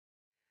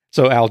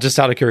So, Al, just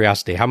out of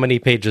curiosity, how many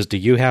pages do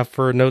you have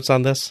for notes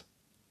on this?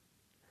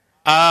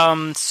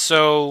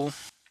 So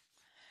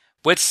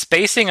with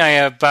spacing, I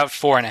have about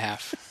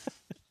 4.5.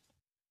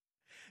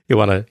 You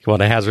want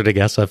to hazard a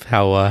guess of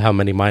how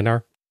many mine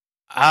are?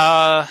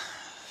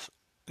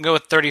 Go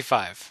with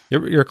 35.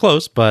 You're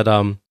close,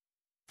 but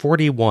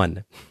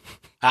 41.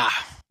 I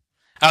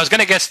was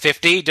gonna guess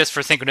 50 just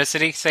for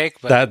synchronicity's sake,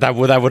 but That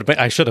would have been,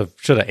 I should have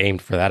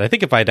aimed for that. I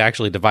think if I'd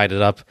actually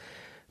divided up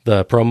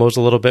the promos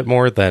a little bit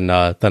more, then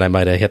I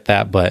might have hit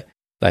that. But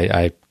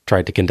I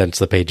tried to condense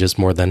the pages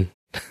more than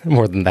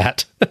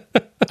that.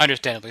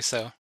 understandably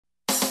so.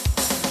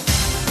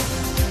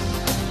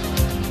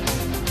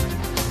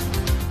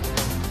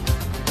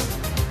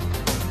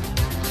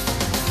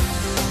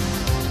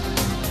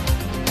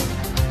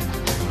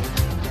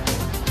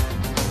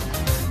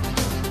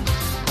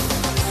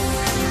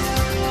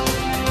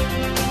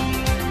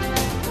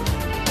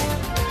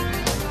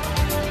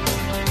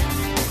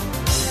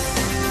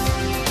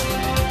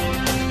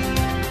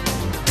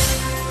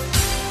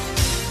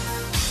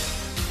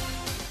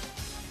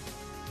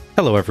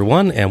 Hello,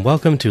 everyone, and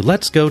welcome to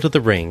Let's Go to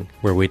the Ring,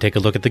 where we take a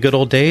look at the good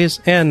old days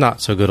and not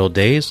so good old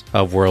days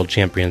of World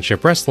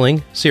Championship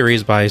Wrestling,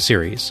 series by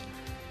series.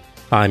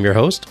 I'm your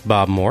host,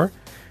 Bob Moore,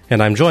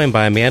 and I'm joined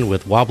by a man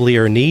with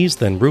wobblier knees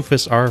than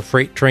Rufus R.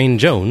 Freight Train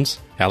Jones,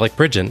 Alec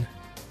Pridgeon.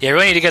 Yeah, we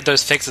really need to get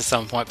those fixed at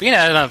some point, but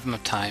I don't have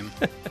enough time.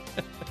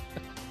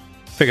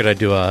 Figured I'd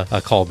do a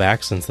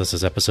callback since this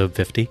is episode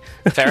 50.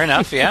 Fair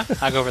enough, yeah.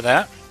 I'll go for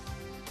that.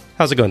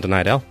 How's it going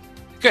tonight, Al?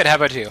 Good, how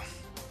about you?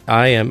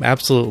 I am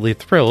absolutely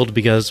thrilled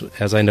because,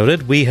 as I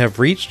noted, we have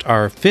reached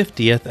our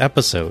 50th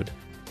episode.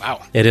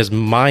 Wow. It is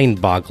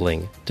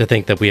mind-boggling to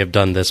think that we have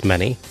done this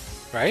many.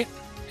 Right?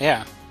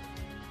 Yeah.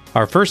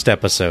 Our first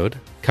episode,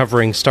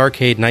 covering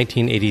Starrcade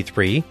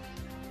 1983,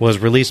 was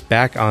released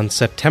back on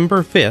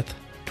September 5th,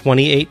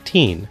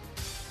 2018.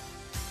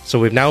 So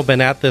we've now been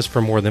at this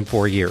for more than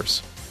 4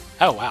 years.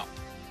 Oh, wow.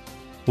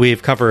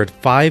 We've covered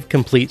 5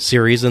 complete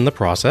series in the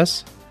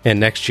process,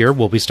 and next year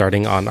we'll be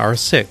starting on our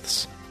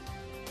 6th.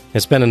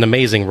 It's been an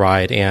amazing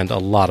ride and a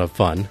lot of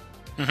fun.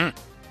 Mm-hmm.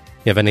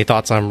 You have any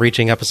thoughts on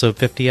reaching episode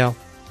 50, Al?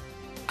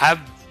 I'm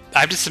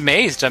just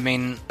amazed. I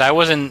mean, I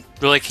wasn't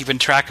really keeping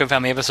track of how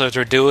many episodes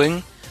we're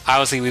doing.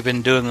 Obviously, we've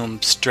been doing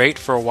them straight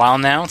for a while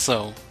now,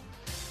 so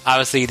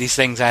obviously these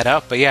things add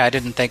up. But yeah, I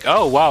didn't think,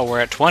 oh, wow, we're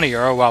at 20,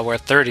 or oh, wow, we're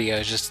at 30.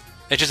 It's just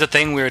a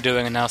thing we were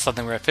doing, and now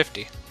something we're at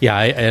 50. Yeah,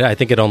 I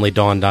think it only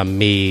dawned on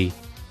me,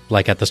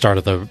 like at the start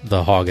of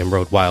the Hog and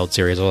Road Wild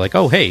series. I was like,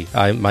 oh, hey,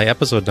 my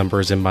episode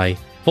numbers in my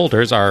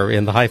folders are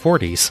in the high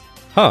 40s.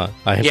 Huh.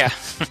 I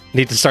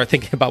need to start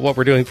thinking about what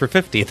we're doing for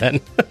 50 then.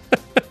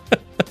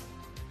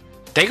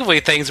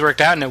 Thankfully, things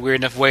worked out in a weird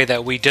enough way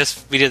that we did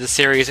the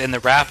series in the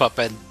wrap-up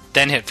and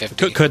then hit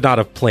 50. Could not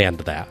have planned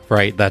that,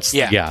 right?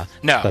 No.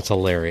 That's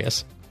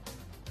hilarious.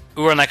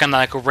 We were on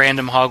like a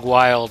random Hog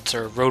Wild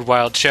or Road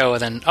Wild show,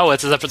 and then,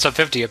 it's episode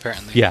 50,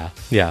 apparently.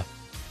 Yeah.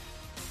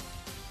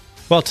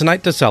 Well,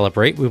 tonight to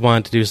celebrate, we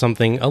wanted to do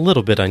something a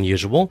little bit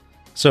unusual.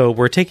 So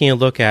we're taking a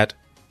look at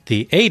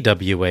the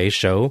AWA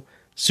show,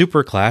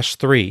 Super Clash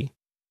 3.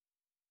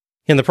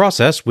 In the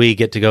process, we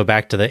get to go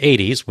back to the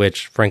 80s,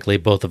 which, frankly,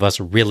 both of us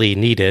really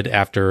needed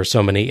after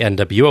so many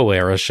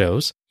NWO-era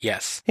shows.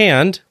 Yes.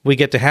 And we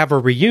get to have a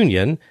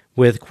reunion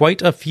with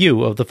quite a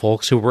few of the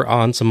folks who were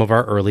on some of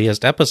our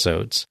earliest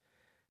episodes.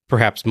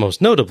 Perhaps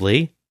most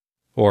notably,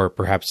 or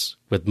perhaps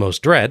with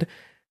most dread,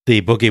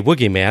 the Boogie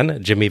Woogie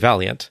Man, Jimmy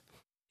Valiant.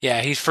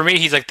 Yeah, he's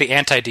like the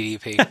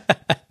anti-DDP.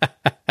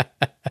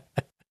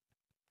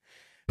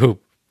 Who,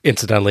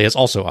 incidentally, is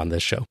also on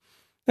this show.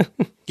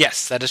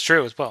 Yes, that is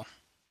true as well.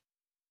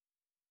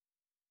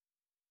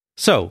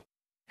 So,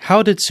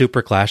 how did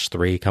Super Clash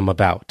 3 come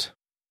about?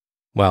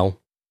 Well,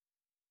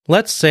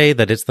 let's say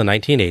that it's the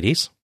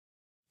 1980s,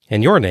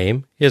 and your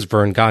name is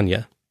Vern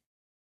Gagne.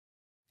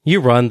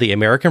 You run the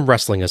American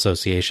Wrestling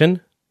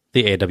Association,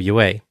 the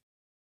AWA.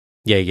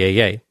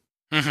 Yay.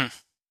 Mm-hmm.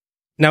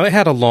 Now, it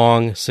had a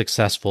long,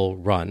 successful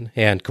run,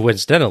 and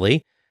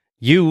coincidentally,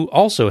 you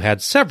also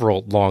had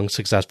several long,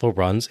 successful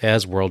runs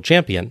as world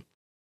champion.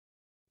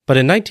 But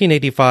in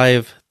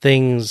 1985,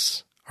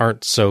 things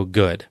aren't so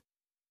good.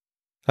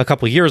 A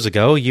couple years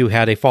ago, you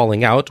had a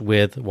falling out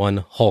with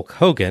one Hulk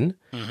Hogan,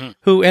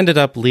 who ended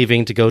up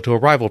leaving to go to a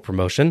rival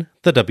promotion,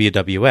 the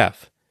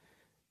WWF.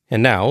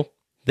 And now,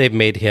 they've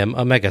made him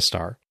a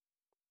megastar.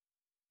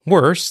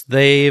 Worse,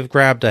 they've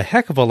grabbed a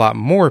heck of a lot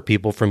more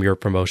people from your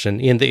promotion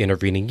in the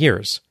intervening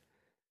years.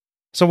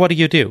 So what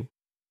do?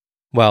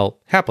 Well,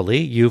 happily,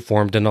 you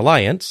formed an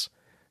alliance,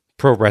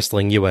 Pro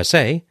Wrestling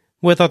USA,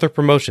 with other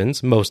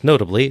promotions, most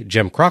notably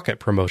Jim Crockett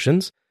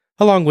Promotions,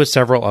 along with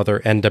several other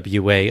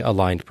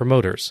NWA-aligned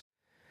promoters.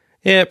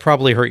 It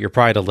probably hurt your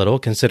pride a little,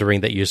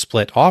 considering that you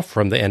split off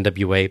from the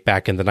NWA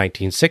back in the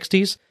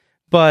 1960s,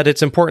 but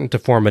it's important to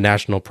form a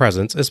national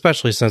presence,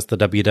 especially since the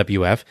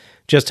WWF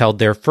just held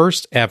their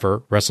first ever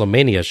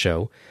WrestleMania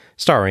show,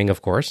 starring,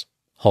 of course,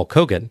 Hulk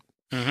Hogan.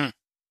 Mm-hmm.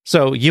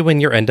 So you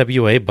and your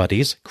NWA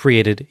buddies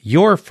created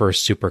your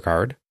first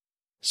supercard,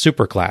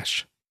 Super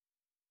Clash.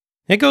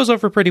 It goes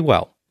over pretty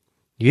well.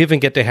 You even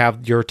get to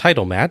have your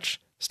title match,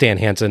 Stan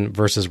Hansen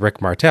versus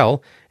Rick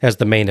Martel, as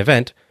the main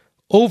event,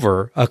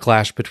 over a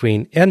clash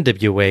between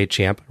NWA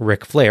champ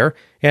Ric Flair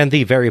and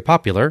the very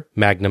popular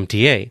Magnum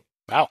TA.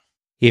 Wow.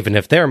 Even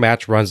if their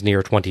match runs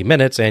near 20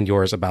 minutes and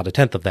yours about a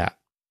tenth of that.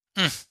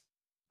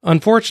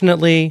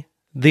 Unfortunately,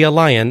 the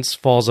alliance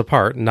falls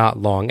apart not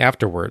long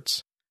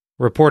afterwards.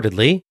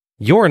 Reportedly,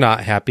 you're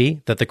not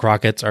happy that the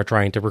Crockett's are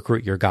trying to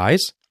recruit your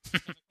guys,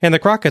 and the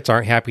Crockett's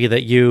aren't happy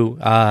that you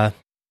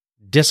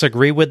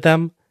disagree with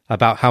them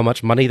about how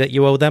much money that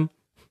you owe them.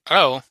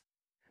 Oh.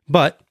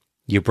 But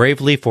you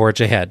bravely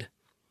forge ahead.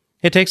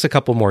 It takes a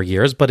couple more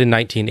years, but in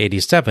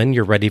 1987,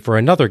 you're ready for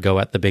another go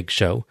at the big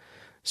show,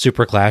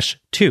 Super Clash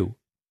 2.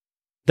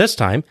 This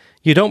time,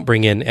 you don't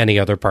bring in any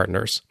other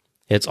partners.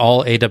 It's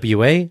all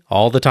AWA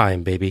all the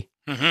time, baby.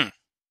 Mm-hmm.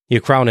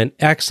 You crown an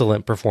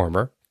excellent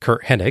performer,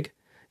 Curt Hennig,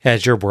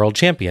 as your world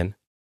champion.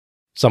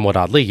 Somewhat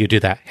oddly, you do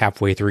that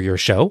halfway through your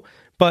show,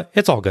 but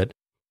it's all good.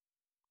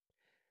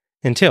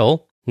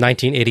 Until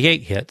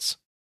 1988 hits,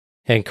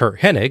 and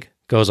Curt Hennig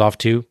goes off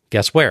to,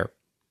 guess where?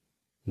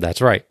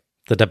 That's right,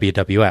 the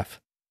WWF.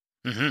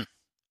 Mm-hmm.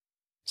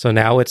 So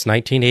now it's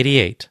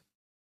 1988.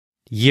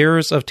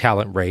 Years of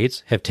talent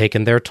raids have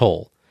taken their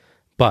toll,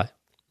 but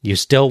you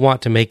still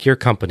want to make your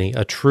company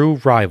a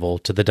true rival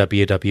to the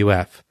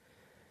WWF.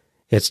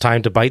 It's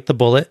time to bite the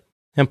bullet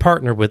and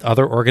partner with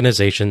other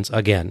organizations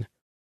again.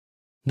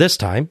 This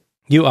time,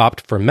 you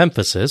opt for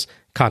Memphis's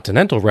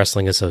Continental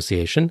Wrestling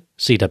Association,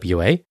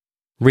 CWA,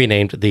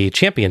 renamed the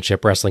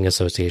Championship Wrestling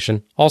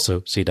Association,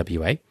 also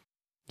CWA.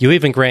 You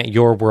even grant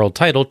your world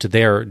title to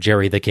their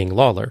Jerry the King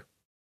Lawler.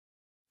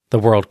 The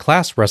World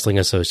Class Wrestling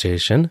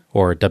Association,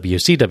 or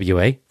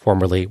WCWA,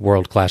 formerly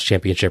World Class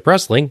Championship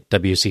Wrestling,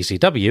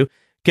 WCCW,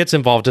 gets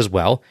involved as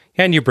well,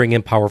 and you bring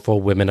in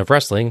Powerful Women of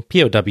Wrestling,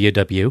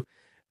 POWW,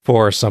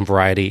 for some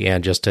variety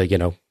and just to,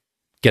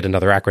 get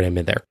another acronym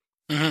in there.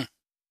 Mm-hmm.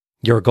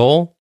 Your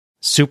goal?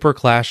 Super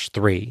Clash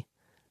 3,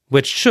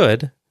 which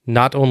should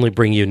not only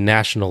bring you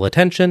national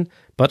attention,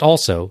 but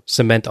also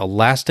cement a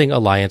lasting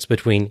alliance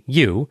between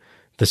you,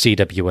 the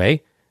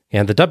CWA,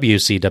 and the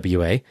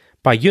WCWA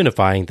by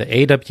unifying the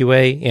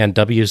AWA and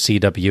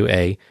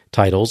WCWA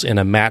titles in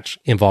a match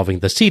involving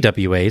the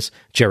CWA's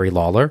Jerry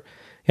Lawler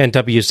and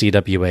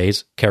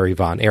WCWA's Kerry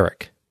Von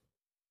Erich.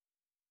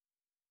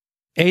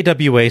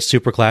 AWA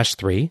Super Clash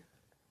 3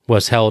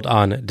 was held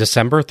on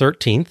December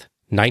 13th,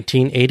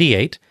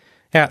 1988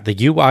 at the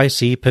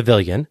UIC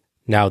Pavilion,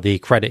 now the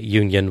Credit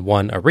Union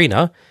 1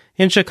 Arena,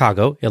 in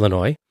Chicago,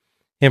 Illinois,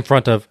 in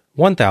front of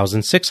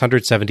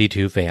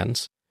 1,672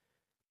 fans.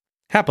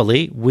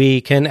 Happily, we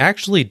can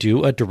actually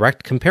do a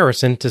direct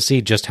comparison to see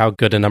just how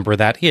good a number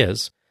that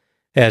is,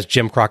 as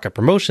Jim Crockett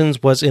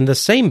Promotions was in the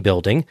same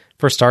building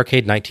for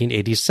Starrcade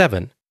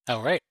 1987.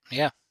 Oh, right.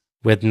 Yeah.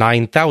 With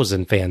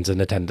 9,000 fans in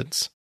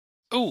attendance.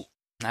 Ooh.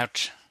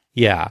 Ouch.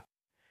 Yeah.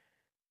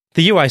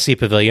 The UIC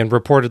Pavilion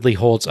reportedly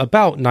holds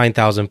about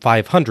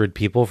 9,500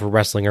 people for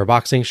wrestling or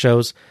boxing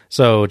shows,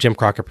 so Jim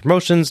Crockett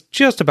Promotions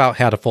just about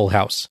had a full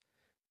house.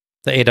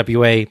 The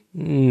AWA,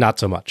 not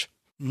so much.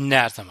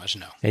 Not so much,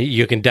 no.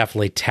 You can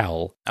definitely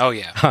tell. Oh,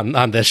 yeah.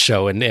 On this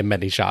show in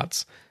many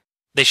shots.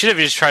 They should have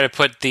just tried to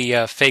put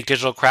the fake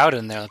digital crowd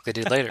in there like they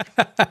did later.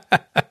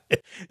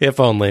 If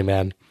only,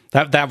 man.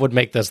 That would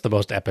make this the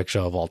most epic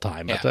show of all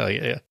time, Yeah. I tell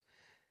you.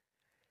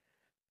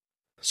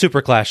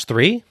 Super Clash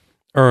 3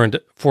 earned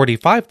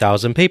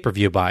 45,000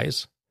 pay-per-view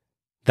buys.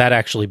 That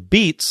actually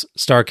beats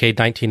Starrcade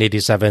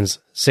 1987's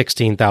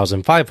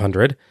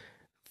 16,500,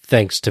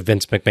 thanks to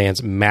Vince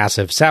McMahon's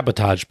massive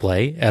sabotage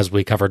play, as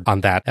we covered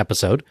on that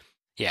episode.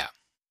 Yeah.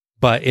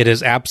 But it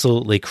is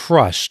absolutely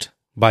crushed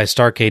by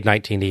Starrcade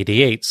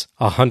 1988's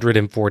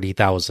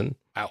 140,000.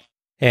 Wow.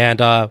 And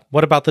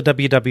what about the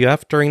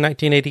WWF during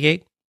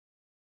 1988?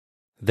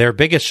 Their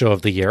biggest show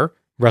of the year,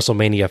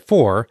 WrestleMania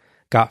 4,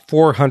 got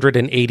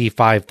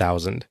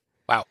 485,000.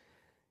 Wow.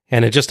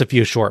 And in just a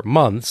few short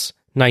months,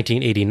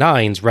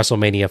 1989's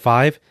WrestleMania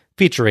 5,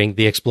 featuring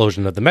the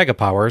explosion of the Mega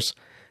Powers,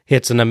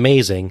 hits an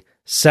amazing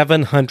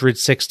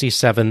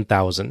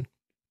 767,000.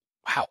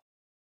 Wow.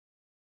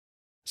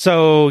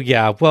 So,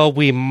 yeah, well,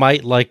 we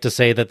might like to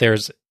say that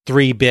there's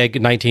 3 big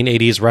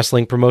 1980s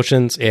wrestling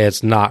promotions.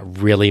 It's not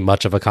really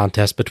much of a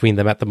contest between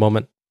them at the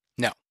moment.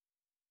 No.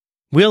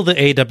 Will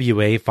the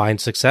AWA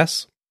find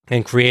success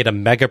and create a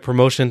mega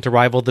promotion to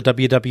rival the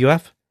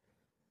WWF?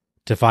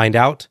 To find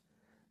out,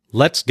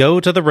 let's go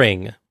to the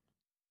ring.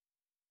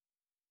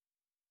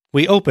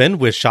 We open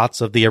with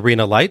shots of the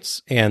arena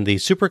lights and the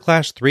Super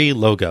Clash 3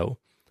 logo.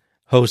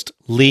 Host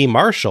Lee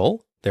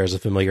Marshall, there's a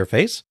familiar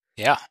face,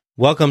 Yeah.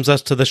 welcomes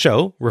us to the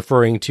show,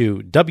 referring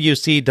to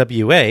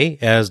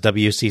WCWA as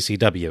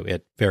WCCW.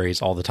 It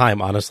varies all the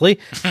time, honestly,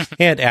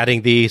 and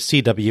adding the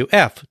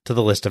CWF to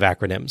the list of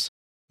acronyms.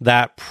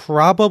 That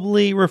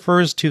probably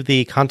refers to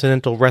the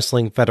Continental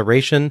Wrestling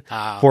Federation,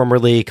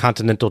 formerly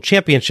Continental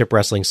Championship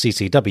Wrestling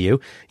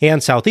CCW,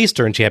 and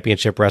Southeastern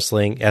Championship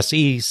Wrestling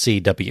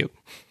SECW.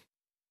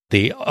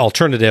 The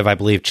alternative, I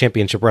believe,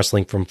 Championship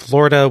Wrestling from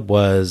Florida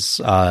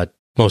was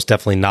most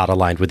definitely not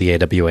aligned with the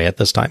AWA at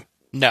this time.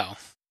 No.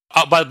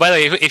 Oh, by the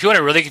way, if you want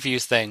to really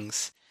confuse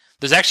things,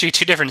 there's actually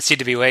 2 different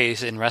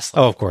CWAs in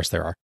wrestling. Oh, of course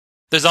there are.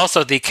 There's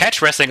also the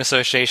Catch Wrestling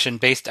Association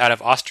based out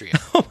of Austria.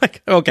 Oh my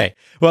God. Okay.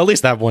 Well, at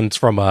least that one's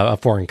from a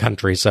foreign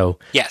country, so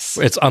Yes.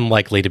 it's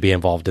unlikely to be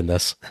involved in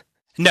this.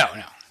 No.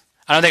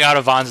 I don't think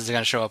Otto Vons is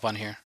going to show up on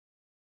here.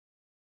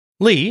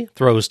 Lee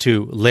throws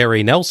to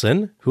Larry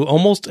Nelson, who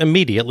almost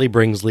immediately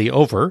brings Lee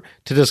over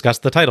to discuss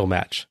the title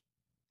match.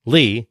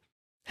 Lee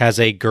has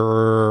a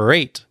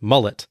great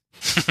mullet.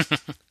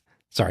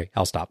 Sorry,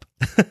 I'll stop.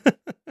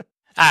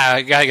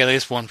 I gotta get at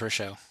least one per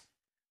show.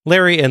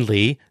 Larry and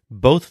Lee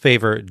both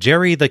favor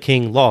Jerry the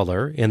King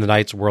Lawler in the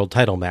night's world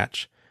title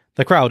match.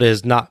 The crowd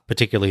is not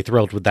particularly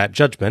thrilled with that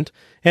judgment,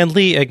 and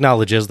Lee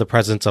acknowledges the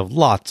presence of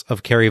lots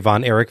of Kerry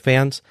Von Erich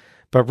fans,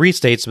 but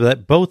restates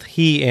that both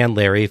he and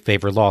Larry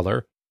favor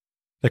Lawler.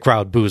 The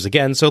crowd boos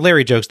again, so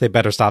Larry jokes they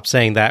better stop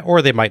saying that,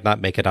 or they might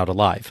not make it out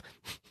alive.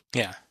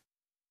 Yeah.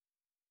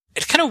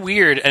 It's kind of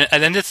weird,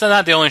 and then it's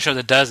not the only show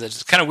that does it.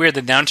 It's kind of weird the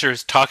announcer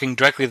is talking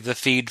directly to the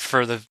feed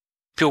for the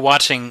people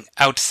watching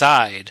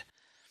outside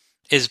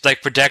is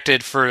like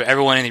projected for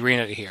everyone in the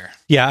arena to hear.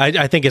 Yeah,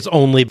 I think it's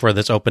only for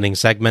this opening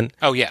segment.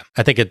 Oh, yeah.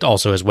 I think it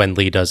also is when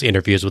Lee does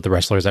interviews with the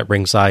wrestlers at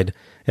ringside,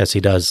 as he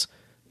does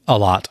a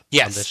lot on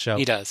this show. Yes,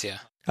 he does, yeah.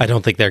 I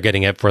don't think they're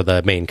getting it for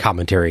the main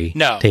commentary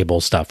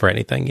table stuff or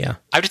anything, yeah.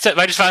 I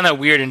just find that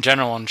weird in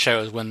general on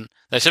shows when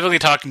they're typically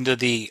talking to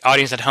the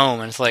audience at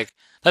home, and it's like,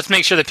 let's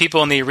make sure that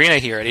people in the arena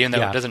hear it, even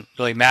though it doesn't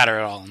really matter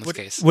at all in this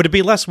case. Would it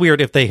be less weird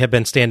if they had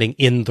been standing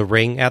in the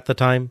ring at the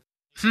time?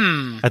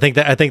 I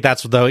think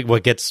that's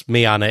what gets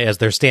me on it, is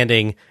they're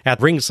standing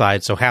at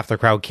ringside, so half the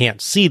crowd can't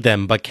see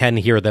them, but can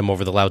hear them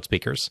over the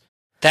loudspeakers.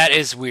 That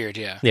is weird,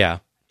 yeah. Yeah.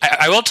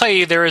 I will tell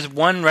you, there is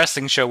one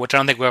wrestling show, which I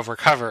don't think we'll ever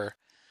cover,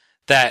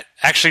 that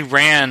actually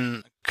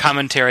ran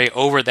commentary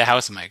over the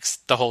house mics,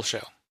 the whole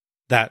show.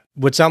 That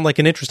would sound like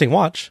an interesting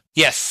watch.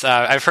 Yes,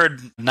 I've heard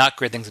not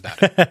great things about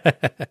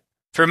it.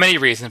 For many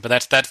reasons, but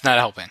that's not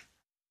helping.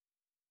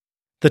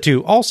 The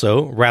two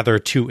also, rather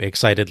too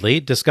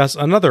excitedly, discuss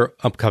another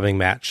upcoming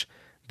match,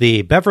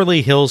 the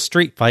Beverly Hills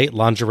Street Fight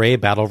Lingerie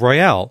Battle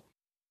Royale.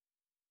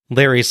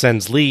 Larry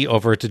sends Lee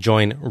over to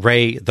join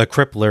Ray the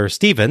Crippler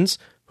Stevens,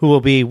 who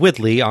will be with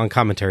Lee on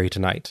commentary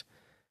tonight.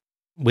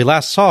 We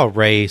last saw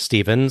Ray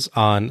Stevens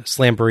on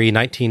Slamboree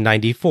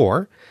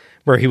 1994,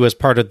 where he was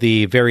part of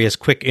the various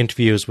quick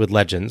interviews with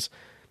legends.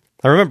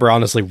 I remember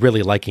honestly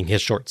really liking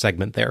his short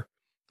segment there.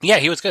 Yeah,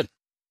 he was good.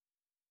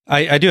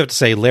 I do have to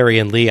say, Larry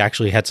and Lee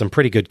actually had some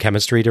pretty good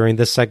chemistry during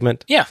this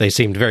segment. Yeah. They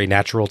seemed very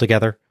natural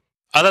together.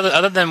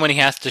 Other than when he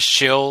has to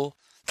shill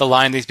the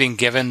line that's being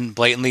given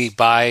blatantly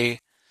by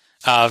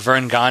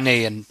Vern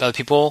Gagne and other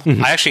people,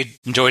 I actually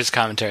enjoyed his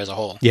commentary as a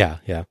whole.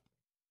 Yeah.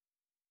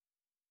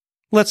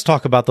 Let's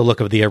talk about the look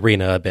of the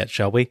arena a bit,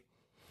 shall we?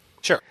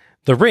 Sure.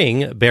 The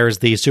ring bears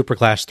the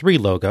Superclash 3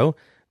 logo,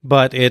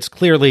 but it's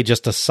clearly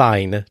just a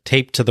sign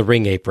taped to the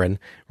ring apron,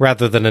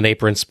 rather than an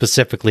apron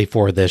specifically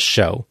for this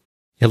show.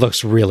 It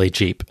looks really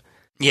cheap.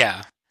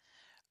 Yeah.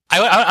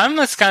 I'm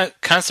just kind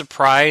of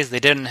surprised they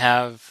didn't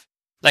have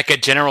like a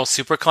general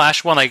Super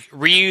Clash one, like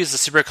reuse the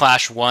Super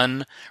Clash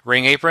 1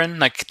 ring apron,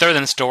 like throw it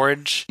in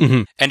storage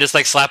and just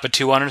like slap a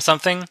 2 on or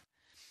something.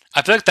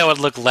 I feel like that would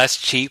look less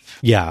cheap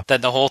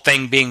than the whole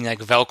thing being like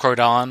Velcroed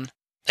on.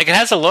 Like it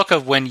has a look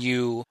of when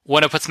you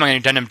want to put something on your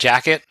denim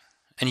jacket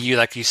and you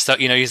use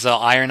the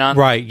iron on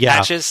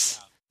patches.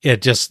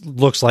 It just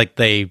looks like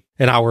they,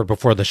 an hour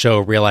before the show,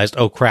 realized,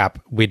 oh crap,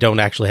 we don't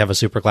actually have a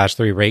Super Clash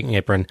 3 ring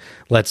apron.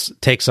 Let's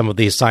take some of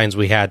these signs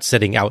we had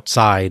sitting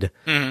outside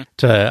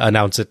to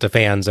announce it to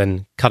fans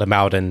and cut them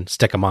out and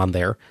stick them on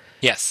there.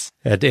 Yes.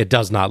 It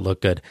does not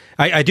look good.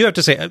 I do have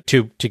to say,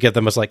 to give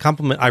them a slight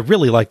compliment, I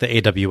really like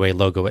the AWA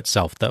logo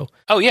itself, though.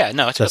 Oh, yeah.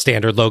 No, it's the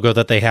standard logo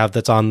that they have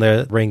that's on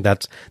the ring,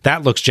 that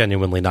looks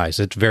genuinely nice.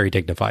 It's very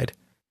dignified.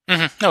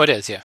 No, it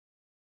is, yeah.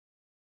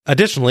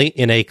 Additionally,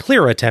 in a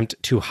clear attempt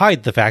to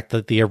hide the fact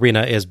that the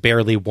arena is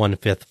barely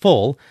 1/5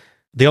 full,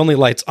 the only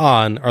lights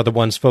on are the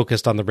ones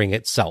focused on the ring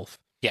itself.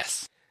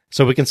 Yes.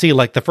 So we can see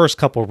like the first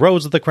couple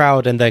rows of the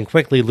crowd and then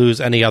quickly lose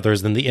any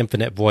others in the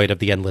infinite void of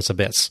the endless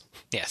abyss.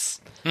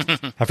 Yes.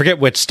 I forget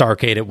which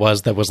Starcade it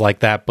was that was like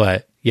that,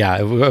 but yeah,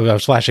 I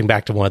was flashing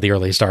back to one of the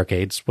early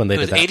Starcades when they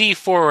did that. It was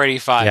 84 or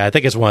 85. Yeah, I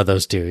think it's one of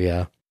those two,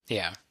 yeah.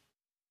 Yeah.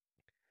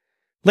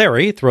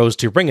 Larry throws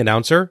to ring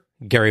announcer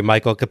Gary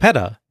Michael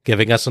Capetta,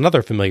 giving us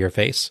another familiar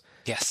face.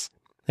 Yes.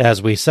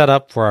 As we set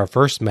up for our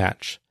first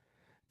match.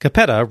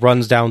 Capetta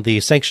runs down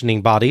the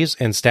sanctioning bodies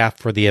and staff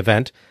for the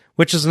event,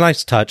 which is a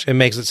nice touch and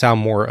makes it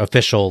sound more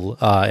official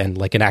and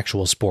like an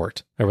actual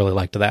sport. I really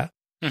liked that.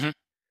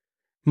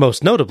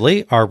 Most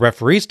notably, our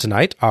referees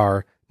tonight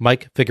are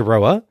Mike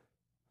Figueroa,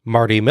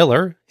 Marty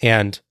Miller,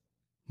 and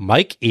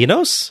Mike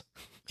Enos?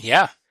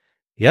 Yeah.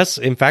 Yes,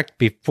 in fact,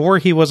 before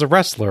he was a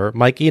wrestler,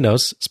 Mike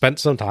Enos spent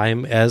some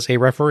time as a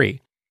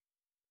referee.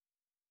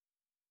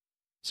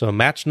 So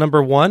match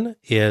number 1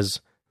 is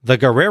the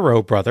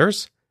Guerrero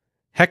brothers,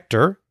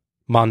 Hector,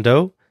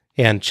 Mondo,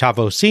 and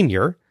Chavo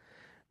Sr.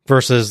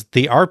 versus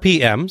the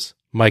RPMs,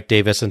 Mike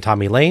Davis and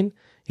Tommy Lane,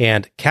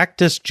 and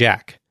Cactus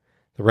Jack.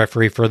 The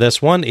referee for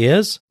this one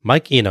is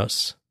Mike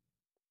Enos.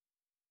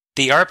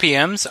 The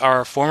RPMs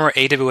are former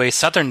AWA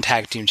Southern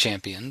Tag Team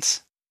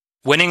Champions,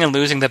 winning and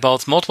losing the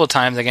belts multiple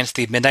times against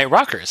the Midnight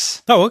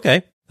Rockers. Oh,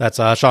 okay. That's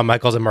Shawn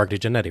Michaels and Mark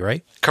DiGiannetti,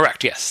 right?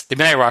 Correct, yes. The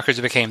Midnight Rockers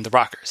became the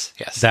Rockers,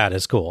 yes. That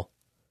is cool.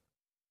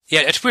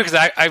 Yeah, it's weird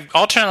because I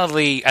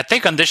alternately, I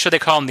think on this show they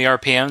call them the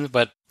RPMs,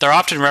 but they're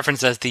often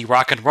referenced as the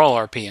Rock and Roll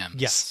RPMs.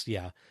 Yes,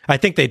 yeah. I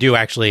think they do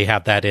actually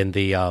have that in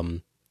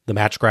the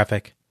match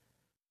graphic.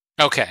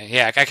 Okay,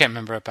 yeah, I can't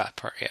remember that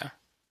part, yeah.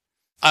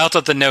 I also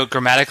have to note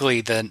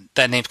grammatically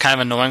that name's kind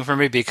of annoying for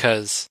me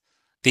because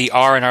the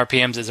R in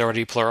RPMs is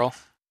already plural.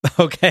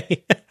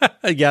 Okay.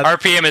 Yeah.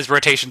 RPM is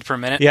rotations per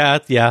minute.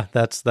 Yeah,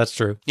 that's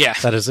true. Yeah.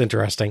 That is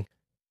interesting.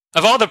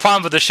 Of all the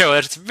problems with the show,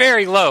 it's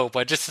very low,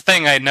 but just the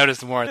thing I noticed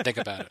the more I think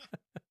about it.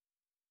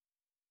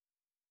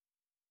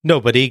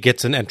 Nobody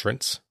gets an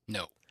entrance.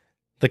 No.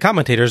 The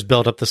commentators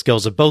build up the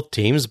skills of both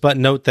teams, but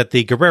note that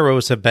the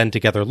Guerreros have been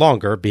together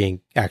longer, being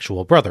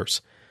actual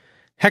brothers.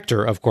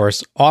 Hector, of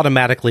course,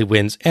 automatically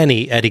wins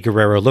any Eddie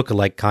Guerrero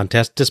lookalike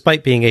contest,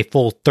 despite being a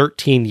full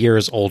 13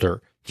 years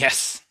older.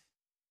 Yes.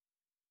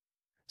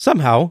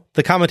 Somehow,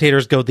 the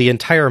commentators go the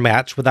entire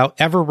match without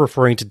ever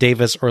referring to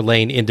Davis or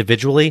Lane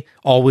individually,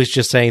 always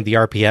just saying the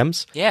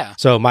RPMs. Yeah.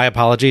 So my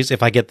apologies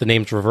if I get the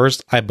names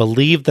reversed. I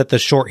believe that the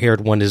short-haired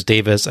one is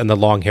Davis and the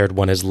long-haired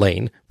one is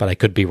Lane, but I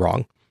could be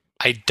wrong.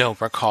 I don't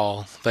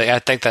recall, but I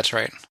think that's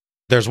right.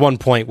 There's one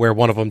point where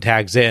one of them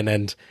tags in,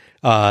 and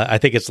I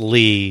think it's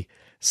Lee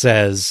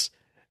says,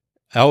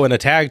 "Oh, and a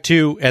tag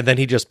too," and then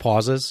he just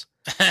pauses.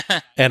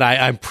 And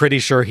I'm pretty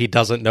sure he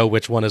doesn't know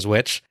which one is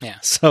which. Yeah.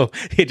 So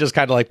he just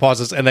kind of like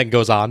pauses and then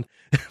goes on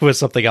with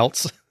something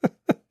else.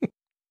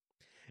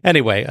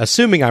 Anyway,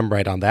 assuming I'm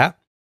right on that,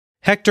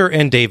 Hector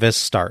and Davis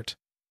start.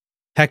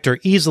 Hector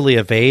easily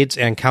evades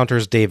and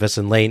counters Davis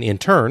and Lane in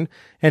turn,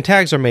 and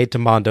tags are made to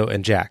Mondo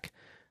and Jack.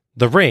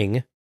 The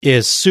ring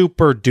is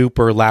super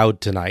duper loud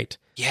tonight.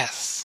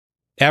 Yes.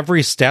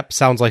 Every step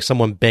sounds like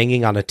someone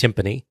banging on a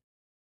timpani.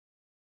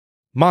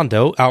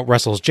 Mondo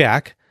out-wrestles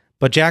Jack,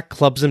 but Jack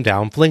clubs him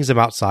down, flings him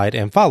outside,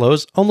 and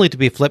follows, only to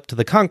be flipped to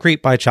the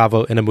concrete by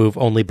Chavo in a move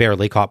only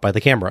barely caught by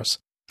the cameras.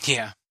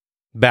 Yeah.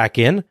 Back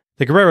in,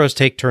 the Guerreros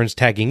take turns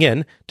tagging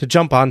in to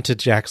jump onto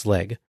Jack's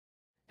leg.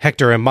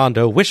 Hector and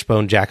Mondo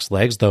wishbone Jack's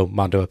legs, though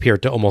Mondo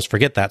appeared to almost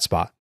forget that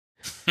spot.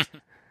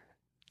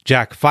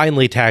 Jack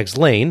finally tags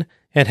Lane,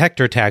 and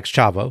Hector tags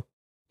Chavo.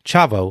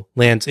 Chavo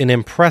lands an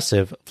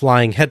impressive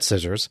flying head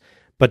scissors,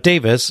 but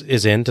Davis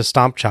is in to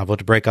stomp Chavo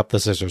to break up the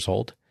scissors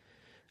hold.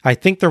 I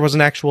think there was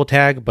an actual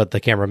tag, but the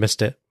camera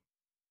missed it.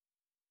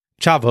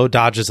 Chavo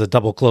dodges a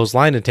double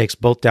clothesline and takes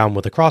both down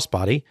with a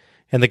crossbody,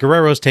 and the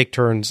Guerreros take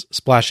turns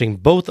splashing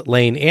both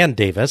Lane and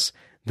Davis,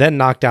 then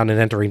knock down an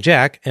entering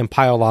Jack and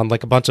pile on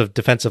like a bunch of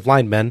defensive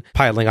linemen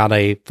piling on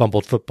a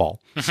fumbled football,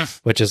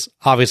 which is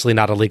obviously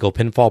not a legal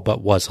pinfall,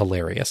 but was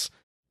hilarious.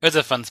 It was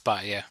a fun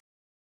spot, yeah.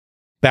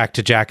 Back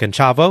to Jack and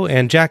Chavo,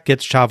 and Jack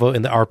gets Chavo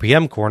in the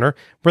RPM corner,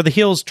 where the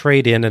heels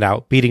trade in and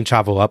out, beating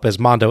Chavo up as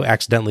Mondo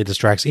accidentally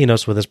distracts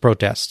Enos with his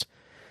protest.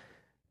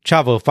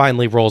 Chavo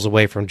finally rolls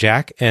away from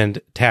Jack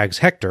and tags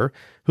Hector,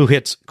 who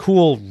hits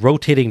cool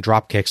rotating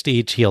dropkicks to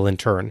each heel in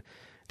turn.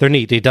 They're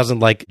neat. He doesn't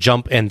like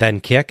jump and then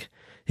kick.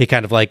 He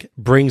kind of like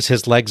brings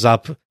his legs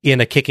up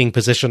in a kicking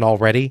position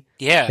already.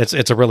 Yeah.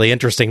 It's a really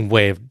interesting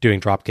way of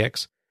doing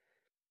dropkicks.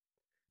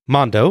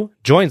 Mondo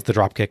joins the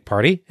dropkick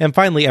party, and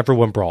finally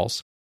everyone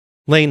brawls.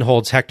 Lane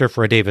holds Hector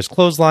for a Davis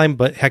clothesline,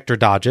 but Hector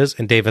dodges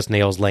and Davis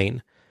nails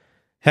Lane.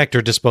 Hector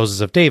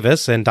disposes of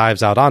Davis and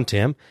dives out onto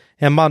him,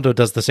 and Mondo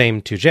does the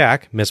same to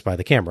Jack, missed by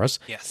the cameras,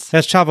 Yes.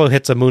 as Chavo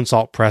hits a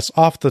moonsault press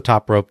off the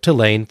top rope to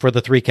Lane for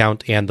the 3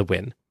 count and the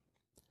win.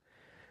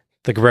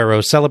 The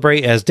Guerreros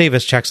celebrate as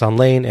Davis checks on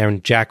Lane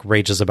and Jack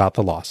rages about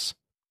the loss.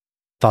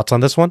 Thoughts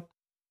on this one?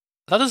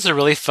 I thought this was a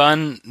really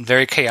fun,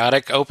 very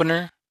chaotic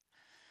opener.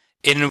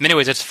 In many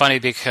ways, it's funny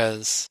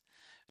because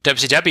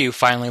WCW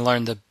finally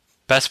learned the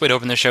best way to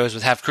open their shows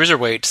was have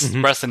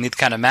cruiserweights wrestling these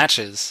kind of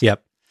matches.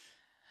 Yep.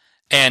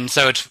 And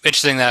so it's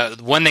interesting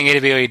that one thing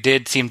AWA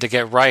did seem to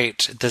get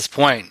right at this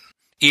point,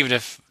 even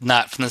if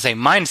not from the same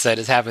mindset,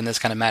 is having this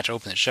kind of match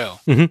open the show.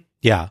 Mm-hmm.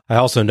 Yeah. I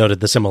also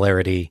noted the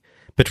similarity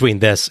between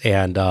this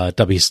and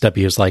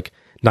WCW's like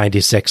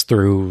 96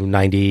 through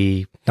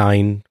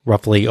 99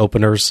 roughly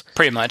openers.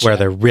 Pretty much. Where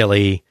they're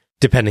really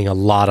depending a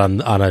lot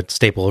on a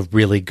staple of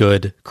really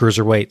good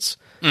cruiserweights.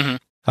 Mm-hmm.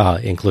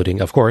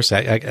 Including, of course,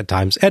 at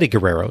times Eddie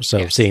Guerrero.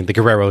 So seeing the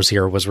Guerreros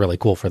here was really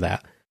cool for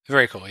that.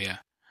 Very cool, yeah.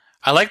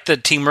 I like the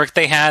teamwork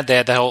they had. They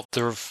had the whole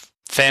sort of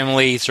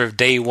family, sort of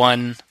day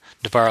one,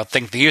 to borrow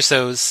Think the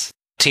Usos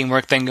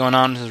teamwork thing going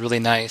on. It was really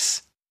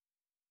nice.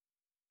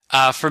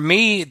 For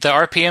me, the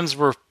RPMs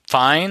were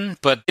fine,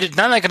 but it's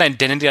not like an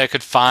identity I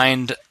could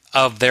find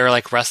of their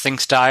like wrestling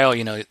style.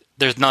 You know,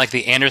 there's not like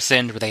the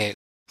Andersons where they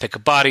pick a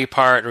body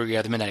part, or you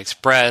have the Midnight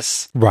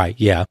Express. Right,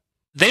 yeah.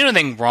 They do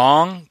nothing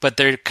wrong, but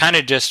they're kind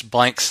of just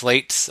blank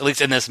slates, at least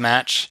in this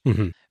match.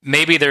 Mm-hmm.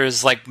 Maybe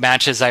there's like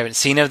matches I haven't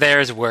seen of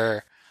theirs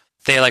where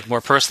they like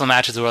more personal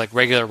matches or like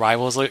regular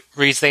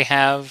rivalries they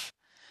have.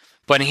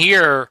 But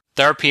here,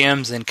 the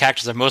RPMs and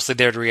Cactus are mostly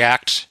there to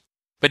react,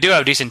 but do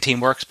have decent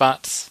teamwork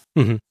spots.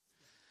 Mm-hmm.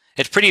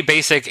 It's pretty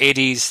basic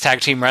 80s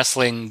tag team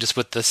wrestling, just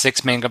with the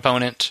 6-man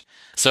component,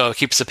 so it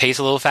keeps the pace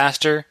a little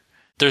faster.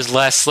 There's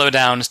less slow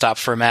down, stop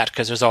for a mat,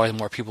 because there's always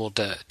more people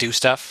to do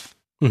stuff.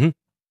 Mm-hmm.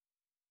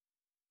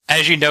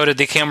 As you noted,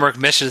 the camera work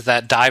misses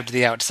that dive to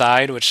the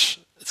outside, which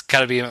it's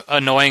gotta be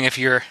annoying if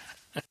you're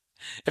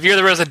the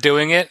person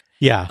doing it.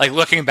 Yeah. Like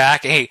looking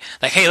back, hey,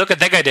 look what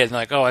that guy did. And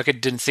like, oh,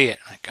 didn't see it.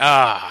 Like,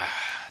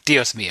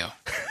 Dios mío.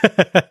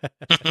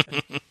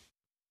 But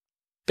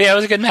yeah, it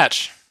was a good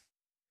match.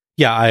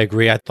 Yeah, I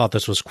agree. I thought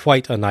this was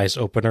quite a nice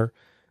opener.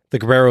 The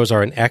Guerreros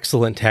are an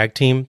excellent tag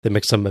team that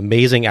mix some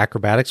amazing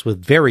acrobatics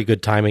with very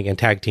good timing and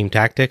tag team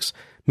tactics,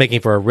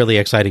 making for a really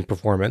exciting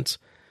performance.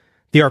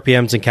 The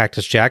RPMs and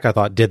Cactus Jack, I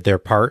thought, did their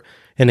part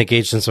and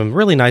engaged in some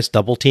really nice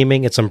double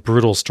teaming and some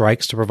brutal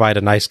strikes to provide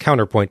a nice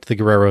counterpoint to the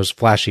Guerreros'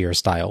 flashier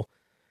style.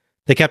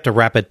 They kept a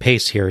rapid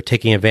pace here,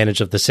 taking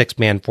advantage of the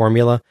 6-man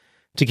formula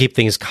to keep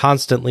things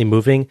constantly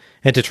moving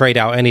and to trade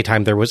out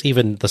anytime there was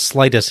even the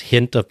slightest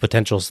hint of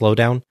potential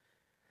slowdown.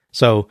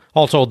 So,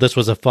 all told, this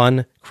was a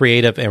fun,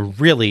 creative, and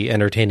really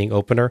entertaining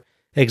opener.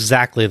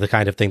 Exactly the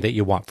kind of thing that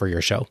you want for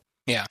your show.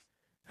 Yeah.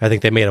 I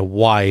think they made a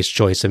wise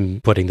choice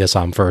in putting this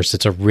on first.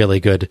 It's a really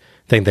good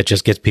thing that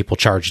just gets people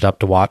charged up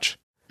to watch.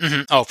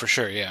 Mm-hmm. Oh, for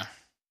sure, yeah.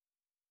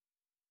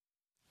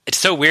 It's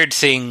so weird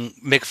seeing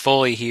Mick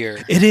Foley here.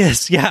 It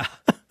is, yeah.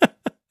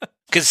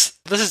 Because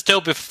this is still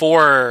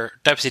before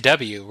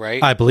WCW,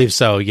 right? I believe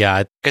so,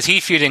 yeah. Because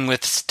he's feuding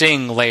with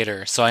Sting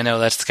later, so I know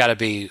that's got to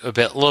be a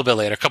little bit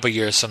later, a couple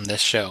years from this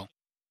show.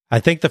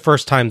 I think the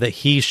first time that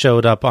he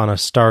showed up on a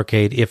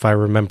Starrcade, if I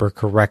remember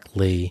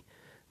correctly,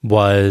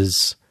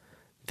 was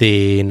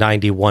the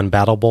 91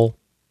 Battle Bowl.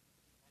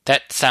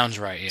 That sounds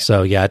right, yeah.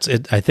 So, yeah,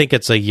 I think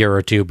it's a year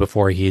or two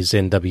before he's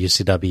in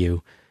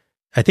WCW.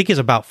 I think he's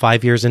about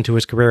 5 years into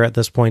his career at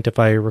this point, if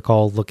I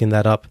recall looking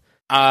that up.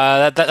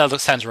 That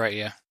sounds right,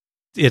 yeah.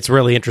 It's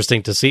really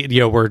interesting to see.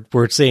 You know,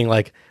 we're seeing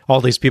like all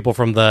these people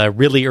from the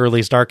really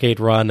early Starrcade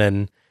run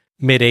and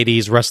mid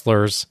 '80s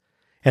wrestlers,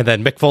 and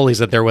then Mick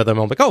Foley's in there with him.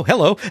 I'm like, oh,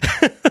 hello.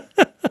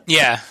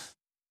 Yeah,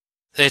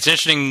 it's an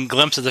interesting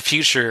glimpse of the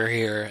future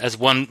here as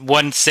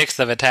 1/6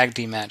 of a tag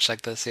team match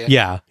like this.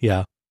 Yeah.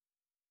 Yeah.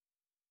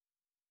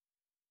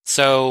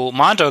 So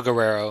Mando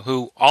Guerrero,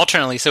 who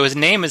alternately, so his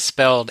name is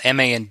spelled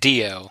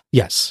Mando.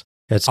 Yes,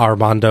 it's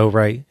Armando,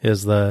 right?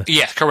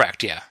 Yeah,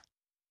 correct. Yeah.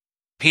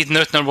 He's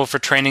most notable for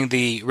training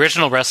the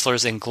original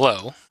wrestlers in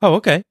Glow. Oh,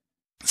 okay.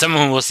 Some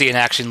of whom we'll see in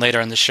action later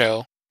in the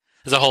show.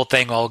 There's a whole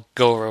thing I'll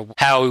go over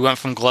how we went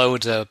from Glow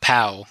to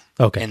POW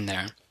in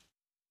there.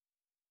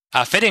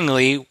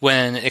 Fittingly,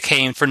 when it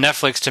came for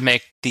Netflix to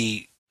make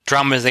the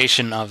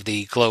dramatization of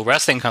the Glow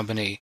Wrestling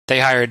Company, they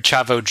hired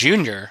Chavo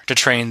Jr. to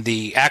train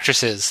the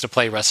actresses to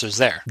play wrestlers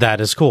there. That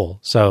is cool.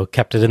 So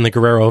kept it in the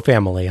Guerrero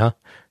family, huh?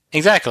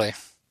 Exactly.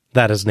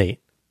 That is neat.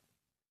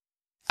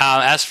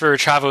 As for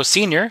Chavo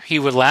Sr., he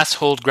would last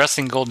hold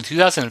wrestling gold in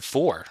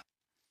 2004.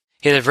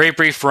 He had a very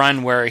brief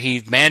run where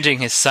he's managing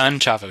his son,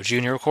 Chavo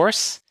Jr., of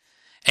course,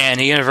 and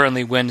he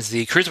inadvertently wins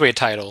the Cruiserweight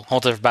title,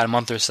 holds it for about a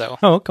month or so.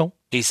 Oh, cool.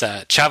 He's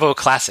Chavo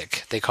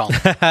Classic, they call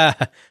him.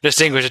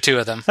 Distinguish the two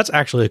of them. That's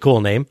actually a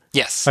cool name.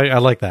 Yes. I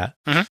like that.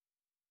 Mm-hmm.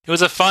 It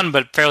was a fun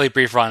but fairly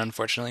brief run,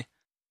 unfortunately.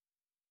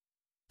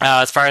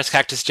 As far as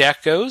Cactus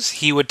Jack goes,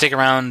 he would take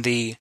around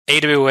the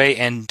AWA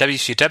and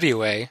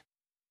WCWA,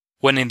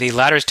 winning the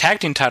latter's tag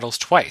team titles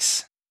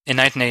twice in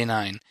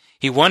 1989.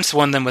 He once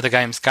won them with a guy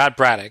named Scott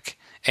Braddock,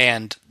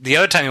 and the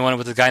other time he won it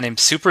with a guy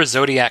named Super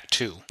Zodiac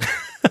 2.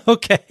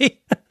 Okay.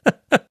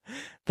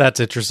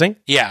 That's interesting.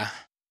 Yeah.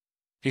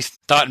 He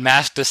thought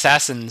masked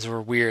assassins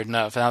were weird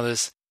enough. Now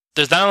there's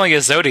not only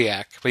a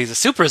Zodiac, but he's a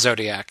Super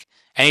Zodiac,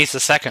 and he's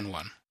the second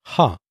one.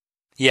 Huh.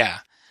 Yeah.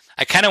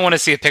 I kind of want to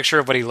see a picture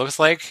of what he looks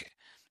like.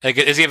 Like,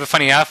 does he have a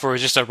funny outfit, or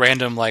is just a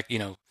random,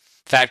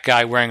 fat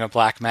guy wearing a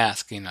black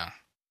mask,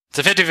 It's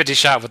a 50-50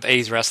 shot with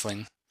 80s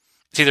wrestling.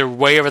 It's either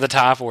way over the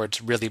top or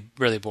it's really,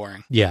 really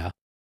boring. Yeah.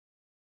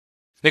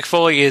 Mick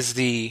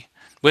Foley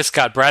with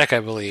Scott Braddock, I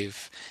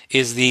believe,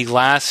 is the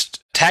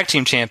last tag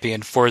team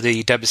champion for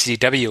the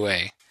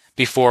WCWA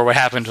before what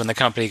happens when the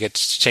company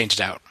gets changed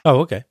out. Oh,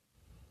 okay.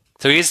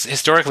 So he's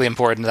historically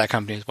important to that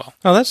company as well.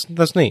 Oh,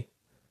 that's neat.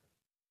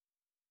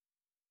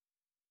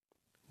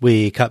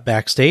 We cut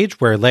backstage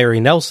where Larry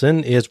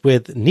Nelson is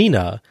with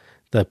Nina,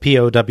 the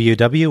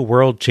POWW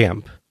World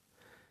Champ.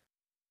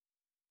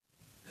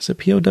 Is it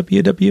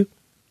POWW?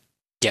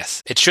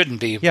 Yes, it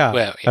shouldn't be. Yeah,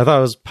 well, I thought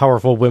it was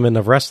Powerful Women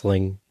of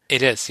Wrestling.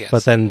 It is, yes.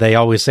 But then they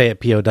always say it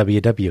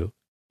POWW.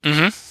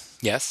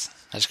 Mm-hmm. Yes,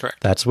 that's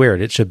correct. That's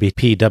weird. It should be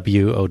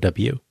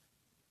PWOW.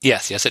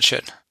 Yes, it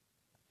should.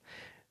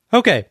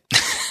 Okay.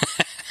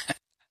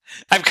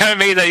 I'm kind of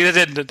amazed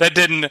that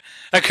didn't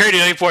occur to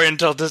any point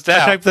until just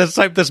now. I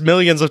typed this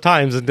millions of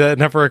times and it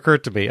never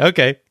occurred to me.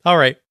 Okay, all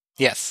right.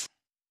 Yes.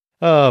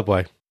 Oh,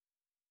 boy.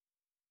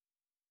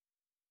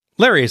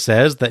 Larry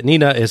says that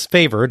Nina is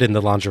favored in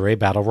the lingerie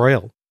battle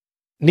royal.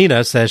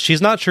 Nina says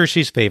she's not sure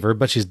she's favored,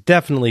 but she's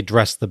definitely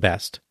dressed the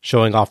best,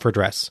 showing off her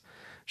dress.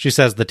 She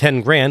says the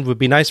 10 grand would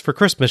be nice for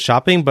Christmas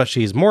shopping, but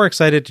she's more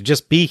excited to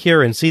just be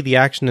here and see the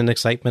action and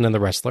excitement in the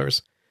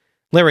wrestlers.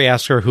 Larry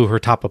asks her who her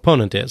top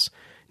opponent is.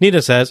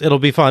 Nina says it'll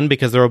be fun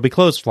because there will be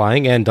clothes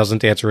flying and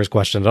doesn't answer his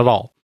question at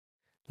all.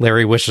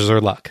 Larry wishes her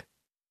luck.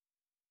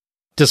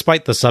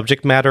 Despite the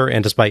subject matter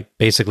and despite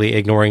basically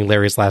ignoring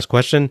Larry's last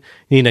question,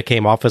 Nina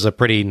came off as a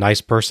pretty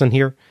nice person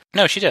here.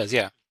 No, she does,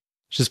 yeah.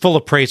 She's full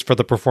of praise for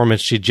the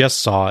performance she just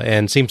saw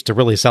and seems to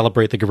really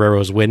celebrate the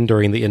Guerreros' win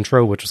during the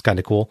intro, which was kind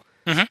of cool.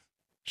 Mm-hmm.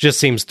 She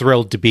just seems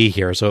thrilled to be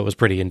here, so it was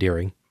pretty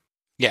endearing.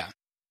 Yeah.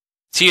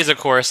 She is, of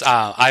course,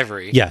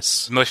 Ivory.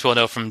 Yes. Most people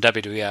know from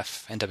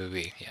WWF and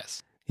WB,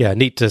 yes. Yeah,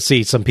 neat to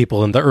see some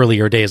people in the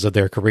earlier days of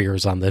their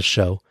careers on this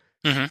show.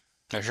 Mm-hmm,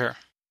 for sure.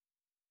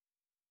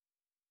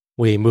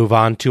 We move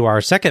on to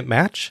our second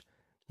match,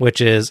 which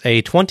is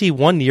a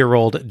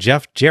 21-year-old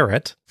Jeff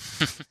Jarrett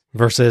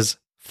versus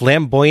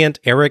flamboyant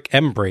Eric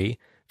Embry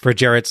for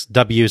Jarrett's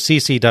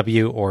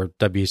WCCW or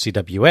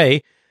WCWA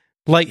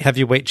Light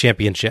Heavyweight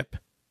Championship.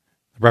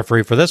 The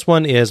referee for this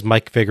one is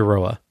Mike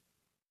Figueroa.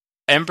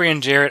 Embry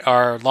and Jarrett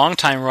are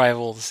longtime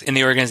rivals in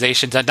the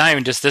organization. Not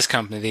even just this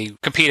company. They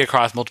compete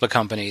across multiple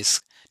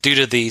companies due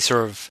to the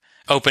sort of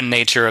open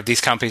nature of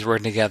these companies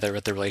working together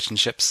with their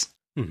relationships.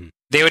 Mm-hmm.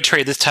 They would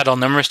trade this title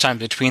numerous times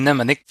between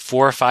them. I think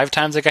 4 or 5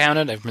 times I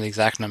counted. I remember the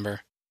exact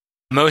number.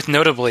 Most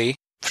notably,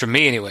 for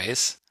me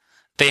anyways,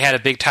 they had a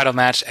big title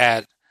match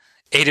at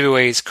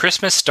AWA's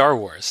Christmas Star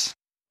Wars.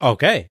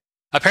 Okay.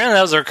 Apparently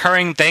that was a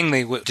recurring thing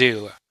they would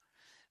do.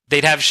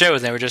 They'd have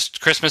shows, and they were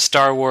just Christmas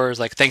Star Wars,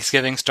 like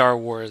Thanksgiving Star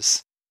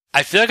Wars.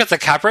 I feel like it's a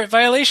copyright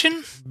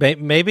violation.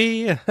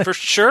 Maybe? For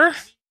sure.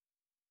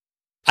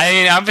 I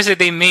mean, obviously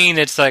they mean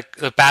it's like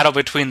a battle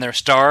between their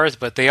stars,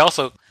 but they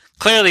also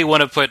clearly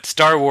want to put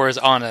Star Wars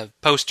on a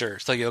poster,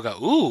 so you'll go,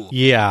 ooh.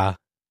 Yeah.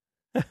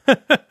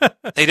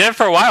 They did it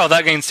for a while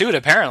without getting sued,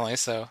 apparently,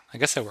 so I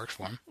guess it worked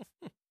for them.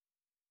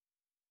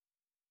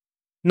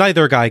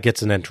 Neither guy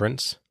gets an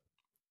entrance.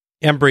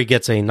 Embry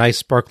gets a nice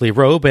sparkly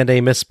robe and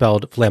a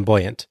misspelled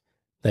flamboyant.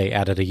 They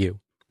added a U.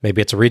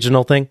 Maybe it's a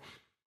regional thing.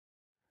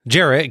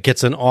 Jarrett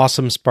gets an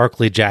awesome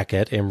sparkly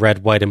jacket in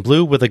red, white, and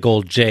blue with a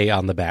gold J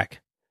on the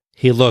back.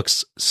 He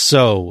looks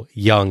so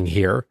young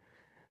here.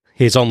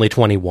 He's only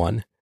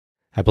 21.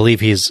 I believe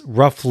he's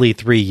roughly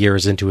 3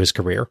 years into his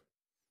career.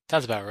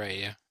 Sounds about right,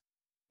 yeah.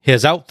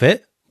 His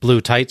outfit,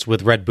 blue tights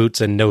with red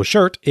boots and no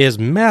shirt, is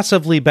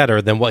massively better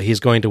than what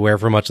he's going to wear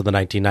for much of the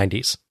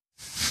 1990s.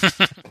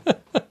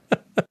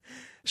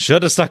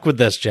 Should have stuck with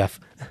this, Jeff.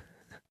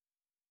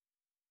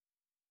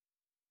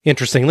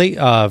 Interestingly,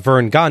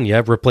 Vern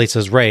Gagne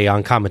replaces Ray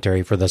on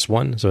commentary for this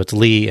one, so it's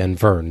Lee and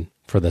Vern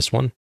for this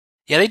one.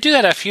 Yeah, they do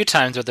that a few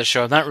times with the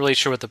show. I'm not really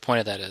sure what the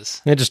point of that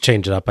is. They just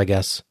change it up, I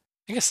guess.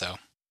 I guess so.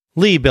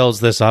 Lee builds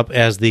this up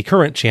as the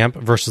current champ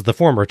versus the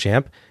former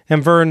champ,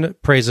 and Vern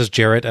praises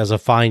Jarrett as a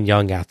fine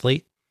young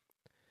athlete.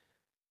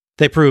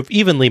 They prove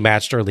evenly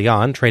matched early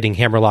on, trading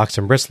hammerlocks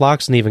and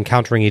wristlocks and even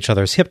countering each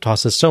other's hip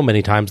tosses so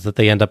many times that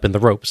they end up in the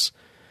ropes.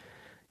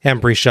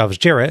 Embry shoves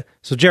Jarrett,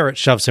 so Jarrett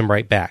shoves him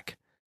right back.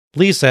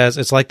 Lee says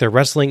it's like they're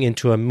wrestling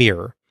into a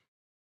mirror.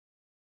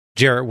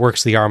 Jarrett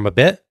works the arm a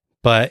bit,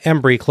 but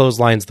Embry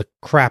clotheslines the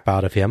crap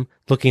out of him,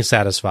 looking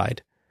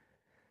satisfied.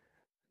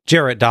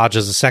 Jarrett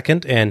dodges a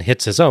second and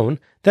hits his own,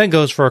 then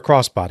goes for a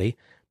crossbody,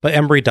 but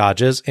Embry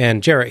dodges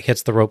and Jarrett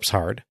hits the ropes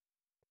hard.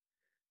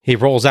 He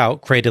rolls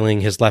out,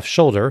 cradling his left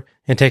shoulder,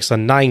 and takes a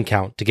 9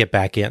 count to get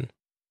back in.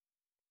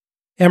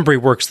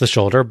 Embry works the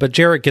shoulder, but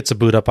Jarrett gets a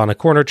boot up on a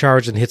corner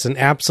charge and hits an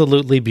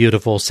absolutely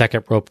beautiful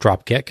second rope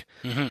dropkick,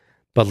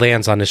 but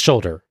lands on his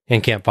shoulder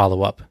and can't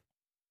follow up.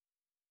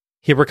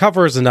 He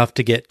recovers enough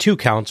to get 2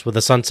 counts with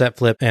a sunset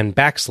flip and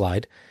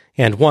backslide,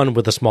 and 1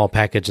 with a small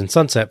package and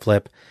sunset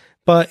flip,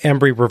 but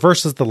Embry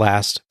reverses the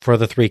last for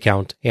the 3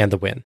 count and the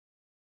win.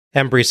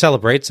 Embry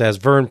celebrates as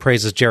Vern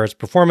praises Jarrett's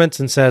performance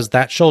and says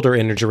that shoulder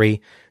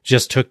injury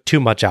just took too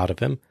much out of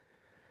him.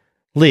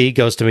 Lee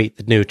goes to meet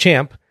the new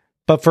champ,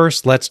 but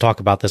first let's talk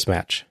about this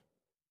match.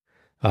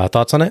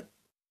 Thoughts on it?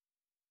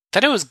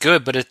 Thought it was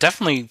good, but it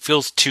definitely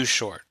feels too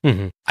short.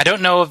 Mm-hmm. I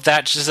don't know if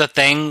that's just a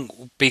thing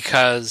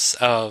because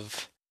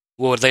of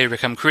what would later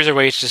become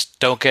cruiserweights just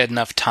don't get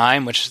enough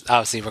time, which is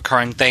obviously a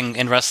recurring thing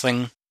in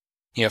wrestling,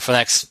 for the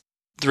next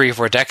 3 or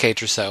 4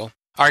 decades or so.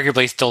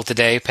 Arguably still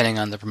today, depending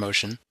on the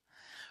promotion.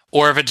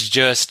 Or if it's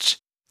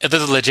just, if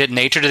there's a legit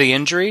nature to the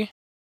injury,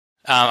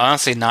 I'm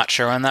honestly not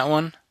sure on that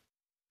one.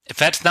 If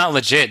that's not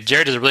legit,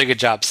 Jarrett does a really good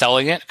job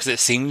selling it, because it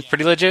seems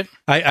pretty legit.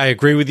 I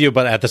agree with you,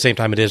 but at the same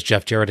time, it is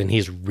Jeff Jarrett, and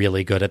he's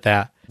really good at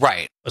that.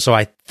 Right. So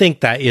I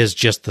think that is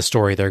just the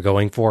story they're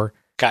going for.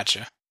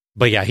 Gotcha.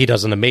 But yeah, he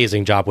does an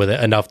amazing job with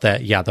it, enough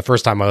that, the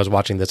first time I was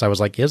watching this, I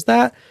was like, is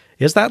that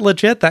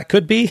legit? That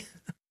could be?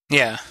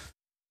 Yeah.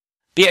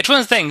 But yeah, it's one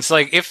of the things,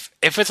 like, if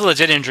it's a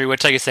legit injury,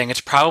 which, like you're saying, it's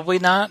probably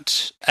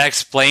not, that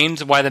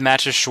explains why the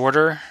match is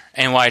shorter,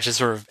 and why it just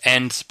sort of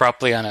ends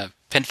abruptly on a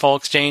pinfall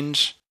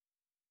exchange.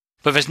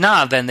 But if it's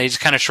not, then they just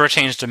kind of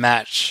shortchanged a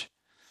match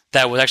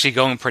that was actually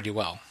going pretty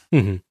well.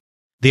 Mm-hmm.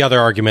 The other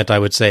argument I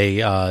would say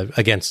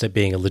against it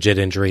being a legit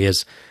injury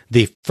is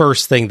the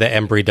first thing that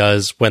Embry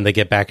does when they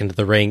get back into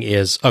the ring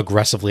is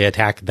aggressively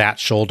attack that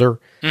shoulder,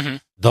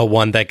 the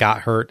one that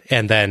got hurt.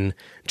 And then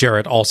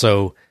Jarrett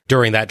also,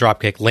 during that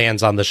dropkick,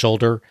 lands on the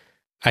shoulder.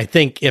 I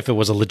think if it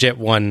was a legit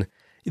one,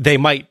 they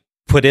might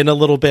put in a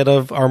little bit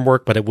of arm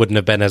work, but it wouldn't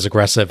have been as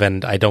aggressive,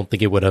 and I don't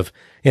think it would have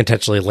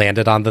intentionally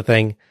landed on the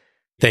thing.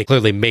 They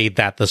clearly made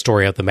that the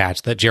story of the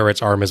match, that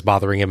Jarrett's arm is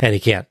bothering him and he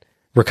can't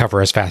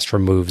recover as fast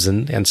from moves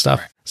and stuff.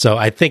 Right. So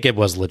I think it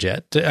was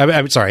legit.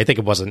 I'm sorry, I think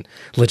it wasn't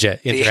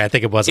legit. I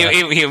think it was. We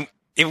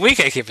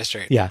can't keep it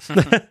straight. Yeah.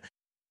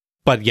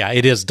 But yeah,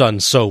 it is done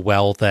so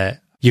well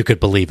that you could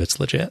believe it's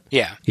legit.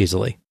 Yeah.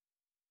 Easily.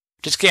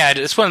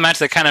 It's one of the matches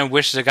that kind of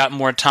wishes it got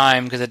more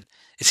time, because it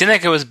seemed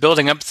like it was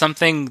building up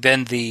something,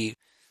 then the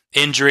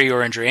injury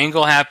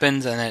angle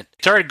happens, and it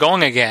started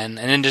going again,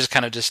 and then just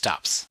kind of just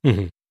stops.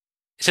 Mm-hmm.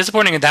 It's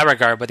disappointing in that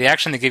regard, but the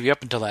action they give you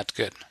up until that's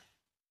good.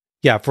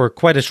 Yeah, for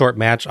quite a short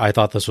match, I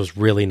thought this was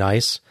really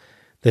nice.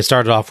 They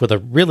started off with a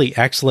really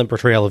excellent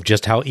portrayal of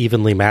just how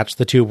evenly matched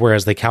the two were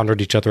as they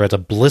countered each other at a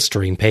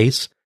blistering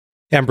pace.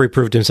 Embry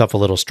proved himself a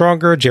little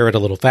stronger, Jarrett a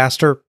little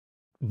faster,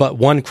 but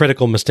one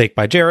critical mistake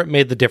by Jarrett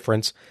made the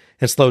difference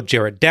and slowed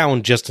Jarrett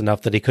down just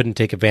enough that he couldn't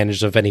take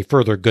advantage of any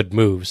further good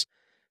moves,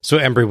 so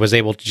Embry was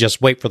able to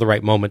just wait for the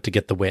right moment to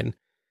get the win.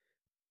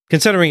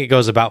 Considering it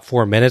goes about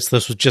 4 minutes,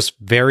 this was just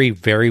very,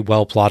 very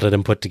well plotted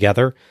and put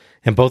together,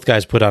 and both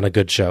guys put on a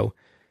good show.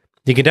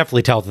 You can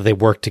definitely tell that they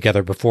worked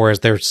together before, as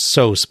they're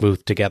so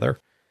smooth together.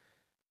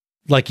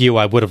 Like you,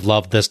 I would have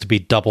loved this to be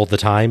double the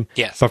time.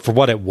 Yes. But for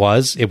what it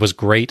was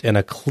great and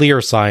a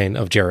clear sign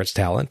of Jarrett's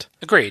talent.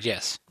 Agreed,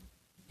 yes.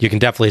 You can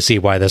definitely see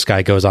why this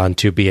guy goes on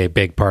to be a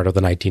big part of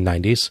the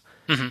 1990s.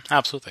 Mm-hmm,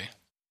 absolutely.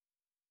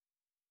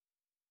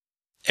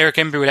 Eric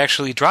Embry would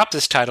actually drop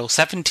this title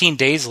 17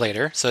 days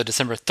later, so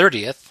December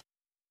 30th,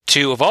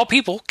 to, of all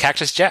people,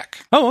 Cactus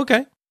Jack. Oh,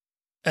 okay.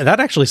 That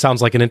actually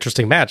sounds like an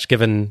interesting match,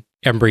 given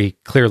Embry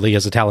clearly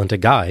is a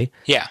talented guy.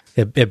 Yeah.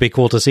 It'd be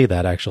cool to see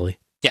that, actually.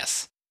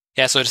 Yes.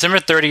 Yeah, so December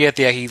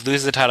 30th, he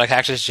loses the title to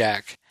Cactus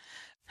Jack.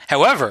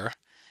 However,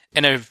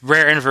 in a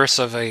rare inverse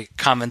of a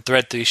common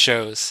thread through these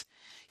shows,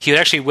 he would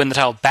actually win the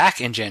title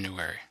back in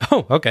January.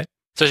 Oh, okay.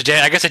 So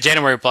I guess a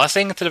January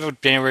blessing instead of a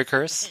January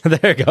curse.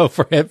 There you go,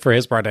 for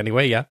his part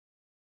anyway, yeah.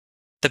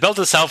 The belt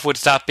itself would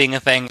stop being a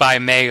thing by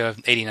May of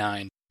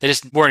 89. They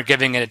just weren't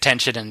giving it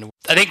attention, and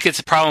I think it's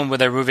a problem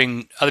with they're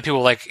moving other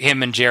people like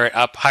him and Jarrett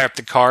higher up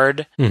the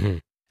card. Mm-hmm.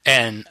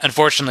 And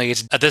unfortunately,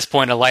 it's, at this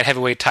point, a light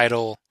heavyweight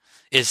title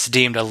is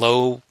deemed a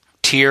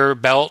low-tier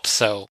belt,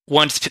 so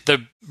once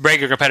the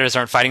regular competitors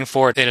aren't fighting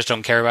for it, they just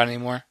don't care about it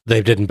anymore.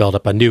 They didn't build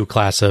up a new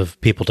class of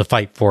people to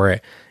fight for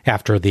it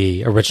after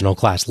the original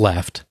class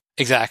left.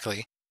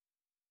 Exactly.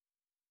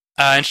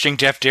 Interesting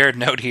Jeff Jarrett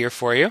note here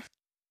for you.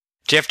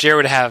 Jeff Jarrett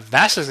would have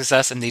massive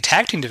success in the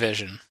tag team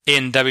division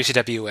in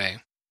WCWA.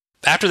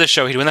 After the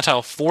show, he'd win the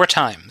title 4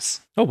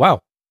 times. Oh, wow.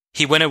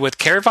 He won it with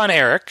Kerry Von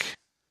Erich,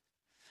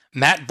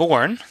 Matt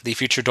Bourne, the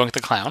future Doink the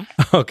Clown.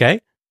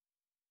 Okay.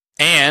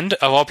 And,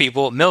 of all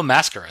people, Mil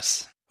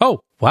Mascaras.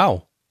 Oh,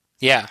 wow.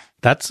 Yeah.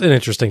 That's an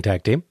interesting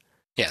tag team.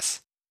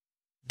 Yes.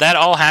 That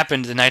all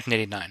happened in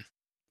 1989.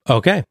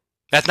 Okay.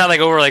 That's not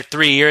like over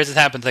 3 years it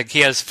happened. Like, he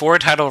has 4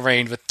 title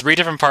reigns with 3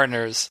 different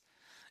partners.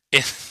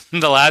 In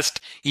the last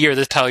year,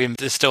 this title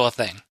is still a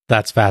thing.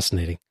 That's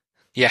fascinating.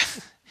 Yeah.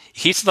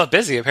 He's still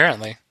busy,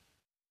 apparently.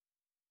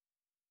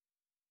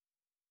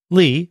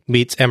 Lee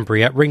meets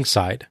Embry at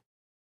ringside.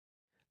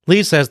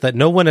 Lee says that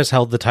no one has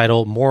held the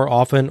title more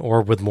often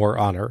or with more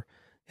honor.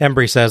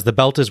 Embry says the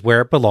belt is where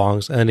it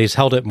belongs and he's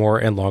held it more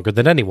and longer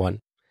than anyone.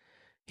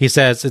 He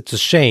says it's a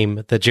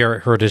shame that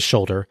Jarrett hurt his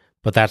shoulder,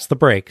 but that's the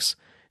breaks,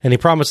 and he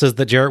promises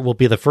that Jarrett will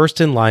be the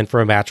first in line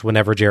for a match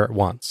whenever Jarrett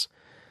wants.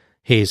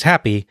 He's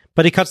happy,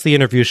 but he cuts the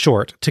interview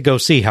short to go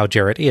see how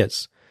Jarrett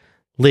is.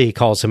 Lee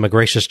calls him a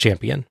gracious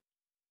champion.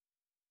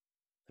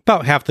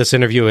 About half this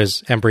interview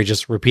is Embry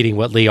just repeating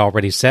what Lee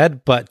already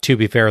said, but to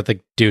be fair, the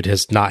dude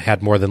has not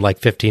had more than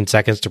 15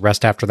 seconds to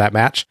rest after that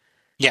match.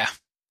 Yeah.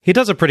 He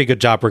does a pretty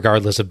good job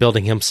regardless of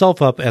building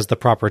himself up as the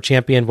proper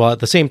champion, while at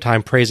the same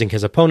time praising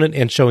his opponent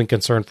and showing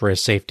concern for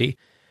his safety.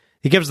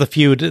 He gives the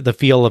feud the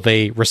feel of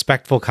a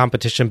respectful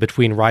competition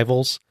between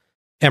rivals.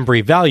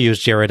 Embry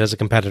values Jarrett as a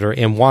competitor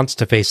and wants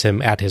to face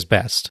him at his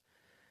best.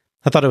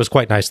 I thought it was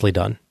quite nicely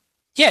done.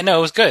 Yeah, no,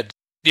 it was good.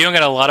 You don't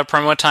get a lot of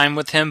promo time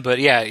with him, but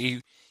yeah,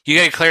 you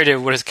get clarity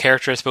of what his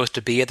character is supposed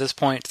to be at this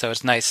point, so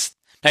it's nice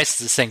and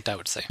succinct, I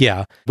would say.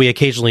 Yeah, we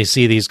occasionally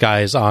see these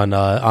guys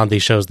on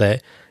these shows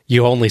that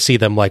you only see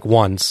them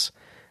once,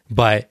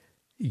 but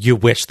you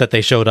wish that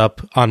they showed up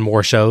on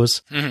more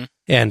shows. Mm-hmm.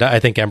 And I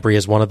think Embry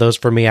is one of those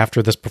for me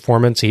after this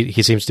performance.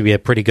 He seems to be a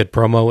pretty good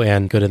promo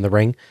and good in the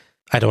ring.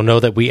 I don't know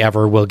that we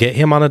ever will get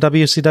him on a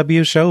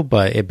WCW show,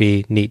 but it'd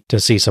be neat to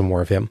see some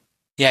more of him.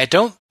 Yeah, I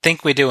don't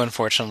think we do,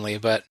 unfortunately,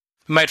 but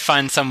we might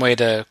find some way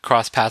to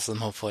cross paths them,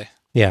 hopefully.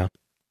 Yeah.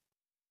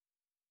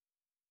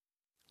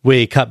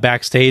 We cut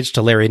backstage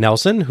to Larry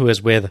Nelson, who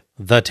is with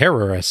The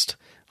Terrorist,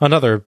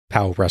 another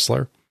POW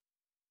wrestler.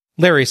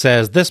 Larry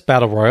says this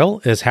battle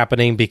royal is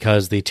happening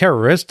because the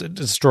terrorist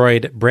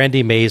destroyed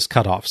Brandy May's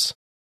cutoffs.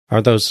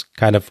 Aren't those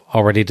kind of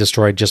already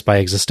destroyed just by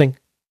existing?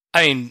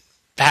 I mean,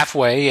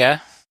 halfway, yeah.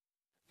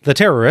 The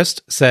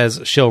terrorist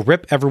says she'll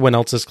rip everyone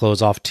else's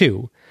clothes off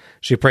too.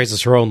 She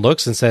praises her own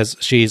looks and says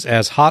she's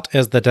as hot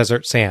as the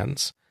desert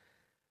sands.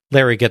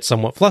 Larry gets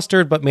somewhat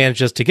flustered, but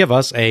manages to give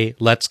us a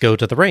let's go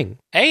to the ring.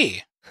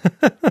 Hey!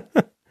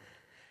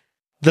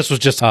 This was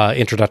just an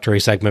introductory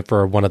segment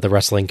for one of the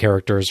wrestling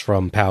characters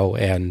from POW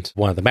and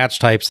one of the match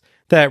types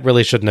that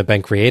really shouldn't have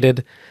been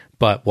created,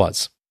 but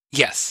was.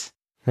 Yes.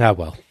 Ah,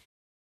 well.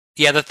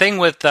 Yeah, the thing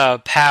with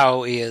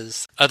POW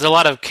is there's a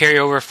lot of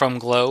carryover from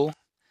Glow.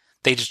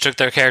 They just took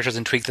their characters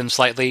and tweaked them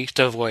slightly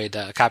to avoid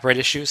copyright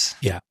issues.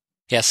 Yeah.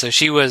 Yeah, so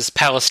she was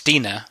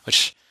Palestina,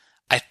 which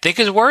I think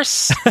is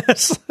worse.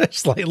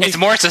 Slightly. It's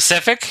more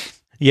specific.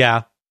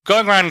 Yeah.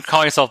 Going around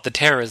calling yourself the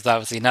terrorist is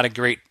obviously not a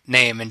great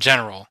name in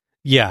general.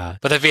 Yeah.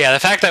 But the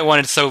fact that one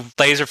is so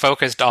laser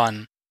focused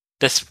on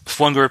this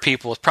one group of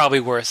people is probably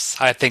worse,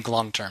 I think,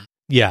 long term.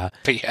 Yeah.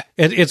 But yeah.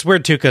 It's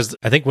weird, too, because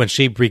I think when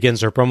she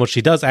begins her promo,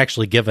 she does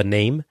actually give a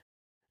name,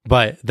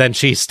 but then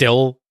she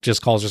still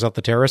just calls herself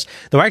the terrorist.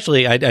 Though,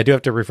 actually, I do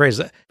have to rephrase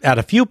that. At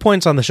a few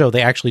points on the show,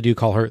 they actually do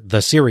call her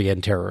the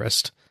Syrian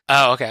terrorist.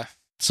 Oh, okay.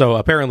 So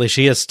apparently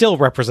she is still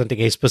representing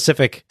a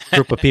specific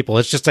group of people.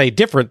 It's just a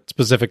different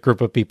specific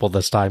group of people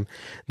this time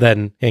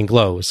than in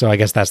Glow. So I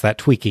guess that's that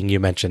tweaking you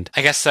mentioned.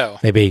 I guess so.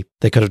 Maybe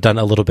they could have done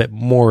a little bit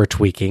more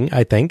tweaking,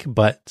 I think,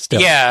 but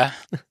still. Yeah.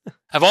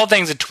 Of all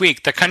things to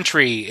tweak, the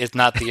country is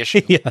not the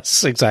issue.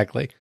 Yes,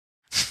 exactly.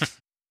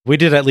 We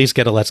did at least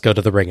get a let's go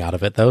to the ring out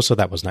of it, though, so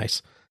that was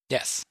nice.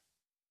 Yes.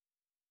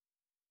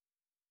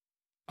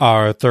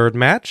 Our third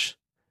match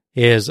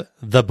is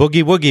the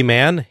Boogie Woogie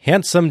Man,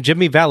 Handsome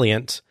Jimmy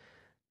Valiant,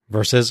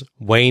 versus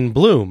Wayne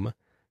Bloom,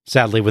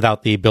 sadly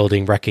without the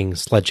building wrecking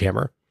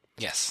sledgehammer.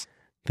 Yes.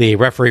 The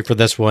referee for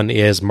this one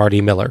is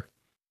Marty Miller.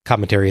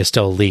 Commentary is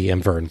still Lee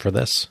and Vern for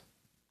this.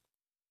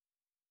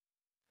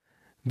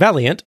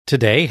 Valiant,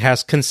 today,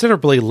 has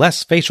considerably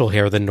less facial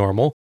hair than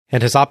normal,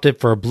 and has opted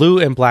for blue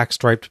and black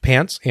striped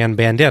pants and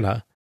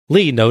bandana.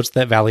 Lee notes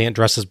that Valiant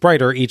dresses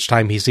brighter each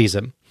time he sees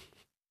him.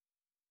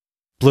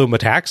 Bloom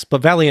attacks,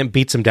 but Valiant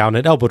beats him down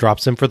and elbow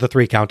drops him for the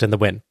 3 count and the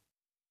win.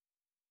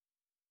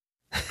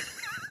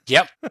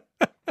 Yep.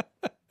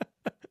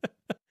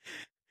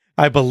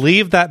 I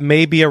believe that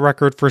may be a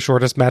record for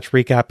shortest match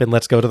recap in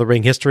Let's Go to the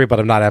Ring history, but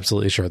I'm not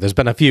absolutely sure. There's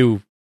been a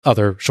few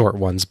other short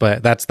ones,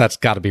 but that's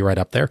got to be right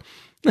up there.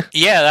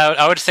 Yeah,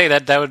 I would say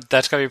that's got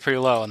to be pretty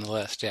low on the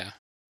list, yeah.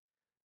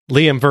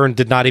 Lee and Vern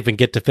did not even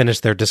get to finish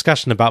their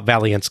discussion about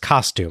Valiant's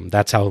costume.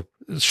 That's how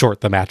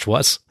short the match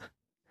was.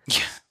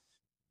 Yeah.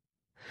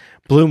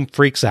 Bloom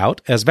freaks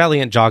out as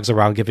Valiant jogs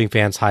around giving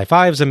fans high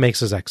fives and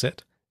makes his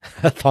exit.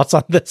 Thoughts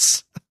on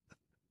this?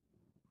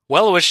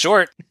 Well, it was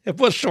short. It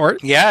was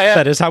short. Yeah.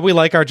 That is how we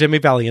like our Jimmy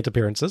Valiant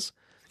appearances.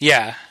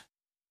 Yeah.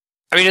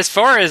 I mean, as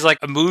far as like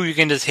a move you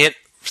can just hit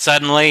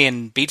suddenly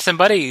and beat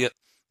somebody,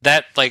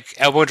 that like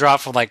elbow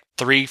drop from like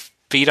 3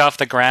 feet off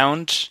the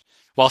ground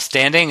while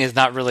standing is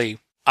not really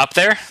up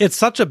there. It's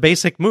such a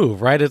basic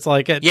move, right? It's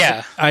like,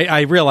 yeah.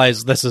 I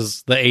realize this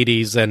is the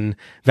 80s and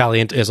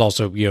Valiant is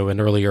also, an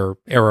earlier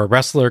era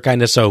wrestler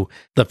kind of, so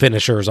the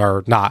finishers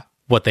are not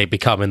what they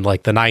become in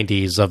like the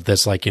 90s of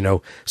this like,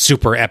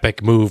 super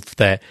epic move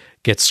that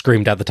gets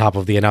screamed at the top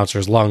of the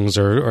announcer's lungs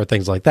or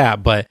things like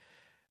that. But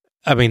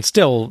I mean,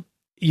 still,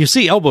 you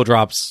see elbow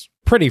drops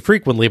pretty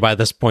frequently by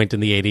this point in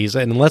the 80s,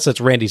 and unless it's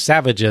Randy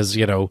Savage's,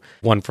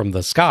 one from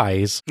the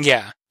skies.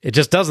 Yeah. It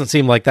just doesn't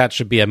seem like that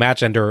should be a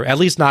match ender, at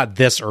least not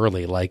this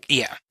early. Like,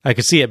 yeah. I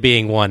could see it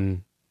being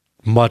one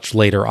much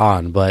later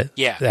on, but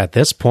yeah. At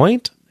this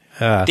point?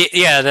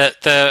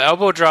 The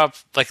elbow drop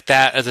like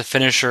that as a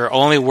finisher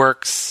only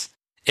works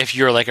if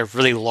you're like a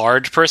really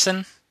large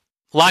person.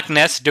 Loch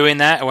Ness doing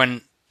that,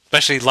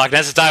 especially Loch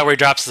Ness style where he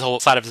drops the whole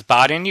side of his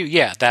body on you,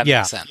 that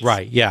makes sense.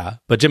 Right, yeah.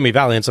 But Jimmy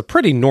Valiant's a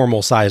pretty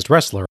normal-sized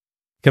wrestler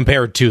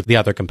compared to the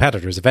other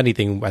competitors. If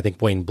anything, I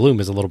think Wayne Bloom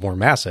is a little more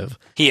massive.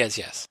 He is,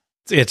 yes.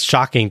 It's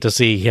shocking to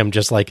see him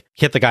just like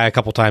hit the guy a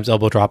couple times,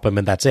 elbow drop him,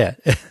 and that's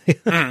it.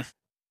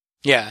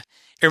 Yeah.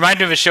 It reminded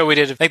me of a show we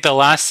did, like the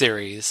last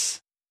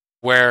series,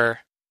 where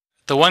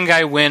the one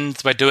guy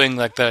wins by doing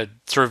like the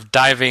sort of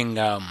diving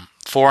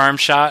forearm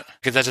shot,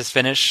 because that's his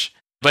finish.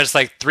 But it's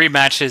like 3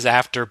 matches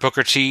after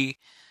Booker T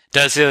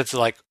does it. It's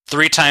like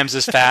 3 times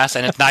as fast,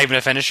 and it's not even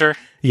a finisher.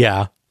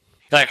 Yeah.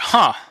 You're like,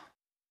 that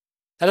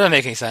doesn't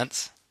make any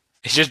sense.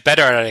 He's just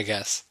better at it, I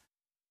guess.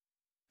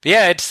 But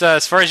yeah, it's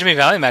as far as Jimmy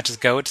Valiant matches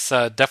go, it's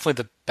definitely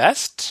the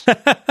best,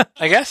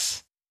 I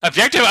guess.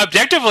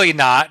 Objectively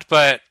not,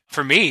 but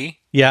for me,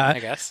 yeah, I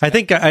guess. I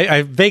think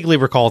I vaguely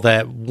recall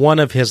that one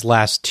of his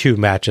last 2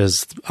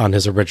 matches on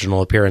his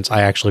original appearance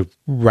I actually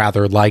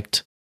rather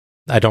liked.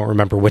 I don't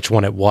remember which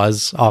one it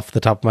was off the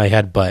top of my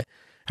head, but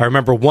I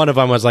remember one of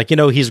them was like,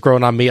 he's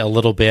grown on me a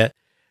little bit,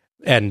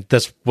 and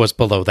this was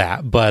below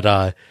that. But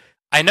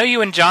I know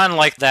you and John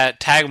like that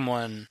tag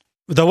one.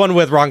 The one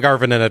with Ron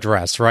Garvin in a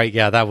dress, right?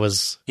 Yeah, that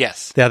was...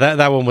 Yes. Yeah,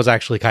 that one was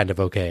actually kind of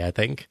okay, I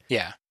think.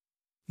 Yeah.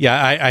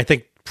 Yeah, I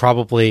think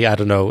probably, I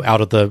don't know,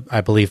 out of the,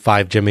 I believe,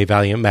 5 Jimmy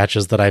Valiant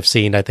matches that I've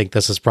seen, I think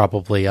this is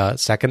probably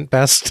second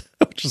best,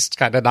 which is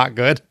kind of not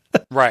good.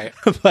 Right.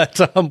 But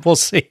we'll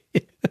see.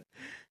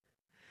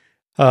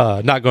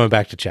 Not going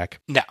back to check.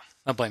 No,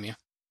 I'll blame you.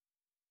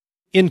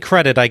 In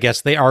credit, I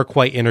guess, they are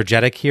quite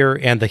energetic here,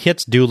 and the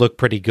hits do look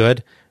pretty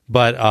good,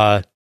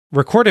 but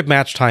recorded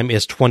match time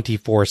is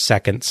 24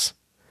 seconds.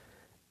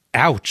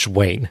 Ouch,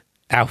 Wayne.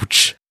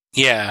 Ouch.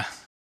 Yeah.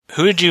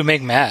 Who did you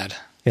make mad?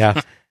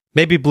 Yeah.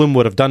 Maybe Bloom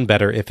would have done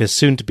better if his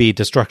soon-to-be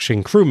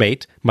Destruction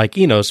crewmate, Mike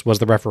Enos, was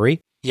the referee.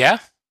 Yeah?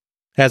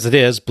 As it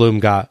is, Bloom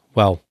got,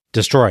 well,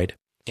 destroyed.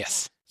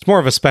 Yes. It's more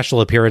of a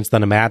special appearance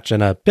than a match,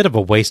 and a bit of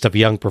a waste of a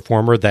young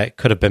performer that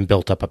could have been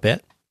built up a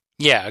bit.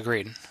 Yeah,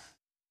 agreed.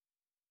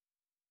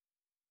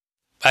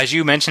 As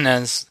you mentioned,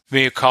 as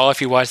we recall,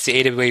 if you watched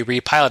the AWA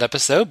Repilot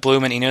episode,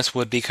 Bloom and Enos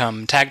would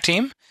become tag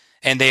team,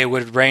 and they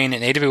would reign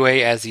in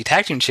AWA as the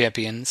tag team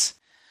champions,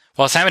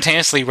 while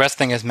simultaneously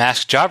wrestling as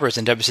masked jobbers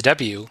in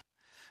WCW,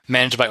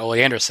 managed by Ole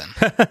Anderson.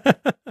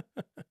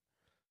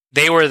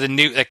 They were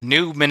the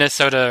new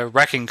Minnesota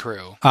Wrecking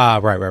Crew.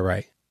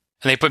 Right.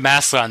 And they put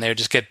masks on. They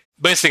just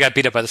basically got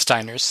beat up by the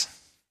Steiners.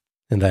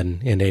 And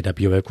then in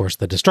AWA, of course,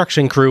 the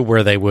Destruction Crew,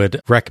 where they would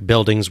wreck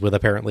buildings with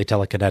apparently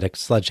telekinetic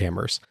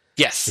sledgehammers.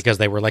 Yes. Because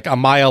they were like a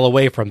mile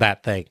away from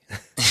that thing.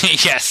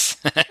 Yes.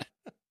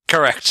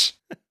 Correct.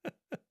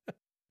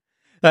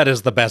 That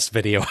is the best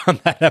video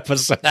on that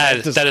episode.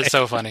 That is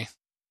so funny.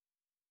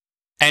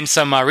 And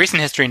some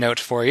recent history note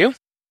for you.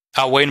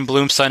 Wayne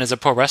Bloom's son is a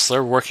pro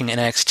wrestler working in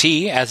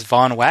NXT as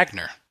Von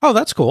Wagner. Oh,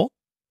 that's cool.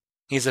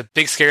 He's a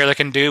big,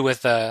 scary-looking dude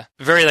with a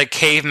very,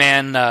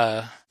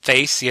 caveman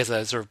face. He has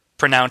a sort of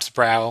pronounced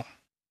brow.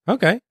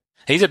 Okay.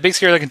 He's a big,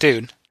 scary-looking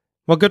dude.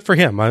 Well, good for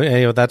him.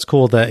 That's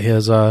cool that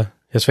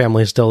his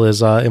family still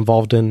is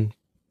involved in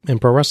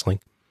pro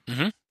wrestling.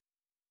 Mm-hmm.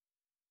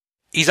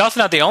 He's also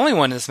not the only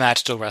one in this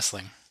match still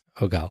wrestling.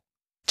 Oh, God.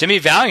 Jimmy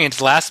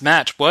Valiant's last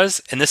match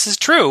was, and this is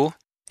true,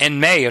 in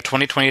May of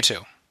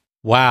 2022.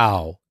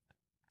 Wow.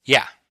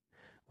 Yeah.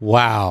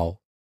 Wow.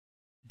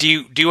 Do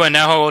you want to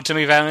know how old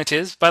Jimmy Valiant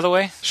is, by the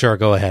way? Sure,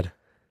 go ahead.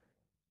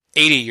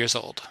 80 years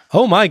old.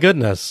 Oh, my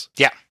goodness.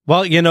 Yeah.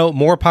 Well,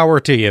 more power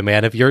to you,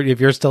 man. If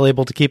you're still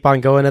able to keep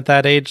on going at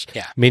that age,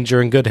 yeah, means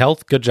you're in good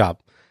health. Good job.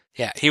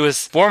 Yeah, he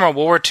was former World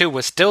War II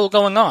was still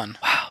going on.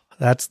 Wow,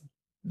 that's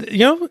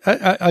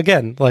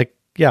again,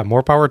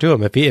 more power to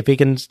him. If he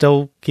can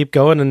still keep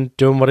going and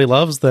doing what he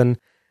loves, then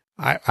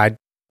I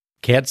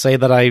can't say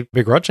that I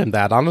begrudge him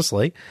that.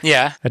 Honestly,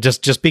 yeah.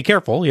 Just be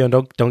careful.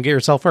 Don't get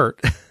yourself hurt.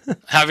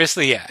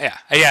 Obviously, yeah.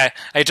 I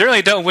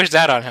certainly don't wish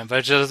that on him, but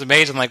it's just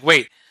amazing. Like,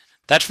 wait.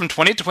 That's from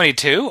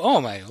 2022?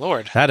 Oh, my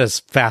Lord. That is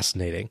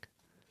fascinating.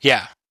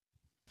 Yeah.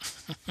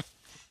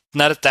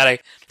 Not that I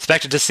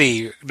expected to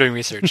see doing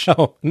research.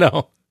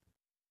 No.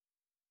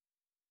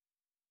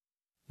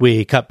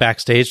 We cut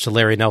backstage to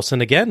Larry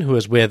Nelson again, who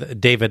is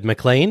with David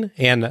McLean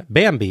and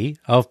Bambi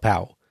of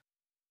POW.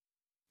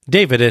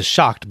 David is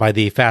shocked by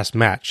the fast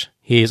match.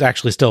 He's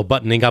actually still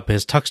buttoning up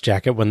his tux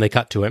jacket when they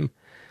cut to him.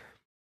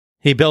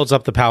 He builds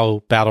up the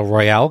POW Battle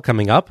Royale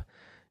coming up,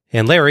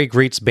 and Larry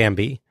greets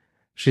Bambi.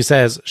 She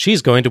says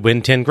she's going to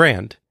win 10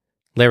 grand.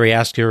 Larry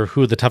asks her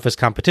who the toughest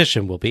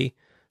competition will be.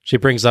 She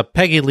brings up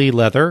Peggy Lee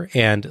Leather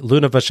and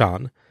Luna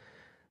Vachon.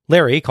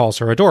 Larry calls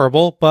her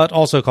adorable, but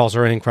also calls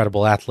her an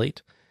incredible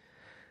athlete.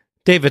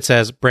 David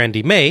says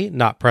Brandy May,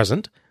 not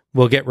present,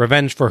 will get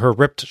revenge for her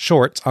ripped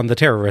shorts on the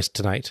terrorist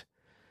tonight.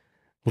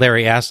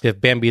 Larry asks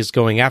if Bambi is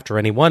going after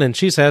anyone, and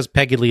she says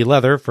Peggy Lee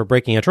Leather for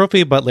breaking a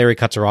trophy, but Larry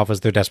cuts her off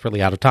as they're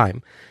desperately out of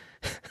time.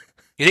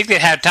 You think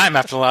they'd had time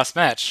after the last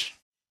match?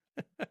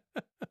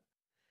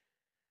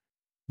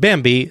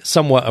 Bambi,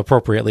 somewhat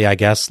appropriately, I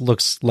guess,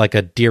 looks like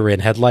a deer in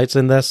headlights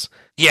in this.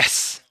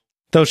 Yes.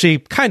 Though she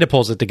kind of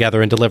pulls it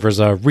together and delivers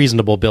a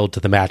reasonable build to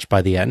the match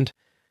by the end.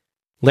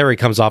 Larry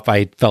comes off,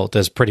 I felt,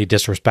 as pretty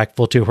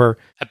disrespectful to her.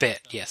 A bit,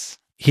 yes.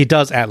 He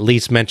does at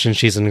least mention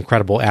she's an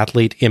incredible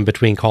athlete in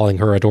between calling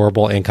her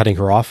adorable and cutting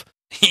her off.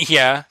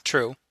 Yeah,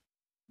 true.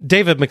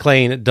 David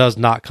McLean does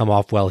not come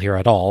off well here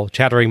at all,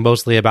 chattering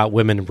mostly about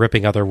women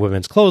ripping other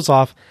women's clothes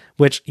off,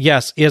 which,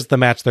 yes, is the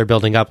match they're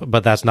building up,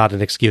 but that's not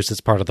an excuse,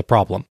 it's part of the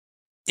problem.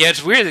 Yeah,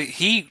 it's weird that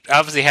he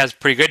obviously has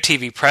pretty good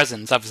TV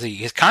presence. Obviously,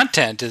 his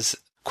content is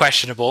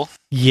questionable.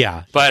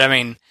 Yeah. But, I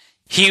mean,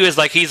 he's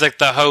like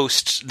the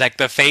host, like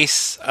the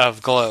face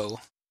of Glow,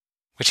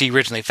 which he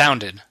originally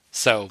founded.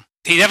 So,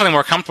 he's definitely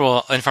more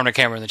comfortable in front of the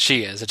camera than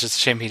she is. It's just a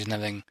shame he didn't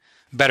have anything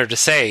better to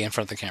say in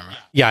front of the camera.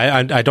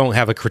 Yeah, I don't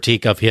have a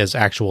critique of his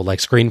actual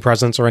screen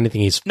presence or anything.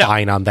 He's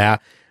fine on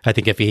that. I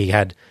think if he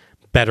had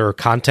better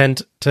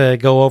content to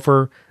go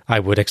over,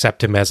 I would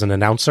accept him as an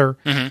announcer,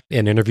 an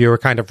interviewer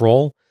kind of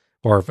role,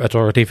 or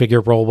authority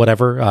figure role,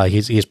 whatever.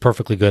 He's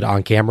perfectly good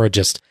on camera.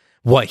 Just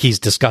what he's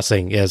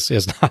discussing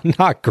is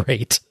not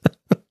great.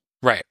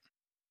 Right.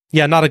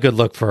 Yeah, not a good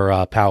look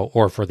for POW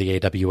or for the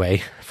AWA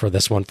for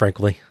this one,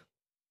 frankly.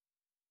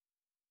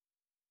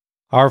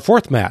 Our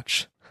fourth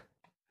match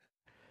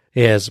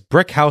is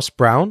Brickhouse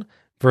Brown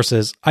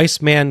versus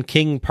Iceman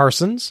King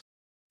Parsons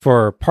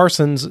for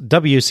Parsons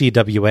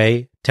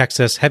WCWA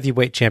Texas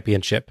Heavyweight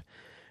Championship.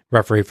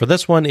 Referee for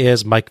this one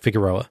is Mike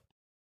Figueroa.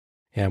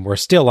 And we're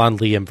still on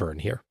Liam Verne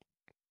here.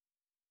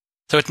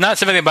 So it's not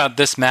specifically about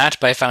this match,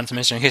 but I found some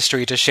interesting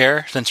history to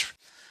share, since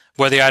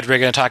we're going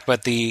to talk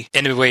about the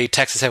NWA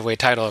Texas Heavyweight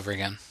title over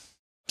again.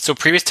 So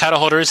previous title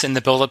holders in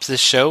the build-up to this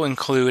show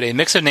include a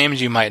mix of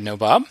names you might know,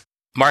 Bob.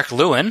 Mark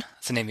Lewin.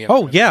 That's a name you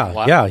haven't heard of a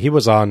lot. Yeah. He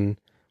was on,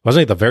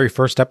 wasn't he the very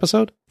first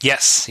episode?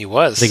 Yes, he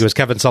was. I think it was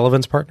Kevin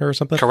Sullivan's partner or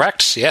something?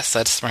 Correct. Yes,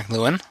 that's Mark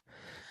Lewin.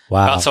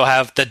 Wow. We also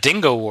have the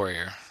Dingo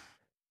Warrior.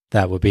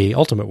 That would be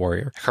Ultimate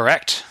Warrior.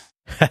 Correct.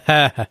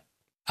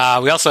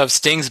 We also have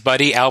Sting's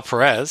buddy, Al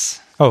Perez.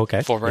 Oh,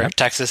 okay. Former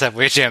Texas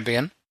Heavyweight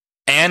Champion.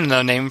 And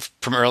the name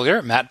from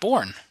earlier, Matt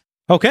Bourne.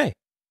 Okay.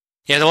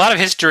 Yeah, there's a lot of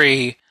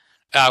history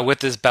with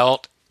this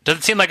belt.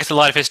 Doesn't seem like it's a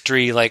lot of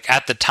history like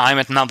at the time.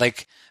 It's not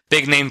like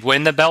big names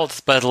win the belts,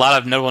 but a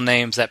lot of notable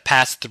names that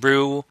pass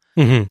through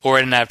or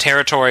didn't have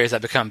territories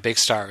that become big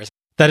stars.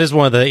 That is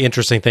one of the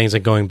interesting things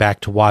in going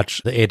back to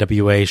watch the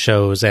AWA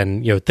shows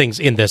and things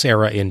in this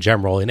era in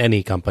general in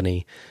any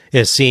company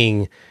is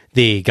seeing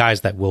the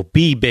guys that will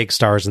be big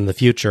stars in the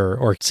future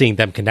or seeing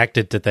them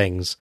connected to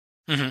things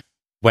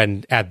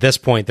when at this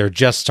point they're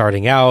just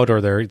starting out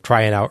or they're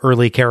trying out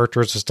early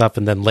characters and stuff,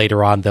 and then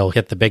later on they'll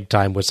hit the big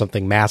time with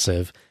something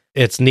massive.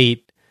 It's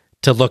neat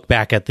to look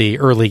back at the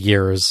early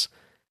years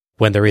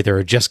when they're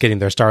either just getting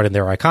their start in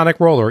their iconic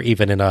role or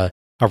even in a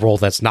role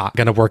that's not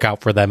going to work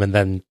out for them, and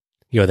then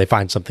they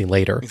find something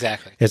later.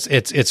 Exactly.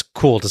 It's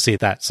cool to see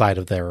that side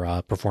of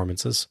their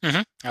performances.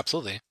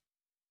 Absolutely.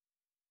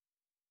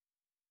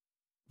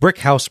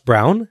 Brickhouse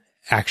Brown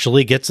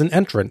actually gets an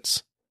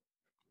entrance.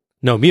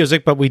 No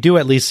music, but we do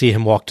at least see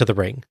him walk to the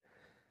ring.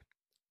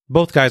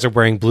 Both guys are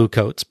wearing blue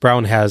coats.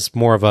 Brown has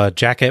more of a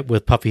jacket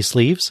with puffy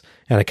sleeves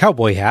and a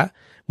cowboy hat,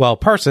 while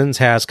Parsons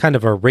has kind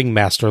of a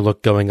ringmaster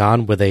look going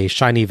on with a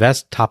shiny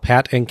vest, top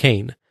hat, and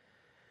cane.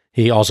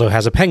 He also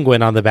has a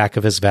penguin on the back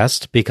of his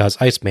vest, because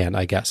Iceman,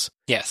 I guess.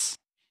 Yes.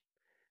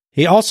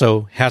 He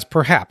also has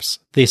perhaps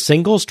the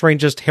single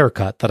strangest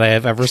haircut that I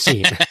have ever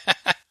seen.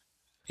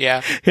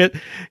 Yeah.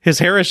 His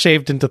hair is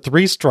shaved into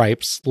 3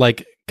 stripes,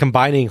 like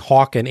combining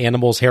hawk and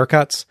animals'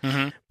 haircuts,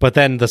 but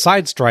then the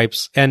side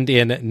stripes end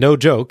in, no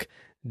joke,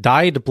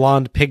 dyed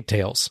blonde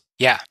pigtails.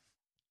 Yeah.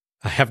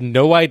 I have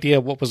no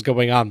idea what was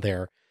going on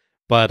there,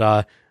 but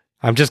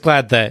I'm just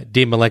glad that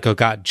Dean Malenko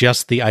got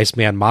just the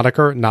Iceman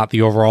moniker, not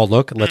the overall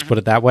look. Let's put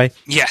it that way.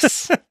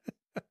 Yes.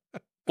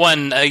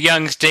 When a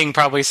young Sting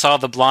probably saw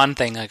the blonde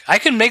thing, like, I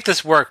can make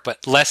this work,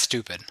 but less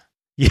stupid.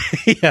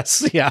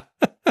 Yes, yeah.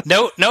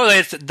 No,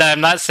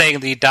 I'm not saying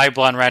the dye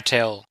blonde rat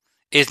tail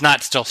is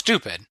not still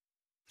stupid.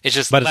 It's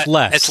just, but it's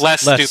less. It's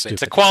less stupid.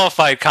 It's a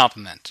qualified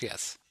compliment.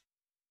 Yes.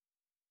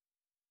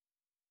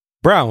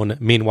 Brown,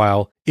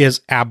 meanwhile,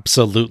 is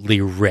absolutely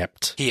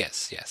ripped. He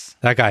is. Yes.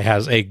 That guy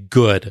has a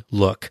good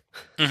look.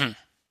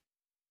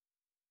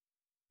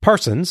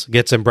 Parsons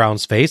gets in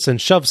Brown's face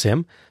and shoves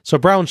him, so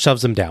Brown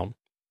shoves him down.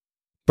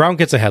 Brown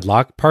gets a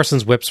headlock,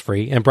 Parsons whips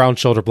free, and Brown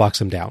shoulder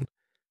blocks him down.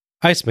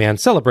 Iceman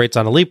celebrates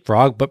on a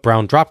leapfrog, but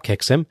Brown drop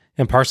kicks him,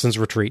 and Parsons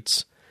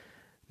retreats.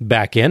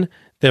 Back in,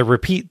 they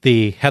repeat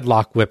the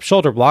headlock whip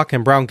shoulder block,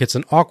 and Brown gets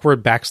an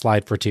awkward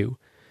backslide for 2.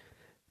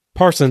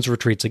 Parsons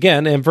retreats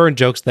again, and Verne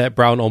jokes that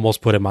Brown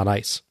almost put him on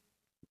ice.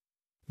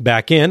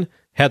 Back in,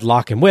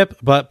 headlock and whip,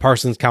 but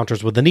Parsons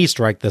counters with a knee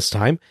strike this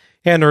time,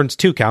 and earns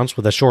 2 counts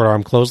with a short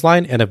arm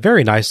clothesline and a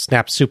very nice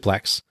snap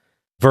suplex.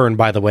 Verne,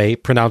 by the way,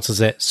 pronounces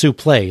it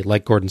suplex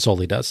like Gordon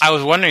Soley does. I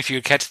was wondering if you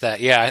would catch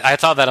that. Yeah, I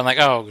thought that. I'm like,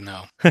 oh,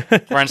 no.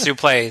 We're on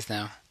suplex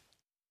now.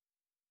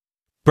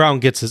 Brown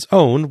gets his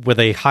own with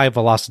a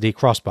high-velocity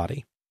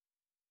crossbody.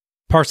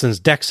 Parsons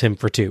decks him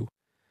for 2.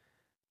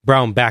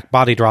 Brown back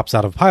body drops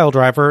out of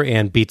piledriver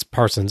and beats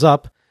Parsons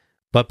up,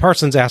 but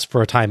Parsons asks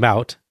for a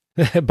timeout,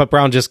 but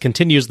Brown just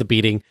continues the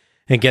beating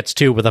and gets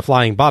 2 with a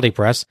flying body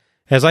press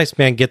as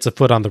Iceman gets a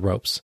foot on the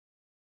ropes.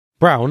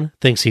 Brown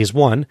thinks he's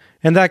won,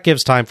 and that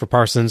gives time for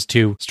Parsons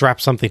to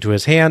strap something to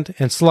his hand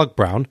and slug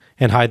Brown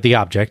and hide the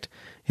object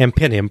and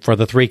pin him for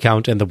the 3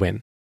 count and the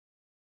win.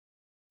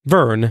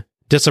 Verne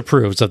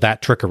disapproves of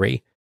that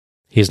trickery.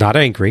 He's not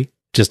angry,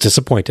 just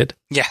disappointed.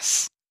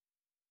 Yes.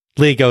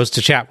 Lee goes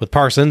to chat with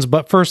Parsons,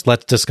 but first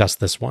let's discuss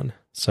this one.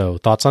 So,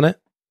 thoughts on it?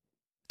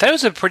 That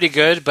was a pretty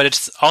good, but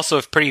it's also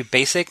a pretty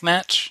basic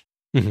match.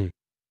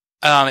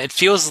 It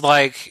feels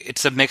like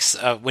it's a mix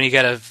of when you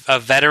get a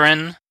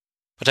veteran,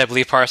 which I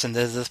believe Parsons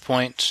is at this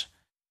point,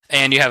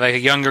 and you have like a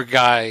younger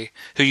guy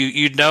who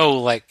you know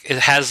like it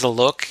has the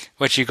look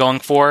what you're going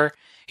for.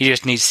 He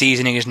just needs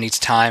seasoning, he just needs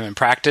time and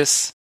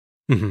practice.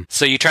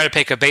 So you try to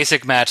pick a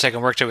basic match that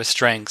can work to his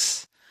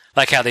strengths,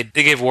 like how they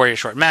give Warrior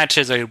short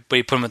matches, or you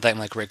put him with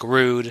like Rick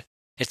Rude.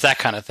 It's that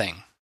kind of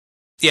thing.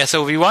 Yeah,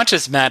 so if you watch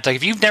this match, like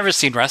if you've never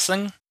seen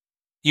wrestling,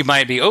 you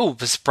might be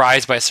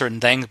surprised by certain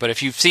things, but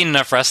if you've seen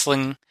enough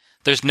wrestling,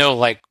 there's no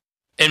like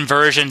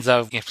inversions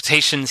of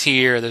expectations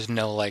here. There's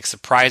no like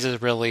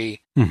surprises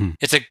really.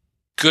 It's a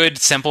good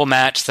simple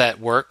match that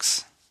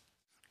works.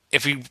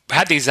 If you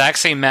had the exact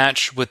same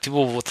match with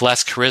people with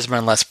less charisma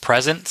and less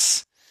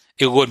presence,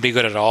 it wouldn't be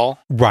good at all.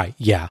 Right,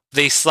 yeah.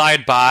 They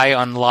slide by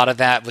on a lot of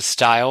that with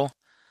style.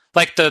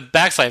 Like the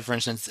backslide, for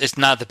instance, it's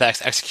not the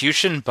best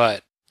execution,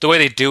 but the way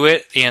they do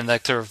it and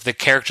like sort of the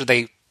character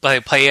they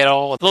play it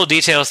all, little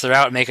details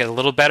throughout make it a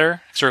little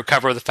better, sort of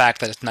cover the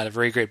fact that it's not a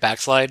very great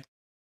backslide.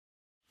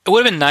 It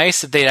would have been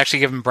nice if they'd actually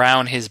given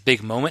Brown his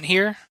big moment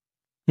here.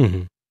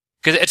 Mm-hmm.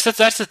 Because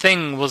that's the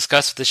thing we'll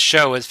discuss with this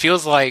show. It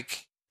feels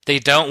like they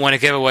don't want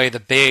to give away the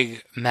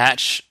big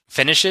match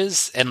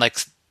finishes, and like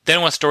they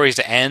don't want stories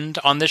to end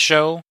on this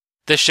show.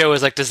 This show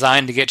is like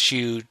designed to get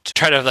you to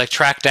try to like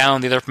track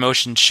down the other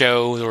promotion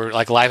shows or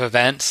like live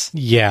events.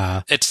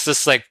 Yeah. It's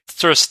just like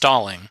sort of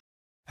stalling.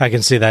 I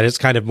can see that. It's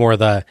kind of more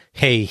the,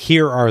 hey,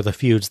 here are the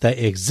feuds that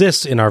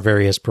exist in our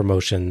various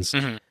promotions.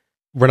 Mm-hmm.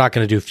 We're not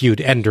going to do feud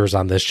enders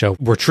on this show.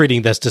 We're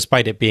treating this,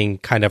 despite it being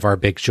kind of our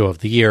big show of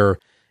the year,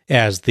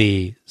 as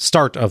the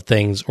start of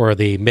things, or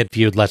the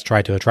mid-feud, let's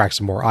try to attract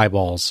some more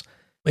eyeballs.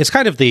 It's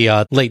kind of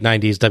the late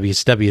 90s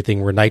WCW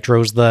thing where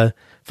Nitro's the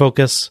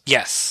focus.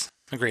 Yes,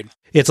 agreed.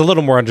 It's a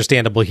little more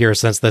understandable here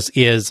since this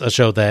is a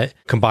show that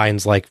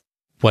combines, like,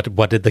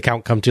 what did the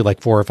count come to,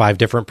 like 4 or 5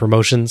 different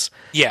promotions?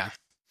 Yeah.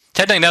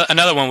 Technically,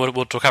 another one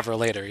we'll cover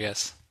later,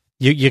 yes.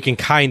 You can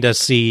kind of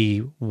see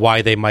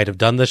why they might have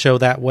done the show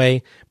that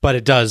way, but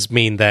it does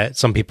mean that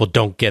some people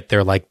don't get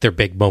their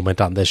big moment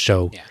on this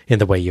show in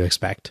the way you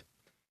expect.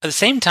 At the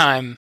same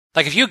time,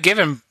 like if you give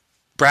him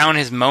Brown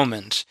his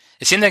moment,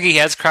 it seems like he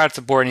has crowd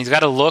support and he's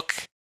got a look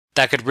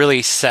that could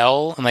really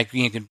sell and like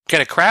you can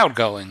get a crowd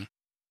going.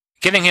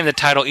 Giving him the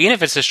title, even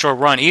if it's a short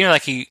run, even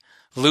like he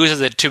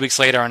loses it 2 weeks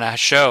later on a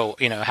show,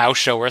 a house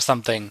show or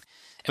something,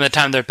 and by the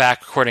time they're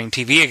back recording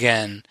TV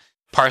again,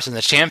 Parsons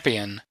the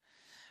champion,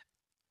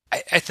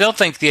 I still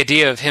think the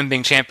idea of him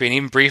being champion,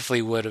 even briefly,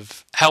 would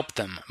have helped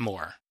them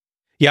more.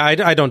 Yeah,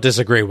 I don't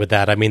disagree with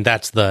that. I mean,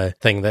 that's the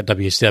thing that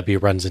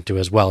WCW runs into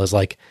as well, is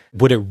like,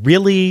 would it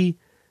really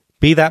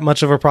be that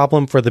much of a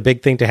problem for the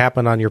big thing to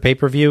happen on your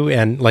pay-per-view?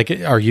 And like,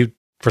 are you,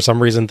 for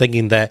some reason,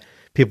 thinking that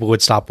people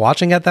would stop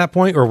watching at that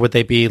point? Or would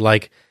they be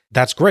like,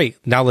 that's great,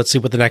 now let's see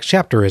what the next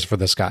chapter is for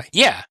this guy?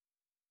 Yeah.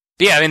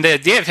 Yeah, I mean, the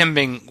idea of him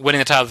winning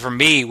the title for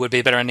me would be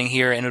a better ending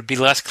here, and it would be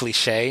less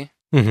cliche.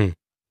 Mm-hmm.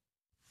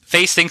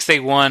 Face thinks they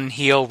won,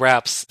 heel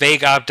wraps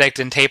vague object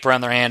and tape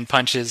around their hand,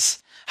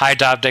 punches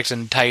hide objects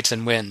and tights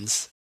and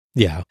wins.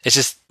 Yeah. It's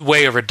just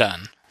way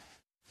overdone,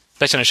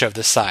 especially on a show of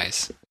this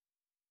size.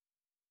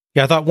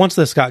 Yeah, I thought once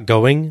this got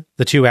going,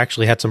 the two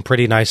actually had some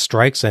pretty nice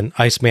strikes, and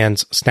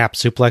Iceman's snap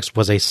suplex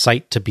was a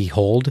sight to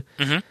behold.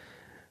 Mm-hmm.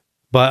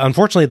 But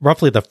unfortunately,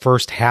 roughly the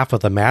first half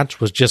of the match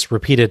was just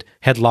repeated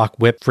headlock,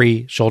 whip,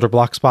 free shoulder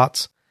block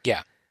spots.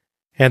 Yeah.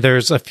 And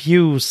there's a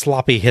few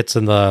sloppy hits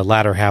in the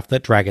latter half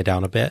that drag it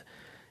down a bit.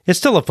 It's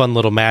still a fun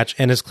little match,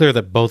 and it's clear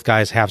that both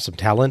guys have some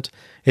talent.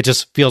 It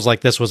just feels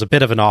like this was a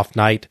bit of an off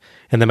night,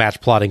 and the match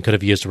plotting could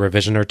have used a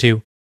revision or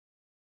two.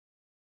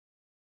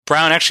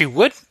 Brown actually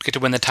would get to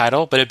win the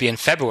title, but it'd be in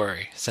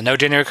February, so no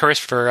January curse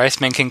for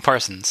Iceman King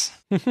Parsons.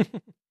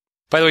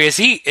 By the way, is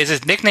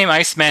his nickname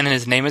Iceman and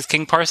his name is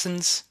King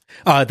Parsons?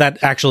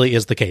 That actually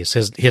is the case.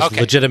 His okay.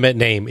 Legitimate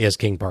name is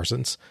King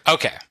Parsons.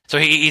 Okay, so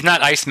he's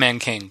not Iceman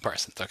King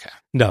Parsons, okay.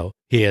 No,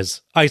 he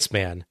is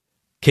Iceman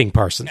King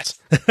Parsons.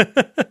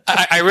 Yes.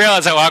 I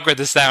realize how awkward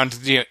this sounds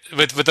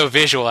with the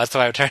visual. That's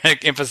why I'm trying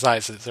to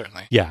emphasize it,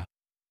 certainly. Yeah.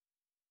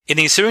 In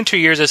the ensuing 2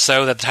 years or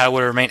so that the title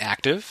would remain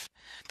active,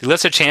 the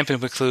list of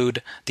champions would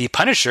include The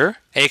Punisher,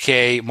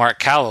 a.k.a. Mark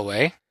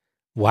Calloway.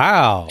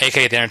 Wow.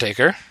 A.k.a. The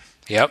Undertaker.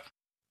 Yep.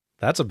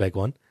 That's a big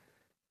one.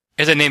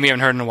 Here's a name you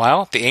haven't heard in a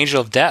while. The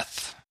Angel of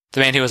Death. The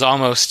man who was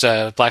almost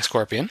Black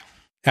Scorpion.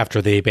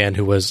 After the band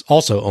who was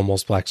also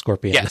almost Black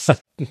Scorpion. Yes.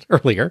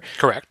 Earlier.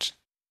 Correct.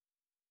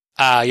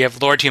 You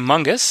have Lord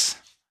Humongous.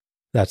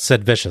 That's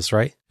Sid Vicious,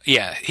 right?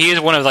 Yeah, he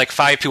is one of like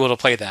 5 people to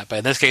play that, but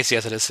in this case,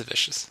 yes, it is Sid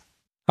Vicious.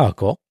 Oh,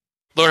 cool.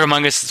 Lord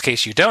Humongous, in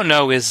case you don't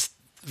know, is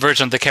the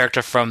version of the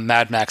character from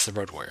Mad Max the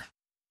Road Warrior.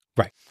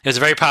 Right. It was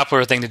a very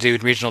popular thing to do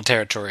in regional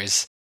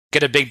territories.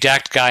 Get a big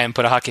jacked guy and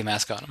put a hockey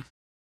mask on him.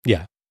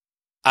 Yeah.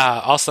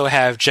 Also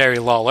have Jerry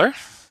Lawler,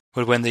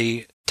 would win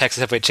the Texas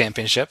Heavyweight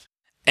Championship.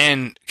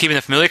 And keeping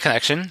the familiar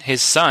connection,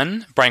 his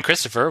son, Brian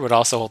Christopher, would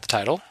also hold the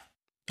title.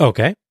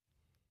 Okay.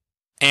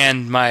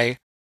 And my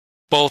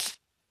both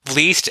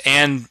least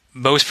and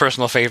most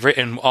personal favorite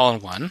in all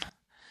in one,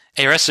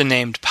 a wrestler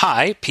named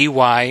Pi,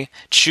 P-Y,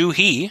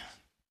 Chu-Hee,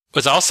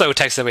 was also a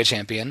Texas Heavyweight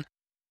Champion.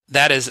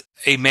 That is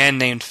a man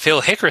named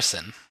Phil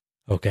Hickerson.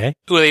 Okay.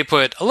 Who they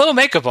put a little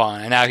makeup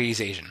on, and now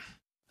he's Asian.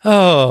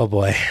 Oh,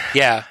 boy.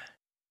 Yeah.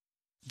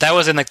 That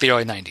was in like the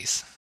early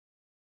 90s.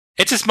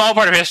 It's a small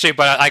part of history,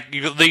 but like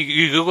you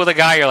Google the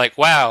guy, you're like,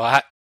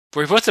 wow,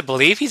 we're supposed to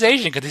believe he's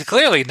Asian? Because he's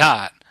clearly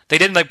not. They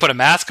didn't like put a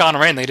mask on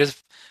or anything. They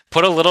just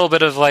put a little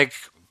bit of like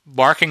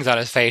markings on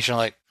his face. And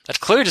like, that's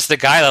clearly just the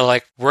guy that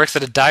like works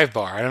at a dive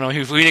bar. I don't know who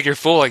you think you're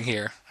fooling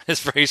here.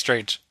 It's very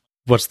strange.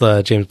 What's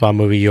the James Bond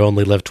movie You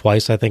Only Live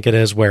Twice, I think it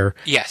is, where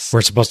yes,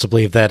 we're supposed to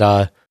believe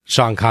that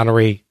Sean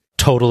Connery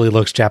totally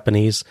looks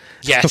Japanese.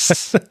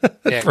 Yes.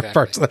 Yeah,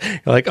 exactly.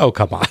 You're like, oh,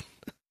 come on.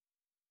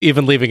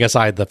 Even leaving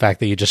aside the fact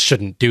that you just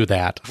shouldn't do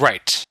that.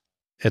 Right.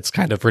 it's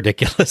kind of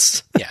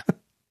ridiculous. Yeah.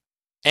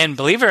 And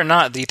believe it or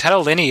not, the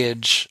title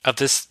lineage of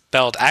this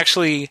belt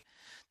actually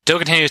still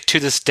continues to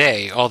this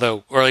day, or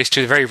at least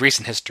to the very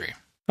recent history.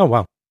 Oh,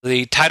 wow.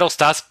 The title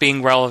stops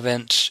being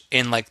relevant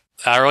in like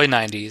early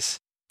 90s,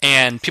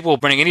 and people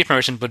running indie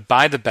promotion would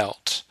buy the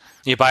belt.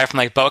 You buy it from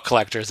like belt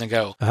collectors and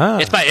go,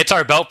 it's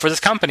our belt for this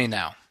company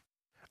now.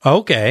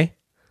 Okay.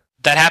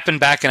 That happened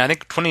back in, I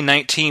think,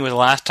 2019 was the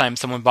last time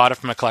someone bought it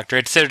from a collector.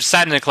 It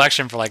sat in a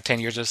collection for like 10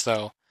 years or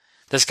so.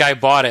 This guy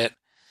bought it,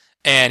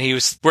 and he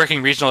was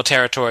working regional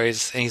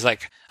territories, and he's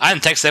like, I'm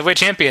Texas Heavyweight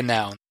Champion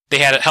now. They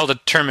had held a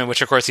tournament,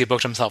 which of course he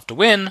booked himself to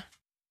win,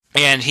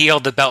 and he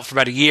held the belt for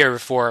about a year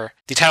before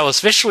the title was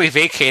officially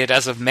vacated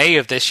as of May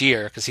of this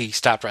year, because he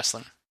stopped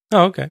wrestling.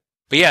 Oh, okay.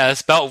 But yeah,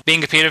 this belt being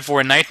competed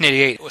for in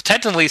 1988 was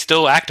technically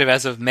still active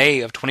as of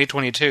May of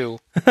 2022,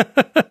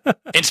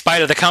 in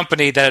spite of the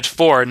company that it's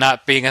for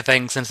not being a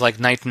thing since like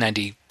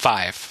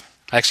 1995.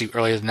 Actually,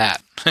 earlier than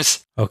that.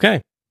 It's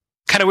okay.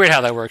 kind of weird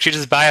how that works. You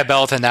just buy a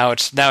belt, and now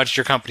it's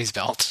your company's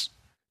belt.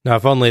 Now,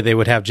 if only they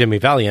would have Jimmy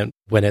Valiant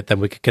win it, then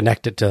we could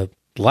connect it to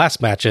the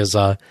last match's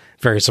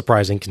very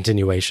surprising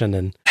continuation.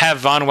 And have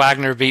Von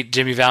Wagner beat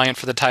Jimmy Valiant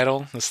for the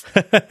title. Just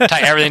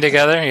tie everything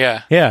together.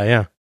 Yeah.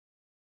 Yeah.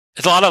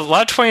 It's a lot of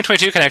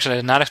 2022 connection I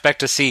did not expect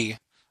to see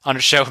on a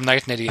show from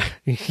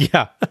 1988.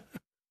 Yeah.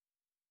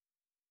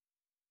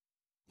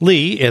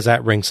 Lee is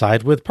at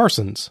ringside with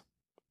Parsons.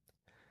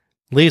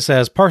 Lee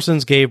says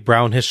Parsons gave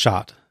Brown his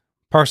shot.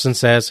 Parsons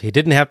says he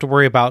didn't have to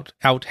worry about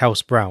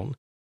outhouse Brown.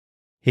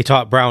 He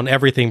taught Brown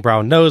everything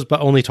Brown knows,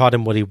 but only taught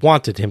him what he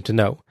wanted him to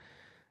know.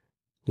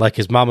 Like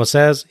his mama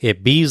says,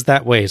 it bees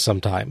that way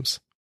sometimes.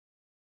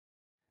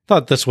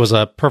 Thought this was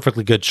a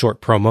perfectly good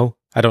short promo.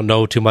 I don't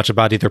know too much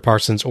about either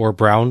Parsons or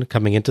Brown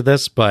coming into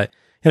this, but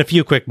in a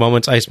few quick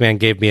moments, Iceman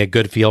gave me a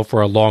good feel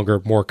for a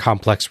longer, more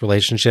complex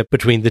relationship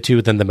between the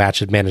two than the match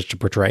had managed to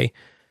portray.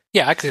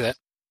 Yeah, I can see that.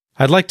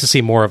 I'd like to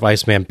see more of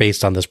Iceman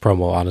based on this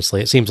promo,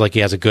 honestly. It seems like he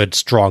has a good,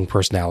 strong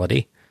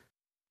personality.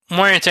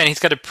 More than he's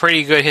got a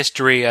pretty good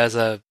history as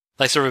a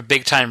sort of a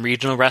big-time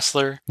regional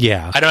wrestler.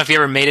 Yeah. I don't know if he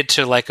ever made it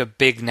to like a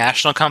big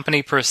national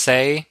company per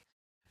se,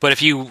 but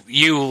if you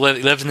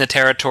lived in the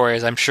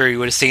territories, I'm sure you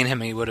would have seen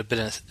him and he would have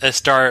been a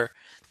star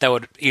that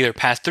would either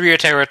pass through your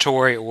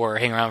territory or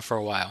hang around for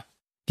a while.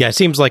 Yeah, it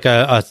seems like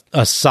a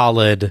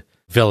solid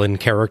villain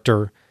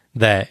character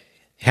that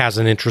has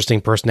an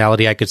interesting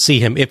personality. I could see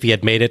him, if he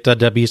had made it to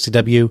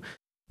WCW,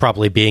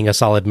 probably being a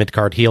solid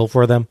mid-card heel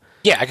for them.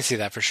 Yeah, I can see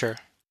that for sure.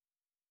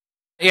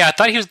 Yeah, I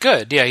thought he was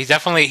good. Yeah, he's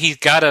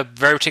got a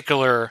very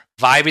particular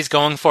vibe he's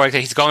going for.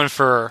 He's going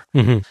for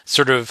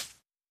sort of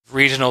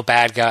regional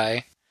bad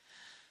guy.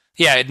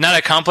 Yeah, not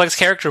a complex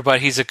character,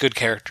 but he's a good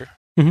character.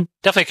 Mm-hmm.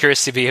 Definitely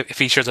curious to see if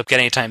he shows up again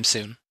anytime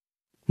soon.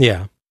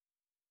 Yeah.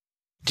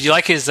 Did you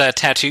like his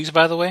tattoos,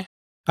 by the way?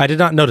 I did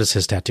not notice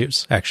his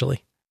tattoos,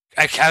 actually.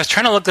 I was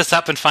trying to look this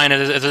up and find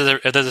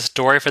if there's a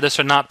story for this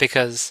or not,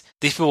 because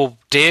these people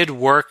did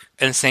work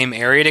in the same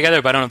area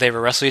together, but I don't know if they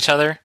ever wrestled each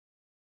other.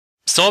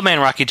 Soul Man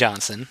Rocky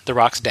Johnson, The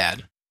Rock's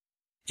dad,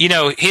 he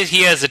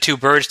has the two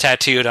birds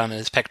tattooed on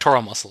his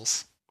pectoral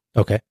muscles.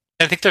 Okay.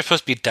 I think they're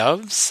supposed to be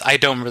doves. I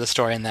don't remember the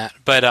story in that,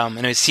 but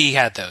anyways, he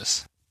had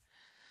those.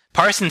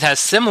 Parsons has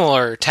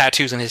similar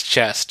tattoos on his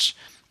chest,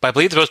 but I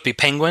believe they're supposed to be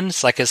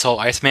penguins, like his whole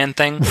Iceman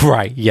thing.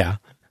 Right, yeah.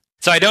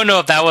 So I don't know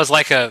if that was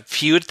like a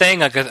feud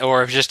thing,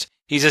 or if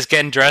he's just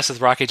getting dressed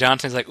with Rocky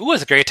Johnson. He's like, ooh,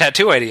 it's a great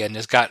tattoo idea, and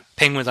just got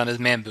penguins on his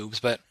man boobs,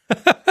 but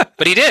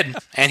he did,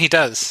 and he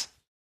does.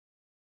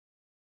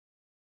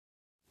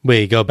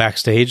 We go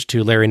backstage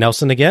to Larry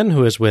Nelson again,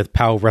 who is with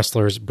POW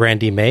wrestlers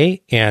Brandy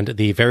May and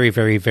the very,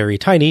 very, very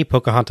tiny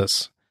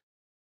Pocahontas.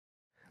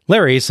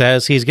 Larry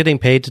says he's getting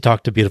paid to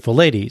talk to beautiful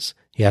ladies.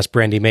 He asks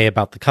Brandy May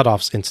about the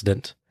cutoffs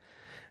incident.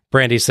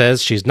 Brandy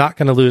says she's not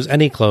going to lose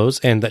any clothes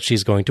and that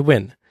she's going to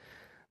win.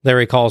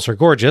 Larry calls her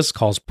gorgeous,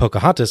 calls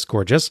Pocahontas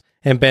gorgeous,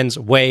 and bends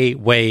way,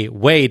 way,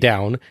 way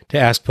down to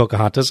ask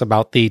Pocahontas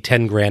about the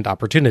 10 grand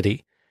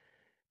opportunity.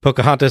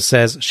 Pocahontas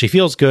says she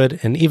feels good,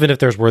 and even if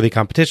there's worthy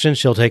competition,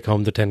 she'll take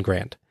home the 10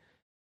 grand.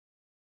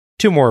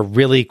 Two more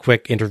really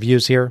quick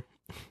interviews here.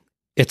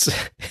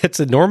 It's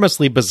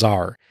enormously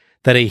bizarre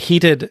that a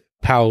heated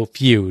POW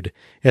feud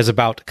is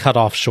about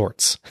cut-off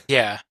shorts.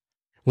 Yeah.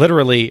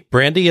 Literally,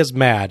 Brandy is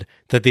mad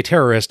that the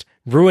terrorist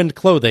ruined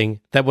clothing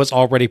that was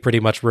already pretty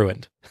much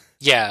ruined.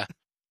 Yeah.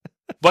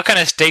 What kind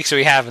of stakes do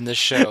we have in this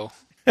show?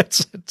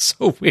 It's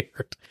so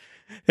weird.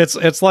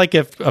 It's like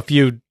if a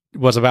feud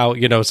was about,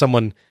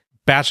 someone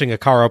bashing a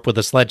car up with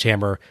a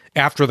sledgehammer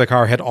after the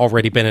car had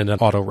already been in an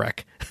auto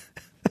wreck.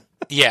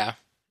 Yeah.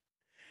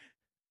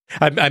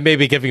 I may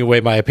be giving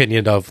away my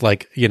opinion of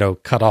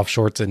cut off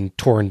shorts and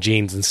torn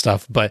jeans and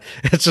stuff, but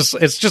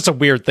it's just a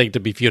weird thing to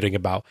be feuding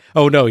about.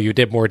 Oh no, you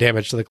did more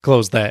damage to the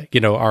clothes that,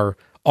 are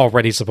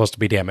already supposed to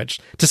be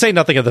damaged. To say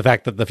nothing of the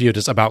fact that the feud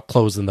is about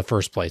clothes in the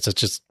first place. It's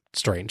just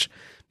strange.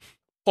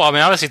 Well, I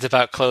mean, obviously it's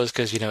about clothes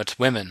because, it's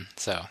women.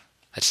 So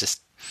that's the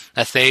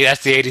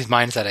 80s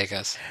mindset, I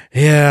guess.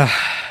 Yeah.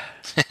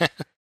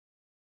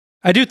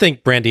 I do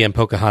think Brandy and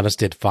Pocahontas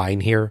did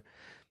fine here.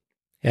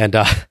 And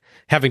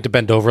having to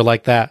bend over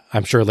like that,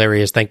 I'm sure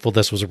Larry is thankful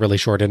this was a really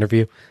short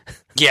interview.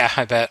 Yeah,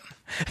 I bet.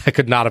 It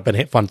could not have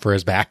been fun for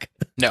his back.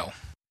 No.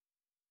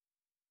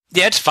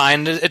 Yeah, it's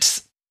fine.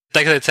 It's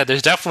like I said,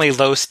 there's definitely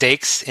low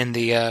stakes in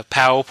the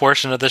POW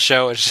portion of the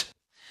show. It's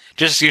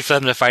just used for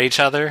them to fight each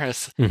other.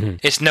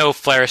 It's no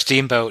Flair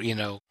Steamboat,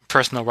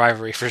 personal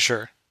rivalry for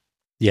sure.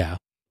 Yeah.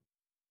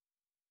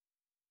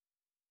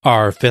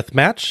 Our fifth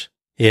match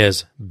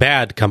is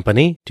Bad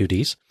Company,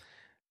 2Ds,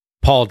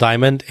 Paul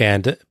Diamond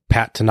and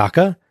Pat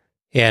Tanaka,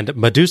 and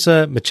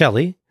Medusa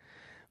Michelli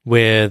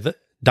with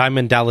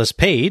Diamond Dallas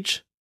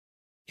Page,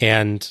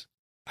 and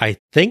I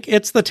think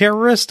it's the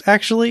terrorist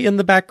actually in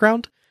the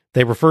background.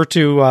 They refer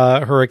to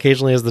her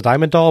occasionally as the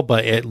Diamond Doll,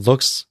 but it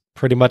looks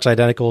pretty much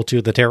identical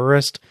to the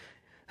terrorist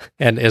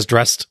and is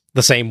dressed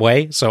the same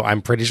way, so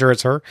I'm pretty sure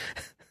it's her.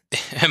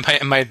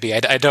 It might be.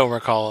 I don't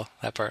recall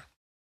that part.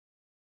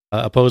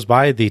 Opposed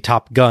by the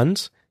Top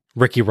Guns,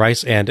 Ricky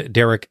Rice and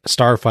Derek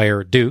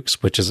Starfire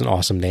Dukes, which is an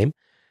awesome name,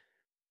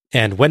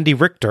 and Wendy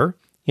Richter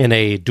in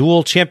a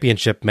dual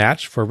championship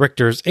match for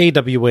Richter's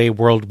AWA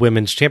World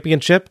Women's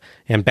Championship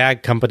and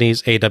Bad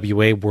Company's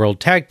AWA World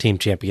Tag Team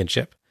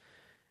Championship.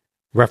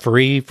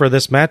 Referee for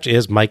this match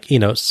is Mike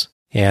Enos,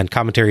 and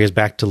commentary is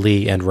back to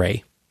Lee and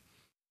Ray.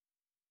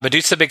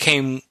 Medusa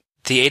became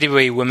the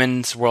AWA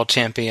Women's World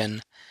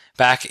Champion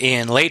back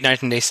in late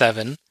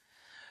 1987,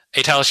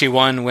 a title she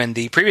won when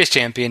the previous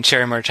champion,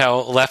 Sherry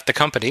Martel, left the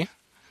company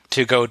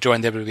to go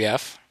join the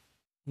WWF.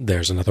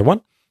 There's another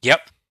one.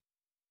 Yep.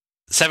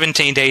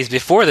 17 days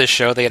before this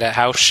show, they had a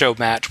house show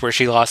match where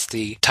she lost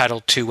the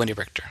title to Wendy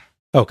Richter.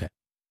 Okay.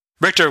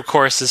 Richter, of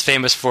course, is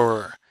famous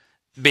for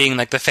being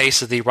like the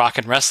face of the rock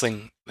and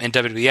wrestling in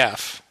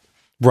WWF.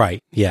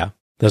 Right, yeah.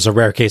 There's a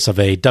rare case of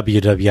a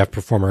WWF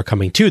performer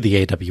coming to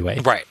the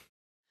AWA. Right.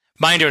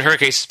 Mind you, in her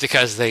case,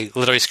 because they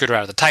literally screwed her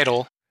out of the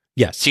title.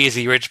 Yes. She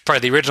is part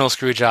of the original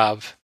screw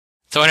job.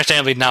 So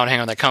understandably now hang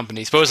on that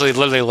company. Supposedly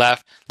literally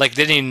left,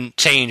 didn't even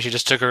change. She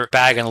just took her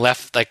bag and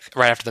left,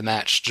 right after the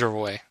match, drove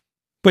away.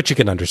 But you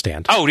can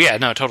understand. Oh, yeah,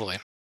 no, totally.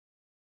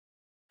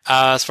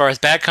 As far as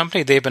Bad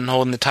Company, they've been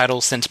holding the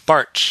title since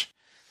March.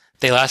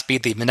 They last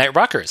beat the Midnight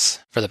Rockers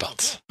for the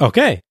belts.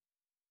 Okay.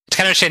 It's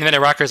kind of a shame the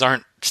Midnight Rockers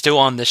aren't still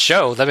on this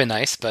show. That'd be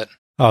nice, but...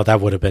 Oh, that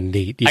would have been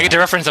neat. Yeah. I get to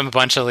reference them a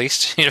bunch, at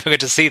least. We get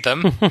to see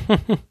them.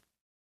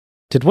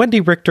 Did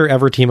Wendy Richter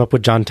ever team up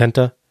with John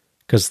Tenta?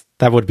 Because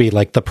that would be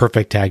the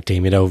perfect tag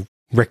team,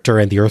 Richter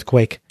and the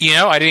Earthquake.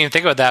 I didn't even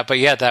think about that, but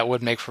yeah, that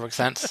would make perfect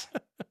sense.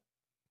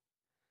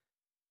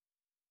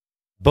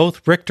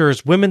 Both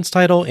Richter's women's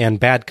title and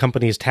Bad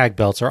Company's tag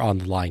belts are on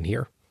the line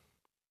here.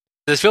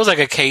 This feels like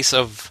a case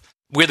of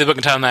weirdly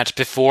booking title match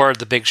before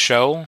the big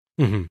show.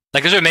 Mm-hmm.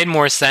 This would have made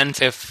more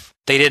sense if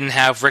they didn't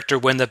have Richter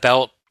win the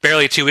belt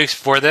barely 2 weeks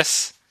before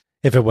this.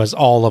 If it was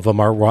all of them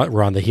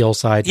were on the heel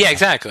side. Yeah,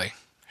 exactly.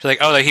 So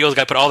the heels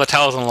got to put all the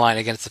titles on the line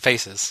against the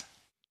faces.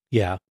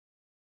 Yeah.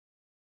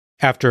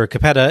 After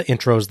Capetta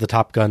intros the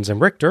Top Guns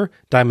and Richter,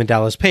 Diamond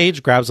Dallas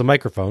Page grabs a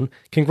microphone,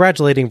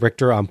 congratulating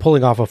Richter on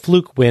pulling off a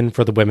fluke win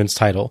for the women's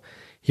title.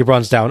 He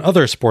runs down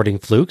other sporting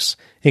flukes,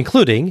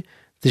 including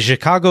the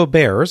Chicago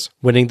Bears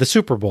winning the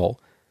Super Bowl,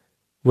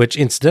 which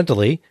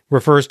incidentally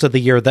refers to the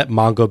year that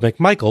Mongo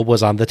McMichael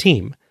was on the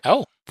team.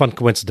 Oh. Fun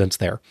coincidence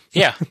there.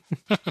 Yeah.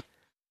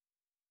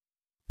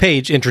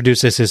 Page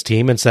introduces his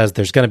team and says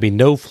there's going to be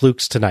no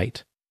flukes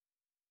tonight.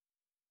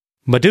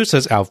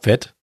 Medusa's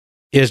outfit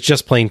is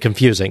just plain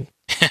confusing.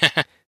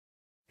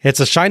 It's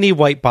a shiny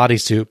white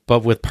bodysuit, but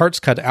with parts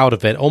cut out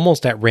of it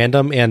almost at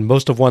random and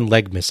most of one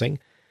leg missing.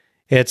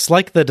 It's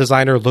like the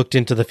designer looked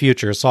into the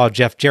future, saw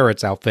Jeff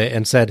Jarrett's outfit,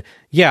 and said,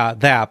 yeah,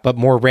 that, but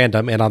more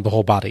random and on the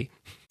whole body.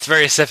 It's a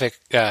very specific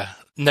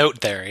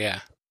note there,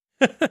 yeah.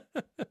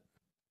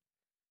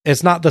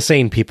 It's not the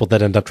sane people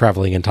that end up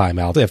traveling in time,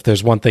 Al. If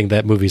there's one thing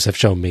that movies have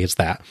shown me, it's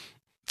that.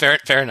 Fair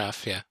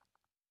enough, yeah.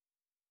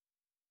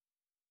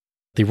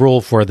 The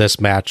rule for this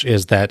match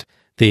is that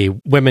the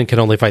women can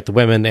only fight the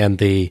women and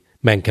the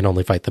men can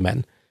only fight the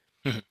men.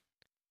 Mm-hmm.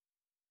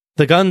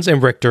 The Guns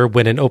and Richter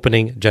win an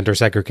opening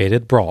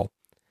gender-segregated brawl.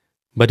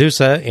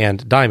 Medusa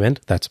and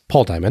Diamond, that's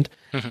Paul Diamond,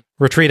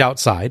 retreat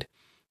outside,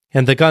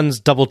 and the Guns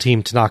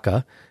double-team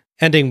Tanaka,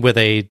 ending with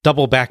a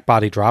double back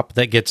body drop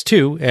that gets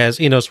two as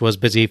Enos was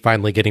busy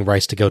finally getting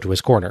Rice to go to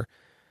his corner.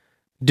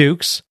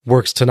 Dukes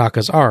works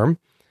Tanaka's arm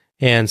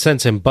and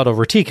sends him butt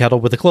over tea kettle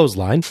with a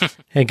clothesline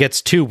and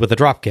gets two with a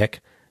dropkick,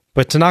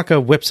 but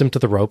Tanaka whips him to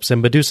the ropes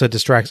and Medusa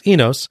distracts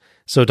Enos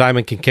so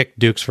Diamond can kick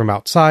Dukes from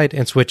outside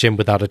and switch in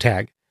without a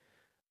tag.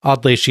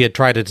 Oddly, she had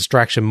tried a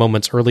distraction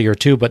moments earlier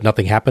too, but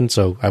nothing happened,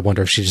 so I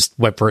wonder if she just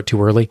went for it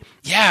too early.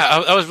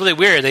 Yeah, that was really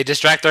weird. They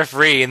distract the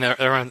referee and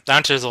the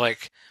announcers are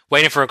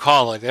waiting for a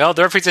call, the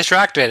referee's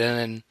distracted, and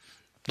then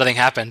nothing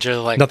happens.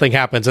 Nothing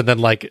happens, and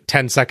then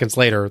 10 seconds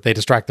later, they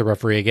distract the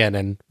referee again,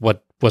 and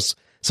what was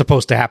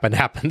supposed to happen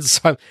happens.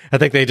 So I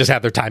think they just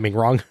had their timing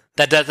wrong.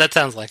 That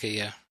sounds like it,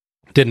 yeah.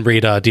 Didn't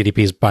read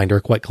DDP's binder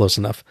quite close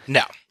enough.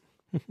 No.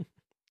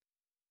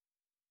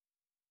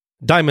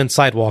 Diamond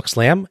sidewalk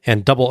slam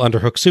and double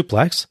underhook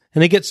suplex,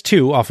 and he gets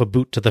two off a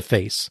boot to the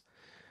face.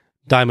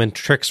 Diamond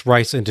tricks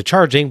Rice into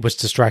charging, which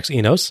distracts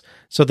Enos,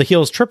 so the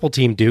heels triple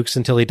team Dukes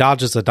until he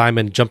dodges a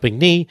Diamond jumping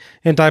knee,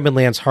 and Diamond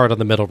lands hard on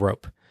the middle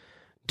rope.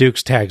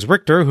 Dukes tags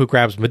Richter, who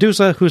grabs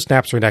Medusa, who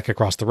snaps her neck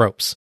across the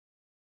ropes.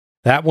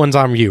 That one's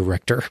on you,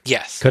 Richter.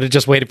 Yes. Could have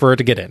just waited for her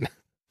to get in.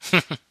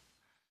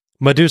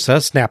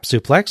 Medusa snaps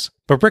suplex,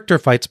 but Richter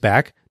fights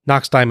back,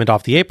 knocks Diamond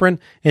off the apron,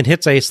 and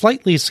hits a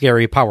slightly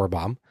scary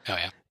powerbomb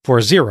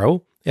for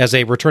 0 as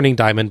a returning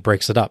Diamond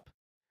breaks it up.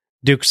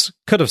 Dukes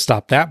could have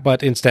stopped that,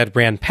 but instead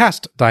ran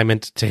past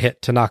Diamond to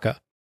hit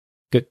Tanaka.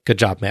 Good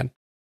job, man.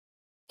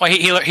 Well,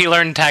 he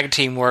learned tag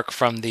team work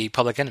from the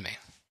Public Enemy.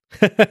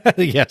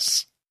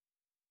 Yes.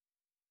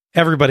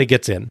 Everybody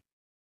gets in.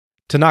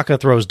 Tanaka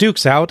throws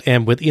Dukes out,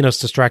 and with Enos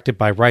distracted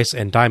by Rice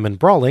and Diamond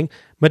brawling,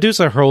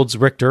 Medusa holds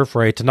Richter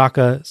for a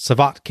Tanaka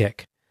Savat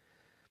kick.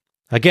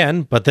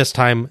 Again, but this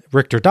time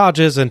Richter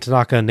dodges and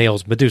Tanaka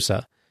nails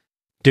Medusa.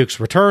 Dukes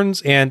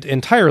returns and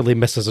entirely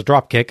misses a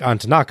dropkick on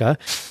Tanaka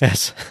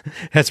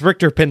as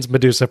Richter pins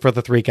Medusa for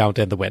the 3 count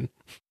and the win.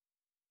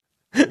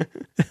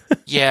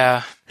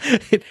 Yeah.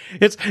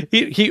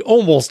 He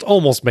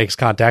almost makes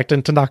contact,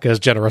 and Tanaka is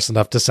generous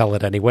enough to sell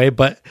it anyway,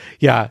 but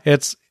yeah,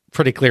 it's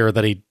pretty clear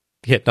that he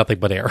hit nothing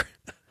but air.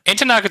 In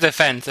Tanaka's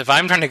defense, if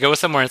I'm trying to go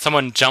somewhere and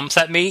someone jumps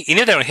at me,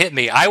 even if they don't hit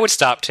me, I would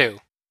stop too.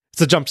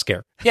 It's a jump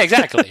scare. Yeah,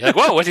 exactly. Like,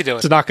 whoa, what's he doing?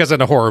 Tanaka's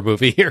in a horror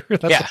movie here.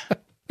 Yeah.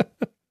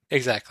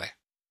 Exactly.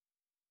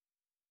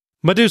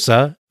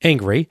 Medusa,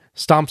 angry,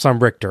 stomps on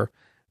Richter,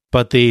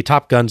 but the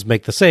Top Guns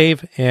make the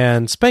save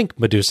and spank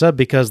Medusa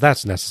because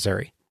that's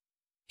necessary.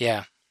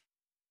 Yeah.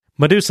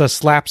 Medusa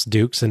slaps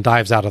Dukes and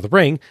dives out of the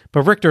ring,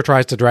 but Richter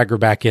tries to drag her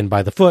back in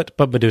by the foot,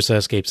 but Medusa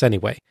escapes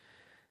anyway.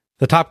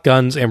 The Top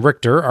Guns and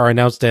Richter are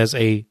announced as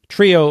a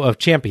trio of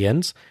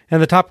champions,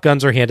 and the Top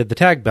Guns are handed the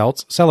tag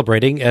belts,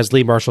 celebrating as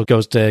Lee Marshall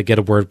goes to get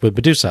a word with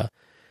Medusa.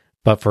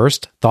 But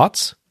first,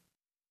 thoughts?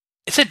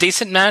 It's a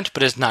decent match,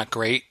 but it's not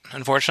great,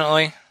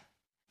 unfortunately.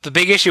 The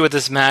big issue with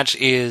this match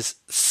is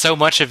so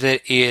much of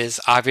it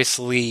is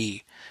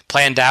obviously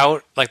planned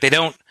out. Like, they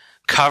don't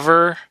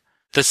cover.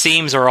 The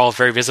seams are all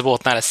very visible.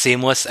 It's not a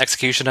seamless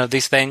execution of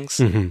these things.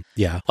 Mm-hmm.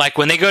 Yeah. Like,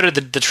 when they go to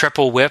the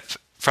triple whip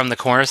from the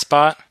corner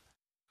spot,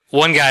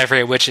 one guy, I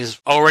forget which, is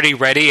already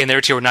ready, and the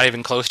other two are not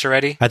even close to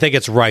ready. I think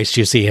it's Rice.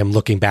 You see him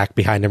looking back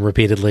behind him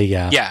repeatedly,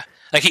 yeah. Yeah.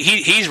 Like,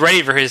 he's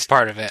ready for his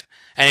part of it.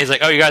 And he's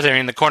like, oh, you guys aren't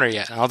in the corner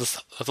yet. And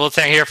let's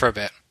hang here for a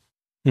bit.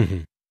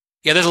 Mm-hmm.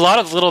 Yeah, there's a lot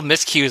of little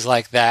miscues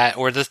like that,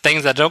 or the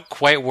things that don't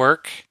quite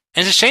work.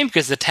 And it's a shame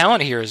because the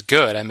talent here is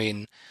good. I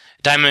mean,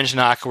 Diamond and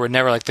Tanaka were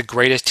never like the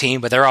greatest team,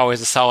 but they're always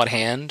a solid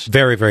hand.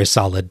 Very, very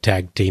solid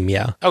tag team,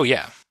 yeah. Oh,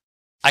 yeah.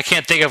 I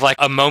can't think of like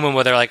a moment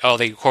where they're like, oh,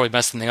 they Corey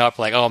messed something up.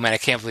 Like, oh man, I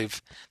can't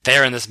believe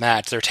they're in this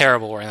match. They're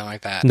terrible or anything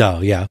like that.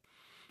 No, yeah.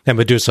 And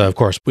Medusa, of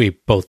course, we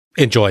both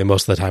enjoy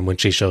most of the time when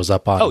she shows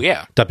up on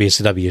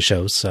WCW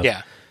shows. So.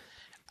 Yeah.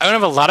 I don't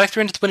have a lot of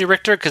experience with Winnie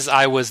Richter because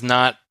I was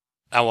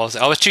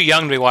too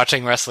young to be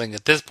watching wrestling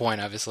at this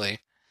point, obviously.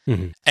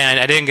 Mm-hmm. And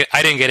I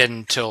didn't get it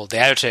until the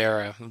Attitude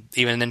Era,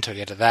 even then to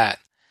get to that.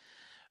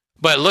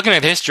 But looking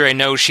at history, I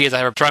know she has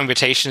a strong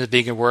reputation as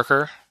being a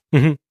worker.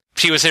 Mm-hmm.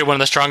 She was one of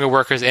the stronger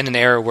workers in an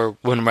era where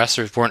women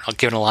wrestlers weren't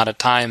given a lot of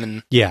time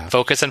and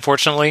focus,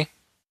 unfortunately.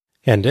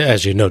 And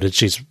as you noted,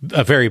 she's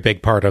a very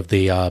big part of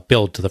the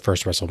build to the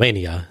first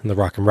WrestleMania and the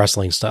rock and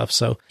wrestling stuff.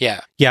 So yeah.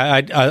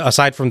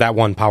 Aside from that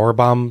one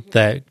powerbomb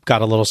that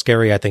got a little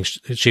scary, I think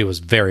she was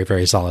very,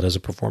 very solid as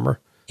a performer.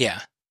 Yeah,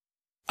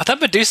 I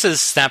thought Medusa's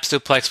snap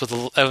suplex was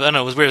I don't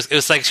know, it was weird. It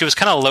was like she was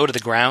kind of low to the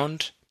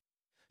ground.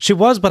 She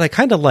was, but I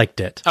kind of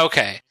liked it.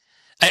 Okay,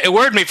 it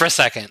worried me for a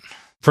second.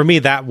 For me,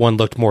 that one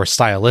looked more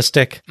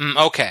stylistic.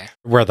 Okay.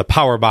 Where the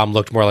powerbomb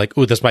looked more like,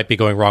 ooh, this might be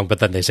going wrong, but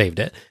then they saved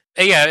it.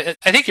 Yeah,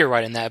 I think you're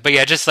right in that. But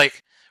yeah, just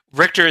like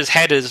Richter's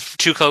head is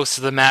too close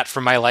to the mat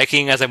for my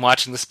liking as I'm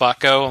watching the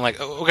spot go. I'm like,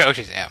 oh,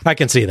 okay, yeah. I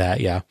can see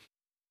that, yeah.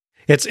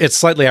 It's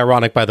slightly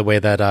ironic, by the way,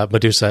 that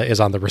Medusa is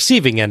on the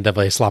receiving end of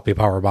a sloppy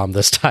powerbomb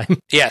this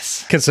time.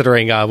 Yes.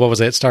 Considering, what was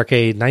it,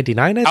 Starrcade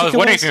 99, I was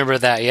wondering if you remember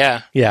that,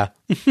 yeah. Yeah.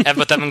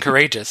 But that one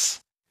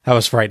courageous. That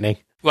was frightening.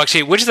 Well,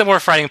 actually, which is the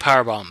more frightening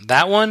powerbomb?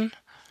 That one?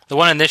 The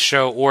one in this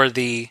show, or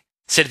the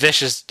Sid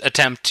Vicious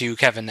attempt to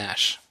Kevin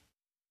Nash?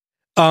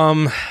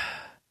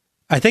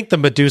 I think the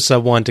Medusa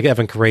one to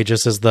Kevin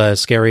Courageous is the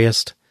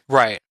scariest.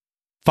 Right.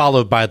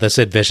 Followed by the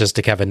Sid Vicious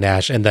to Kevin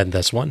Nash, and then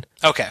this one.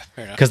 Okay,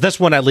 fair enough. Because this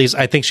one, at least,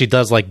 I think she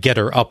does like get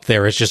her up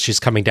there. It's just she's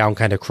coming down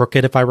kind of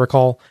crooked, if I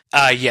recall.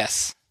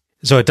 Yes.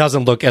 So it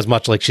doesn't look as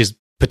much like she's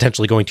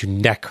potentially going to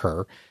neck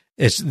her.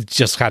 It's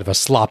just kind of a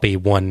sloppy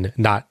one,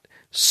 not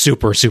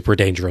super, super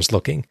dangerous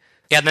looking.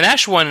 Yeah, the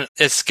Nash one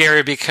is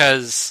scary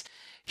because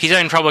he's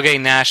having trouble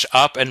getting Nash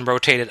up and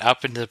rotated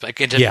up into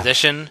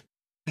position.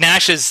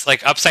 Nash is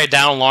like upside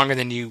down longer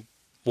than you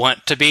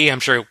want to be.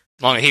 I'm sure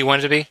longer than he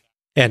wanted to be.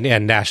 And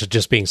Nash is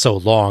just being so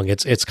long,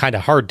 it's kind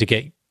of hard to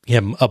get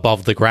him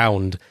above the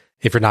ground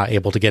if you're not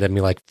able to get him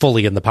like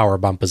fully in the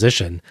powerbomb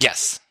position.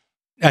 Yes.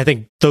 I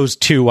think those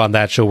two on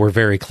that show were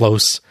very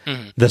close.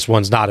 Mm-hmm. This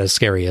one's not as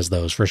scary as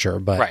those for sure,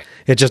 but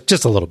it's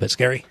just a little bit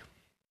scary.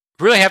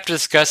 Really have to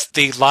discuss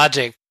the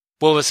logic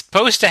what was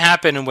supposed to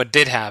happen and what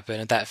did happen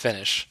at that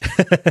finish.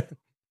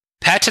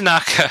 Pat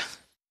Tanaka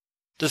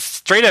just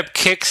straight up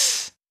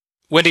kicks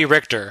Wendy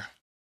Richter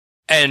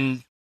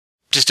and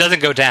just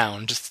doesn't go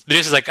down. Just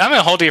Medusa's like, I'm going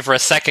to hold you for a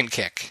second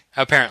kick,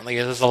 apparently,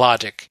 is the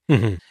logic.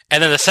 Mm-hmm.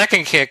 And then the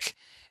second kick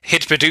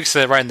hits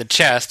Medusa right in the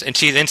chest, and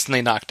she's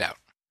instantly knocked out.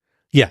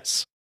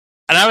 Yes.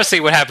 And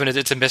obviously what happened is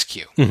it's a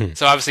miscue. Mm-hmm.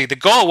 So obviously the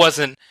goal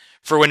wasn't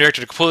for Wendy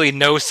Richter to completely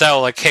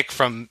no-sell a kick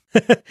from...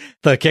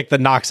 the kick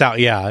that knocks out,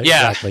 yeah,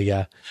 exactly,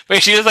 yeah.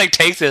 But she just like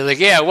takes it, like,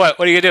 yeah, what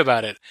are you going to do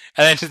about it?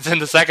 And then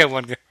the second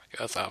one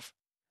goes off.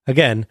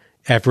 Again,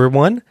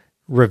 everyone,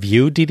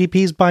 review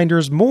DDP's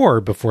binders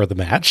more before the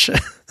match.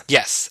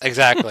 Yes,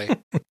 exactly.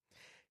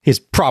 He's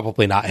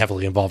probably not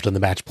heavily involved in the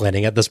match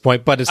planning at this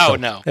point, but it's still,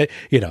 no.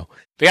 You know.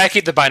 We gotta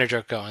keep the binder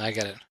joke going, I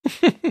get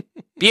it.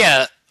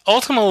 Yeah,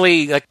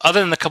 ultimately, like,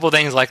 other than a couple of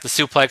things like the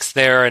suplex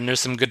there, and there's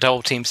some good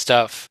double team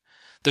stuff,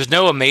 there's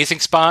no amazing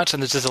spots,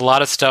 and there's just a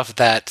lot of stuff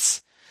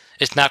that's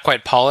it's not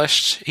quite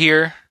polished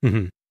here.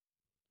 Mm-hmm.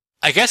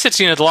 I guess it's,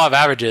 the law of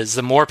averages.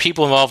 The more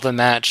people involved in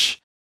the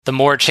match, the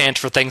more chance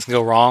for things can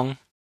go wrong,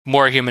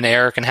 more human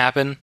error can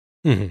happen.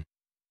 Mm-hmm.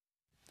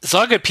 There's a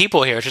lot of good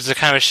people here, which is a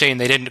kind of a shame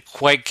they didn't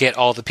quite get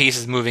all the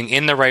pieces moving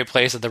in the right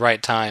place at the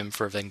right time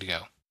for everything to go.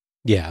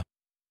 Yeah.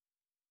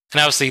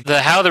 And obviously,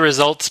 how the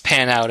results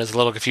pan out is a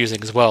little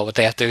confusing as well, what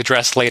they have to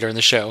address later in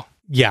the show.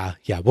 Yeah,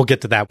 we'll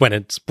get to that when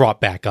it's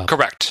brought back up.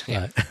 Correct.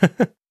 Yeah,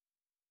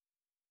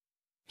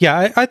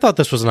 yeah, I thought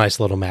this was a nice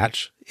little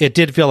match. It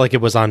did feel like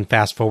it was on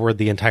fast forward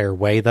the entire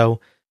way,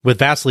 though, with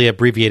vastly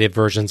abbreviated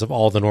versions of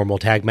all the normal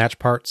tag match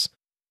parts.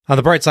 On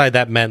the bright side,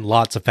 that meant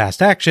lots of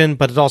fast action,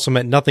 but it also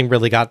meant nothing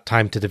really got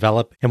time to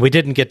develop, and we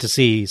didn't get to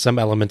see some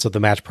elements of the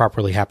match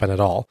properly happen at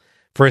all.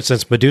 For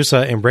instance, Medusa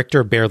and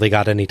Richter barely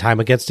got any time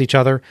against each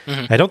other.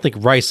 Mm-hmm. I don't think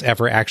Rice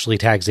ever actually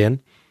tags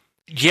in.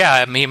 Yeah,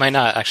 I mean, he might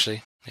not,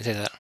 actually. I say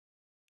that.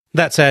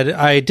 That said,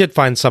 I did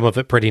find some of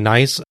it pretty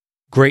nice.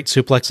 Great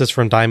suplexes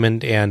from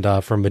Diamond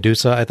and from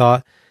Medusa, I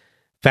thought.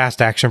 Fast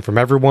action from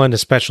everyone,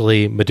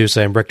 especially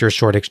Medusa and Richter's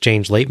short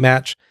exchange late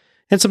match,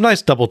 and some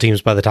nice double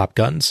teams by the Top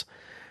Guns.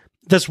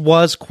 This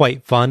was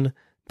quite fun,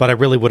 but I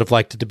really would have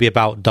liked it to be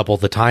about double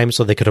the time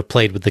so they could have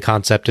played with the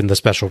concept and the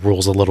special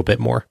rules a little bit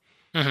more.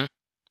 Mm-hmm.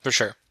 For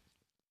sure.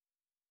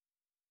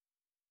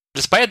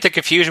 Despite the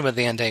confusion with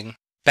the ending,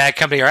 Bad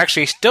Company are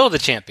actually still the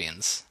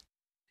champions.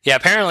 Yeah,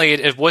 apparently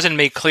it wasn't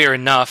made clear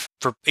enough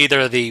for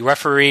either the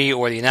referee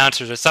or the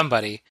announcers or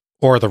somebody.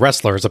 Or the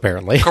wrestlers,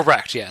 apparently.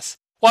 Correct, yes.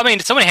 Well, I mean,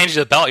 if someone hands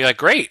you the belt, you're like,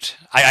 great,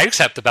 I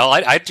accept the belt.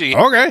 I do.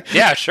 Okay.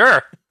 Yeah,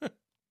 sure.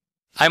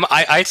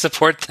 I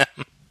support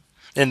them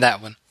in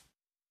that one.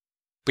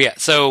 But yeah,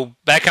 so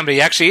Bad Company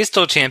actually is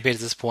still champions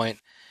at this point.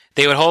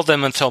 They would hold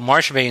them until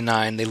March of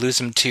 '89. They lose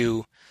them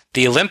to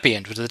the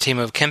Olympians, which is a team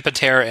of Ken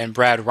Patera and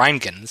Brad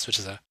Rheingans, which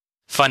is a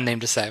fun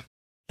name to say.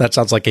 That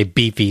sounds like a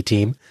beefy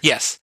team.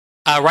 Yes.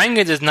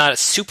 Rheingans is not a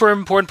super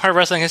important part of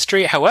wrestling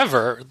history.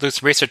 However, do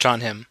some research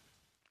on him.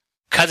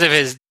 Because of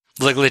his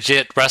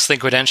legit wrestling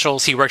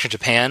credentials, he worked in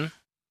Japan.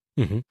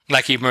 Mm-hmm.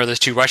 Like you remember those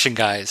two Russian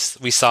guys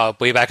we saw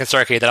way back in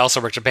Starrcade that also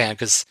worked in Japan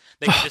because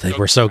they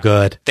were so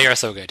good. They are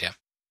so good, yeah.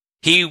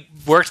 He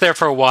worked there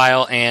for a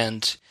while,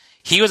 and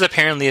he was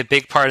apparently a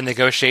big part of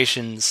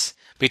negotiations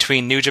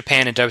between New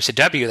Japan and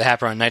WCW that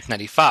happened around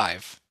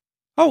 1995.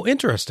 Oh,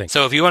 interesting.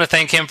 So if you want to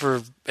thank him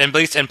for, at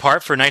least in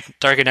part, for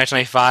Starrcade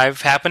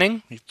 1995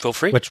 happening, feel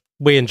free. Which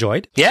we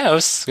enjoyed. Yeah, it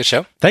was a good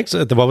show. Thanks.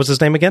 What was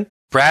his name again?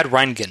 Brad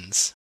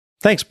Rheingans.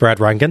 Thanks, Brad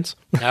Rheingans.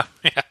 Yeah.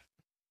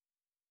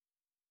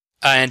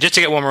 And just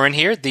to get one more in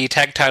here, the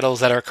tag titles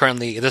that are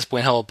currently at this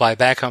point held by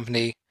Bad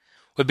Company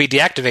would be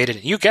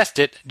deactivated, you guessed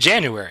it,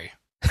 January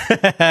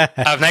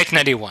of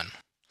 1991.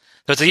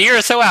 So it's a year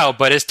or so out,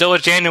 but it's still a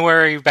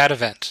January bad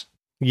event.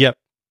 Yep.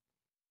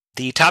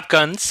 The Top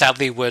Guns,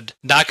 sadly, would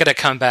not get a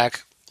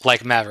comeback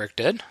like Maverick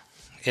did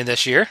in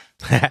this year.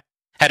 Had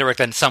to work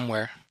then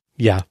somewhere.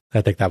 Yeah,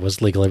 I think that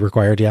was legally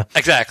required, yeah.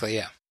 Exactly,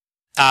 yeah.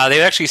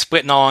 They actually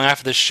split not long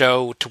after the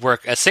show to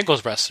work as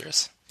singles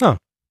wrestlers. Oh.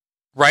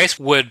 Rice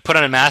would put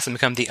on a mask and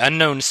become the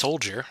Unknown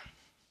Soldier,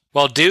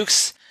 while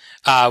Dukes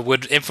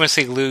would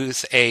infamously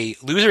lose a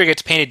loser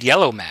gets painted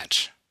yellow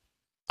match.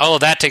 All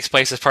of that takes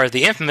place as part of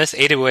the infamous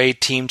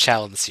 808 Team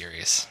Challenge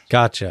Series.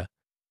 Gotcha.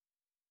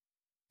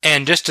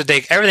 And just to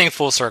take everything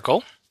full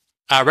circle,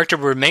 Richter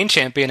would remain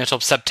champion until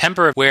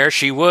September, where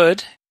she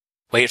would,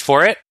 wait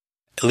for it,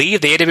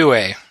 leave the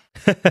AWA.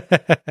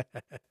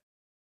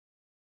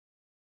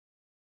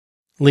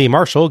 Lee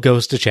Marshall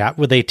goes to chat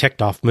with a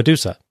ticked-off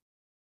Medusa.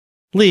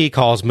 Lee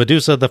calls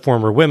Medusa the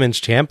former women's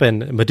champ,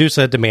 and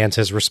Medusa demands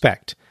his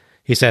respect.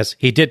 He says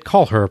he did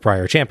call her a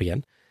prior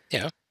champion.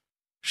 Yeah.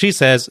 She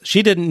says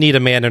she didn't need a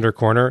man in her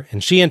corner,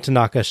 and she and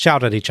Tanaka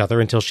shout at each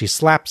other until she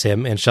slaps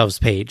him and shoves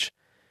Paige.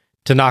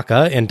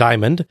 Tanaka and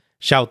Diamond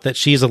shout that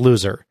she's a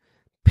loser.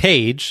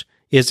 Paige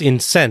is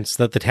incensed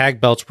that the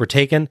tag belts were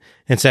taken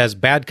and says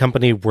Bad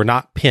Company were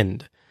not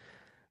pinned.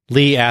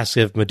 Lee asks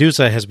if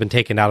Medusa has been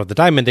taken out of the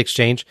Diamond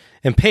Exchange,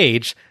 and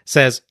Paige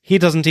says he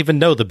doesn't even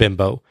know the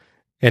bimbo,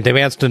 and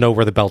demands to know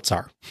where the belts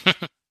are.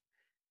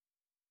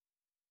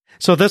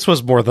 So this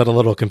was more than a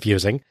little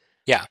confusing.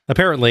 Yeah.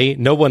 Apparently,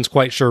 no one's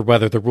quite sure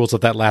whether the rules of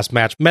that last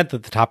match meant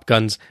that the Top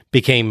Guns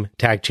became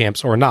tag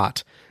champs or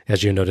not.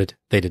 As you noted,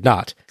 they did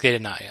not. They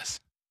did not, yes.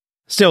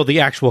 Still,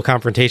 the actual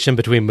confrontation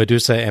between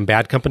Medusa and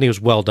Bad Company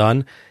was well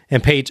done,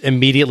 and Paige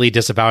immediately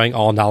disavowing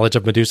all knowledge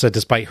of Medusa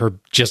despite her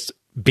just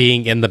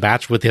being in the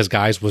match with his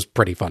guys was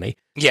pretty funny.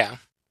 Yeah.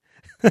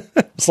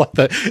 It's like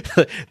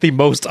the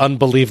most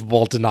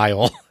unbelievable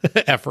denial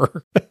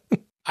ever.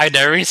 I'd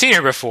never even seen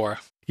her before.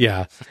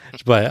 Yeah,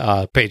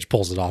 but Paige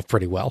pulls it off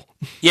pretty well.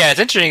 Yeah, it's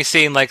interesting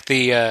seeing like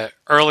the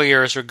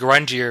earlier or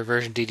grungier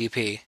version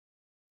DDP.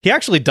 He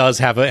actually does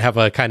have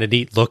a kind of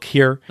neat look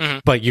here,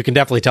 but you can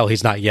definitely tell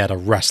he's not yet a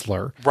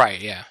wrestler.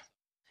 Right, yeah.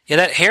 Yeah,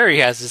 that hair he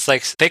has is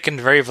like thick and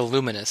very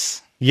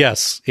voluminous.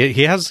 Yes,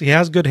 he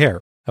has good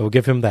hair. I will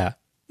give him that.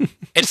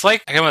 It's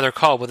like, I can't remember what they're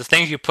called, but the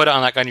things you put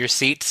on like on your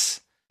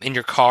seats in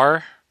your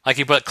car, like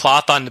you put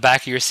cloth on the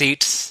back of your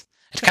seats.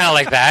 It's kind of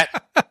like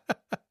that.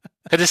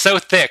 It's so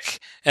thick,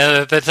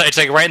 and it's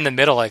like right in the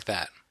middle like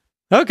that.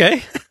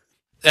 Okay.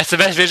 That's the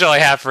best visual I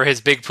have for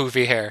his big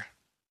poofy hair.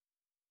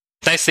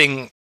 Nice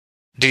seeing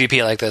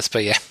DDP like this,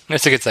 but yeah,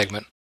 it's a good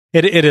segment.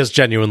 It is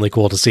genuinely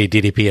cool to see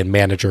DDP in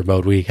manager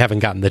mode. We haven't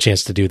gotten the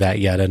chance to do that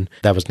yet, and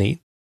that was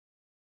neat.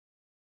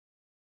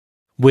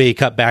 We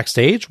cut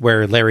backstage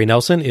where Larry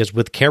Nelson is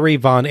with Kerry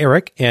Von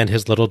Erich and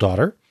his little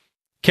daughter.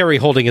 Kerry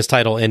holding his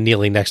title and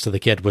kneeling next to the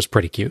kid was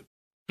pretty cute.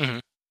 Mm-hmm.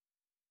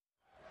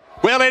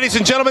 Well, ladies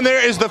and gentlemen,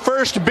 there is the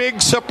first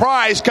big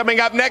surprise coming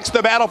up next,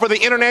 the battle for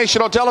the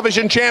International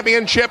Television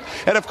Championship.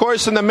 And, of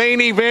course, in the main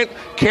event,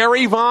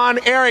 Kerry Von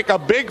Erich, a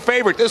big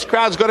favorite. This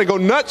crowd's going to go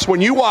nuts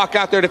when you walk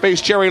out there to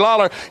face Jerry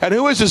Lawler. And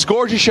who is this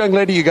gorgeous young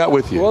lady you got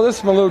with you? Well, this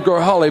is my little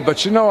girl, Holly.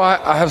 But, you know,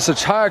 I have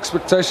such high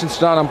expectations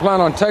tonight. I'm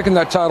planning on taking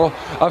that title.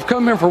 I've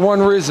come here for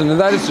one reason, and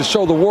that is to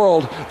show the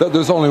world that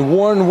there's only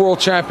one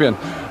world champion.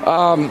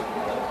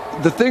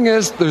 The thing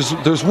is,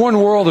 there's one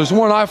world, there's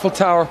one Eiffel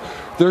Tower,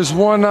 there's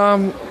one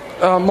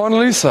Mona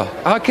Lisa.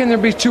 How can there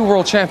be two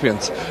world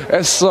champions?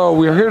 And so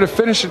we're here to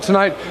finish it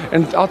tonight.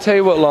 And I'll tell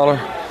you what, Lawler,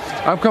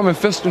 I'm coming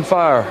fist and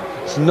fire.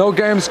 So no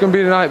game's going to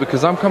be tonight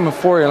because I'm coming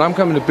for you and I'm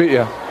coming to beat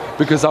you.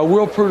 Because I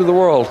will prove to the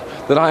world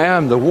that I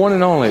am the one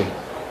and only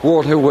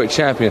World Heavyweight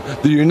Champion,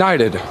 the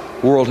United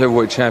World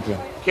Heavyweight Champion.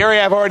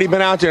 Kerry, I've already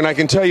been out there, and I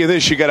can tell you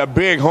this, you got a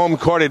big home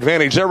court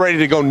advantage. They're ready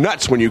to go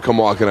nuts when you come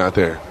walking out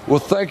there. Well,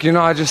 thank you. You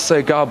know, I just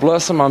say God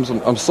bless them.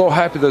 I'm so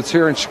happy that it's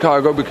here in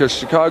Chicago because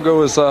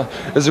Chicago is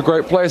a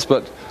great place.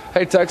 But,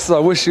 hey, Texas, I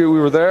wish we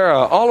were there.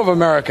 All of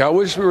America, I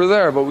wish we were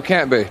there, but we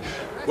can't be.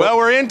 Well,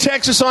 we're in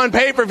Texas on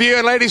pay-per-view,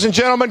 and ladies and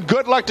gentlemen,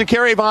 good luck to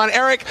Kerry Von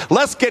Erich.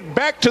 Let's get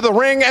back to the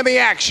ring and the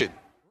action.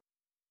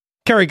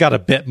 Kerry got a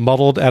bit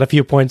muddled at a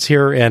few points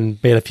here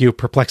and made a few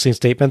perplexing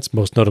statements,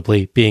 most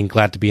notably being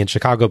glad to be in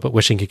Chicago, but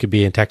wishing he could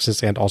be in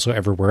Texas and also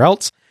everywhere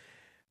else.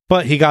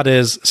 But he got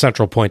his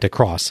central point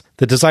across,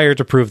 the desire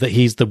to prove that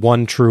he's the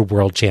one true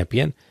world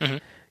champion. Mm-hmm.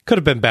 Could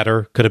have been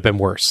better, could have been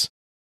worse.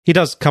 He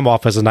does come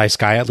off as a nice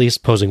guy, at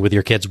least. Posing with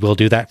your kids will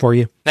do that for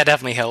you. That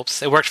definitely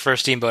helps. It worked for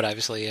Steamboat,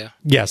 obviously, yeah.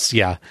 Yes,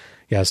 yeah.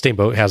 Yeah,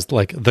 Steamboat has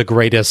like the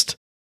greatest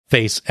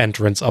face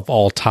entrance of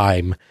all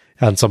time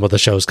on some of the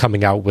shows,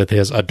 coming out with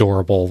his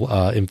adorable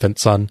infant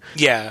son.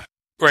 Yeah,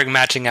 wearing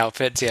matching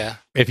outfits, yeah.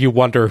 If you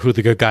wonder who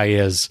the good guy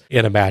is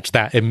in a match,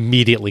 that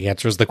immediately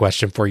answers the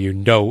question for you,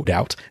 no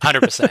doubt.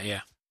 100%,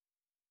 yeah.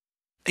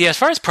 Yeah, as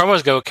far as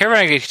promos go,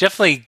 Kerry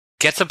definitely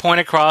gets a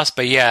point across,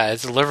 but yeah,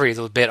 his delivery is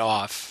a bit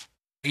off.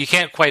 You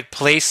can't quite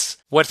place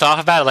what's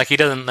off about it, like he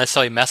doesn't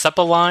necessarily mess up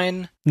a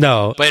line.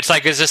 No. But it's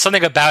like, there's just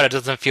something about it that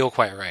doesn't feel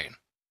quite right.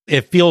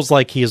 It feels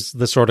like he's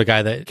the sort of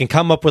guy that can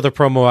come up with a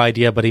promo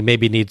idea, but he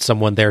maybe needs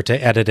someone there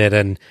to edit it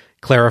and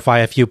clarify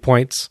a few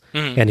points,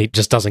 and he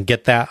just doesn't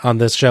get that on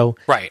this show.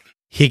 Right.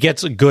 He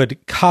gets good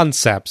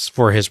concepts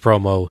for his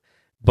promo,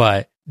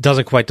 but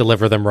doesn't quite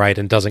deliver them right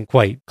and doesn't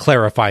quite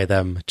clarify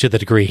them to the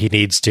degree he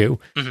needs to.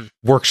 Mm-hmm.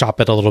 Workshop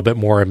it a little bit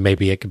more, and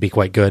maybe it could be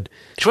quite good.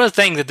 It's one of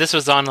the things that this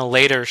was on a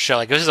later show,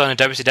 like this was on a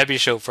WCW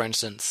show, for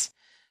instance.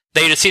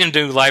 They'd have seen him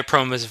do live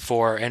promos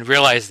before and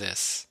realized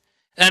this.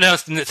 And I know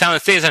it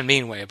sounds in a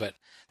mean way, but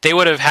they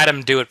would have had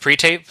him do it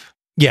pre-tape.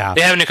 Yeah.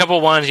 They have a couple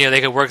ones,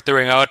 they could work the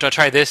ring. Oh, I'll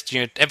try this,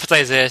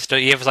 emphasize this,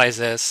 don't you emphasize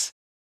this.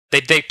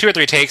 They take 2 or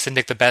 3 takes and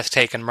take the best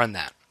take and run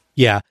that.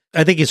 Yeah.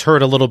 I think he's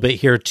hurt a little bit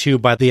here, too,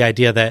 by the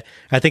idea that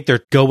I think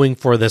they're going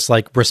for this,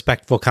 like,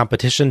 respectful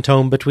competition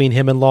tone between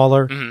him and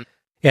Lawler. Mm-hmm.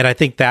 And I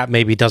think that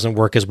maybe doesn't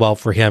work as well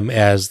for him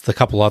as the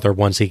couple other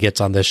ones he gets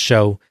on this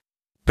show,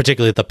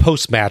 particularly the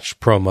post-match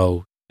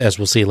promo, as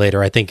we'll see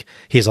later. I think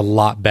he's a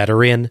lot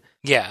better in.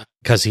 Yeah.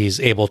 Because he's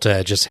able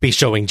to just be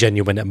showing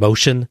genuine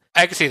emotion.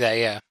 I can see that,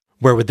 yeah.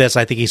 Where with this,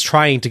 I think he's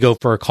trying to go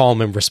for a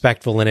calm and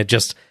respectful, and it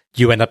just,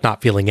 you end up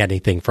not feeling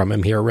anything from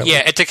him here, really.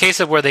 Yeah, it's a case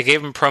of where they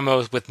gave him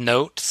promos with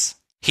notes.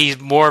 He's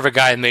more of a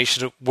guy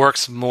that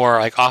works more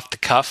like off the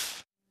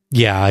cuff.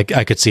 Yeah, I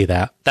could see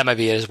that. That might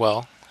be it as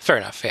well. Fair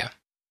enough, yeah.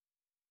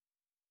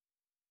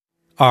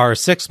 Our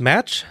 6th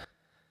match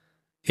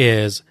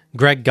is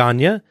Greg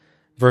Gagne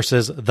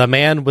versus the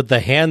man with the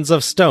hands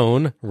of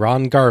stone,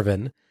 Ron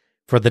Garvin,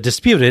 for the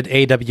disputed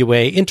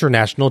AWA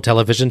International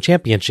Television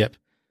Championship.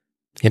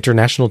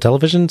 International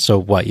television? So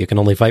what, you can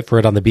only fight for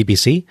it on the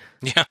BBC?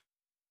 Yeah.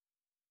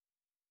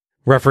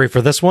 Referee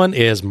for this one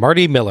is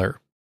Marty Miller.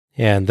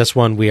 And this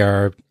one we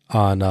are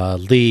on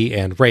Lee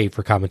and Ray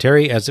for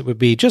commentary, as it would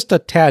be just a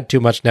tad too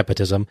much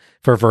nepotism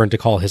for Vern to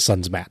call his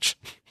son's match.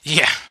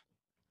 Yeah.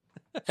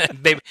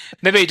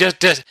 maybe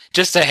just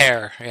a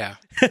hair, yeah.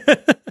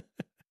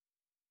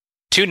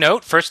 To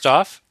note, first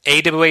off,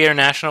 AWA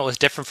International is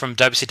different from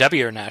WCW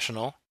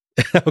International.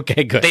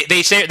 Okay, good.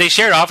 They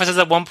shared offices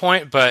at one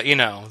point, but,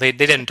 they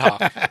didn't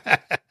talk.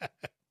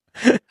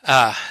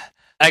 I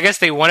guess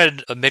they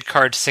wanted a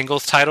mid-card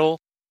singles title.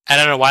 I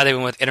don't know why they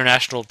went with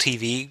international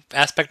TV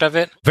aspect of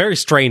it. Very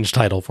strange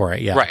title for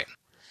it, yeah. Right.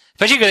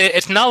 Especially because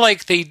it's not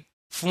like they,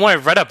 from what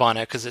I've read up on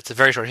it, because it's a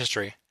very short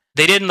history,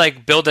 they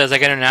didn't build it as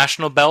an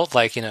international belt,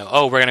 we're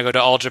going to go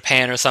to All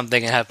Japan or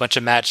something and have a bunch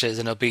of matches,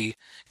 and it'll be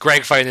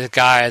Greg fighting these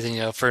guys,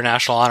 and, for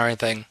national honor or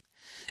anything.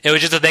 It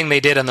was just a thing they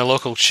did on their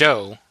local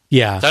show.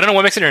 Yeah. So I don't know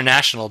what makes it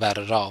international about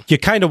it at all. You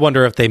kind of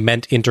wonder if they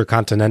meant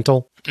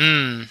intercontinental.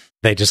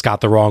 They just got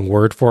the wrong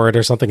word for it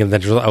or something, and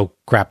then just, oh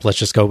crap, let's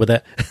just go with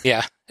it.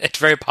 Yeah, it's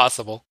very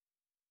possible.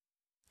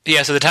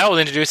 Yeah, so the title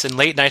was introduced in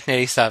late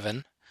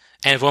 1987,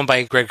 and won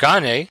by Greg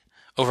Gagne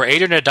over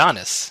Adrian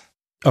Adonis.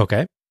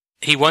 Okay.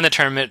 He won the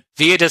tournament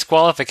via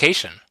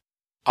disqualification.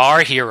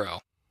 Our hero.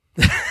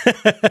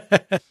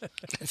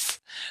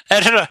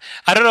 I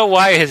don't know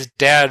why his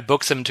dad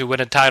books him to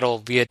win a title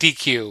via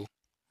DQ.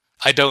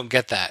 I don't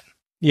get that.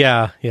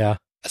 Yeah.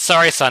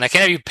 Sorry, son, I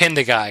can't have you pin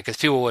the guy, because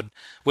people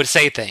would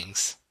say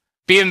things.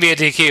 Beat him via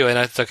DQ, and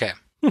it's okay.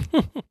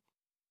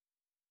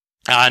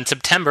 In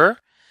September,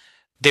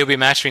 there will be a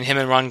match between him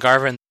and Ron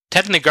Garvin.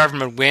 Technically, Garvin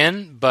would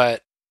win,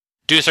 but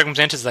due to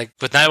circumstances,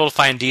 was not able to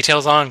find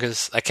details on,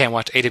 because I can't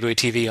watch AWA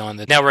TV on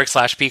the network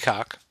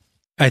 /Peacock.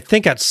 I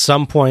think at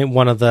some point,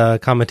 one of the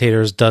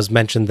commentators does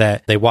mention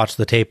that they watched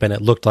the tape, and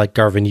it looked like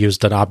Garvin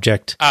used an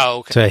object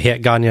to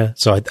hit Gagne,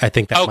 so I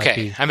think that might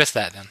be... I missed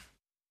that then.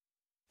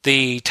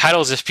 The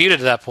title is disputed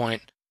at that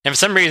point, and for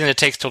some reason it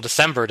takes till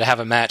December to have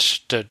a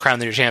match to crown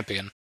the new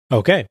champion.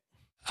 Okay.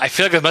 I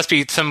feel like there must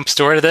be some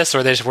story to this,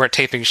 or they just weren't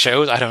taping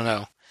shows. I don't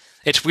know.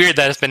 It's weird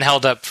that it's been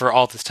held up for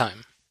all this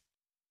time.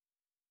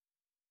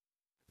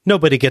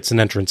 Nobody gets an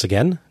entrance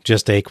again.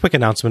 Just a quick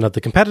announcement of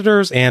the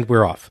competitors, and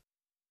we're off.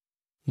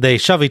 They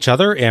shove each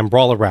other and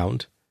brawl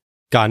around.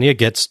 Gagne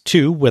gets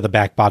 2 with a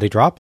back body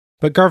drop,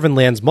 but Garvin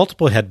lands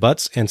multiple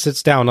headbutts and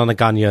sits down on a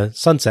Gagne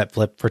sunset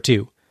flip for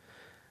 2.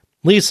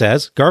 Lee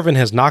says Garvin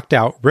has knocked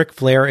out Ric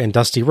Flair and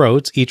Dusty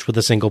Rhodes, each with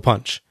a single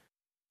punch.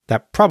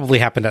 That probably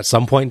happened at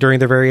some point during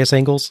their various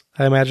angles,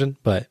 I imagine,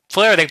 but...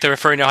 Flair, I think they're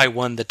referring to how he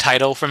won the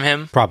title from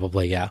him.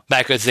 Probably, yeah.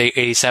 Back in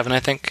 87, I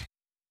think.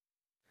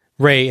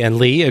 Ray and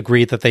Lee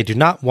agree that they do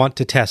not want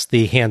to test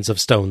the Hands of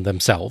Stone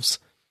themselves.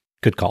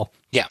 Good call.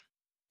 Yeah.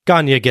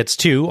 Gagne gets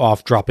 2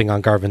 off dropping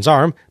on Garvin's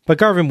arm, but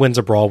Garvin wins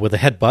a brawl with a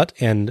headbutt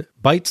and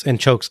bites and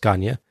chokes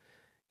Gagne.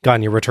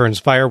 Gagne returns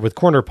fire with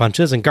corner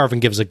punches, and Garvin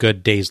gives a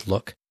good dazed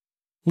look.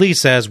 Lee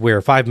says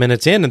we're 5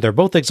 minutes in and they're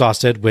both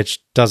exhausted, which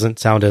doesn't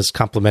sound as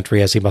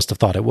complimentary as he must have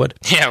thought it would.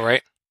 Yeah,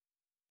 right.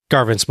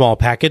 Garvin small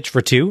package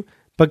for 2,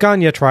 but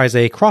Gagne tries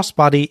a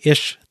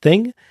crossbody-ish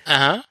thing.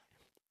 Uh-huh.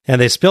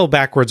 And they spill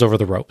backwards over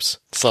the ropes.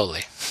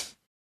 Slowly.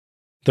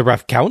 The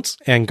ref counts,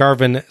 and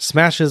Garvin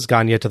smashes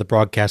Gagne to the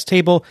broadcast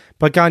table,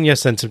 but Gagne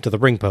sends him to the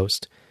ring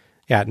post.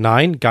 At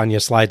 9, Gagne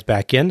slides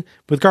back in,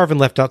 with Garvin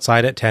left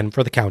outside at 10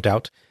 for the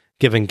countout,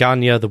 giving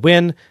Gagne the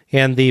win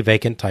and the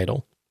vacant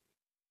title.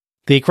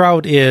 The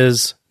crowd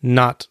is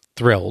not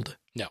thrilled.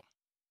 No.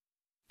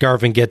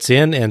 Garvin gets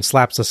in and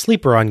slaps a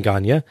sleeper on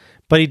Gagne,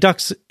 but he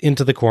ducks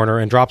into the corner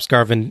and drops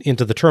Garvin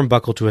into the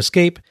turnbuckle to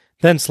escape,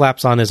 then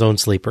slaps on his own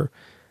sleeper.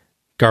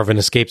 Garvin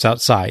escapes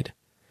outside.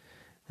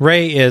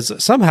 Ray is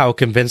somehow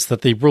convinced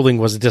that the ruling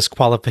was a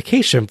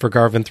disqualification for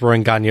Garvin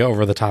throwing Gagne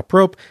over the top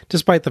rope,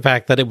 despite the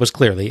fact that it was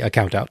clearly a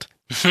countout.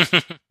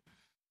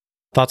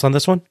 Thoughts on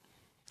this one?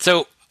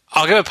 So,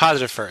 I'll give a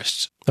positive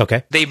first.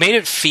 Okay. They made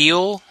it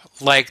feel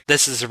like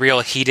this is a real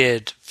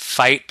heated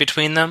fight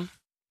between them.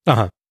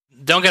 Uh-huh.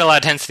 Don't get a lot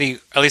of intensity,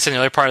 at least in the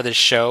other part of this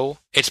show.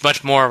 It's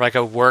much more like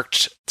a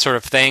worked sort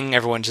of thing.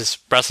 Everyone's just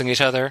wrestling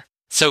each other.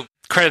 So,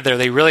 credit there,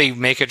 they really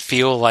make it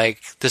feel like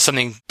there's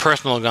something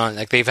personal going on.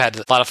 Like they've had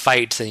a lot of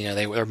fights and,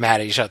 they were mad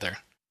at each other.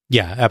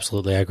 Yeah,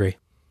 absolutely. I agree.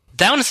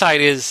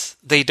 Downside is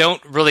they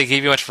don't really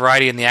give you much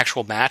variety in the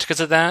actual match because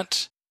of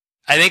that.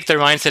 I think their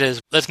mindset is,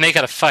 let's make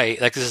it a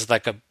fight. Like this is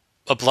like a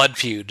blood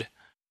feud.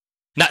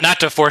 Not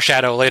to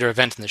foreshadow later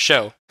events in the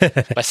show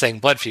by saying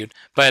blood feud.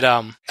 But,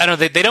 I don't know,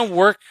 they don't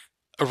work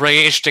a really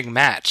interesting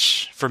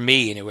match, for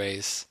me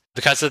anyways.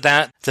 Because of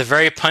that, it's a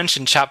very punch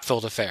and chop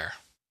filled affair.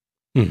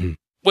 Mm-hmm.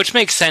 Which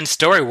makes sense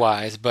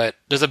story-wise, but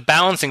there's a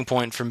balancing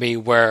point for me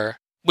where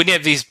when you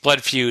have these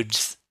blood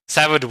feuds,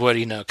 Savage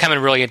would, come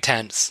in really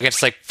intense.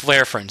 Against,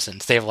 Flair, for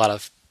instance. They have a lot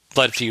of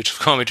blood feuds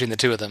going between the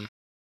two of them.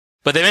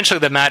 But eventually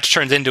the match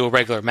turns into a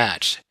regular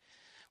match.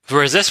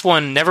 Whereas this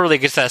one never really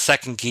gets that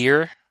second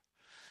gear.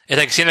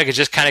 It seems like it's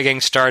just kind of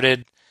getting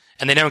started,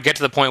 and they don't get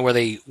to the point where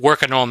they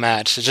work a normal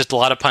match. It's just a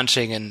lot of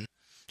punching and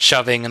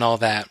shoving and all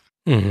that.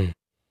 Mm-hmm.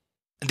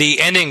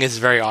 The ending is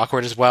very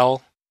awkward as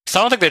well. So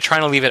I don't think they're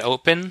trying to leave it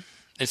open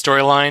in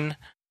storyline,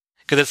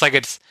 because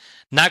it's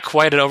not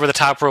quite an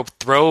over-the-top rope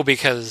throw,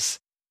 because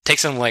it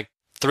takes them like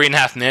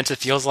 3.5 minutes, it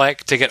feels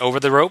like, to get over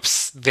the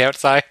ropes, the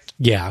outside.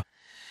 Yeah.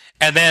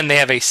 And then they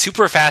have a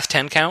super fast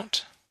 10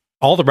 count.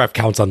 All the ref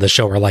counts on this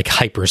show are like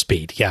hyper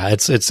speed. Yeah,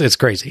 it's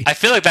crazy. I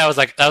feel like that was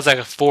like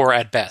a 4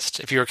 at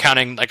best. If you were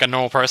counting like a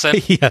normal person,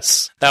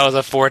 Yes. that was a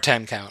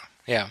 4:10 count.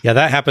 Yeah. Yeah,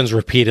 that happens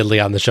repeatedly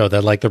on the show,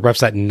 that like the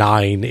ref's at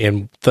 9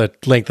 in the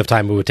length of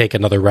time it would take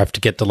another ref to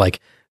get to like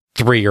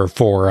 3 or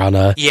 4 on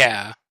a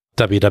Yeah.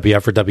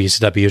 WWF or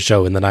WCW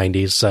show in the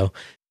 90s. So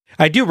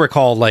I do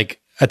recall,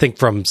 like, I think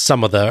from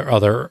some of the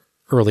other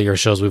earlier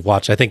shows we've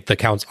watched, I think the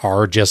counts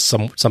are just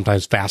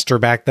sometimes faster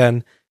back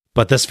then,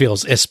 but this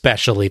feels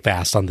especially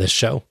fast on this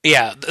show.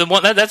 Yeah.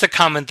 That's a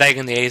common thing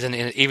in the 80s and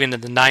even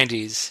in the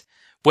 90s.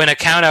 When a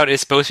count out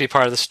is supposed to be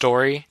part of the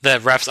story, the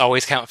refs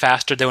always count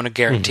faster. They want to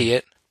guarantee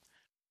it.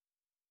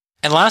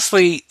 And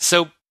lastly,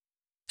 so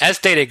as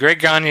stated, Greg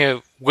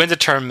Gagne wins the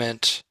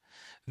tournament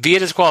via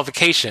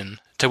disqualification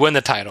to win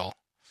the title.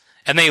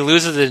 And then he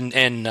loses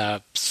in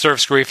sort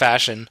of screwy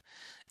fashion.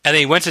 And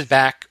then he wins it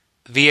back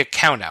via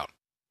countout.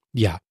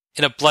 Yeah.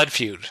 In a blood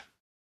feud.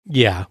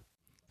 Yeah.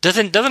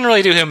 Doesn't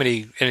really do him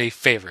any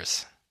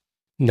favors.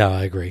 No,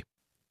 I agree.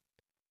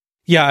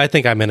 Yeah, I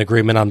think I'm in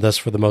agreement on this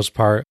for the most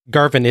part.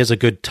 Garvin is a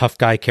good tough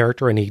guy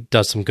character, and he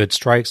does some good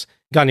strikes.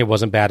 Gagne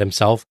wasn't bad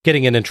himself,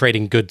 getting in and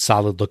trading good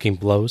solid-looking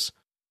blows.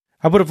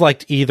 I would have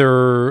liked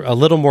either a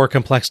little more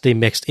complexity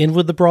mixed in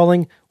with the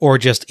brawling, or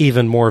just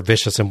even more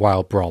vicious and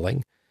wild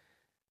brawling.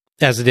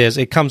 As it is,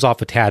 it comes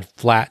off a tad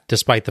flat,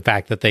 despite the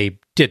fact that they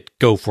did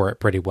go for it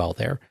pretty well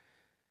there.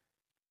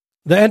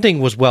 The ending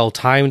was well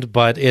timed,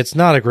 but it's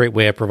not a great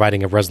way of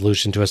providing a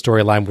resolution to a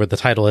storyline where the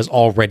title has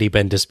already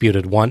been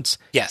disputed once.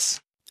 Yes.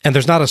 And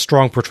there's not a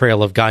strong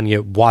portrayal of Gagne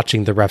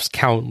watching the refs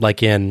count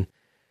like in,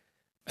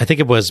 I think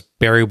it was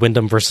Barry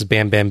Windham versus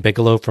Bam Bam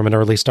Bigelow from an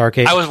early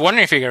Starrcade. I was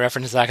wondering if you could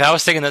reference that, 'cause I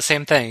was thinking the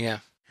same thing, yeah.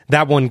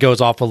 That one goes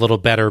off a little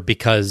better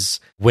because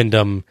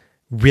Windham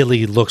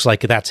really looks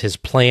like that's his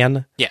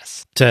plan.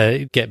 Yes.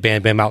 To get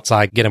Bam Bam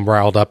outside, get him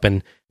riled up,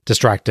 and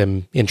distract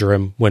him, injure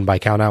him, win by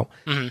countout.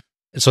 Mm-hmm.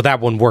 So that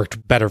one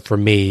worked better for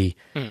me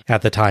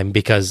at the time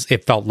because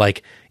it felt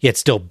like it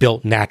still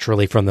built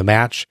naturally from the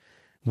match,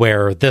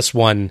 where this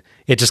one,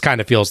 it just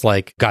kind of feels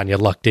like Gagne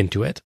lucked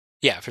into it.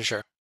 Yeah, for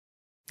sure.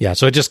 Yeah,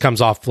 so it just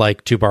comes off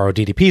like, to borrow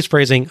DDP's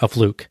phrasing, a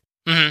fluke.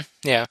 Mm-hmm.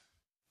 Yeah.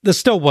 This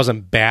still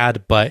wasn't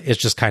bad, but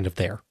it's just kind of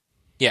there.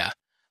 Yeah.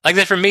 Like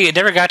that for me, it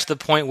never got to the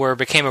point where it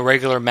became a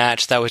regular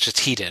match that was just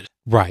heated.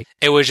 Right.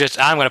 It was just,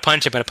 I'm going to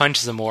punch him, and it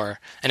punches him more,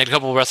 and a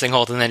couple of wrestling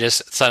holds, and then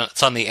just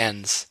suddenly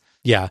ends.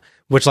 Yeah,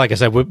 which, like I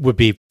said, would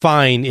be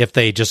fine if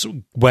they just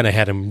went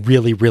ahead and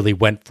really, really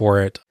went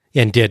for it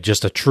and did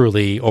just a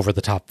truly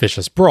over-the-top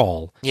vicious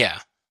brawl. Yeah.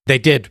 They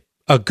did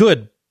a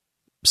good,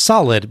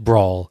 solid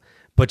brawl,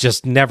 but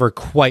just never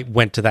quite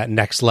went to that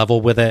next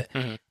level with it.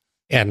 Mm-hmm.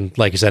 And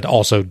like I said,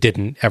 also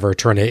didn't ever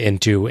turn it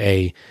into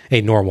a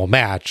normal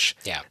match.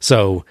 Yeah.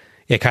 So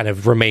it kind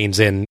of remains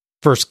in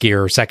first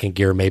gear, second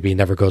gear, maybe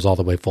never goes all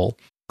the way full.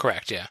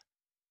 Correct, yeah.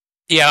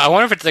 Yeah, I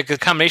wonder if it's like a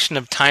combination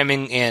of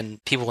timing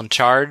and people in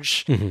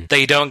charge that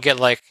you don't get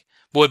like,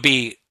 would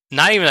be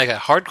not even like a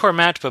hardcore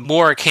match, but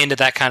more akin to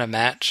that kind of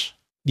match.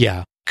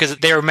 Yeah. Because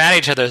they were mad at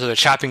each other, so they're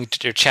chopping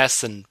their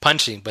chests and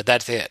punching, but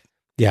that's it.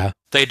 Yeah.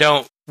 They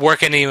don't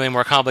work anything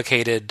more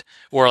complicated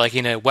or like,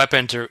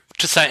 weapons or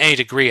just at any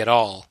degree at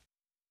all.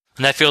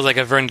 And that feels like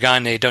a Vern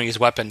Gagne don't use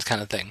weapons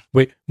kind of thing.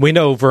 We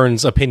know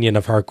Vern's opinion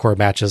of hardcore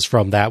matches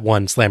from that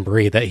one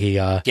Slamboree that he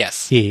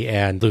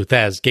and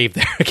Luthez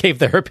gave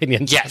their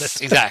opinions.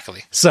 Yes,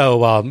 exactly.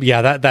 So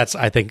that's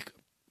I think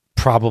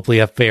probably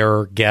a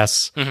fair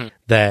guess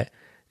that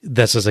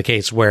this is a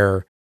case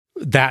where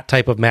that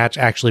type of match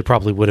actually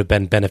probably would have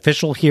been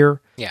beneficial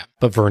here. Yeah.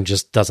 But Vern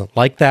just doesn't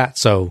like that,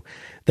 so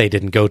they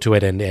didn't go to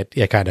it, and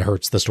it kind of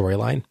hurts the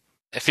storyline.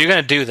 If you're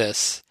going to do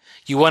this,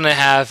 you want to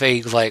have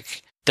a,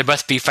 like, there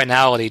must be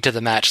finality to the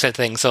match kind of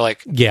thing. So,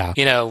 like, yeah.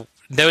 No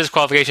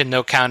disqualification,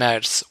 no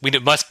countouts.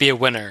 It must be a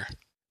winner.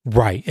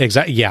 Right,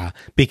 exactly. Yeah,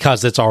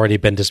 because it's already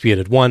been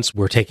disputed once,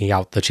 we're taking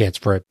out the chance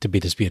for it to be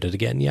disputed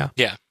again, yeah.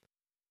 Yeah.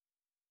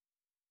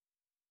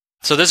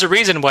 So there's a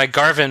reason why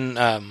Garvin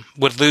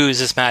would lose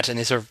this match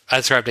in sort of, I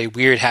described, a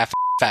weird half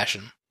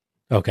fashion.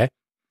 Okay.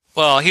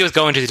 Well, he was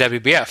going to the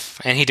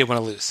WBF, and he did want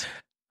to lose.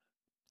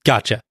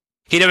 Gotcha.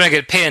 He didn't want to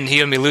get pinned. He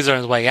didn't be loser on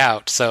his way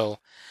out. So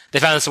they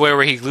found this way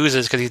where he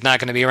loses because he's not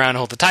going to be around to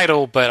hold the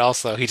title, but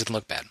also he doesn't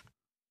look bad.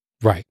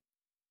 Right.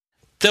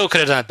 Still could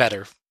have done it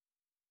better.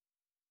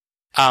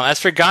 As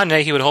for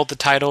Gagne, he would hold the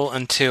title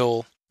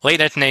until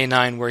late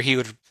 1989, where he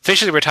would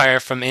officially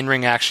retire from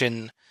in-ring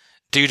action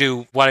due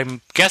to what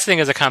I'm guessing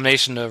is a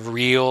combination of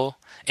real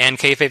and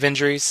kayfabe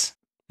injuries.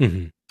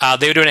 Mm-hmm.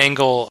 They would do an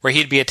angle where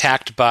he'd be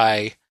attacked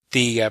by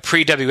the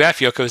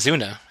pre-WF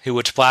Yokozuna, who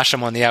would splash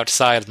him on the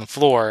outside on the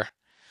floor,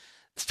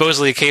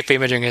 supposedly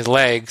kayfabe injuring his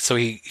leg, so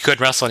he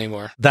couldn't wrestle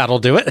anymore. That'll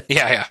do it.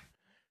 Yeah.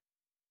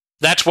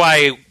 That's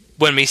why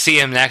when we see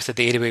him next at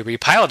the AWA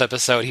Repilot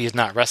episode, he is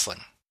not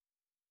wrestling.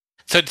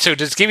 So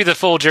just give you the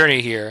full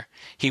journey here.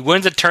 He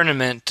wins a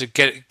tournament to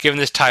get given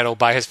this title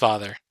by his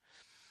father,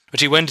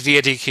 which he wins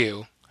via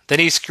DQ. Then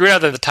he's screwed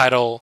out of the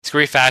title,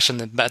 screwy fashion,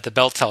 the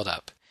belt's held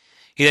up.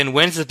 He then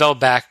wins the belt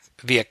back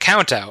via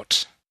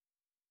countout,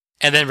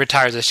 and then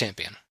retires as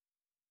champion.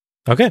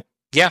 Okay.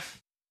 Yeah.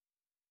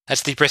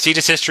 That's the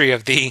prestigious history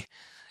of the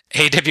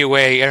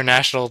AWA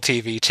International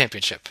TV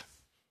Championship.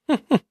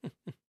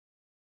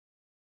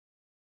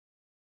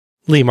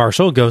 Lee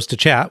Marshall goes to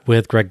chat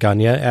with Greg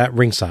Gagne at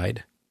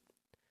ringside.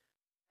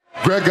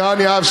 Greg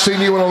Gagne, I've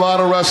seen you in a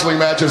lot of wrestling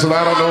matches, and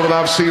I don't know that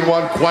I've seen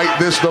one quite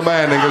this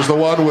demanding as the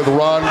one with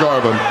Ron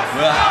Garvin.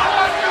 Well,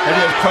 I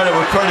give credit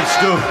where credit's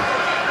due.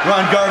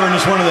 Ron Garvin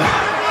is one of the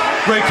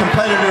great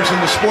competitors in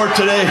the sport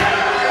today,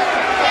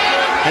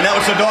 and that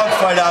was a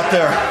dogfight out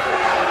there.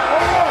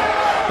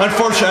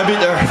 Unfortunately,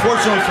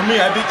 fortunately for me,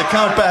 I beat the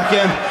count back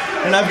in,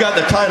 and I've got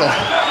the title.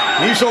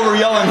 And he's over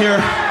yelling here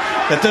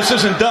that this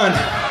isn't done.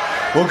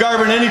 Well,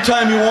 Garvin,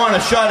 anytime you want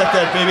a shot at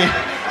that, baby,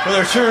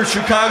 whether it's here in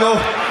Chicago,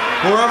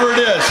 wherever it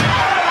is,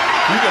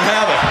 you can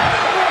have it.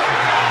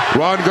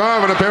 Ron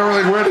Garvin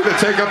apparently ready to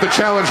take up the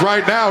challenge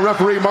right now.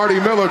 Referee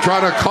Marty Miller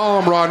trying to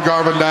calm Ron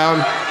Garvin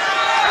down.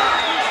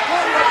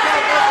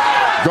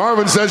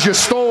 Garvin says you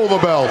stole the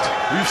belt.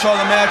 You saw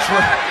the match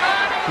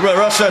where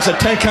Russ has a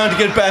 10 count to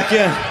get back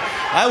in.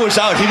 I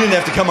was out. He didn't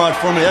have to come out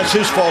for me. That's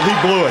his fault. He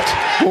blew it.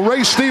 Well,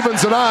 Ray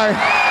Stevens and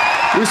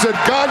we said,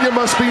 God, you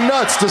must be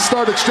nuts to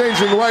start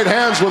exchanging right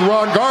hands with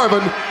Ron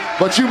Garvin.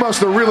 But you must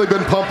have really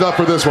been pumped up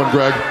for this one,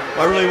 Greg.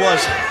 I really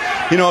was.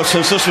 You know,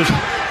 since this has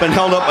been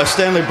held up by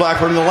Stanley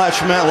Blackburn, the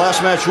last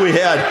match we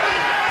had,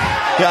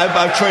 yeah,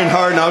 I've trained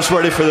hard and I was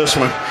ready for this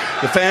one.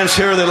 The fans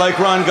here, they like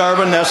Ron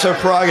Garvin. That's their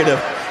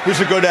prerogative. He's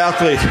a good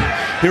athlete.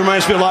 He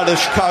reminds me a lot of the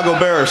Chicago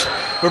Bears.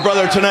 But,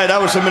 brother, tonight I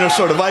was the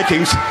Minnesota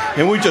Vikings,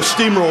 and we just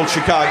steamrolled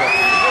Chicago.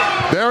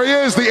 There he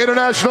is, the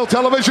international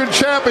television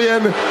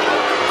champion,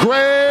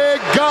 Greg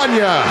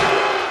Gagne.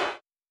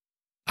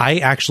 I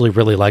actually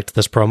really liked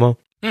this promo.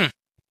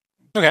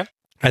 Okay.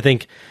 I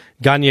think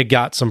Gagne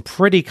got some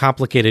pretty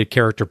complicated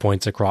character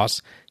points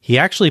across. He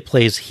actually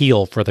plays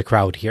heel for the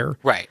crowd here.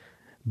 Right.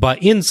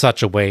 But in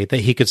such a way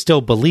that he could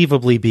still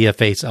believably be a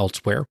face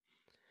elsewhere.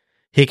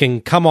 He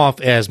can come off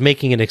as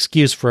making an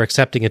excuse for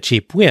accepting a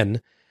cheap win,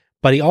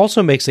 but he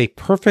also makes a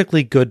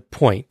perfectly good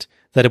point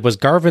that it was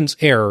Garvin's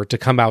error to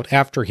come out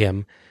after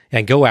him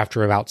and go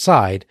after him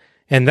outside,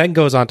 and then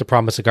goes on to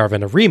promise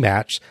Garvin a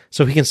rematch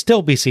so he can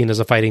still be seen as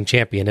a fighting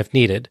champion if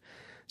needed.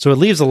 So it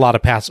leaves a lot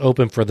of paths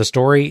open for the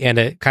story, and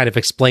it kind of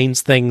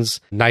explains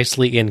things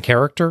nicely in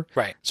character.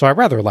 Right. So I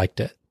rather liked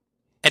it.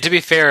 And to be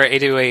fair,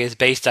 AWA is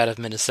based out of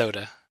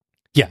Minnesota.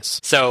 Yes.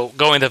 So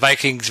going the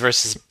Vikings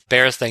versus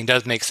Bears thing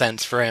does make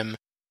sense for him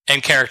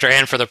in character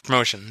and for the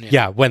promotion.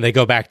 Yeah, when they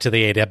go back to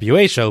the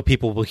AWA show,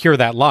 people will hear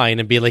that line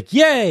and be like,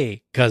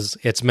 yay, because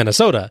it's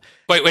Minnesota.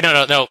 Wait,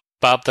 no,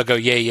 Bob, they'll go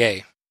yay,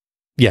 yay.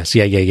 Yes,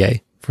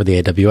 yay, for the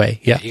AWA.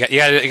 Yeah.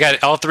 You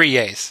got all three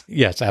yays.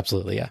 Yes,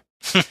 absolutely, yeah.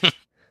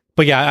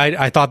 But yeah,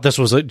 I thought this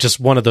was just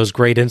one of those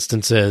great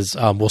instances.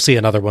 We'll see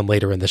another one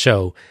later in the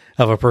show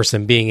of a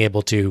person being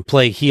able to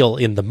play heel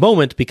in the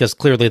moment because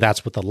clearly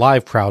that's what the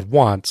live crowd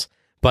wants,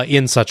 but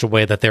in such a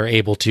way that they're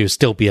able to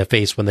still be a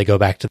face when they go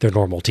back to their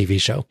normal TV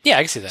show. Yeah,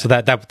 I can see that. So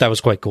that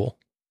was quite cool.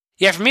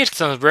 Yeah, for me, it's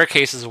some rare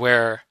cases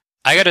where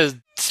I got a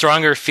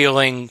stronger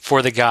feeling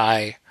for the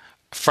guy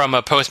from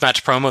a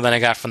post-match promo than I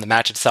got from the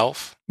match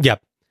itself.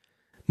 Yep.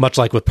 Much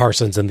like with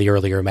Parsons in the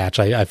earlier match,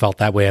 I felt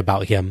that way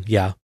about him,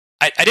 yeah.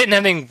 I didn't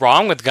have anything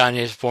wrong with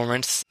Gagne's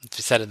performance, as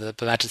you said, in the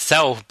match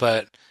itself,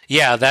 but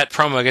yeah, that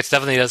promo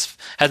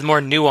has more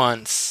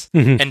nuance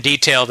and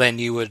detail than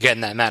you would get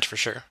in that match for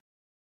sure.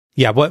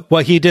 Yeah,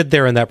 what he did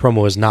there in that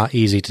promo is not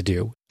easy to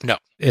do. No.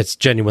 It's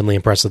genuinely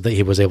impressive that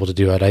he was able to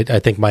do it. I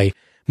think my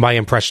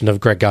impression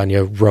of Greg Gagne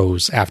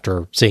rose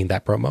after seeing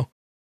that promo.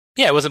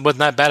 Yeah, it wasn't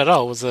that bad at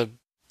all. It was, like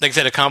I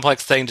said, a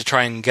complex thing to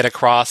try and get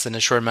across in a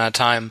short amount of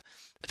time,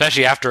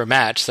 especially after a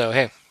match, so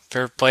hey,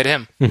 fair play to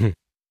him. Mm-hmm.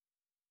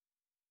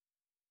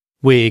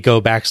 We go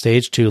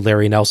backstage to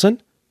Larry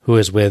Nelson, who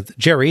is with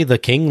Jerry the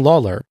King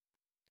Lawler.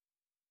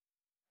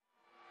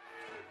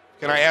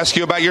 Can I ask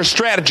you about your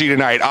strategy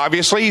tonight?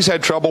 Obviously, he's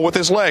had trouble with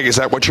his leg. Is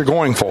that what you're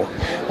going for?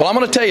 Well, I'm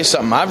going to tell you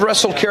something. I've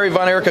wrestled Kerry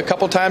Von Erich a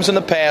couple times in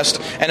the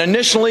past, and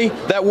initially,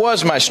 that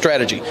was my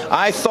strategy.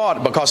 I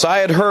thought, because I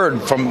had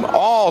heard from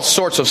all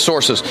sorts of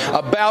sources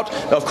about,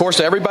 of course,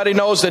 everybody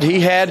knows that he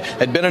had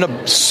been in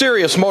a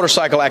serious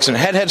motorcycle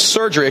accident, had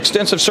surgery,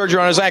 extensive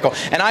surgery on his ankle,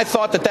 and I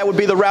thought that would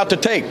be the route to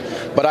take.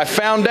 But I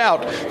found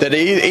out that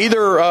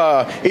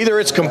either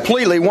it's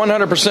completely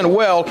 100%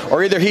 well,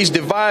 or either he's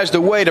devised a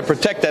way to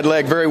protect that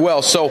leg very well.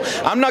 well. So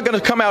I'm not going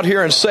to come out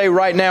here and say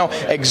right now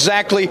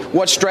exactly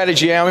what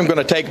strategy I'm going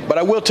to take, but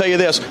I will tell you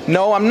this.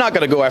 No, I'm not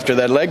going to go after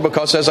that leg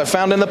because, as I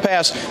found in the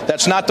past,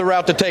 that's not the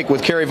route to take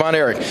with Kerry Von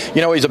Erich.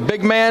 You know, he's a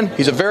big man.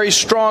 He's a very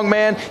strong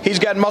man. He's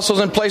got muscles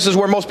in places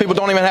where most people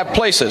don't even have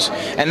places.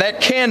 And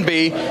that can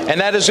be,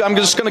 and that is, I'm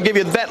just going to give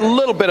you that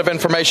little bit of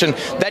information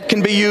that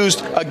can be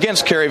used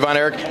against Kerry Von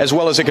Erich as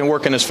well as it can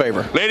work in his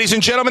favor. Ladies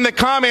and gentlemen, the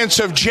comments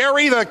of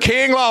Jerry the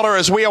King Lawler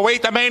as we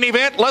await the main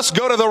event. Let's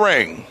go to the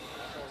ring.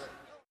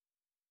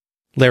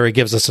 Larry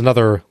gives us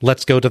another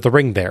let's go to the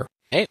ring there.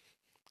 Hey.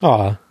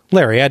 Aw,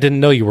 Larry, I didn't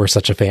know you were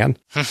such a fan.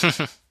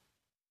 I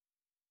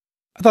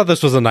thought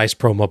this was a nice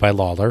promo by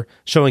Lawler,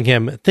 showing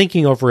him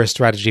thinking over his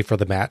strategy for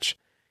the match.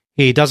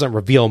 He doesn't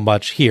reveal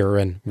much here,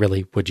 and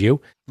really, would you?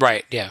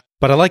 Right, yeah.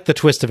 But I like the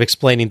twist of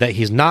explaining that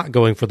he's not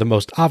going for the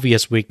most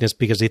obvious weakness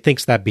because he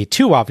thinks that'd be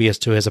too obvious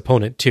to his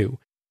opponent, too.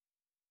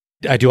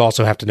 I do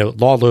also have to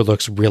note, Lawler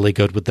looks really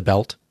good with the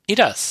belt. He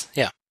does,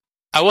 yeah.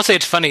 I will say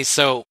it's funny,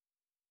 so,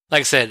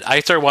 like I said,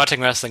 I started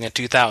watching wrestling in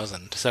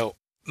 2000, so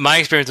my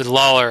experience with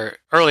Lawler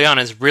early on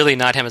is really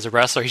not him as a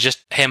wrestler, he's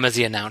just him as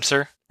the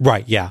announcer.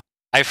 Right, yeah.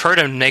 I've heard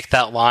him make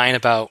that line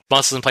about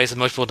muscles in places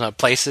most people don't have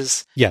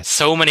places. Yes.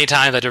 So many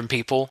times by different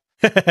people.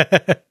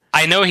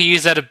 I know he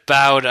used that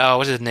about,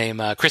 what's his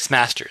name, Chris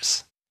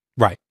Masters.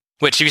 Right.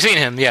 Which, if you've seen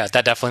him, yeah,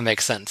 that definitely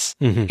makes sense.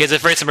 Mm-hmm. He has a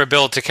very similar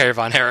build to Kerry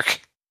Von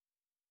Erich.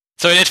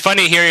 So it's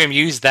funny hearing him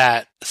use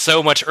that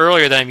so much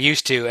earlier than I'm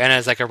used to, and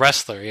as like a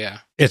wrestler, yeah.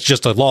 It's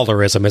just a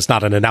Lawlerism. It's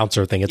not an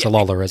announcer thing. It's a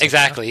Lawlerism.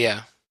 Exactly,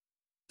 yeah.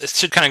 It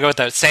should kind of go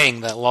without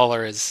saying that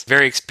Lawler is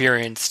very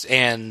experienced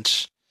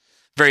and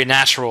very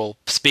natural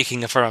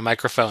speaking in front of a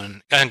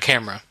microphone on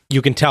camera.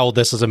 You can tell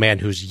this is a man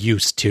who's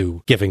used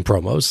to giving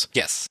promos.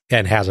 Yes.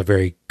 And has a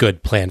very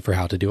good plan for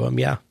how to do them,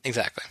 yeah.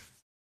 Exactly.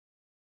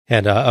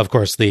 And, of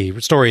course,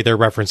 the story they're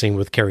referencing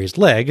with Kerry's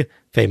leg,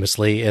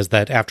 famously, is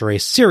that after a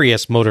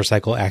serious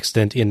motorcycle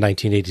accident in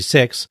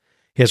 1986,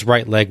 his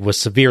right leg was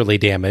severely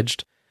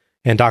damaged,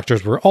 and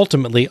doctors were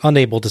ultimately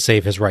unable to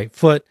save his right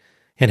foot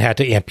and had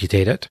to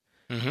amputate it.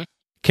 Mm-hmm.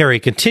 Kerry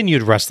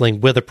continued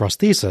wrestling with a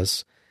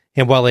prosthesis,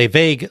 and while a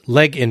vague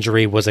leg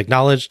injury was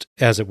acknowledged,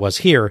 as it was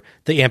here,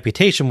 the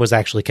amputation was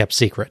actually kept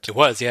secret. It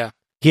was, yeah.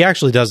 He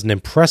actually does an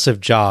impressive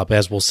job,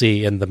 as we'll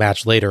see in the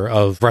match later,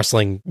 of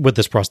wrestling with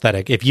this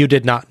prosthetic. If you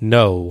did not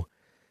know,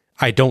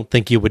 I don't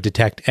think you would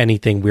detect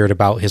anything weird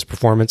about his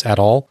performance at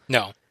all.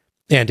 No.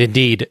 And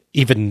indeed,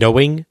 even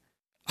knowing,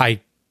 I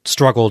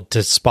struggled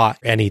to spot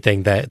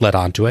anything that led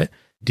on to it.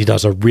 He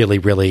does a really,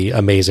 really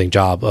amazing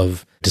job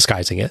of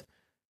disguising it.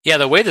 Yeah,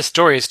 the way the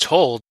story is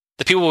told,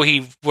 the people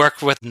he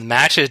worked with in the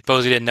matches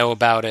supposedly didn't know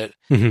about it.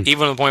 Mm-hmm.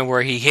 Even to the point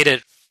where he hit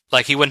it,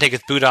 like he wouldn't take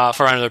his boot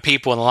off around other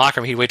people in the locker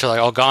room. He'd wait till they're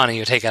all gone and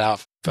he'd take it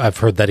off. I've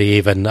heard that he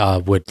even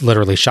would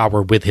literally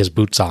shower with his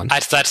boots on.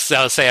 I would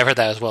say I've heard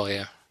that as well,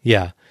 yeah.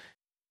 Yeah.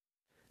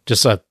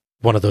 Just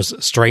one of those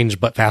strange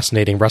but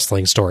fascinating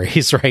wrestling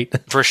stories, right?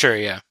 For sure,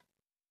 yeah.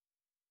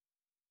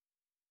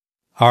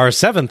 Our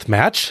seventh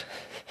match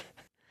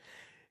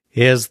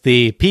is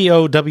the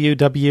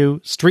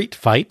POWW Street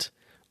Fight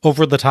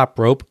over the top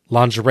rope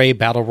lingerie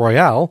battle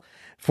royale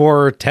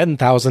for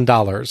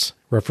 $10,000.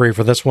 Referee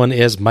for this one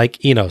is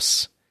Mike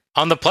Enos.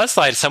 On the plus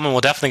side, someone will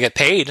definitely get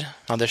paid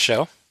on this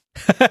show.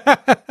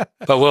 But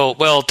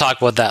we'll talk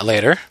about that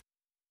later.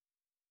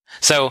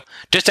 So,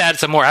 just to add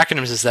some more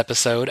acronyms to this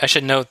episode, I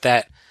should note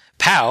that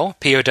POW,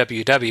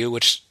 P-O-W-W,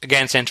 which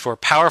again stands for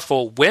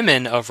Powerful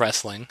Women of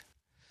Wrestling,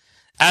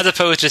 as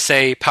opposed to,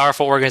 say,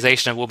 Powerful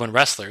Organization of Women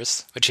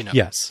Wrestlers, which,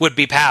 yes, would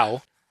be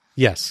POW.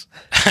 Yes.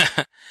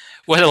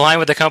 Was aligned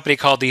with a company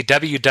called the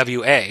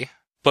WWA,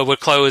 but would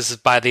close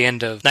by the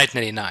end of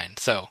 1989.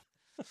 So,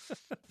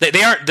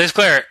 they aren't, this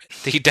clear,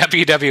 the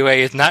WWA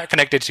is not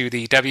connected to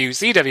the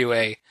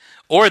WCWA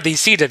or the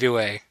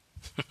CWA.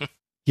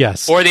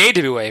 Yes. Or the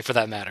AWA, for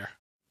that matter.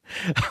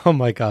 Oh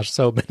my gosh,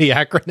 so many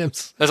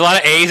acronyms. There's a lot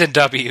of A's and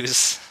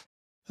W's.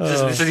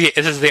 This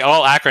is the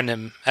all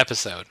acronym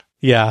episode.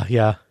 Yeah,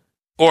 yeah.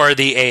 Or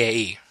the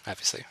AAE,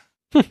 obviously.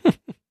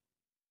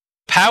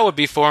 POW would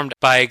be formed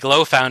by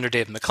Glow founder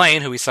Dave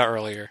McClain, who we saw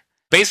earlier.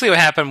 Basically what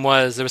happened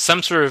was there was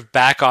some sort of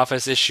back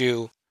office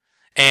issue,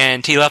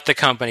 and he left the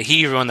company.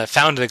 He's the one that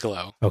founded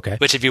Glow. Okay.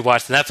 Which if you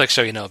watch the Netflix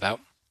show, you know about.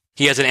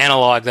 He has an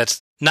analog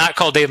that's not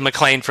called Dave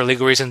McClain for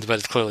legal reasons, but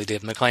it's clearly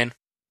Dave McClain.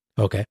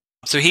 Okay.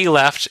 So he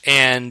left,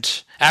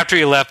 and after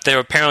he left, there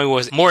apparently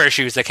was more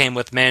issues that came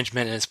with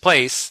management in his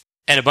place,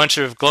 and a bunch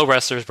of Glow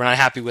wrestlers were not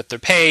happy with their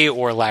pay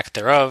or lack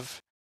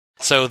thereof.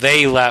 So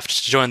they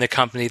left to join the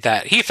company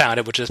that he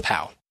founded, which is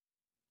POW.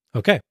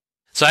 Okay.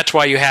 So that's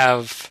why you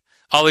have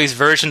all these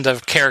versions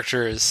of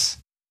characters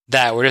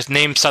that were just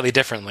named slightly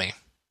differently.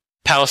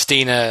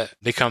 Palestina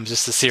becomes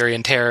just the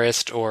Syrian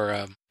terrorist,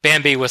 or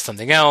Bambi was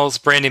something else.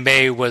 Brandy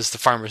May was the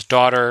farmer's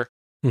daughter,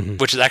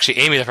 which is actually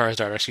Amy the farmer's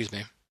daughter, excuse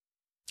me.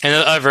 And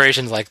other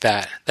variations like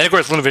that. Then, of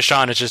course, Luna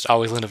Vachon is just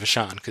always Luna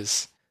Vachon,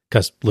 because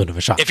Luna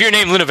Vachon. If you're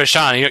named Luna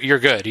Vachon, you're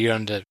good. You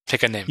don't have to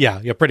pick a name. Yeah,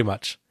 pretty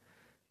much.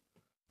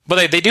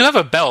 But they do have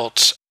a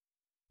belt.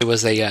 It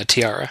was a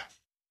tiara.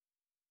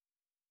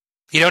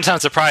 You don't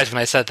sound surprised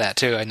when I said that,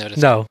 too, I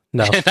noticed. No.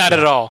 Not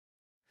at all.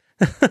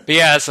 But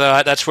yeah,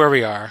 so that's where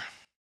we are.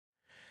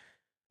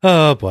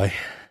 Oh, boy.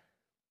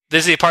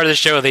 This is a part of the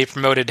show they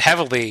promoted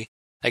heavily.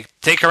 Like,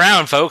 stick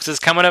around, folks. It's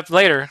coming up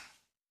later.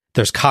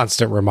 There's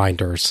constant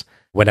reminders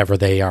whenever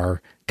they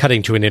are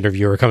cutting to an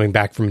interview or coming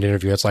back from an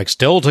interview. It's like,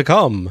 still to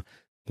come,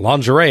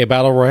 lingerie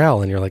battle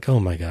royale. And you're like, oh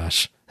my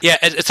gosh. Yeah,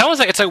 it's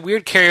almost like it's a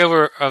weird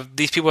carryover of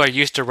these people are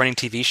used to running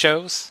TV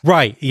shows.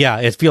 Right,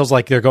 yeah. It feels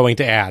like they're going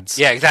to ads.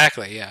 Yeah,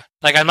 exactly, yeah.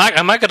 Like, I'm not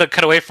going to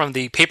cut away from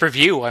the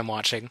pay-per-view I'm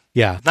watching.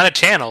 Yeah. It's not a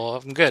channel.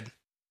 I'm good.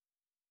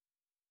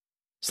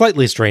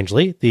 Slightly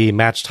strangely, the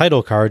match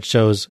title card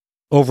shows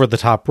over the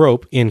top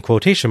rope in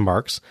quotation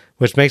marks,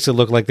 which makes it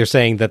look like they're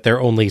saying that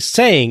they're only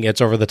saying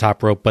it's over the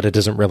top rope, but it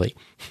isn't really.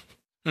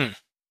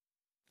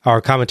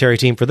 Our commentary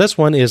team for this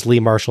one is Lee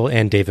Marshall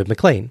and David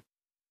McLean.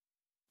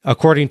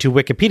 According to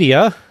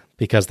Wikipedia,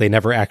 because they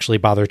never actually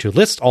bother to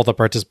list all the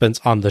participants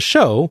on the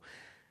show,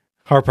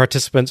 our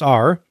participants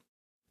are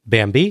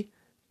Bambi,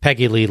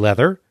 Peggy Lee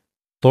Leather,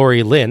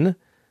 Lori Lynn,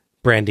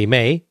 Brandy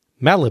May,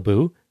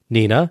 Malibu,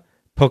 Nina,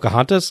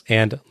 Pocahontas,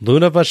 and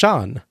Luna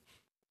Vachon.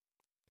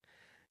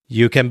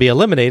 You can be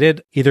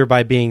eliminated either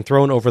by being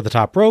thrown over the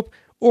top rope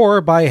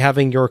or by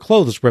having your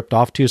clothes ripped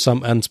off to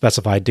some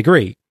unspecified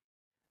degree.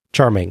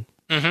 Charming.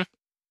 Mm-hmm.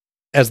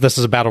 As this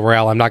is a battle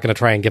royale, I'm not going to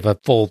try and give a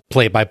full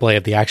play-by-play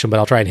of the action, but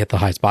I'll try and hit the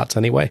high spots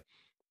anyway.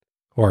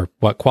 Or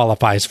what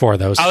qualifies for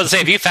those. I would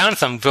say, if you found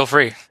some, feel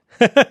free.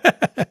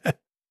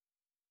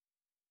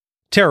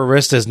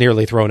 Terrorist is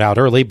nearly thrown out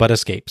early, but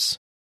escapes.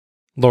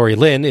 Lori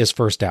Lynn is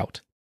first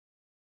out.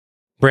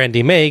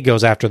 Brandy May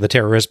goes after the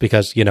terrorist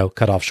because,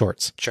 cut off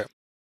shorts. Sure.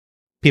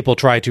 People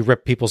try to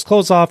rip people's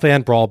clothes off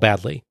and brawl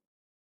badly.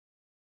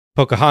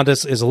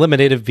 Pocahontas is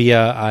eliminated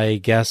via, I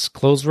guess,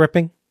 clothes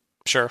ripping?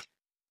 Sure.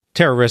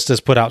 Terrorist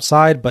is put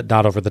outside, but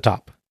not over the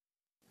top.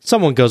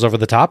 Someone goes over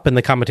the top, and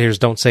the commentators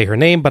don't say her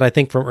name, but I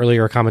think from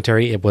earlier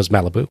commentary it was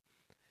Malibu.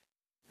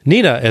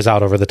 Nina is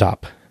out over the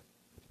top.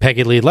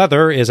 Peggy Lee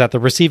Leather is at the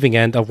receiving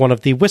end of one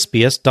of the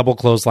wispiest double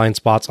clothesline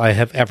spots I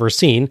have ever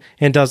seen,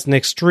 and does an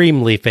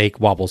extremely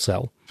fake wobble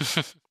cell.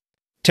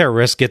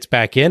 Terrorist gets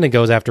back in and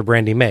goes after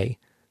Brandy May.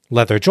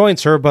 Leather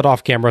joins her, but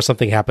off camera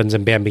something happens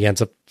and Bambi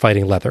ends up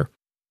fighting Leather.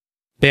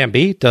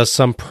 Bambi does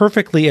some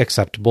perfectly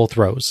acceptable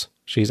throws.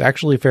 She's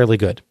actually fairly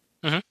good.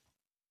 Mm-hmm.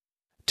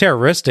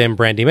 Terrorist and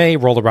Brandy May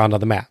roll around on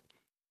the mat.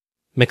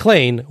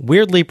 McLean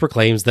weirdly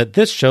proclaims that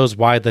this shows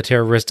why the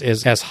terrorist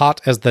is as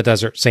hot as the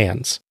desert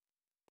sands.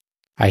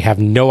 I have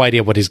no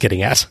idea what he's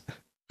getting at.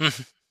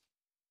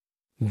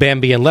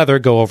 Bambi and Leather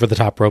go over the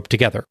top rope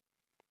together.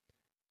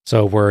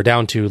 So we're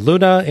down to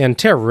Luna and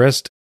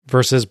Terrorist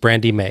versus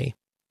Brandy May.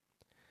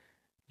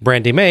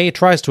 Brandy May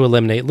tries to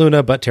eliminate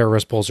Luna, but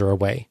Terrorist pulls her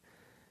away.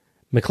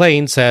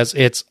 McLean says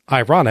it's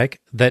ironic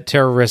that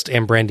Terrorist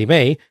and Brandy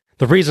May,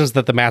 the reasons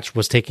that the match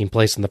was taking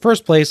place in the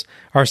first place,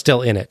 are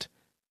still in it.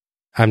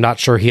 I'm not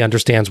sure he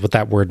understands what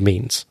that word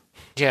means.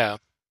 Yeah.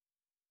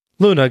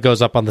 Luna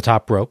goes up on the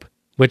top rope,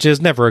 which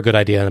is never a good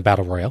idea in a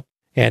battle royal.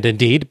 And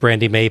indeed,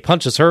 Brandy May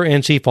punches her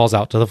and she falls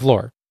out to the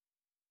floor.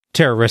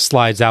 Terrorist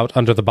slides out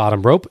under the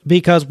bottom rope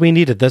because we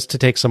needed this to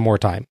take some more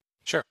time.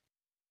 Sure.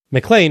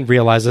 McLean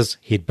realizes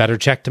he'd better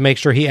check to make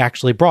sure he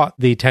actually brought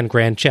the 10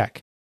 grand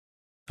check.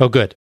 Oh,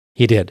 good.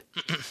 He did.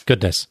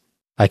 Goodness.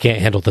 I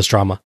can't handle this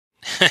drama.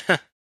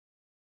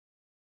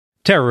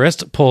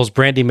 Terrorist pulls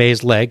Brandy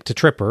May's leg to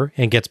trip her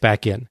and gets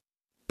back in.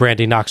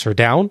 Brandy knocks her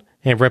down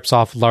and rips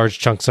off large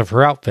chunks of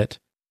her outfit.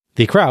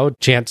 The crowd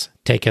chants,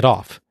 "Take it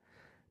off."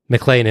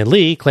 McLean and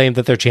Lee claim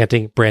that they're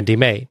chanting Brandy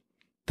May.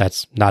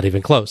 That's not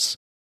even close.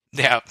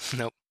 Yeah,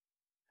 nope.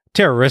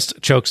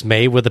 Terrorist chokes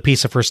May with a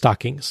piece of her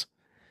stockings.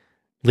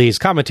 Lee's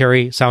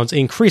commentary sounds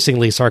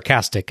increasingly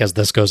sarcastic as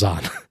this goes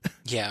on.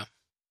 Yeah.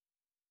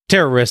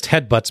 Terrorist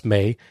headbutts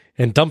May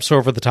and dumps her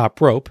over the top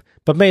rope,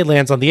 but May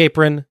lands on the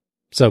apron,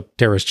 so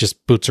Terrorist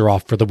just boots her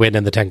off for the win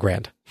and the 10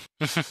 grand.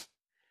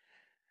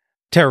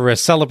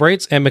 Terrorist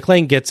celebrates, and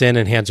McLean gets in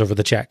and hands over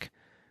the check.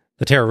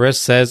 The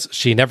terrorist says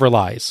she never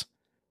lies.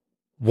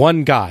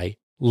 One guy,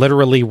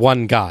 literally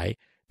one guy,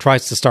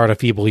 tries to start a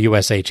feeble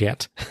USA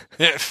chant.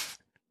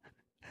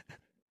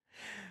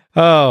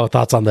 Oh,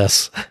 thoughts on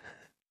this?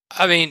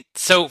 I mean,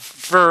 so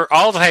for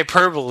all the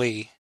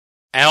hyperbole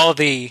and all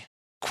the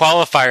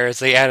qualifiers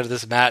they added to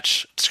this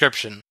match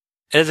description,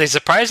 it is a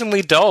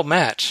surprisingly dull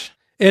match.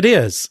 It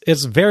is.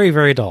 It's very,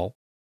 very dull.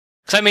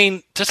 Because, I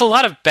mean, there's a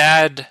lot of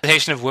bad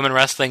representation of women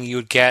wrestling you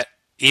would get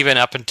even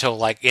up until,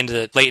 like, into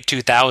the late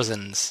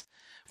 2000s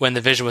when the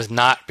division was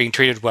not being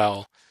treated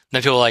well. And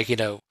then people like,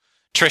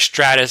 Trish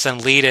Stratus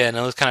and Lita and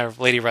those kind of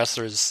lady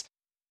wrestlers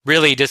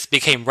really just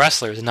became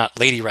wrestlers and not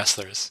lady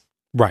wrestlers.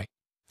 Right.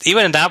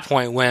 Even at that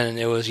point when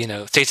it was,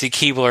 Stacy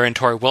Keibler and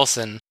Tori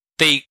Wilson,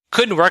 they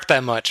couldn't work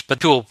that much, but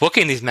people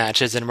booking these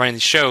matches and running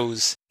these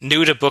shows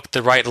knew to book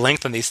the right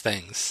length on these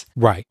things.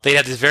 Right. They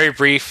had these very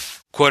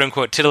brief,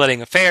 quote-unquote,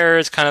 titillating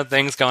affairs kind of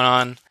things going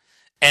on,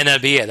 and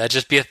that'd be it. That'd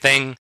just be a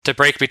thing to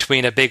break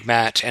between a big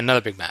match and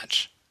another big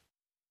match.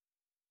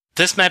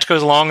 This match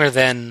goes longer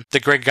than the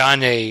Greg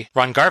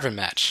Gagne-Ron Garvin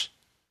match.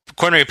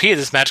 according to Wikipedia,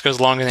 this match goes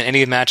longer than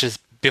any of the matches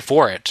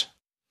before it.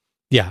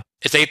 Yeah.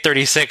 It's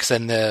 8:36,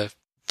 and the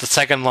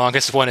second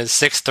longest one is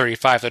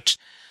 6:35. Which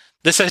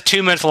this is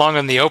 2 minutes longer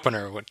than the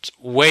opener, which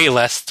way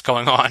less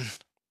going on.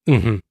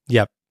 Mm-hmm.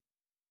 Yep.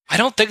 I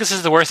don't think this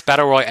is the worst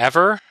Battle Royal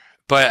ever,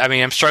 but I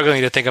mean, I'm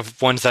struggling to think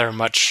of ones that are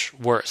much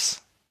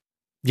worse.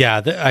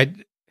 Yeah,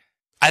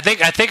 I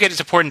think it's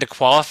important to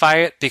qualify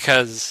it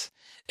because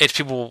it's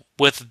people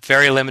with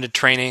very limited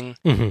training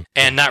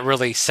and not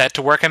really set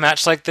to work a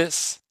match like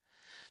this.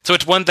 So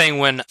it's one thing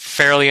when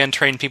fairly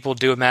untrained people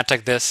do a match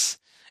like this,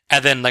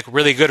 and then like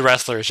really good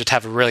wrestlers just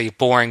have a really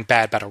boring,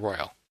 bad Battle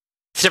Royal.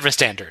 It's a different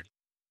standard.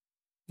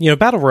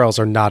 Battle Royals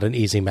are not an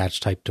easy match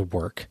type to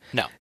work.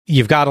 No.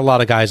 You've got a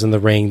lot of guys in the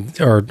ring,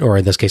 or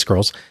in this case,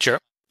 girls. Sure.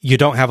 You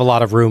don't have a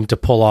lot of room to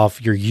pull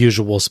off your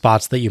usual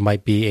spots that you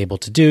might be able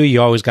to do.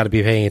 You always got to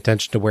be paying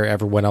attention to where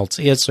everyone else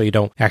is so you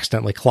don't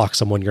accidentally clock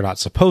someone you're not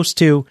supposed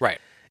to. Right.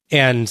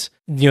 And,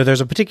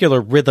 there's a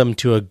particular rhythm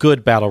to a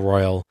good Battle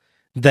Royal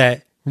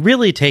that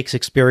really takes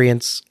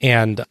experience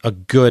and a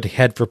good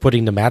head for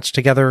putting the match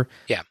together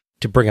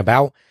to bring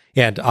about.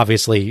 And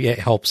obviously, it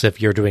helps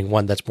if you're doing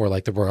one that's more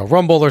like the Royal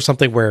Rumble or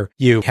something where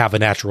you have a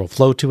natural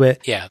flow to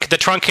it. Yeah, the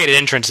truncated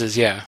entrances,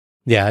 yeah.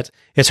 Yeah,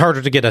 it's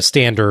harder to get a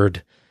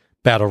standard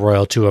Battle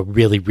Royal to a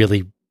really,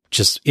 really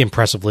just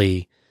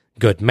impressively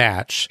good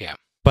match. Yeah.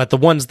 But the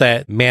ones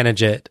that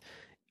manage it,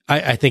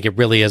 I think it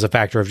really is a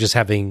factor of just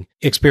having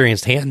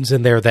experienced hands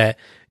in there that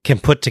can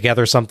put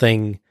together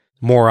something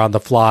more on the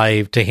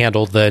fly to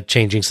handle the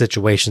changing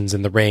situations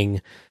in the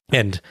ring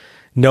and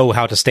know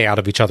how to stay out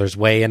of each other's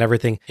way and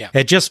everything. Yeah.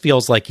 It just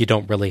feels like you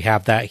don't really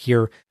have that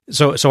here.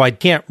 So I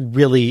can't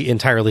really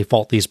entirely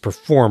fault these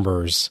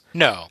performers.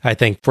 No. I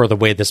think for the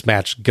way this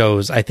match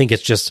goes, I think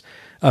it's just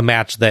a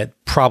match that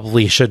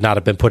probably should not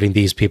have been putting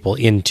these people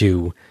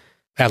into,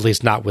 at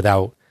least not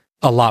without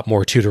a lot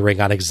more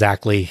tutoring on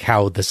exactly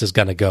how this is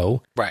going to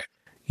go. Right.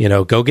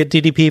 Go get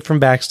DDP from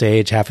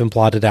backstage, have him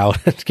plotted out,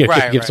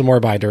 give some more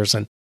binders,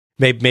 and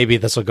maybe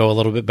this will go a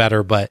little bit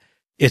better, but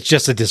it's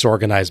just a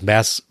disorganized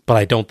mess, but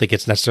I don't think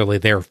it's necessarily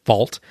their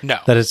fault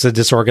that it's a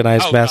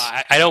disorganized mess.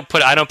 I don't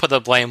put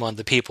the blame on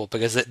the people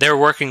because they're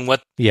working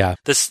with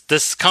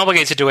this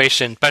complicated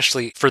situation,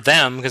 especially for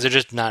them because they're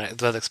just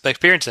not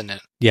experienced in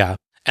it. Yeah.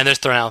 And they're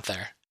thrown out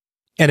there.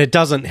 And it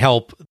doesn't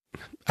help.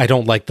 I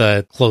don't like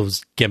the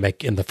clothes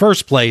gimmick in the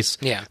first place.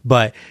 Yeah.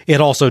 But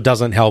it also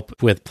doesn't help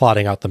with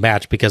plotting out the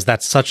match because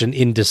that's such an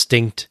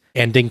indistinct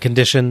ending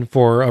condition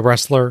for a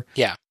wrestler.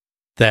 Yeah.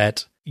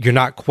 That you're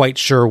not quite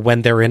sure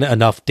when they're in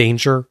enough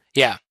danger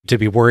to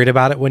be worried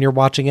about it when you're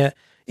watching it.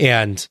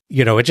 And,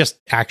 it just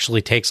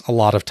actually takes a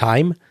lot of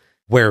time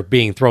where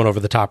being thrown over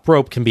the top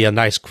rope can be a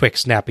nice, quick,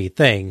 snappy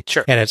thing.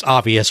 Sure. And it's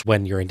obvious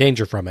when you're in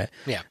danger from it.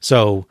 Yeah.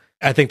 So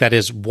I think that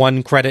is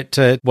one credit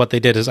to what they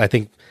did is I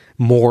think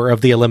more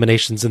of the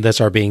eliminations in this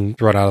are being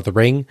thrown out of the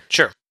ring.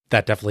 Sure.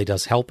 That definitely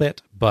does help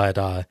it.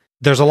 But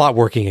there's a lot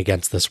working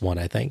against this one,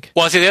 I think.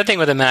 Well, see, the other thing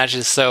with the match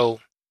is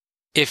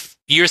if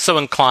you're so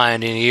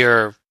inclined and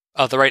you're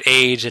of the right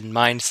age and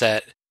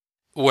mindset,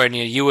 when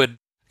you would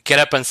get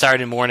up on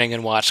Saturday morning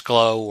and watch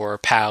Glow or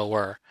POW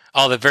or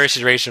all the various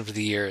iterations over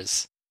the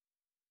years,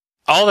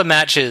 all the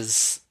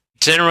matches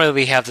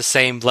generally have the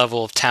same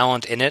level of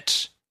talent in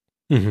it.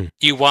 Mm-hmm.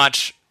 You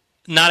watch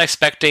not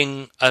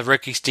expecting a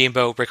Ricky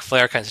Steamboat, Ric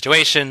Flair kind of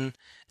situation.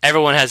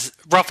 Everyone has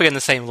roughly on the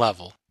same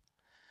level.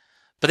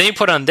 But then you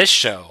put on this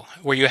show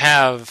where you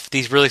have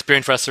these really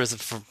experienced wrestlers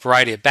of a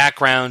variety of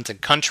backgrounds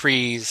and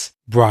countries,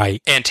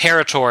 right, and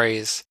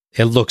territories.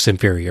 It looks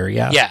inferior,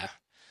 yeah. Yeah.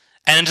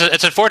 And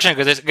it's unfortunate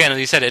because, again, as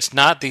you said, it's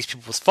not these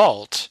people's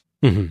fault,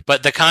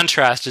 but the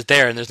contrast is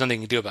there and there's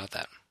nothing you can do about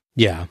that.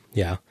 Yeah,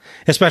 yeah.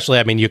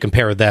 Especially, you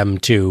compare them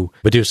to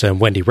Medusa and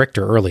Wendy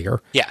Richter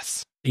earlier.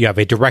 Yes. You have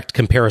a direct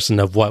comparison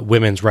of what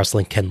women's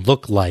wrestling can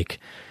look like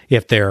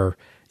if they're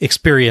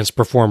experienced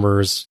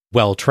performers,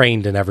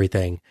 well-trained and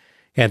everything,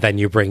 and then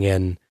you bring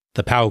in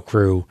the POW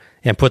crew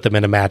and put them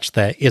in a match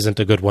that isn't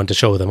a good one to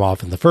show them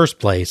off in the first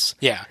place.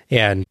 Yeah.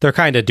 And they're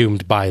kind of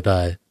doomed by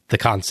the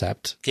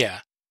concept.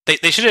 Yeah.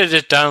 They should have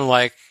just done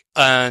like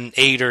an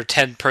 8 or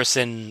 10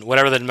 person,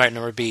 whatever the right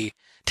number be,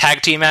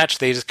 tag team match.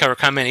 They just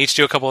come in, each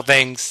do a couple of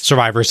things.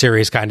 Survivor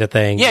Series kind of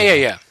thing.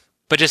 Yeah.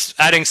 But just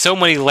adding so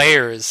many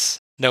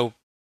layers, no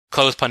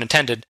close pun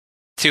intended,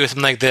 to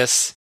something like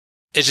this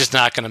is just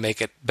not going to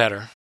make it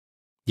better.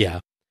 Yeah.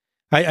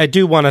 I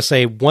do want to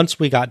say, once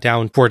we got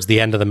down towards the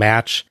end of the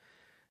match,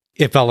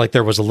 it felt like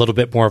there was a little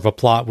bit more of a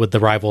plot with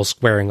the rivals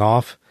squaring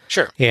off.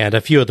 Sure. And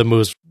a few of the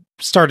moves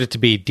started to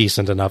be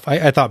decent enough.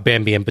 I thought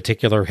Bambi in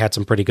particular had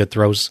some pretty good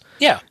throws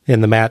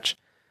in the match.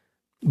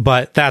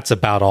 But that's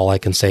about all I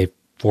can say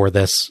for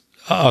this.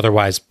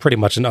 Otherwise, pretty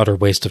much an utter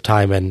waste of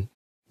time and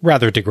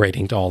rather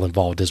degrading to all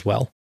involved as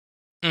well.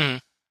 Mm-hmm.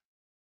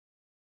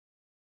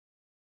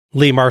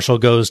 Lee Marshall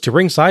goes to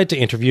ringside to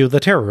interview the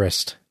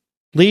terrorist.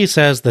 Lee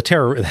says the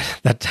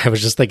I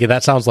was just thinking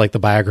that sounds like the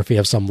biography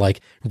of some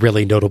like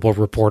really notable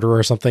reporter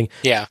or something.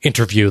 Yeah.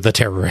 Interview the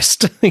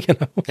terrorist.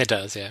 It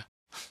does, yeah.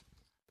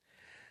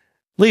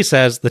 Lee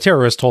says the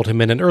terrorist told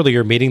him in an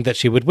earlier meeting that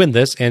she would win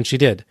this, and she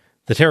did.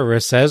 The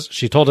terrorist says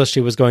she told us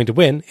she was going to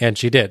win, and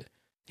she did.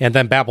 And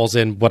then babbles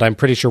in what I'm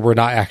pretty sure were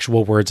not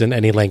actual words in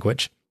any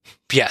language.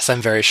 Yes, I'm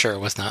very sure it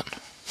was not.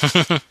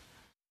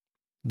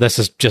 This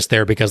is just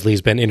there because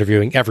Lee's been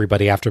interviewing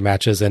everybody after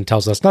matches and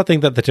tells us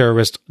nothing that the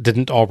terrorist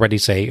didn't already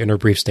say in her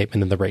brief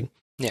statement in the ring.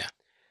 Yeah.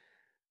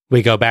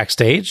 We go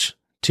backstage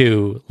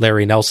to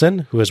Larry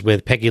Nelson, who is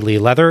with Peggy Lee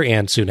Leather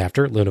and soon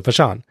after Luna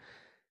Vachon.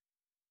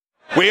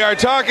 We are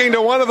talking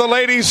to one of the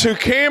ladies who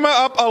came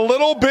up a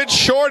little bit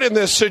short in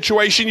this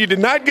situation. You did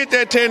not get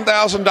that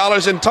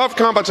 $10,000 in tough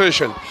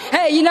competition.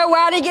 Hey, you know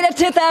why I didn't get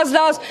that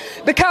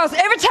 $10,000? Because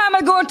every time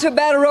I go into a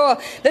battle royal,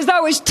 there's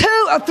always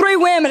 2 or 3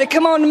 women that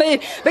come on to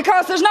me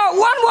because there's not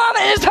one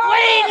woman in this whole...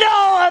 We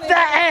know of the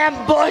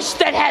ambush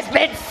that has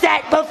been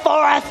set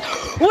before us.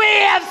 We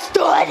have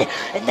stood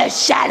in the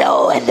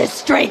shadow and the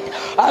strength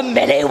of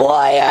many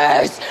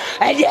warriors.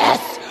 And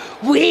yes,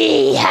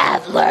 we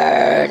have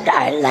learned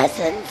our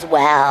lessons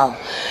well.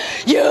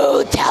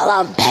 You tell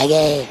them,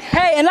 Peggy.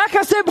 Hey, and like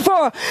I said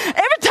before,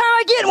 every time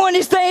I get one of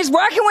these things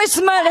where I can win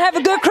some money to have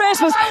a good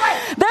Christmas,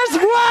 there's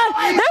more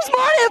than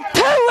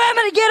 2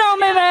 women to get on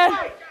me,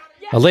 man.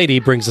 A lady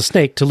brings a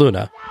snake to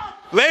Luna.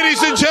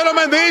 Ladies and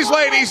gentlemen, these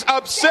ladies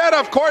upset,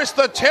 of course,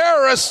 the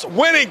terrorists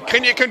winning.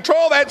 Can you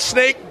control that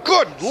snake?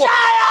 Good Lord.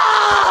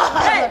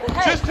 Hey,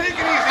 just take it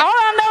easy. All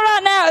I know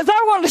right now is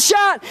I want a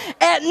shot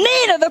at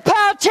Nina, the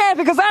power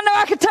champion, because I know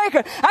I can take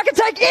her. I can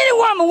take any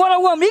woman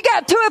one-on-one. You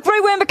got 2 or 3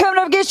 women coming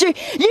up against you,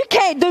 you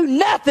can't do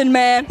nothing,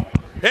 man.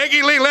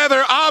 Peggy Lee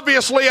Leather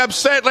obviously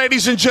upset,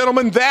 ladies and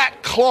gentlemen, that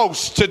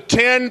close to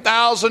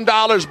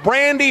 $10,000.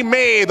 Brandy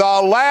May, the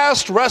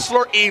last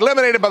wrestler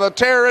eliminated by the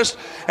terrorist,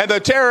 and the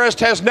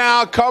terrorist has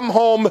now come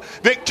home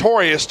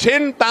victorious.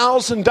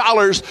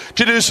 $10,000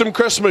 to do some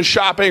Christmas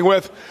shopping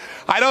with.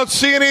 I don't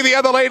see any of the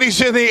other ladies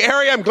in the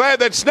area. I'm glad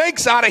that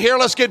Snake's out of here.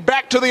 Let's get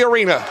back to the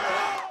arena.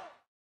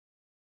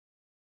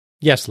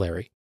 Yes,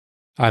 Larry.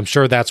 I'm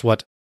sure that's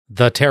what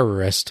the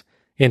terrorist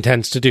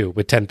intends to do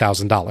with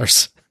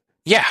 $10,000.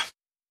 Yeah.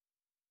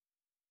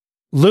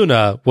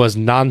 Luna was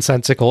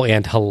nonsensical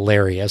and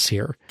hilarious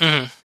here.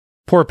 Mm-hmm.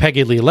 Poor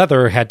Peggy Lee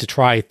Leather had to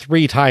try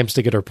 3 times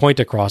to get her point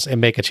across and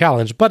make a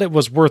challenge, but it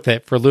was worth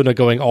it for Luna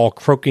going all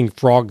croaking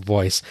frog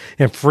voice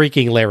and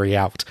freaking Larry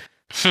out.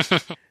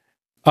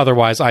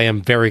 Otherwise, I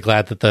am very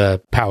glad that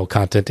the POW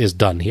content is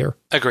done here.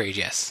 Agreed,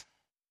 yes.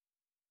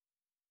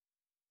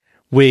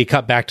 We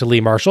cut back to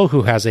Lee Marshall,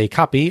 who has a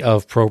copy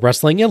of Pro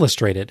Wrestling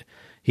Illustrated.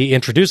 He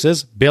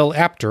introduces Bill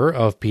Apter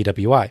of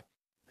PWI.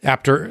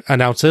 Apter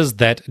announces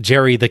that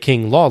Jerry the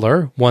King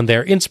Lawler won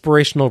their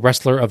Inspirational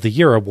Wrestler of the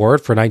Year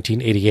award for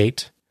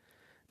 1988.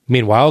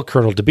 Meanwhile,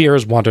 Colonel De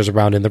Beers wanders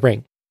around in the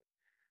ring.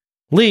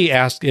 Lee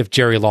asks if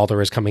Jerry Lawler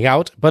is coming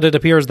out, but it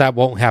appears that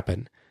won't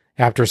happen.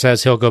 Apter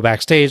says he'll go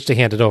backstage to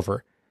hand it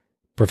over.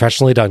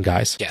 Professionally done,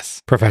 guys.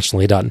 Yes.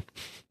 Professionally done.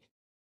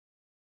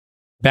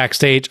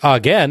 Backstage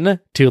again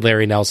to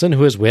Larry Nelson,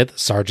 who is with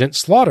Sergeant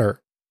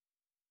Slaughter.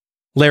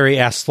 Larry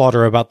asks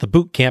Slaughter about the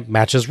boot camp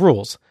match's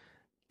rules.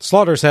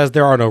 Slaughter says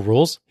there are no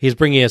rules. He's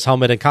bringing his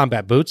helmet and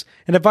combat boots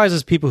and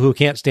advises people who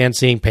can't stand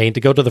seeing pain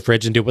to go to the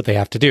fridge and do what they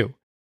have to do.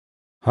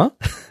 Huh?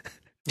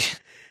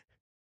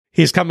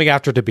 He's coming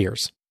after De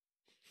Beers.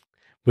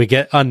 We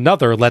get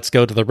another let's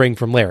go to the ring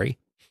from Larry.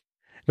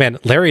 Man,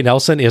 Larry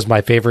Nelson is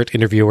my favorite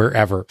interviewer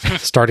ever,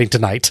 starting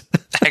tonight.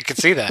 I can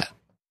see that.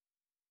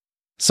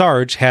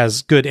 Sarge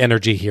has good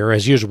energy here,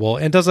 as usual,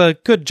 and does a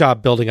good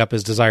job building up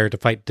his desire to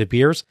fight De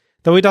Beers,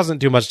 though he doesn't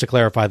do much to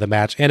clarify the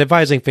match, and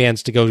advising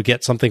fans to go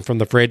get something from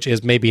the fridge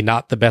is maybe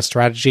not the best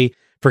strategy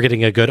for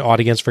getting a good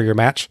audience for your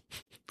match.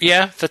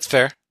 Yeah, that's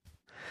fair.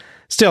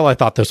 Still, I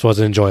thought this was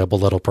an enjoyable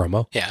little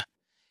promo. Yeah.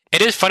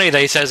 It is funny that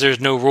he says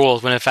there's no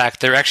rules, when in fact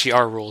there actually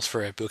are rules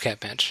for a boot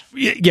camp match.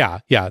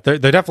 Yeah. There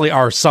definitely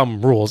are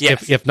some rules.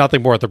 Yes. If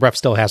nothing more, the ref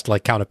still has to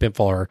count a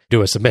pinfall or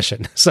do a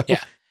submission. So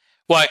yeah.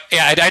 Well,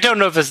 yeah, I don't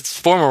know if it's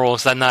formal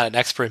rules, I'm not an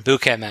expert in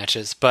boot camp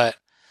matches, but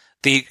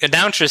the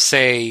announcers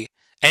say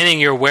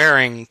anything you're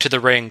wearing to the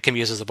ring can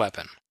be used as a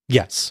weapon.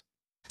 Yes.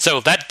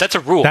 So that's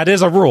a rule. That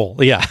is a rule,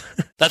 yeah.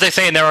 That's like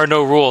saying there are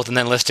no rules and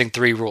then listing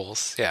 3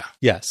 rules. Yeah.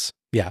 Yes.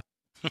 Yeah.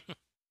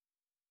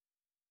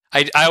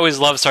 I always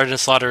love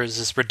Sergeant Slaughter's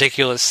this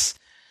ridiculous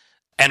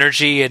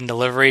energy and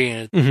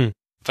delivery.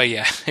 But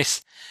yeah,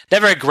 it's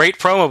never a great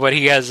promo, but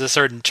he has a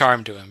certain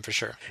charm to him for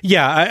sure.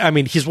 Yeah, I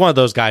mean, he's one of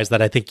those guys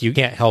that I think you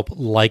can't help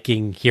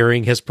liking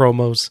hearing his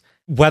promos.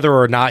 Whether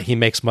or not he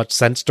makes much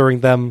sense during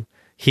them,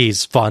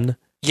 he's fun.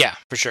 Yeah,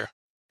 for sure.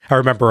 I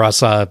remember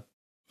us on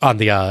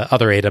the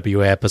other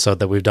AWA episode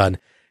that we've done,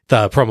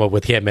 the promo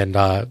with him and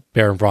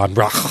Baron Von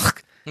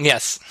Rock.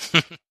 Yes.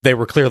 They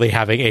were clearly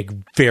having a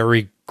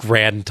very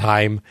grand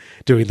time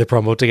doing the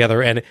promo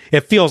together, and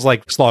it feels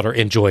like Slaughter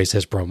enjoys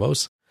his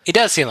promos. He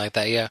does seem like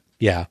that, yeah.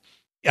 Yeah.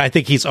 I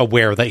think he's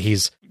aware that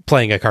he's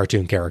playing a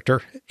cartoon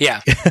character.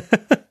 Yeah.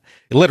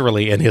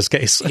 Literally, in his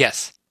case.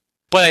 Yes.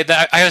 But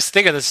I was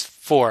thinking this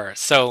before,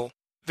 so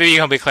maybe you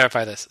can help me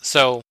clarify this.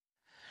 So,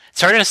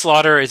 Sergeant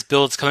Slaughter is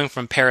builds coming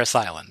from Paris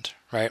Island,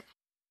 right?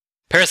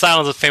 Paris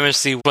Island is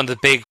famously one of the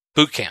big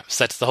boot camps.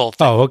 That's the whole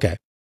thing. Oh, okay.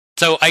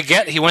 So I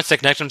get he wants to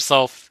connect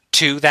himself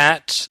to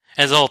that.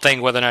 And the whole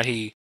thing, whether or not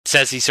he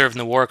says he served in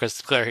the war, because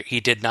it's clear he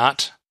did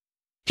not.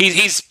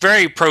 He's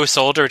very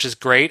pro-soldier, which is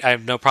great. I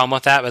have no problem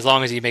with that, as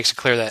long as he makes it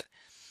clear that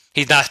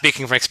he's not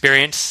speaking from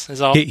experience,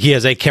 is all. He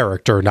is a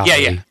character, not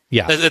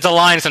Yeah. It's a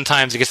line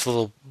sometimes, it gets a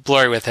little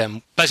blurry with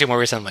him, especially more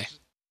recently.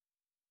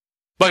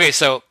 Okay,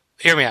 so,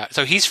 hear me out.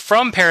 So he's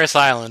from Parris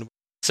Island.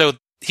 So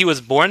he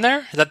was born there?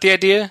 Is that the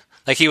idea?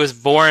 Like he was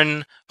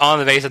born on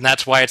the base, and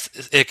that's why it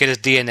gets his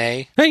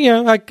DNA?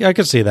 Yeah, I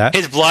could see that.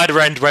 His blood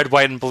red,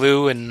 white, and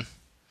blue, and...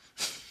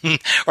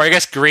 or I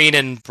guess green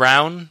and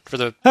brown for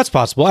the... That's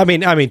possible. I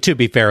mean, to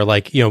be fair,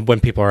 like, you know,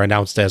 when people are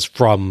announced as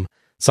from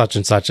such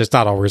and such, it's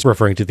not always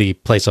referring to the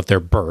place of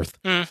their birth.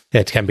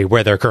 It can be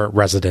where their current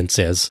residence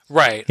is.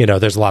 Right. You know,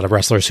 there's a lot of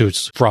wrestlers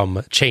who's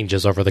from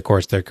changes over the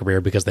course of their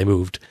career because they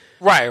moved.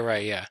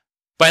 Right, yeah.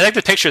 But I like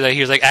the picture that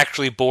he was like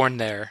actually born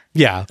there.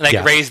 Yeah.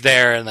 Like raised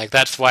there, and like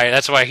that's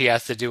why he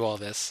has to do all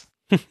this.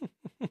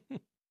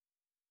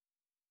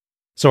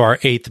 So our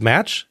 8th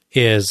match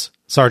is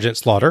Sergeant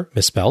Slaughter,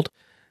 misspelled,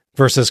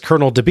 versus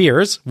Colonel De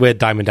Beers with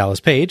Diamond Dallas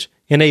Page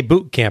in a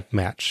boot camp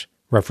match.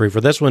 Referee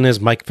for this one is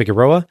Mike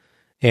Figueroa,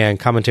 and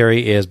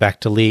commentary is back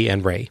to Lee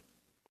and Ray.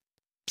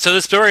 So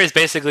the story is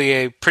basically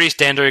a pretty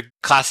standard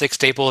classic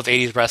staple of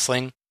 80s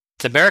wrestling.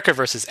 It's America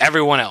versus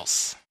everyone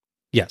else.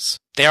 Yes.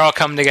 They're all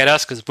coming to get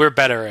us because we're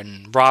better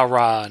and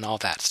rah-rah and all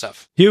that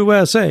stuff.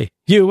 USA.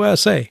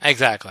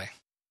 Exactly.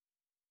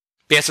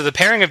 Yeah, so the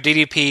pairing of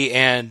DDP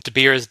and De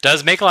Beers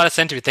does make a lot of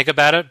sense if you think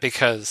about it,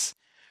 because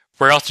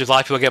where else do a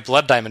lot of people get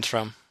blood diamonds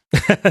from?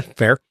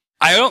 Fair.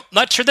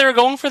 Not sure they were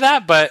going for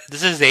that, but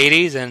this is the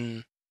 80s,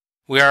 and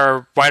we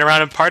are right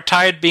around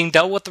apartheid being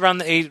dealt with around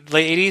the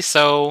late 80s,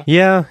 so...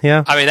 Yeah.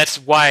 I mean, that's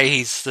why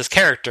he's this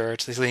character.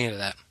 It's leading into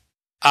that.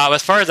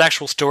 As far as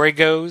actual story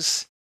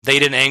goes, they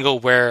did an angle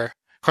where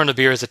Colonel De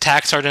Beers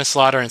attacked Sergeant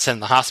Slaughter and sent him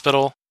to the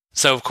hospital.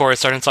 So, of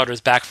course, Sergeant Slaughter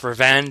is back for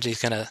revenge.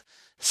 He's going to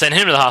send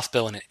him to the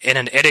hospital in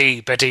an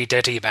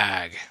itty-bitty-ditty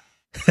bag.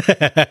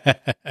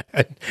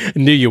 I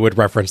knew you would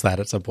reference that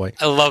at some point.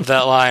 I love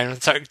that line.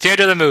 Sorry,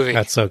 to the movie.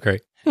 That's so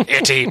great.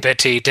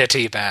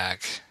 Itty-bitty-ditty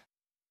bag.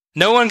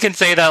 No one can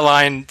say that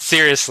line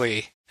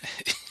seriously.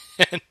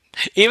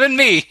 Even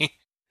me.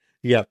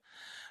 Yep.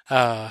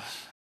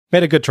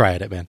 Made a good try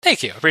at it, man.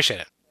 Thank you.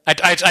 Appreciate it.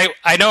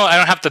 I know I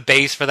don't have the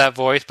bass for that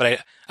voice,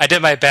 but I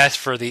did my best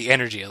for the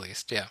energy, at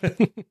least. Yeah.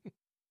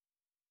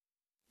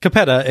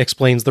 Capetta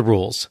explains the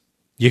rules.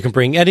 You can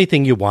bring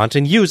anything you want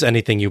and use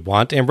anything you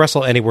want and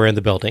wrestle anywhere in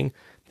the building.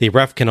 The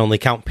ref can only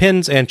count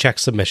pins and check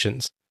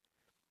submissions.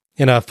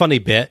 In a funny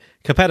bit,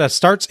 Capetta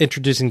starts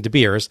introducing De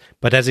Beers,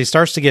 but as he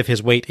starts to give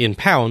his weight in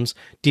pounds,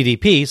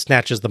 DDP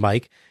snatches the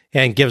mic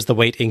and gives the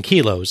weight in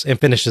kilos and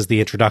finishes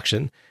the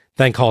introduction,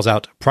 then calls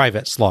out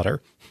Private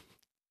Slaughter.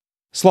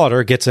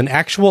 Slaughter gets an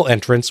actual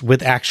entrance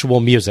with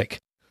actual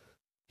music.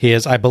 He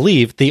is, I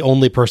believe, the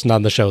only person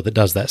on the show that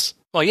does this.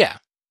 Well, yeah.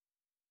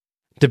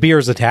 De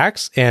Beers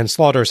attacks, and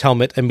Slaughter's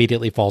helmet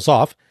immediately falls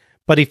off,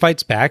 but he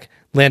fights back,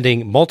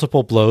 landing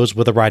multiple blows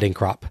with a riding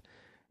crop.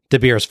 De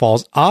Beers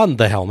falls on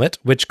the helmet,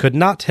 which could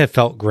not have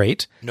felt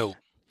great. No.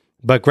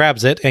 But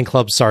grabs it and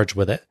clubs Sarge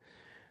with it.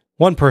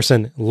 One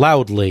person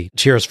loudly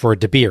cheers for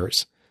De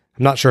Beers.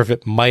 I'm not sure if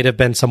it might have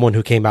been someone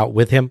who came out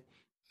with him.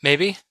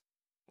 Maybe.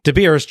 De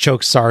Beers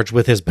chokes Sarge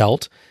with his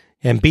belt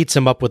and beats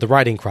him up with the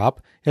riding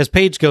crop as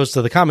Page goes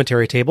to the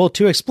commentary table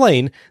to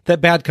explain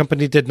that Bad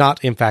Company did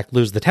not, in fact,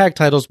 lose the tag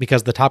titles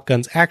because the Top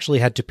Guns actually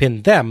had to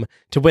pin them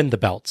to win the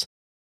belts.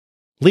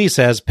 Lee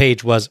says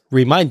Page was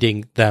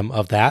reminding them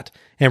of that,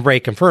 and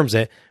Ray confirms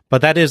it,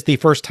 but that is the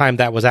first time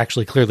that was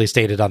actually clearly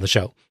stated on the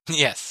show.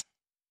 Yes.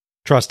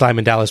 Trust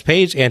Diamond Dallas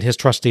Page and his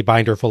trusty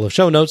binder full of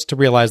show notes to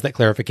realize that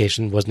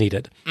clarification was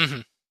needed.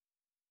 Mm-hmm.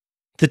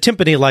 The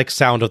timpani-like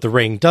sound of the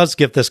ring does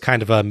give this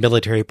kind of a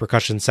military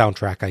percussion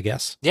soundtrack, I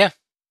guess. Yeah.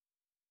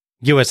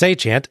 USA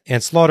chant,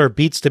 and Slaughter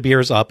beats De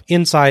Beers up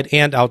inside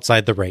and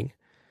outside the ring.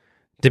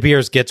 De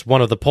Beers gets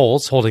one of the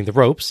poles holding the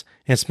ropes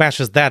and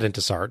smashes that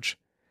into Sarge.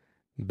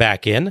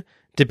 Back in,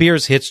 De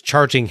Beers hits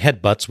charging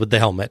headbutts with the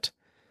helmet.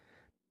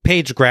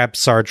 Page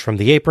grabs Sarge from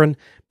the apron,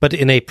 but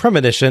in a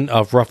premonition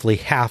of roughly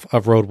half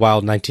of Road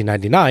Wild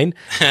 1999,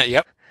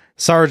 Yep.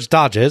 Sarge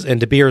dodges and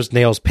De Beers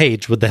nails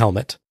Page with the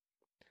helmet.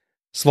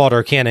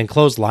 Slaughter cannon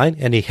clothesline,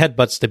 and he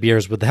headbutts De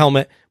Beers with the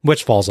helmet,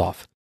 which falls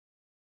off.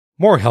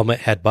 More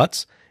helmet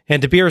headbutts,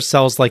 and De Beers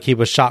sells like he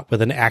was shot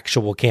with an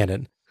actual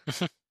cannon.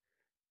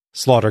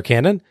 Slaughter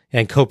cannon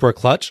and Cobra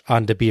clutch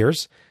on De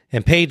Beers,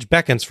 and Page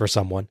beckons for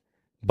someone,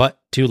 but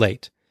too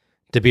late.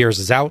 De Beers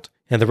is out,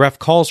 and the ref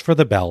calls for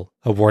the bell,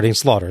 awarding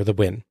Slaughter the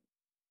win.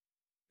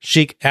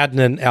 Sheik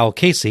Adnan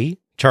Al-Kaisi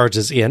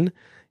charges in,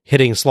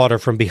 hitting Slaughter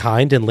from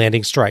behind and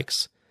landing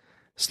strikes.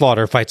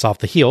 Slaughter fights off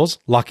the heels,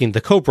 locking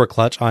the Cobra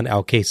clutch on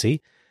Al-Kaisi,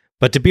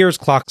 but De Beers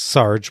clocks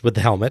Sarge with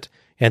the helmet,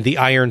 and the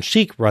Iron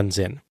Sheik runs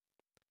in.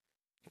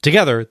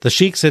 Together, the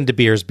Sheiks and De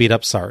Beers beat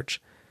up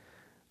Sarge.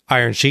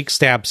 Iron Sheik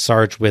stabs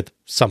Sarge with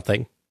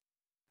something.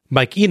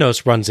 Mike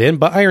Enos runs in,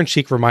 but Iron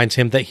Sheik reminds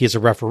him that he's a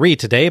referee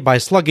today by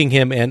slugging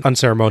him and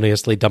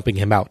unceremoniously dumping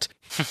him out.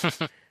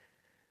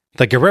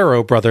 The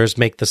Guerrero brothers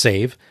make the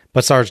save,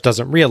 but Sarge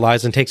doesn't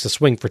realize and takes a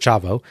swing for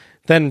Chavo,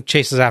 then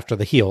chases after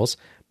the heels,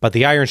 but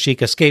the Iron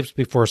Sheik escapes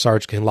before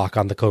Sarge can lock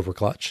on the Cobra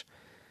Clutch.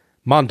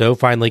 Mondo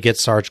finally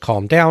gets Sarge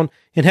calmed down,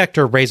 and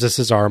Hector raises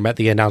his arm at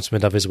the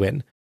announcement of his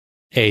win.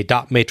 A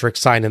dot matrix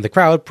sign in the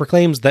crowd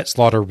proclaims that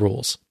Slaughter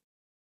rules.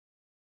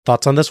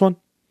 Thoughts on this one?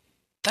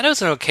 That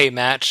was an okay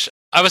match.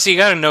 Obviously, you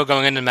gotta know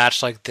going into a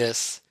match like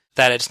this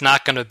that it's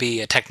not gonna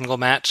be a technical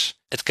match.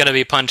 It's gonna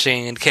be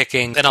punching and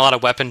kicking and a lot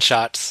of weapon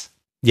shots.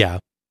 Yeah.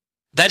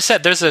 That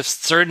said, there's a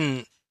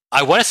certain,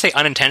 I want to say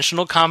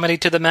unintentional comedy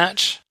to the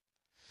match,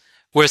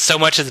 where so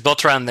much is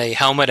built around the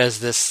helmet as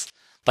this,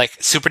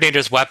 like, super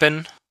dangerous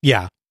weapon.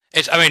 Yeah.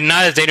 It's, I mean,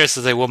 not as dangerous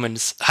as a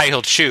woman's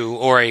high-heeled shoe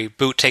or a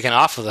boot taken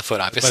off of the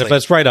foot, obviously. But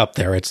it's right up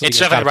there. It's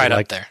definitely right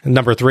up there.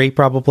 Number 3,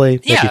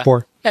 probably? Yeah. Maybe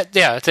 4?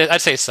 Yeah,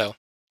 I'd say so.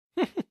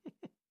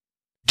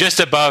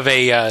 Just above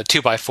a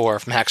 2x4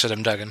 from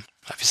Hacksaw Duggan,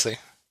 obviously.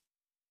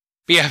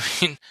 But yeah,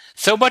 I mean,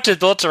 so much is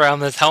built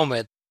around this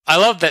helmet. I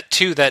love that,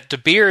 too, that De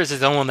Beers is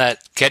the one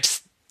that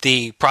gets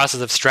the process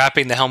of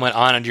strapping the helmet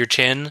on your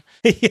chin.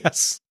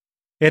 Yes.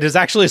 It is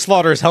actually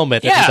Slaughter's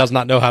helmet, and he does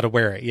not know how to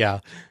wear it, yeah.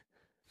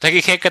 Like,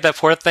 he can't get that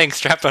poor thing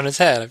strapped on his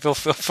head. I feel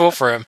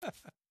for him.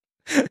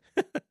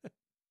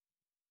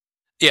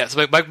 Yeah,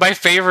 so my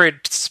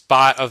favorite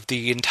spot of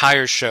the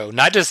entire show,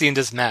 not just in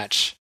this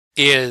match,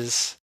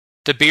 is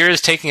De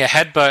Beers taking a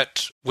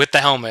headbutt with the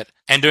helmet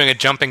and doing a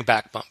jumping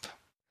back bump.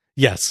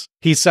 Yes.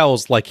 He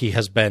sells like he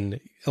has been,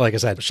 like I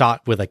said,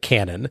 shot with a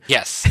cannon.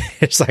 Yes.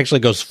 It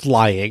actually goes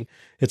flying.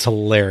 It's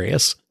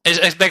hilarious.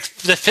 It's like,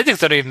 the physics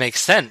don't even make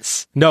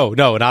sense. No,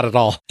 not at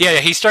all. Yeah,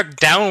 he struck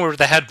downward with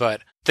the headbutt,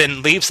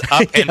 then leaps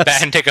up and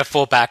back and take a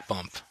full back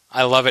bump.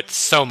 I love it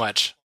so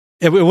much.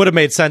 It would have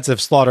made sense if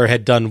Slaughter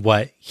had done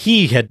what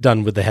he had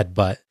done with the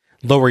headbutt.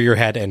 Lower your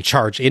head and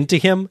charge into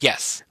him.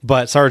 Yes.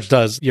 But Sarge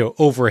does,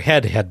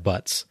 overhead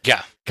headbutts.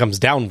 Yeah. Comes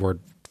downward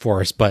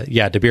force, but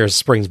yeah, De Beers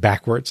springs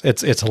backwards.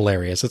 It's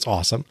hilarious. It's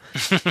awesome.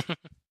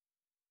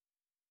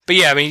 But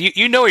yeah, I mean,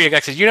 you know where you're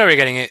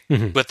getting it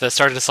with the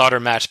Start of the Slaughter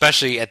match,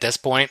 especially at this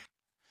point.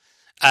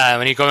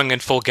 When you're going in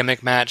full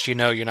gimmick match, you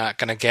know you're not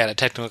going to get a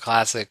technical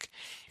classic.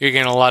 You're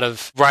getting a lot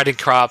of riding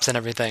crops and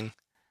everything.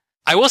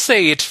 I will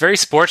say it's very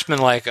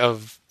sportsmanlike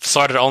of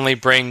Slaughter to only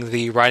bring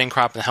the riding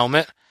crop and the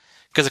helmet,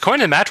 because according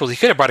to the match rules, he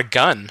could have brought a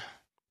gun.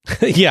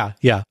 Yeah.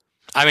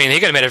 I mean, he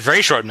could have made a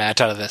very short match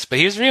out of this, but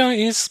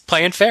he's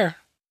playing fair.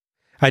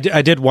 I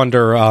did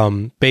wonder,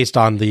 based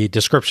on the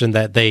description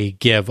that they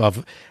give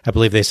of, I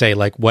believe they say,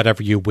 like,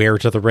 whatever you wear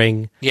to the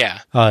ring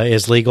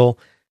is legal,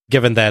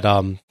 given that,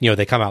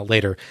 they come out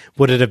later.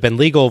 Would it have been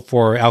legal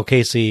for Al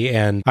Casey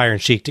and Iron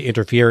Sheik to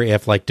interfere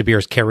if, like, De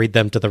Beers carried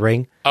them to the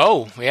ring?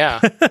 Oh,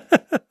 yeah.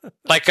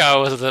 Like,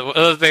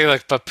 was they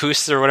like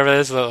Papoose or whatever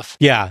it is?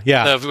 Yeah.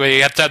 Where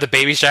you have to have the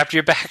baby strapped to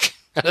your back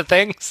kind of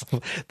things.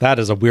 That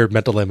is a weird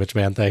mental image,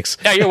 man. Thanks.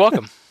 Yeah, you're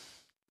welcome.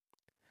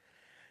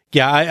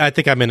 Yeah, I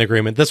think I'm in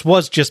agreement. This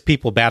was just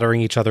people battering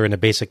each other in a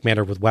basic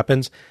manner with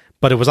weapons,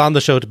 but it was on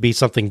the show to be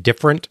something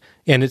different,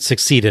 and it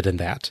succeeded in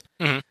that.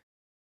 Mm-hmm.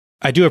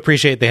 I do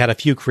appreciate they had a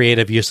few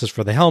creative uses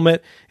for the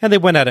helmet, and they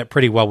went at it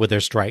pretty well with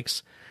their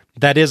strikes.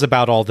 That is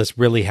about all this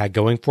really had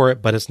going for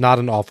it, but it's not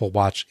an awful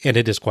watch, and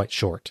it is quite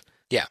short.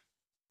 Yeah.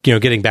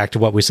 Getting back to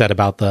what we said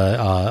about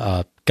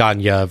the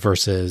Gagne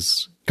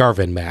versus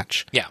Garvin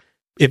match. Yeah.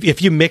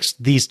 If you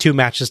mixed these two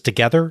matches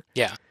together...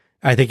 Yeah.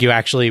 I think you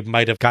actually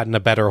might have gotten a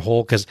better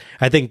whole, because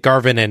I think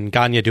Garvin and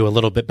Gagne do a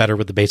little bit better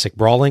with the basic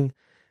brawling,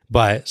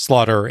 but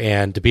Slaughter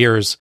and De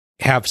Beers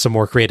have some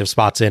more creative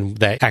spots in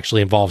that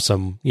actually involve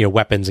some,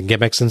 weapons and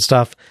gimmicks and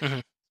stuff. Mm-hmm.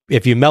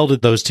 If you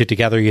melded those two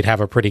together, you'd have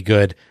a pretty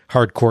good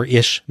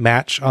hardcore-ish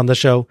match on the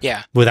show.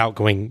 Yeah. Without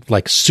going,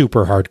 like,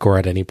 super hardcore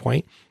at any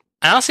point.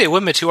 And honestly, it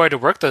wouldn't be too hard to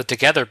work those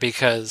together,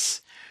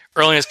 because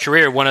early in his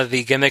career, one of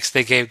the gimmicks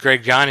they gave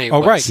Greg Gagne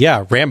was... Oh, right,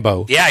 yeah,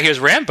 Rambo. Yeah, he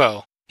was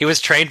Rambo. He was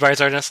trained by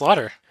Sergeant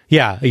Slaughter.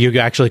 Yeah, you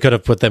actually could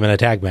have put them in a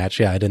tag match.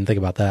 Yeah, I didn't think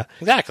about that.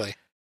 Exactly.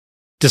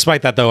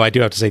 Despite that, though, I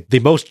do have to say, the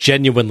most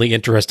genuinely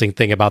interesting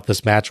thing about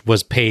this match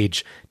was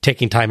Paige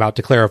taking time out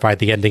to clarify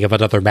the ending of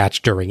another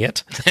match during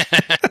it.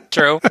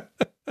 True.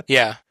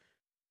 Yeah.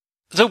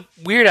 There's a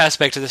weird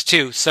aspect to this,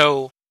 too.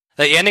 So,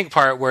 the ending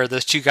part where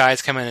those two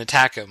guys come in and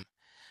attack him,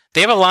 they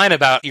have a line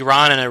about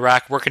Iran and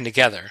Iraq working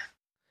together.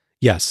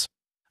 Yes.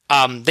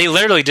 They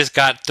literally just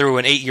got through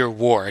an 8-year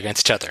war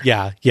against each other.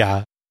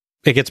 Yeah.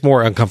 It gets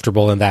more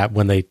uncomfortable than that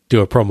when they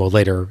do a promo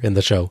later in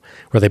the show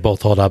where they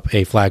both hold up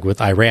a flag with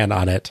Iran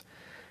on it,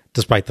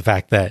 despite the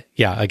fact that,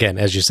 again,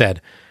 as you said,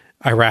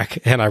 Iraq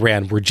and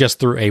Iran were just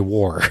through a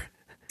war.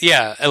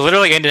 Yeah, it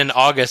literally ended in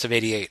August of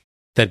 88.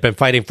 They'd been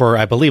fighting for,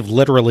 I believe,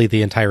 literally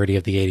the entirety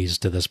of the 80s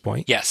to this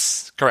point.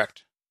 Yes,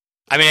 correct.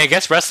 I mean, I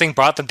guess wrestling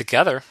brought them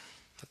together.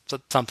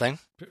 That's something.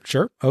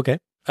 Sure, okay.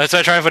 That's why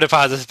I try to put a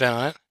positive spin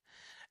on it.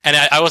 And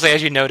I will say,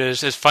 as you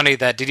noticed, it's funny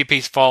that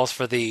DDP falls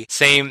for the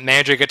same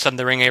manager gets on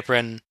the ring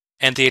apron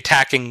and the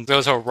attacking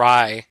goes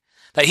awry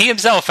that he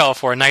himself fell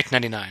for in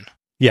 1999.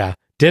 Yeah,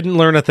 didn't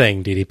learn a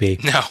thing,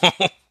 DDP.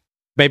 No.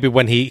 Maybe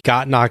when he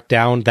got knocked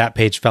down, that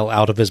page fell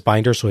out of his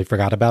binder, so he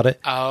forgot about it.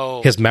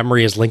 Oh. His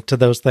memory is linked to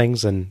those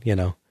things, and,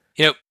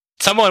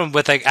 Someone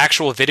with like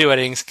actual video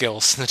editing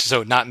skills,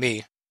 so not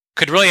me,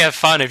 could really have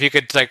fun if you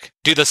could like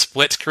do the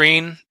split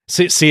screen.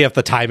 See if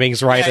the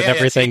timing's right and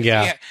everything,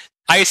 yeah.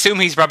 I assume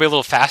he's probably a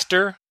little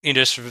faster,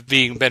 just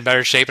being in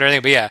better shape and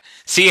everything, but yeah,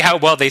 see how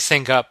well they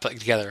sync up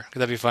together.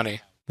 That'd be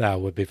funny. That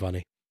would be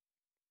funny.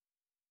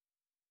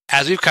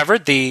 As we've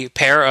covered, the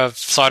pair of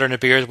Slaughter and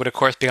DeBeers would, of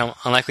course, become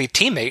unlikely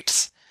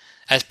teammates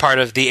as part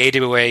of the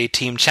AWA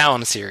Team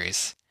Challenge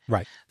series.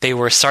 Right. They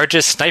were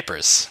Sarge's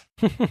snipers.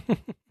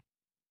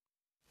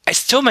 I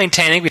still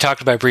maintain, I think we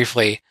talked about it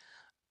briefly,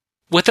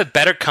 with a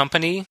better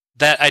company,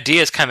 that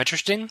idea is kind of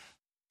interesting.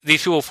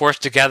 These people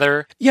forced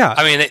together. Yeah.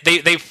 I mean,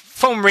 they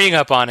from reading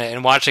up on it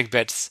and watching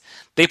bits,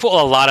 they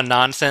pull a lot of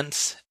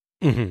nonsense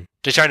to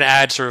try to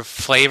add sort of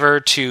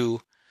flavor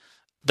to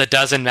the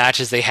dozen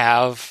matches they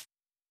have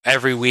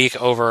every week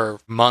over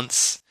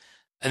months.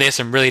 And they have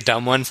some really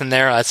dumb ones in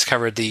there. Let's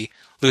cover the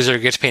loser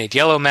gets painted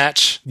yellow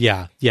match.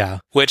 Yeah.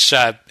 Which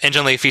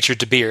originally featured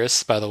De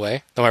Beers, by the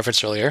way, the one I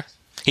referenced earlier.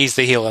 He's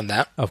the heel in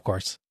that. Of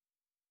course.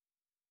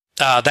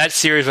 That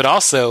series would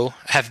also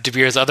have De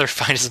Beers' other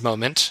finest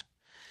moment,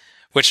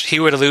 which he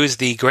would lose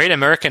the Great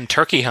American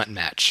Turkey Hunt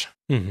match.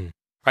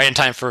 Right in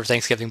time for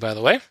Thanksgiving, by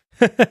the way.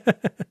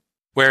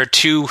 Where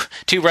two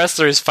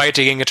wrestlers fight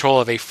to gain control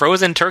of a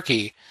frozen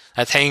turkey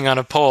that's hanging on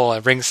a pole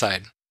at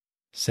ringside.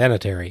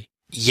 Sanitary.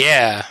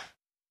 Yeah.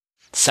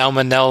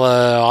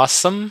 Salmonella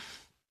awesome.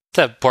 It's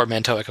a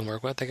portmanteau I can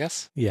work with, I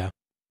guess. Yeah.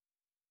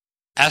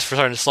 As for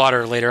Sergeant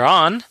Slaughter later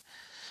on,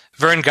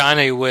 Vern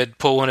Gagne would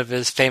pull one of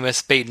his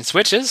famous bait and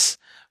switches,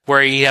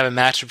 where he'd have a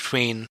match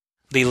between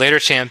the later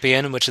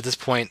champion, which at this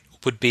point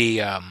would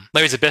be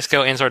Larry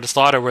Zbyszko and Sergeant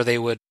Slaughter, where they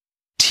would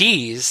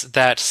tease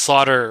that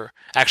Slaughter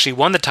actually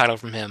won the title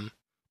from him.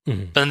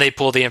 But then they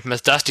pull the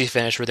infamous Dusty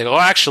finish, where they go, oh,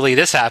 actually,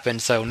 this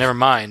happened, so never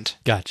mind.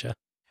 Gotcha.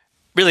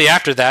 Really,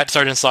 after that,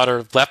 Sergeant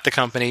Slaughter left the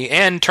company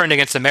and turned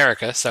against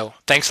America, so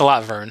thanks a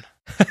lot, Vern.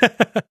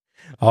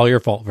 All your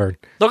fault, Vern.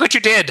 Look what you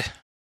did!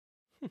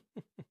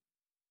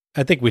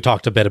 I think we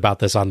talked a bit about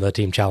this on the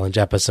Team Challenge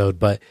episode,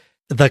 but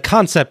the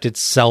concept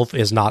itself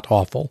is not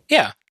awful.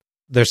 Yeah.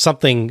 There's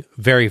something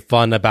very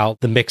fun about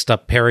the mixed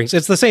up pairings.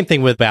 It's the same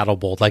thing with Battle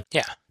Bowl. Like,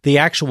 the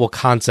actual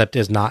concept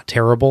is not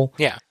terrible.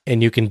 Yeah.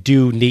 And you can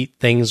do neat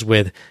things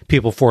with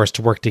people forced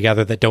to work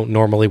together that don't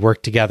normally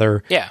work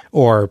together. Yeah.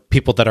 Or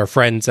people that are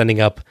friends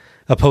ending up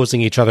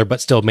opposing each other,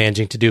 but still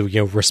managing to do,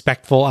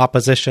 respectful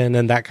opposition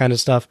and that kind of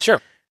stuff.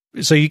 Sure.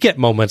 So you get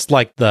moments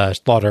like the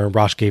Slaughter and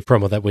Roshke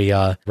promo that we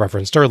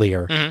referenced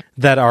earlier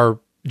that are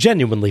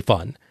genuinely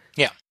fun.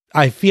 Yeah.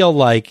 I feel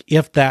like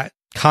if that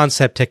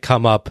concept had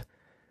come up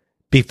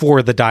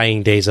before the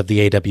dying days of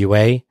the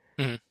AWA,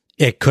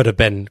 it could have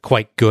been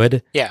quite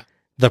good. Yeah.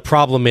 The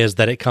problem is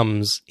that it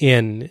comes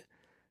in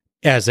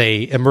as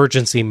a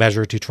emergency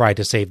measure to try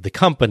to save the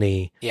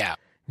company. Yeah.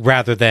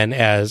 Rather than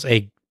as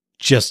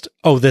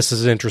this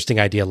is an interesting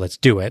idea, let's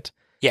do it.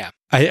 Yeah.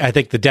 I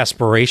think the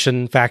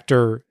desperation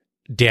factor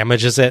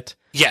damages it.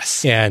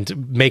 Yes.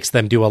 And makes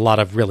them do a lot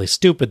of really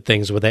stupid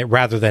things with it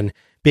rather than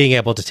being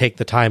able to take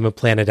the time and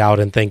plan it out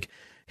and think,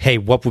 hey,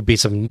 what would be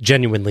some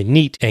genuinely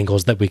neat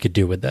angles that we could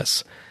do with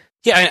this?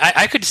 Yeah,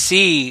 I could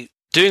see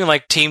doing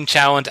like Team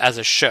Challenge as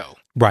a show.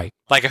 Right.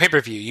 Like a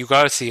pay-per-view. You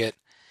got to see it.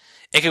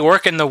 It could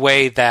work in the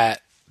way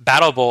that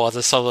Battle Bowl as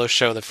a solo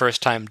show the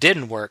first time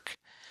didn't work.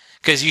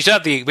 Because you still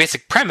have the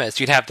basic premise.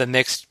 You'd have the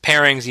mixed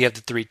pairings. You have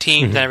the three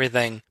teams and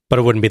everything. But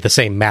it wouldn't be the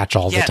same match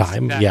all the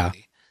time. Exactly. Yeah.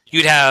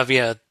 You'd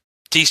have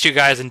these two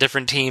guys in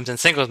different teams and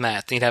singles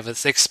match. You'd have a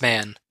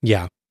 6-man.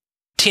 Yeah.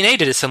 TNA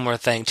did a similar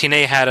thing.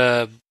 TNA had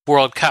a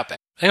World Cup. I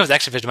think it was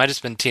X Division. It might have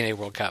just been TNA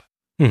World Cup.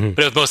 But it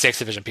was mostly X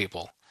Division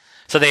people.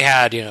 So they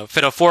had,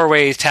 Fatal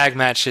 4-ways, tag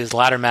matches,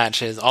 ladder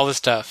matches, all this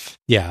stuff.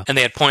 Yeah. And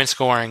they had point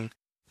scoring.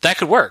 That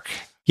could work.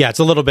 Yeah, it's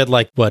a little bit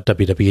like what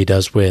WWE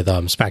does with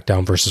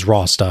SmackDown versus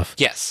Raw stuff.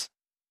 Yes.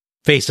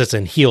 Faces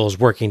and heels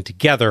working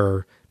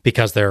together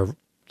because they're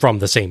from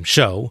the same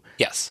show.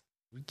 Yes.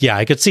 Yeah,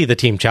 I could see the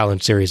Team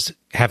Challenge series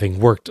having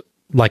worked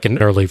like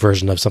an early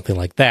version of something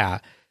like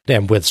that.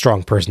 And with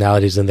strong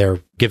personalities, and they're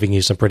giving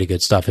you some pretty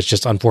good stuff. It's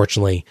just,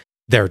 unfortunately,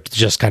 they're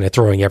just kind of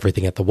throwing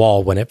everything at the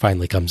wall when it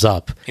finally comes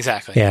up.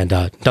 Exactly. And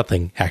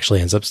nothing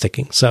actually ends up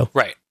sticking. So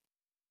right.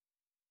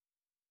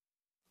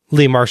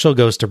 Lee Marshall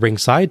goes to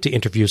ringside to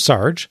interview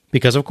Sarge,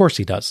 because of course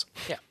he does.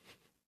 Yeah.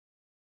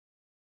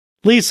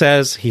 Lee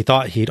says he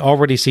thought he'd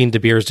already seen De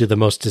Beers do the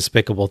most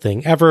despicable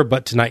thing ever,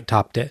 but tonight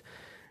topped it.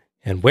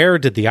 And where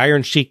did the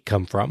Iron Sheik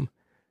come from?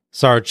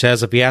 Sarge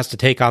says if he has to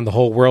take on the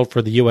whole world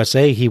for the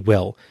USA, he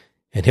will,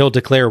 and he'll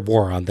declare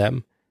war on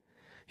them.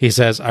 He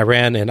says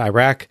Iran and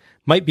Iraq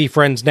might be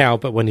friends now,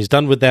 but when he's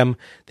done with them,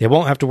 they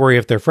won't have to worry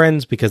if they're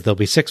friends because they'll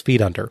be 6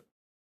 feet under.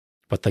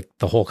 But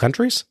the whole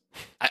countries?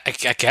 I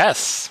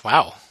guess.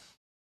 Wow.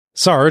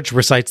 Sarge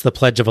recites the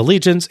Pledge of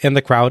Allegiance, and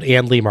the crowd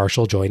and Lee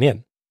Marshall join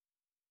in.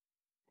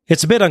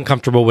 It's a bit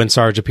uncomfortable when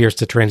Sarge appears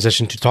to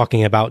transition to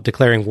talking about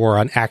declaring war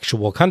on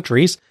actual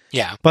countries,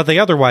 Yeah. but they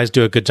otherwise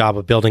do a good job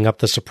of building up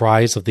the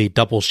surprise of the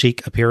double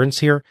Sheik appearance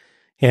here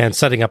and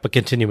setting up a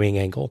continuing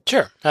angle.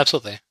 Sure,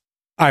 absolutely.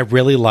 I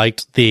really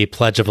liked the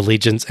Pledge of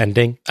Allegiance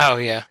ending. Oh,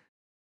 yeah.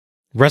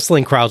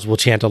 Wrestling crowds will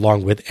chant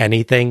along with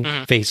anything,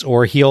 face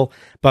or heel,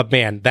 but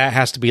man, that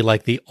has to be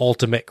like the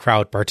ultimate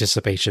crowd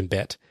participation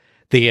bit.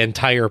 The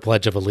entire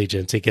Pledge of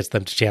Allegiance he gets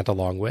them to chant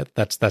along with.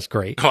 That's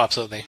great. Oh,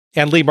 absolutely.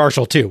 And Lee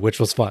Marshall too, which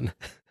was fun.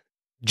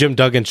 Jim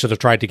Duggan should have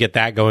tried to get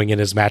that going in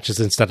his matches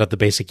instead of the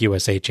basic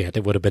USA chant.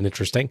 It would have been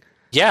interesting.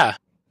 Yeah.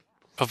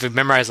 If we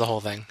memorize the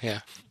whole thing,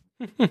 yeah.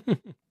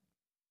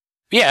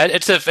 Yeah,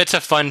 it's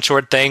a fun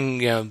short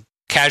thing,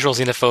 casual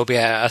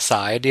xenophobia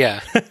aside,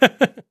 yeah.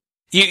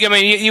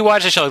 You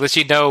watch a show like this,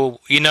 you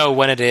know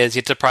when it is,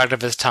 it's a product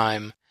of its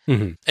time.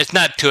 Mm-hmm. It's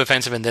not too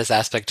offensive in this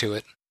aspect to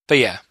it. But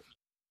yeah.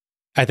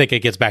 I think it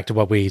gets back to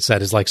what we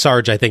said is like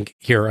Sarge, I think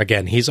here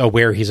again, he's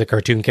aware he's a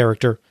cartoon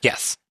character.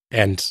 Yes.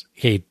 And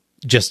he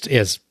just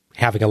is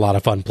having a lot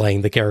of fun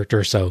playing the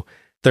character, so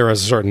there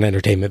is a certain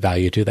entertainment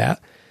value to that.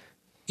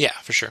 Yeah,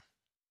 for sure.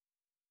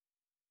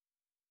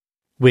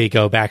 We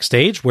go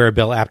backstage where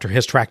Bill Apter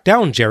has tracked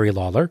down Jerry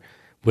Lawler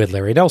with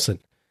Larry Nelson.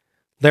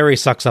 Larry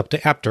sucks up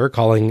to Apter,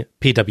 calling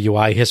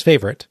PWI his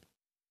favorite.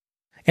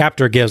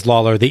 Apter gives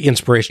Lawler the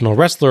Inspirational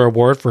Wrestler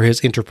Award for his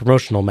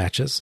interpromotional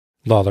matches.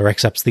 Lawler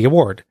accepts the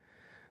award.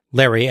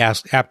 Larry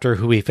asks Apter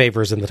who he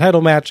favors in the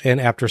title match, and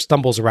Apter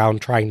stumbles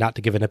around trying not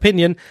to give an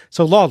opinion,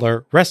 so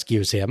Lawler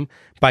rescues him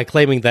by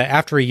claiming that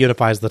after he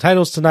unifies the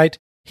titles tonight,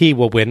 he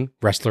will win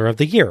Wrestler of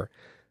the Year.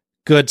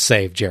 Good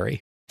save,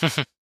 Jerry.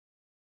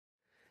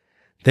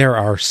 There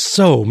are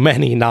so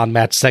many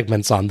non-match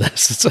segments on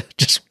this. It's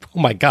just, oh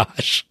my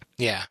gosh.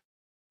 Yeah.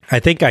 I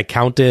think I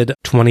counted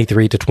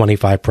 23 to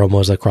 25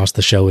 promos across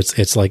the show.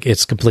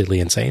 It's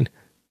completely insane.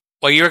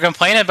 Well, you were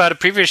complaining about a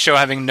previous show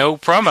having no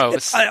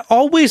promos. It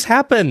always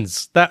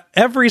happens that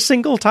every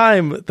single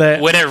time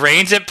that when it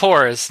rains, it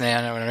pours,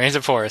 man. When it rains,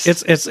 it pours.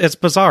 It's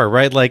bizarre,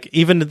 right? Like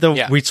even though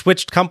we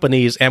switched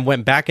companies and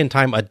went back in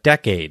time a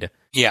decade,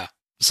 yeah,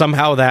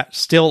 somehow that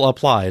still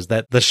applies.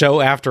 That the show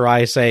after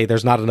I say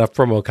there's not enough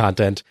promo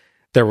content,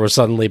 there will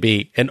suddenly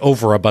be an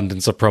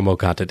overabundance of promo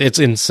content. It's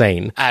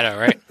insane. I know,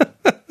 right?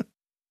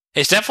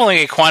 It's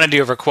definitely a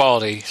quantity over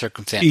quality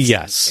circumstance.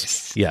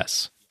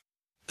 Yes.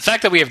 The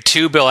fact that we have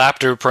 2 Bill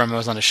Apter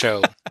promos on the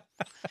show,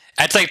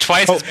 that's like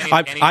twice as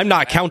many. I'm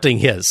not counting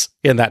his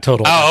in that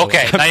total. Oh,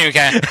 okay. Now you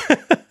can.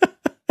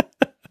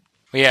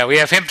 Yeah, we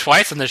have him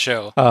twice on the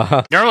show.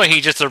 Uh-huh. Normally,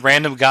 he's just a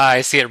random guy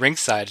I see at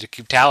ringside to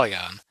keep tally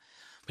on.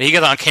 But he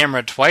gets on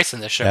camera twice in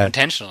the show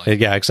intentionally.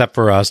 Yeah, except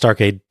for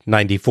Starrcade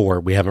 94.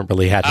 We haven't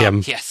really had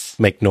him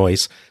make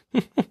noise.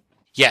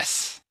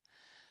 Yes.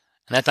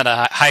 And that's not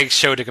a high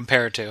show to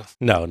compare it to.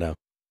 No.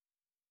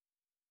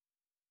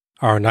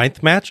 Our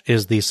 9th match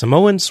is the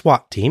Samoan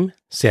SWAT team,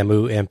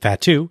 Samu and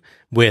Fatu,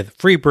 with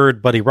Freebird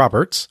Buddy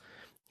Roberts,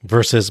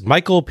 versus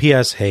Michael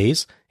P.S.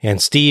 Hayes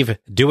and Steve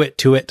Do It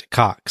To It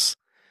Cox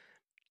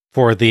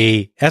for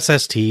the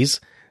SST's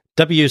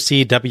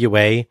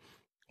WCWA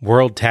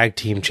World Tag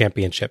Team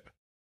Championship.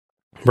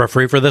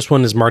 Referee for this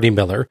one is Marty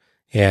Miller,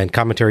 and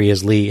commentary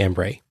is Lee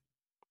Embray.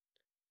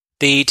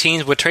 The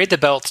teams would trade the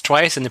belts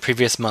twice in the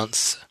previous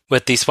months,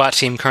 with the SWAT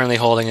team currently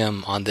holding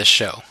them on this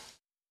show.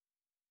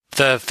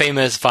 The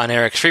famous Von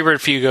Erich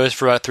Freebird feud goes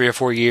for about 3 or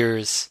 4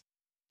 years.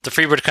 The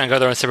Freebird kind of go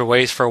their own separate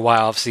ways for a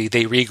while. Obviously,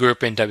 they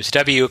regroup in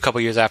WCW a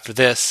couple years after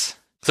this.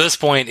 So at this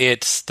point,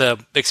 it's the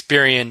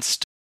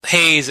experienced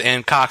Hayes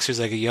and Cox, who's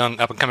like a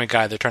young, up-and-coming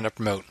guy they're trying to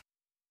promote.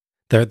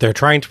 They're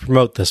trying to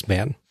promote this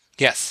man.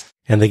 Yes.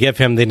 And they give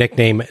him the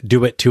nickname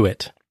Do It To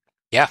It.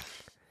 Yeah.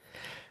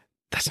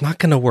 That's not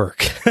going to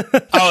work.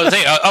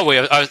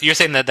 Wait, you're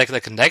saying that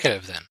like a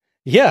negative then?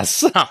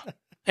 Yes. Huh.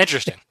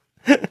 Interesting.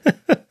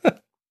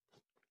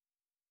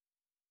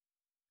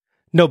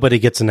 Nobody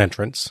gets an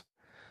entrance.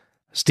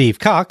 Steve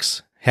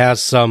Cox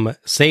has some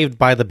Saved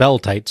by the Bell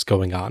tights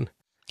going on.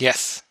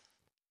 Yes.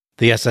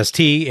 The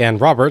SST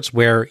and Roberts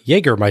wear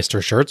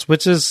Jägermeister shirts,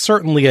 which is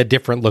certainly a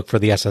different look for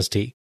the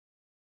SST.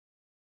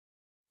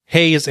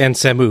 Hayes and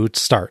Samu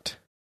start.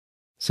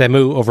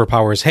 Samu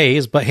overpowers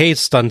Hayes, but Hayes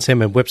stuns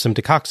him and whips him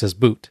to Cox's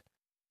boot.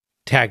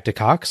 Tag to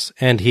Cox,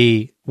 and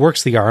he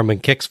works the arm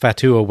and kicks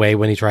Fatu away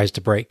when he tries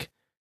to break.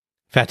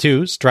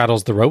 Fatu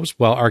straddles the ropes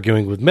while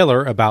arguing with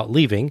Miller about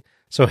leaving,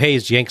 so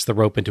Hayes yanks the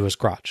rope into his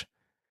crotch.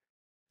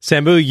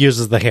 Samu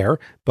uses the hair,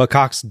 but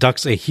Cox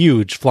ducks a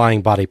huge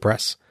flying body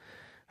press.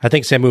 I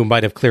think Samu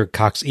might have cleared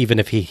Cox even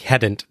if he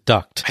hadn't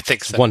ducked. I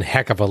think so. One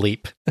heck of a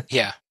leap.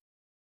 Yeah.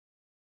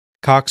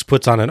 Cox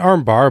puts on an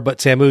armbar, but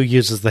Samu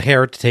uses the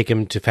hair to take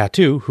him to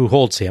Fatu, who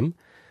holds him,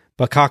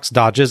 but Cox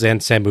dodges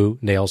and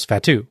Samu nails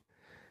Fatu.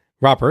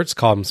 Roberts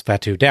calms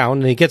Fatu down,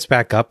 and he gets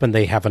back up and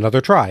they have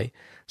another try.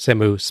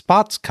 Samu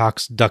spots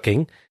Cox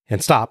ducking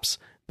and stops,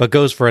 but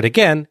goes for it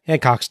again,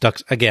 and Cox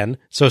ducks again,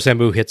 so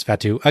Samu hits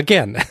Fatu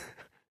again.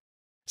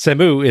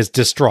 Samu is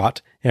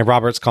distraught and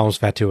Roberts calms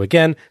Fatu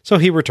again, so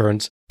he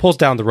returns, pulls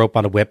down the rope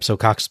on a whip so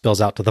Cox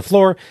spills out to the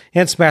floor,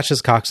 and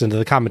smashes Cox into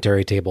the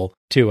commentary table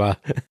to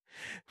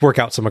work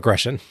out some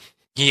aggression.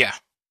 Yeah.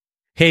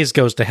 Hayes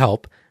goes to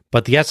help,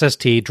 but the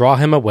SST draw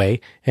him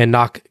away and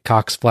knock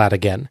Cox flat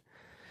again.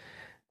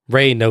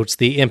 Ray notes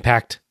the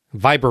impact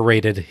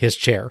vibrated his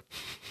chair.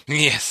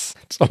 Yes.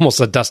 It's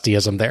almost a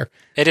Dustyism there.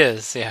 It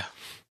is, yeah.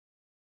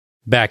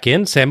 Back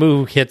in,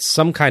 Samu hits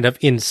some kind of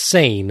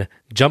insane,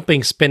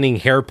 jumping, spinning,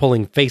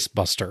 hair-pulling face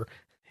buster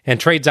and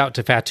trades out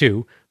to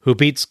Fatu, who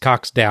beats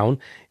Cox down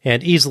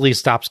and easily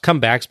stops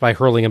comebacks by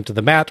hurling him to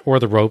the mat or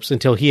the ropes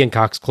until he and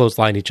Cox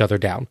clothesline each other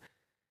down.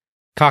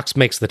 Cox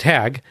makes the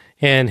tag,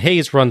 and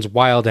Hayes runs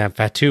wild at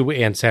Fatu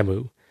and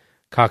Samu.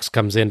 Cox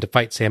comes in to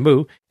fight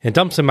Samu and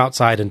dumps him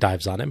outside and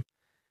dives on him.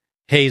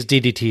 Hayes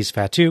DDTs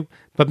Fatu,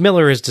 but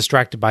Miller is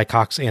distracted by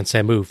Cox and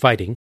Samu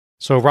fighting,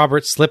 so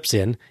Roberts slips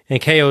in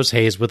and KOs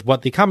Hayes with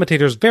what the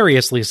commentators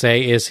variously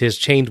say is his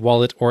chained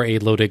wallet or a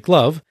loaded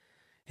glove,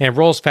 and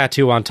rolls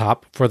Fatu on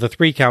top for the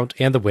 3 count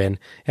and the win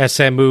as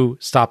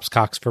Samu stops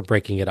Cox from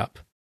breaking it up.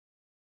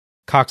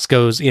 Cox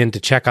goes in to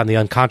check on the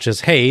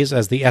unconscious Hayes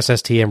as the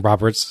SST and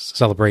Roberts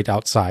celebrate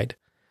outside.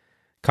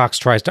 Cox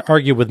tries to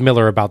argue with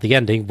Miller about the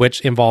ending,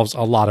 which involves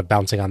a lot of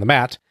bouncing on the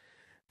mat,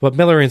 but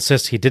Miller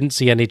insists he didn't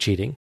see any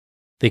cheating.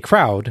 The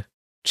crowd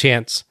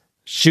chants,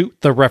 "Shoot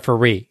the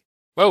referee."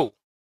 Whoa.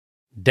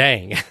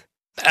 Dang.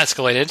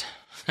 Escalated.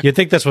 You'd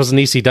think this was an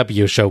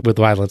ECW show with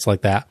violence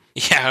like that.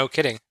 Yeah, no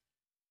kidding.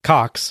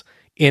 Cox,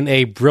 in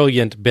a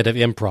brilliant bit of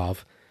improv,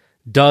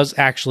 does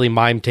actually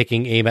mime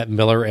taking aim at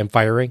Miller and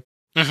firing.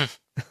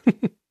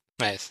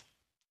 Nice.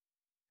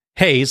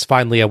 Hayes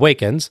finally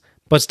awakens,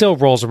 but still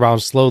rolls around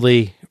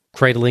slowly,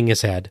 cradling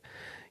his head,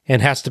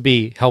 and has to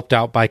be helped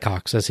out by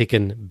Cox as he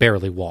can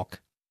barely walk.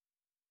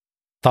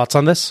 Thoughts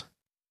on this?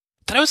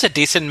 I thought it was a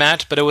decent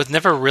match, but it was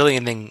never really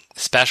anything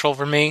special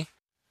for me.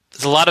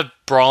 There's a lot of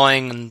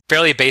brawling and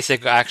fairly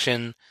basic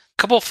action.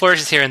 A couple of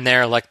flourishes here and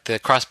there, like the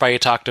crossbar you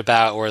talked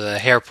about, or the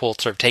hair pull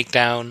sort of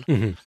takedown.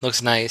 Mm-hmm.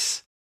 Looks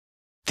nice.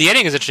 The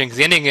ending is interesting, because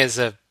the ending is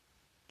a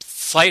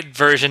slight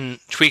version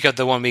tweak of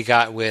the one we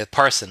got with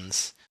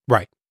Parsons.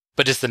 Right.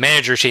 But just the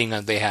manager cheating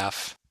on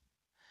behalf.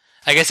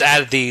 I guess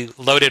added the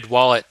loaded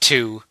wallet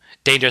to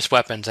dangerous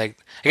weapons. I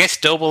guess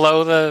still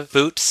below the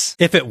boots.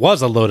 If it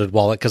was a loaded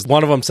wallet, because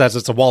one of them says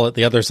it's a wallet,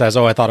 the other says,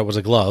 "Oh, I thought it was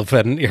a glove,"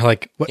 and you're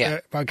like, Yeah.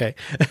 Okay,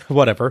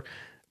 whatever.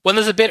 Well,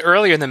 there's a bit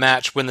earlier in the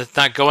match when it's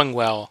not going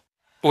well,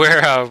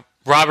 where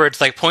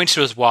Roberts points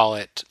to his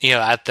wallet,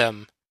 at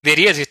them. The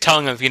idea is he's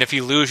telling them, if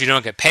you lose, you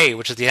don't get paid,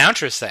 which is the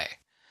announcers say.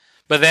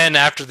 But then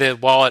after the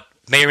wallet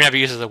may or may not be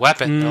used as a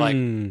weapon,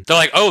 they're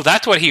like, "Oh,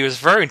 that's what he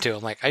was referring to."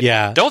 I'm like,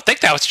 I don't think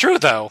that was true,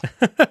 though.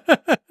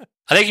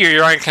 I think you're in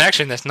a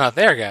connection that's not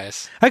there,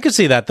 guys. I could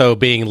see that, though,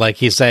 being like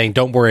he's saying,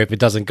 "Don't worry, if it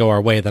doesn't go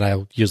our way, then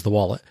I'll use the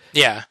wallet."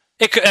 Yeah,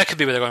 that could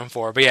be what they're going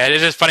for. But yeah, it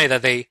is just funny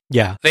that they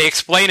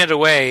explain it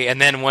away, and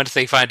then once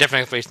they find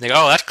different information, they go,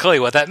 "Oh, that's clearly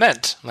what that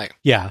meant." I'm like,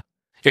 yeah,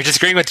 you're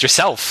disagreeing with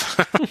yourself.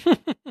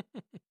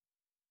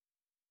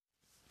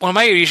 One of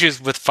my issues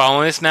with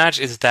following this match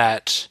is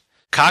that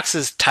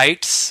Cox's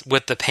tights,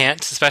 with the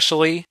pants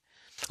especially,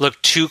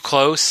 look too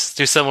close,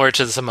 too similar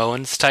to the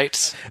Samoans'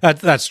 tights.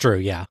 That's true,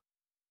 yeah.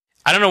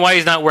 I don't know why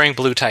he's not wearing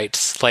blue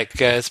tights like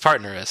his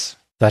partner is.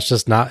 That's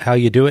just not how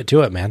you do it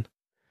to it, man.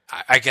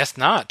 I guess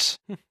not.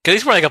 Because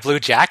he's wearing a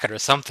blue jacket or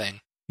something.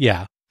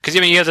 Yeah. Because,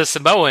 you have the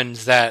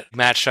Samoans that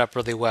match up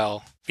really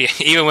well,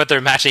 even with their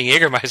matching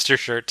Jägermeister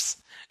shirts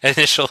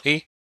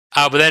initially.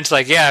 But then it's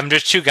like, I'm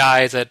just 2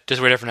 guys that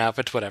just wear different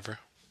outfits, whatever.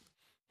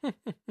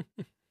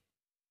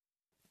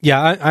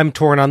 Yeah, I'm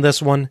torn on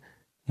this one.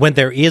 When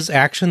there is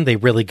action, they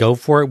really go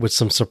for it with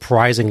some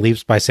surprising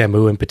leaps by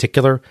Samu in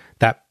particular.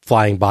 That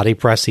flying body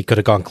press, he could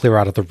have gone clear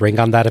out of the ring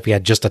on that if he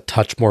had just a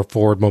touch more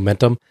forward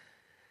momentum.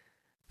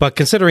 But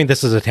considering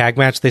this is a tag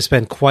match, they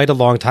spend quite a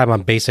long time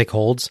on basic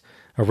holds,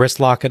 a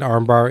wrist lock, an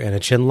armbar, and a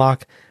chin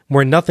lock,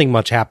 where nothing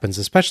much happens,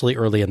 especially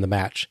early in the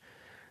match.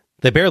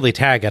 They barely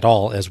tag at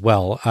all as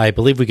well. I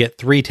believe we get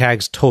 3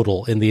 tags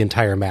total in the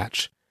entire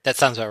match. That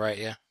sounds about right,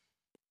 yeah.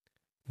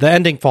 The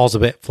ending falls a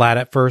bit flat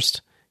at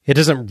first. It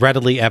isn't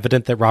readily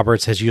evident that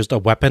Roberts has used a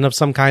weapon of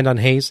some kind on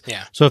Hayes,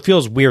 so it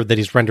feels weird that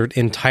he's rendered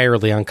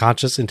entirely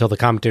unconscious until the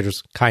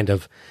commentators kind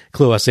of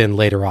clue us in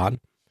later on.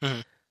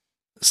 Mm-hmm.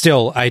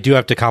 Still, I do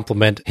have to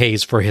compliment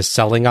Hayes for his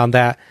selling on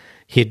that.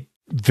 He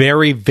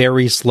very,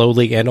 very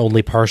slowly and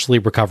only partially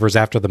recovers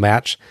after the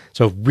match,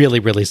 so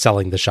really, really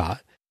selling the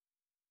shot.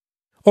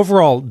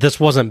 Overall, this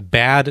wasn't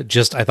bad,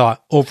 just I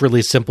thought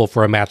overly simple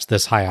for a match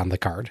this high on the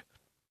card.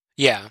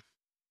 Yeah.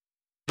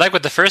 Like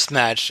with the first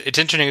match, it's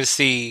interesting to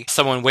see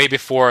someone way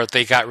before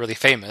they got really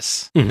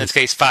famous. Mm-hmm. In this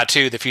case,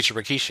 Fatu, the future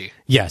Rikishi.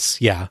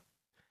 Yes, yeah.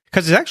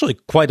 Because he's actually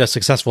quite a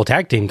successful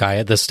tag team guy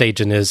at this stage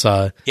in his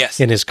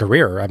in his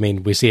career. I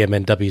mean, we see him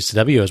in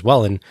WCW as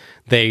well, and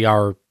they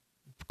are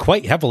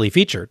quite heavily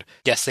featured.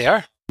 Yes, they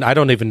are. I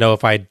don't even know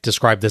if I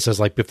describe this as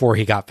like before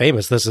he got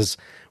famous. This is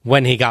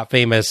when he got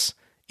famous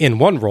in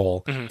one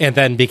role and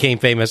then became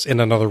famous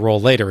in another role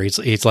later.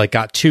 He's like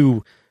got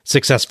 2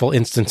 successful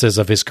instances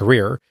of his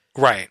career.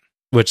 Right.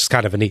 which is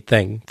kind of a neat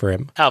thing for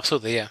him.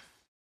 Absolutely, yeah.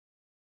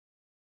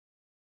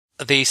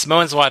 The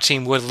Samoan SWAT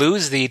team would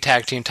lose the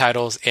tag team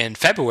titles in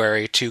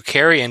February to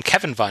Kerry and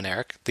Kevin Von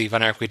Erich, the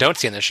Von Erich we don't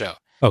see in the show.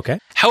 Okay.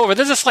 However,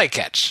 there's a slight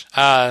catch.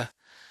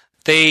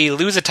 They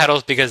lose the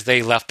titles because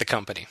they left the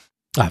company.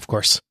 Of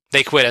course.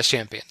 They quit as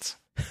champions.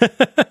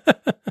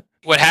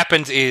 What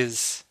happens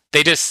is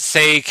they just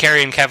say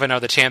Kerry and Kevin are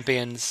the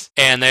champions,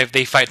 and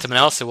they fight someone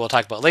else that we'll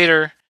talk about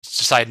later to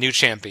decide new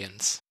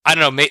champions. I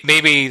don't know,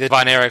 maybe the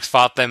Von Erichs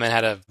fought them and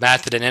had a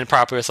match that didn't end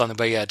properly or something,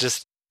 but yeah,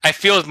 just I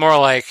feel it's more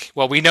like,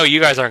 well, we know you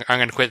guys aren't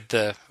going to quit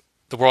the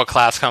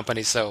world-class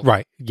company, so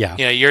right, yeah.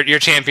 You know, you're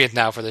champions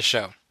now for the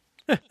show.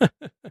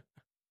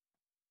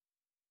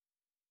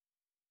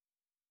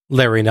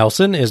 Larry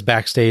Nelson is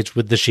backstage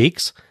with the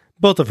Sheiks,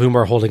 both of whom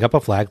are holding up a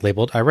flag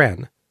labeled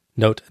Iran.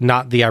 Note,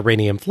 not the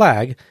Iranian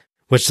flag,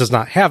 which does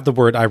not have the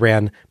word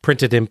Iran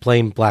printed in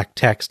plain black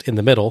text in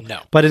the middle,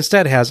 but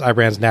instead has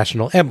Iran's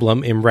national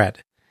emblem in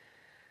red.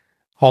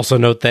 Also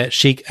note that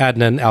Sheikh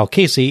Adnan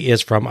al-Kaisi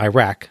is from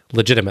Iraq,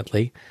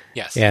 legitimately.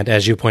 Yes. And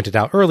as you pointed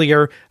out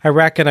earlier,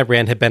 Iraq and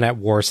Iran had been at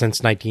war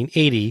since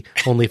 1980,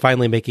 only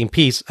finally making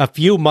peace a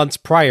few months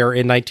prior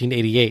in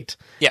 1988.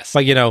 Yes.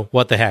 But you know,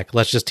 what the heck,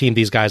 let's just team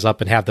these guys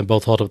up and have them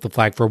both hold up the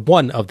flag for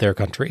one of their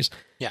countries.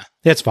 Yeah.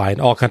 It's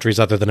fine. All countries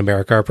other than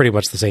America are pretty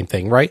much the same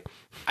thing, right?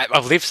 I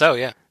believe so,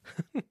 yeah.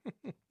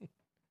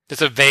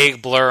 It's a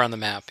vague blur on the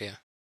map, yeah.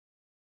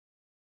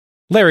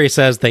 Larry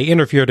says they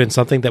interfered in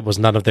something that was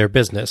none of their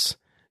business.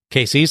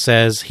 Casey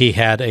says he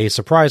had a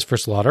surprise for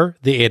Slaughter,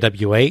 the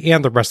AWA,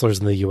 and the wrestlers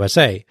in the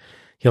USA.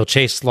 He'll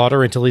chase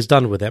Slaughter until he's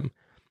done with him.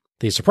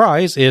 The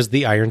surprise is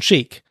the Iron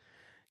Sheik.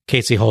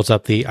 Casey holds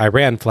up the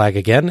Iran flag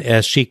again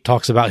as Sheik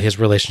talks about his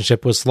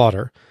relationship with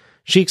Slaughter.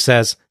 Sheik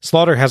says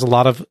Slaughter has a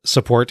lot of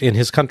support in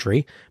his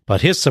country, but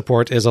his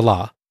support is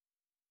Allah.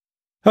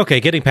 Okay,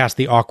 getting past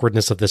the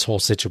awkwardness of this whole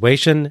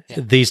situation,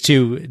 these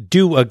two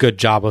do a good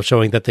job of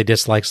showing that they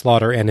dislike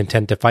Slaughter and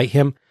intend to fight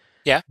him.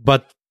 Yeah.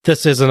 But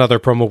this is another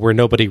promo where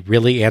nobody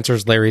really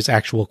answers Larry's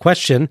actual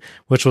question,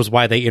 which was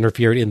why they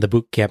interfered in the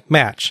boot camp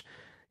match.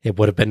 It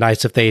would have been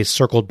nice if they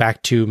circled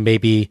back to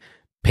maybe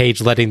Paige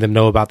letting them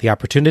know about the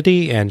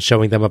opportunity and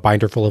showing them a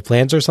binder full of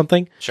plans or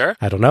something. Sure.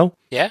 I don't know.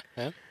 Yeah.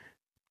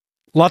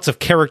 Lots of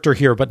character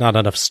here, but not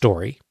enough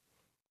story.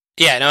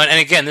 Yeah, no, and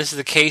again, this is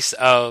a case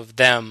of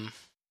them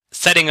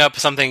setting up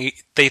something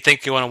they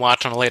think you want to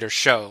watch on a later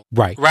show.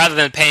 Right. Rather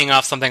than paying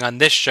off something on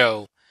this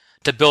show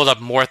to build up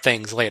more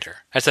things later.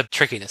 That's the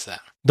trickiness of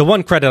that. The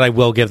one credit I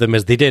will give them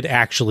is they did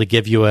actually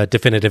give you a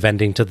definitive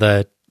ending to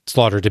the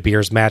Slaughter De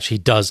Beers match. He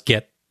does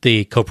get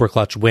the Cobra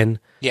Clutch win.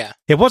 Yeah.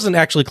 It wasn't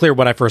actually clear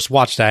when I first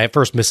watched it. I at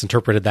first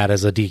misinterpreted that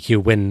as a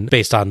DQ win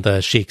based on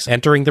the Sheiks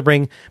entering the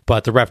ring,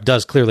 but the ref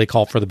does clearly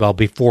call for the bell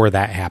before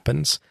that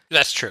happens.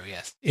 That's true,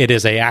 yes. It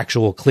is a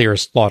actual clear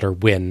Slaughter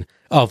win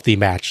of the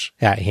match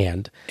at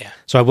hand. Yeah.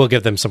 So I will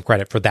give them some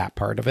credit for that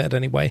part of it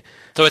anyway.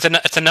 So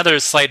it's another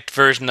slight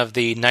version of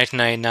the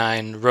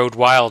 1999 Road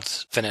Wild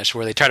finish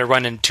where they try to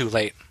run in too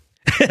late.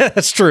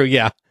 That's true,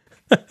 yeah.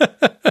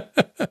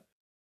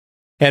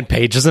 And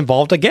Paige is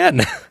involved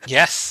again.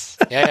 Yes.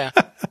 Yeah.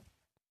 A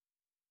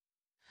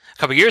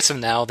couple years from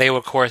now, they will,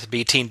 of course,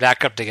 be teamed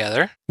back up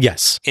together.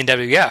 Yes. In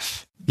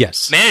WWF.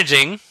 Yes.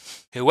 Managing,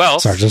 who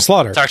else? Sergeant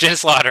Slaughter. Sergeant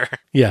Slaughter.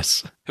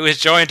 Yes. Who has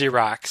joined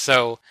Iraq.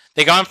 So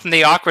they gone from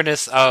the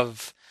awkwardness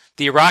of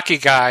the Iraqi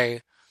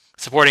guy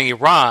supporting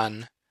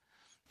Iran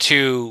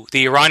to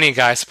the Iranian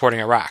guy supporting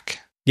Iraq.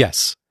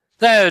 Yes.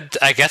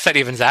 I guess that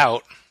evens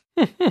out.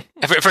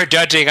 If we're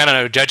judging, I don't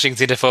know, judging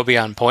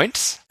xenophobia on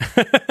points?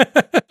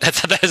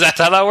 Is that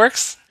how that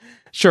works?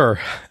 Sure.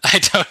 I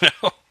don't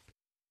know.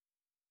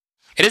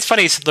 It is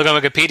funny to look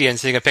on Wikipedia and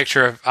seeing a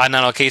picture of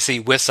Adnan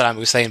al-Kaisi with Saddam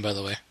Hussein, by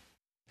the way.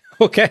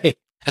 Okay.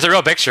 It's a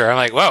real picture. I'm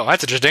like, whoa,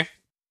 that's interesting.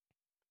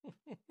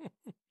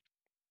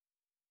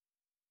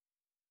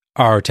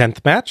 Our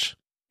 10th match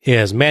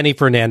is Manny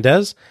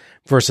Fernandez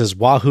versus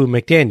Wahoo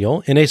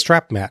McDaniel in a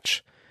strap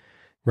match.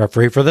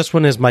 Referee for this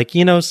one is Mike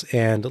Enos,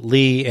 and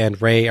Lee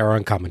and Ray are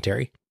on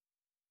commentary.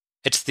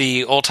 It's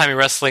the old-timey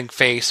wrestling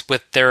face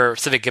with their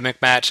civic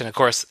gimmick match, and of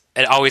course,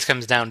 it always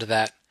comes down to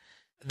that.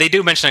 They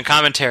do mention in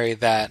commentary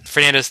that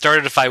Fernandez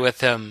started to fight with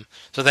him,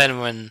 so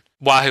then when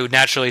Wahoo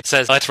naturally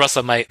says, let's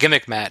wrestle my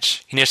gimmick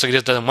match, he initially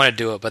just doesn't want to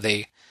do it, but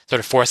they sort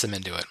of force him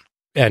into it.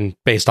 And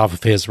based off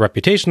of his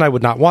reputation, I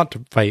would not want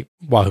to fight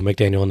Wahoo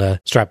McDaniel in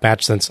a strap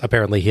match, since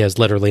apparently he has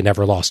literally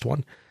never lost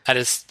one. That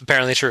is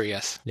apparently true,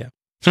 yes. Yeah.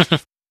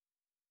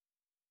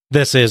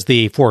 This is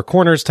the four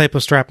corners type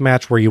of strap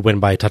match where you win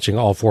by touching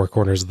all four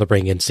corners of the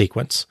ring in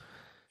sequence.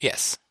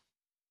 Yes.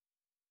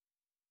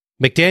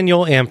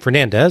 McDaniel and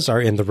Fernandez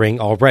are in the ring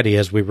already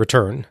as we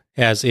return,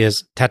 as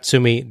is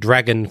Tatsumi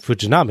Dragon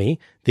Fujinami,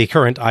 the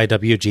current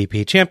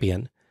IWGP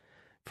champion.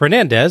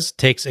 Fernandez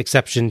takes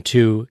exception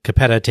to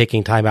Capetta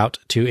taking time out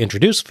to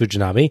introduce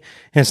Fujinami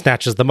and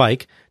snatches the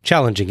mic,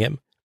 challenging him.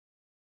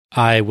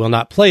 I will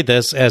not play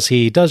this, as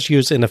he does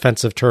use an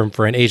offensive term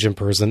for an Asian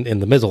person in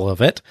the middle of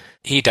it.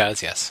 He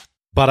does, yes.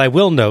 But I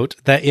will note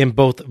that in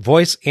both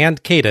voice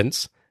and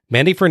cadence,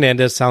 Manny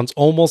Fernandez sounds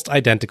almost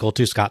identical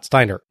to Scott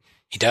Steiner.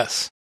 He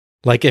does.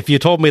 Like, if you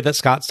told me that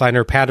Scott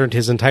Steiner patterned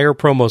his entire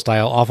promo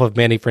style off of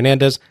Manny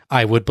Fernandez,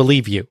 I would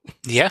believe you.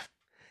 Yeah.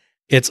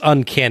 It's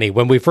uncanny.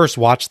 When we first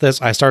watched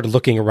this, I started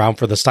looking around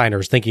for the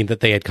Steiners, thinking that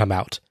they had come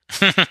out.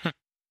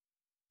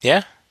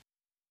 Yeah.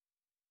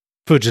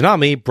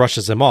 Fujinami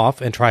brushes him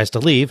off and tries to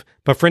leave,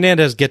 but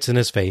Fernandez gets in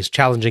his face,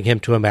 challenging him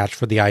to a match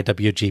for the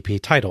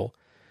IWGP title.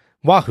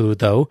 Wahoo,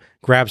 though,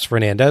 grabs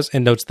Fernandez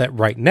and notes that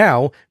right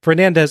now,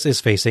 Fernandez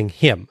is facing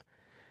him.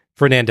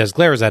 Fernandez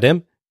glares at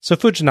him, so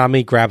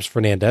Fujinami grabs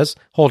Fernandez,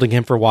 holding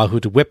him for Wahoo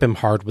to whip him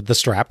hard with the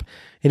strap,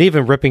 and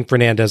even ripping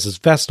Fernandez's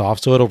vest off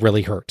so it'll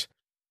really hurt.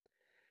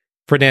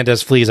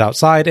 Fernandez flees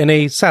outside, and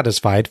a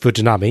satisfied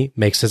Fujinami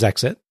makes his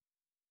exit.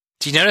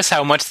 Do you notice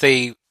how much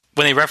when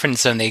they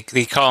reference him, they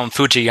call him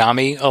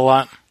Fujiyami a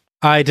lot?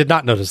 I did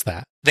not notice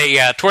that. They,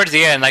 towards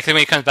the end, like when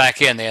he comes back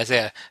in, they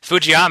say,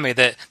 Fujiyami,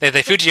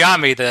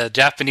 Fujiyami, the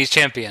Japanese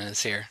champion,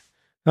 is here.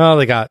 Oh,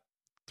 they got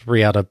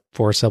 3 out of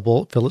 4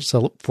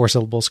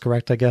 syllables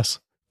correct, I guess.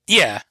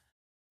 Yeah.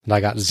 And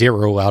I got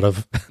 0 out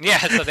of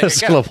so there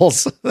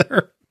syllables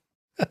there.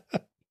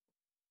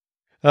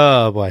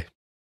 Oh, boy.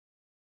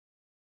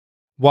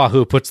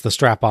 Wahoo puts the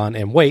strap on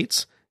and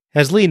waits,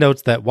 as Lee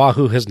notes that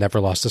Wahoo has never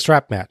lost a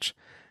strap match.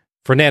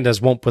 Fernandez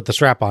won't put the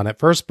strap on at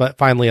first, but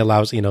finally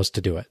allows Enos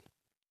to do it.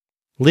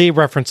 Lee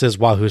references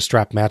Wahoo's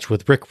strap match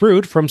with Rick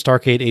Rude from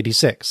Starrcade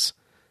 86.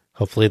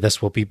 Hopefully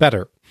this will be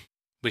better.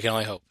 We can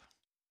only hope.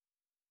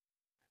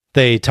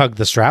 They tug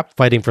the strap,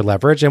 fighting for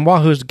leverage, and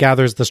Wahoo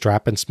gathers the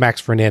strap and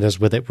smacks Fernandez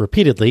with it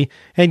repeatedly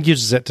and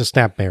uses it to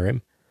snapmare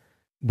him.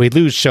 We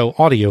lose show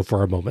audio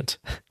for a moment.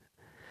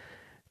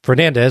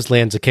 Fernandez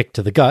lands a kick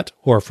to the gut,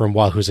 or from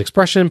Wahoo's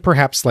expression,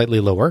 perhaps slightly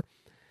lower.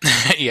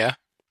 Yeah.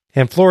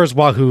 And floors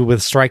Wahoo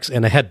with strikes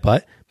and a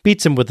headbutt,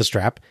 beats him with the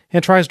strap,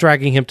 and tries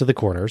dragging him to the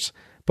corners,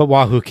 but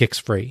Wahoo kicks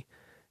free.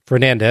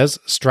 Fernandez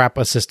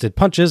strap-assisted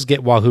punches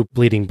get Wahoo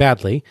bleeding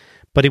badly,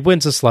 but he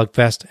wins a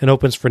slugfest and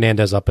opens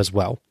Fernandez up as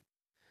well.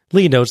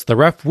 Lee notes the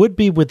ref would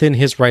be within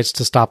his rights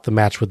to stop the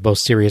match with both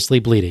seriously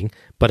bleeding,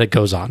 but it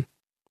goes on.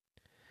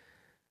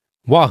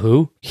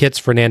 Wahoo hits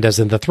Fernandez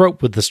in the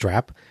throat with the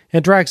strap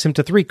and drags him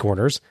to 3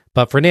 corners,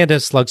 but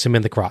Fernandez slugs him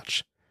in the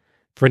crotch.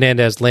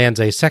 Fernandez lands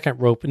a second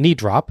rope knee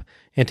drop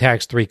and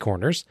tags 3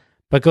 corners,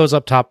 but goes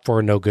up top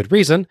for no good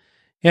reason,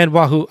 and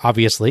Wahoo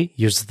obviously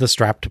uses the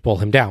strap to pull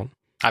him down.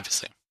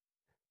 Obviously.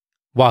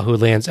 Wahoo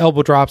lands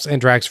elbow drops and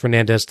drags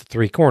Fernandez to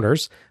 3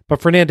 corners,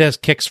 but Fernandez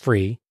kicks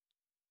free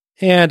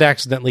and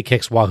accidentally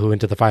kicks Wahoo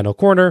into the final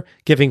corner,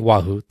 giving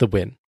Wahoo the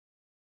win.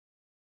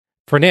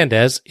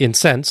 Fernandez,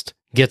 incensed,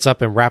 gets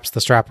up and wraps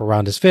the strap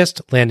around his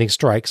fist, landing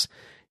strikes,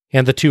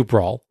 and the 2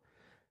 brawl.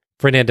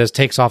 Fernandez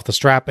takes off the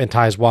strap and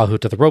ties Wahoo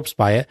to the ropes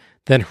by it,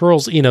 then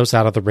hurls Enos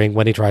out of the ring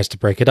when he tries to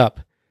break it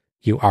up.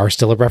 You are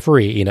still a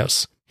referee,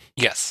 Enos.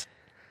 Yes.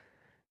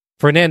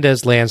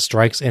 Fernandez lands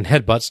strikes and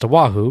headbutts to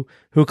Wahoo,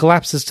 who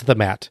collapses to the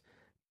mat.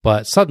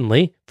 But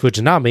suddenly,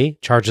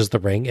 Fujinami charges the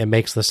ring and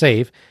makes the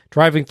save,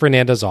 driving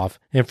Fernandez off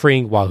and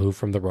freeing Wahoo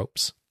from the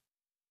ropes.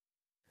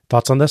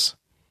 Thoughts on this?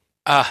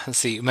 Let's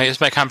see. Here's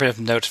my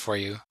comprehensive notes for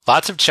you.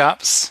 Lots of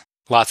chops,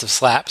 lots of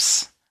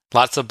slaps,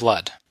 lots of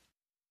blood.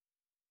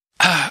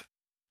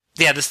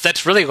 Yeah,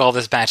 that's really all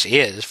this match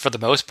is, for the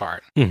most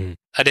part. Mm-hmm.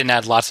 I didn't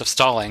add lots of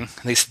stalling,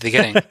 at least at the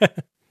beginning.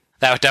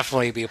 That would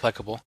definitely be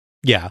applicable.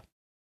 Yeah.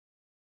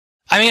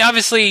 I mean,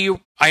 obviously,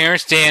 I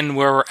understand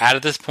where we're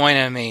at this point.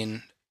 I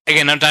mean,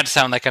 again, I'm not to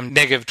sound like I'm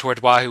negative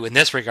towards Wahoo in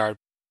this regard.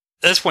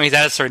 At this point, he's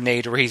at a certain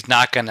age where he's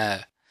not going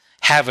to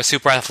have a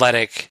super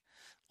athletic,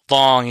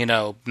 long,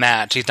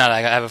 match. He's not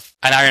going to have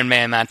an Iron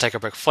Man match like a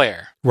Ric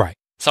Flair. Right.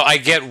 So I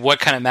get what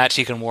kind of match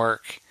he can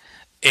work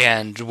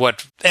and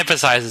what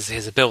emphasizes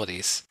his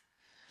abilities.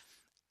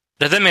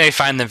 Doesn't mean I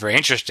find them very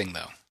interesting,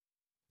 though.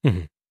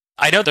 Mm-hmm.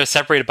 I know they're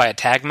separated by a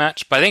tag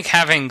match, but I think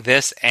having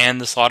this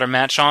and the Slaughter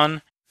match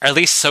on, or at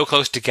least so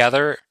close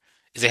together,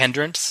 is a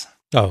hindrance.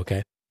 Oh,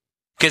 okay.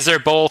 Because they're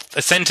both,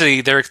 essentially,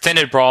 they're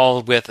extended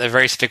brawl with a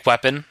very specific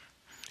weapon,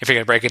 if you're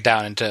going to break it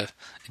down into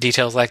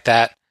details like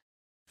that.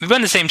 We've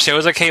been the same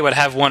shows, okay, but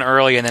have one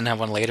early and then have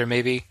one later,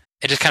 maybe.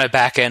 It just kind of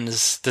back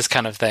ends this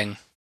kind of thing.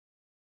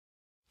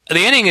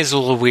 The ending is a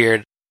little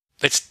weird.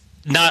 It's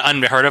not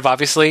unheard of,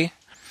 obviously.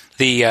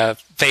 The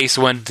face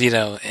went, in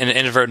an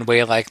inadvertent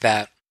way like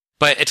that.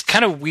 But it's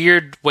kind of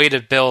weird way to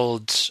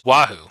build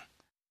Wahoo.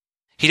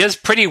 He does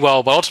pretty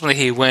well, but ultimately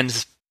he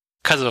wins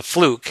because of a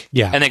fluke,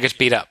 and then gets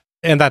beat up.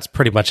 And that's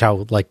pretty much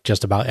how,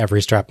 just about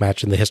every strap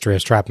match in the history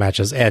of strap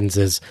matches ends,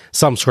 is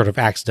some sort of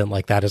accident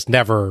like that. It's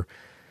never,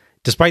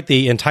 despite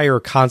the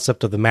entire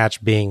concept of the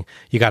match being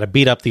you got to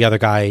beat up the other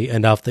guy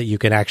enough that you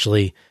can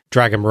actually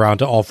drag him around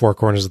to all 4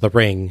 corners of the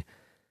ring,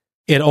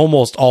 it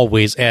almost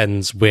always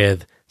ends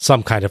with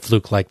some kind of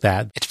fluke like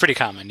that. It's pretty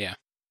common, yeah.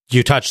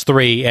 You touch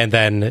 3 and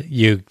then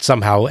you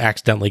somehow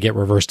accidentally get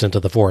reversed into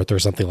the 4th or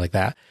something like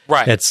that.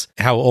 Right. It's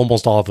how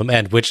almost all of them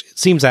end, which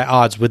seems at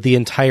odds with the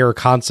entire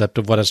concept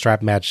of what a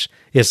strap match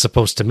is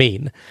supposed to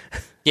mean.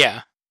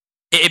 Yeah.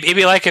 It'd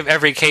be like if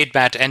every cage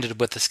match ended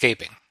with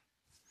escaping.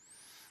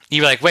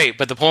 You'd be like, wait,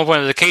 but the whole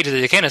point of the cage is that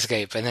you can't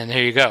escape, and then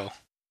here you go.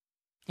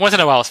 Once in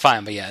a while it's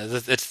fine, but yeah,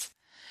 it's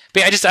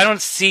But I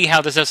don't see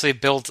how this necessarily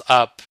builds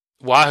up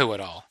Wahoo at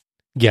all.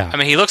 Yeah. I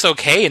mean, he looks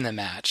okay in the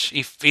match.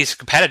 He's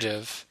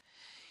competitive.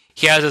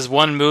 He has this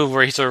one move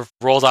where he sort of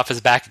rolls off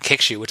his back and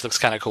kicks you, which looks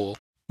kind of cool.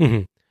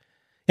 Mm-hmm.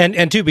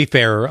 And to be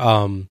fair,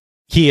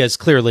 he is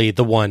clearly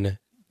the one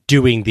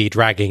doing the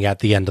dragging at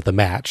the end of the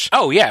match.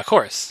 Oh, yeah, of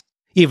course.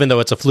 Even though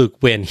it's a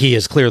fluke win, he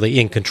is clearly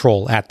in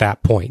control at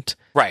that point.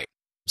 Right.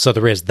 So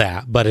there is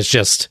that, but it's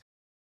just,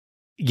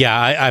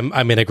 yeah,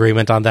 I'm in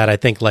agreement on that. I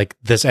think like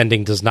this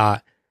ending does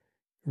not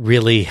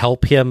really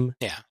help him.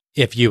 Yeah.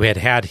 If you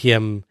had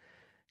him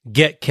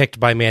get kicked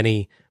by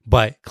Manny,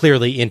 but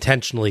clearly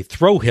intentionally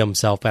throw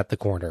himself at the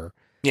corner,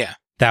 yeah,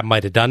 that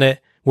might have done it.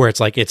 Where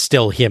it's like it's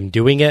still him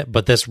doing it,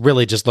 but this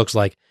really just looks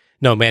like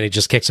no, Manny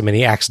just kicks him and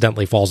he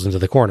accidentally falls into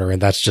the corner,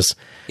 and that's just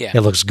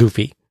it looks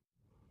goofy.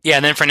 Yeah,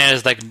 and then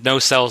Fernandez like no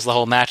sells the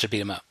whole match to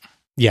beat him up.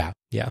 Yeah.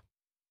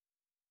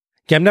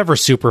 I'm never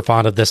super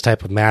fond of this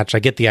type of match. I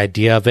get the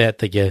idea of it,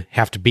 that you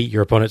have to beat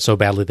your opponent so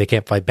badly they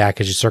can't fight back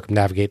as you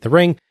circumnavigate the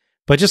ring,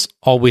 but it just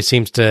always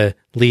seems to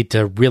lead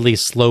to really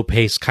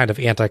slow-paced, kind of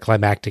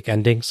anticlimactic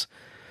endings.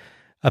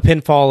 A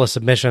pinfall, a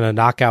submission, a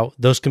knockout,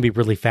 those can be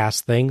really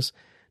fast things.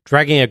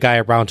 Dragging a guy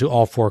around to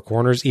all four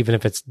corners, even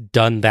if it's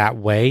done that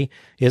way,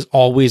 is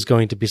always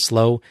going to be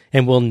slow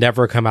and will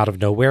never come out of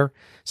nowhere.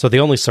 So the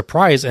only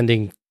surprise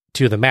ending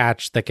to the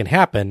match that can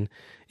happen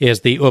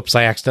is the, oops,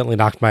 I accidentally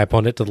knocked my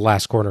opponent to the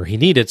last corner he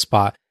needed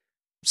spot.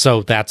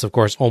 So that's, of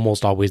course,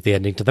 almost always the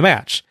ending to the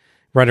match,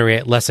 rendering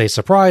it less a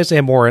surprise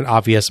and more an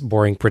obvious,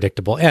 boring,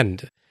 predictable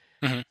end.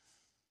 Mm-hmm.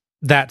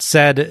 That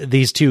said,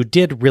 these two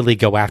did really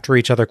go after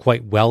each other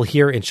quite well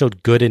here and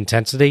showed good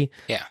intensity.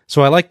 Yeah.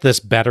 So I like this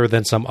better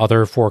than some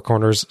other Four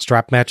Corners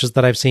strap matches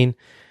that I've seen.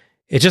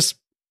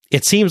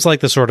 It seems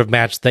like the sort of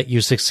match that you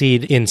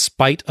succeed in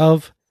spite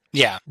of,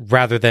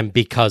 rather than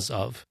because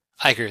of.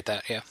 I agree with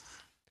that, yeah.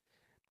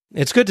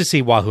 It's good to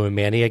see Wahoo and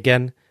Manny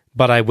again,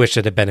 but I wish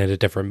it had been in a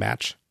different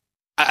match.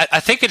 I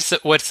think it's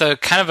a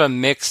kind of a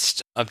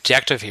mixed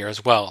objective here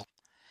as well.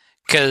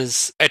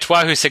 Because it's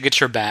Wahoo's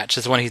signature match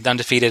is the one he's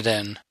undefeated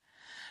in.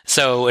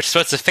 So it's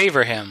supposed to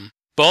favor him.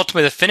 But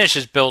ultimately the finish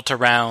is built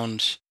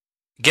around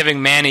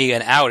giving Manny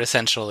an out,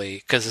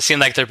 essentially, because it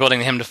seemed like they're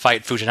building him to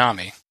fight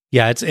Fujinami.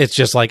 Yeah, it's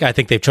just like, I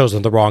think they've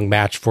chosen the wrong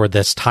match for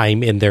this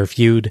time in their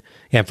feud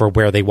and for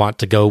where they want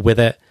to go with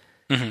it.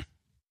 Mm-hmm.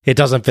 It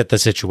doesn't fit the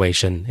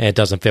situation, and it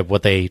doesn't fit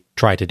what they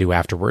try to do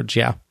afterwards,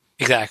 yeah.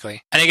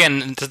 Exactly. And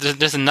again,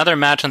 there's another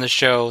match on the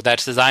show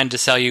that's designed to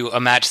sell you a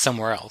match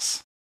somewhere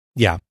else.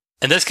 Yeah.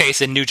 In this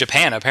case, in New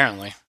Japan,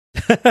 apparently.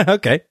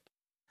 Okay.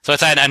 So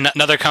it's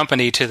another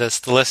company to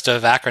this list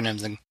of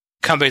acronyms and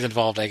companies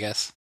involved, I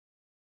guess.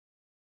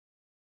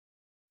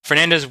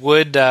 Fernandez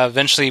would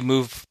eventually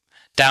move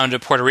down to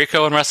Puerto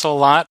Rico and wrestle a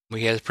lot.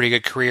 He has a pretty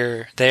good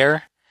career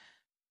there.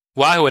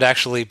 Wahoo would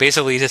actually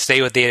basically just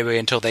stay with the AWA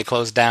until they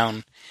closed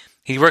down.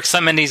 He worked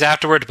some indies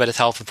afterwards, but his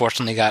health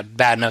unfortunately got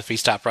bad enough he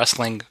stopped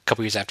wrestling a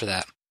couple years after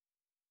that.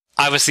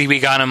 Obviously, we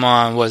got him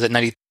on, was it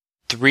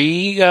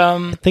 93?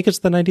 I think it's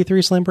the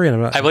 93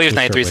 Slamboree. I believe it's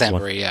 93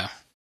 Slamboree, yeah.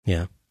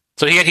 Yeah.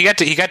 So he got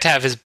to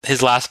have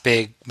his last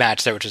big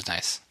match there, which is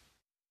nice.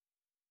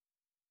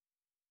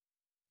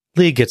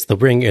 Lee gets the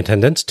ring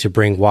attendant to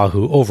bring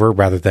Wahoo over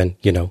rather than,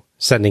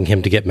 sending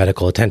him to get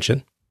medical attention.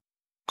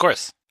 Of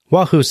course.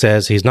 Wahoo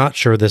says he's not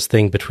sure this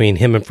thing between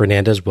him and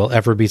Fernandez will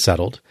ever be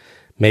settled.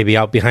 Maybe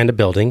out behind a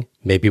building,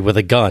 maybe with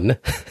a gun.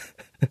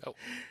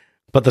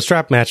 But the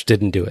strap match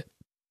didn't do it.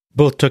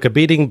 Both took a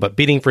beating, but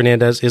beating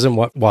Fernandez isn't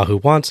what Wahoo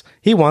wants.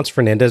 He wants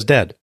Fernandez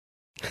dead.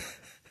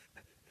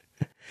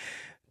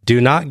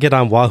 Do not get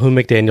on Wahoo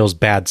McDaniel's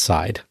bad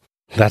side.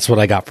 That's what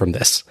I got from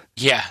this.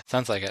 Yeah,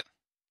 sounds like it.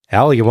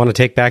 Al, you want to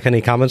take back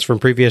any comments from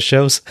previous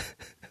shows?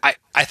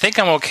 I think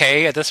I'm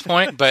okay at this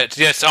point, but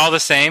it's all the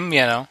same,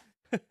 I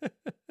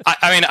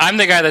mean, I'm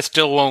the guy that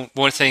still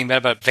won't say anything bad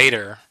about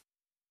Vader.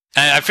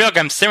 And I feel like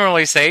I'm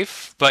similarly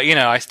safe, but,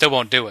 I still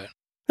won't do it.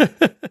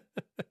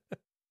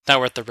 Not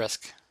worth the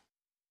risk.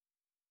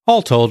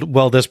 All told,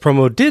 while this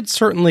promo did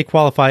certainly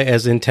qualify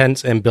as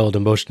intense and build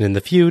emotion in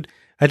the feud,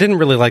 I didn't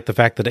really like the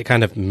fact that it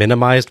kind of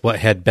minimized what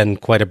had been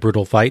quite a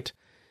brutal fight.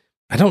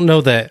 I don't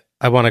know that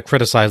I want to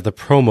criticize the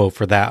promo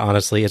for that,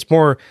 honestly. It's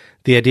more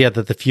the idea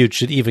that the feud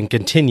should even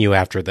continue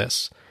after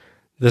this.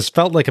 This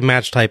felt like a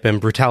match type and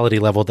brutality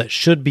level that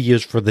should be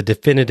used for the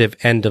definitive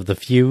end of the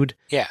feud.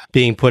 Yeah.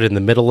 Being put in the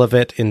middle of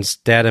it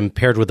instead and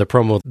paired with a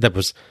promo that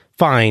was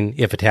fine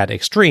if it had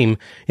extreme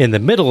in the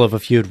middle of a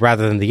feud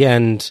rather than the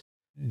end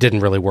didn't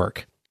really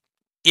work.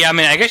 Yeah, I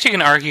mean, I guess you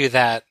can argue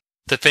that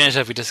the finish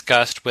that we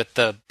discussed with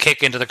the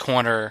kick into the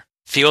corner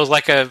feels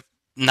like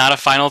not a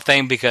final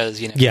thing because,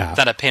 it's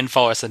not a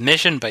pinfall or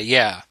submission, but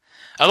yeah.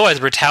 Otherwise,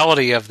 the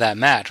brutality of that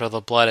match with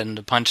the blood and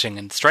the punching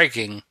and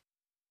striking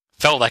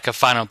felt like a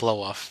final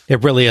blow-off.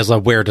 It really is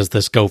where does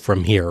this go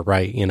from here,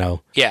 right?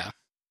 Yeah.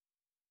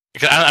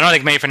 Because I don't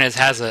think Manny Fernandez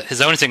has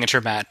his own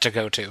signature match to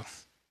go to.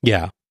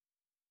 Yeah.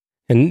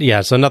 And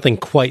yeah, so nothing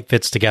quite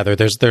fits together.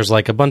 There's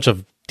like a bunch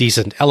of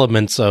decent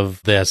elements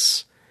of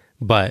this,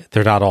 but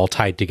they're not all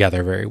tied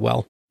together very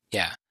well.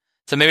 Yeah.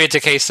 So maybe it's a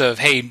case of,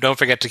 hey, don't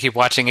forget to keep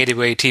watching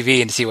AWA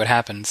TV and see what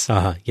happens.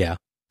 Yeah.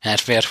 And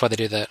that's why they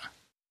do that.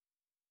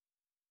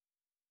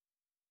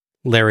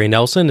 Larry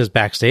Nelson is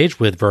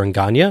backstage with Vern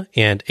Gagne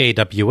and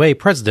AWA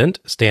president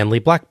Stanley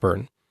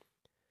Blackburn.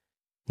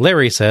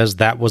 Larry says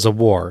that was a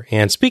war,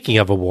 and speaking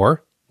of a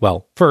war,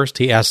 well, first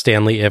he asks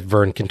Stanley if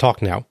Vern can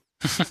talk now.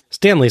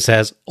 Stanley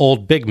says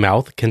old Big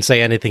Mouth can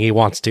say anything he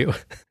wants to.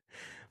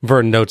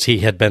 Vern notes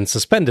he had been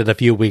suspended a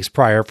few weeks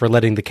prior for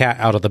letting the cat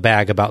out of the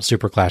bag about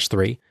Superclash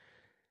 3.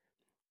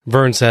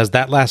 Vern says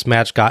that last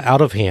match got out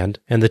of hand,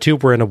 and the two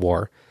were in a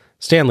war.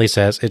 Stanley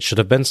says it should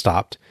have been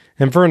stopped,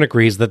 and Vern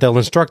agrees that they'll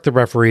instruct the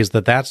referees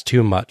that that's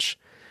too much.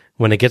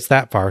 When it gets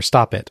that far,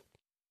 stop it.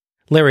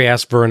 Larry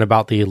asks Vern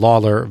about the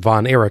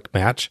Lawler-Von Erich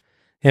match,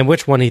 and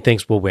which one he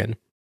thinks will win.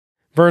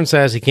 Vern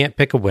says he can't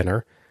pick a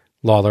winner.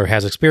 Lawler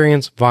has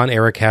experience, Von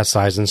Erich has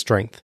size and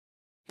strength.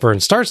 Vern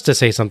starts to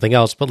say something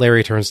else, but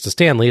Larry turns to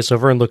Stanley, so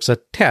Vern looks a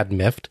tad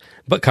miffed,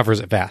 but covers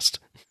it fast.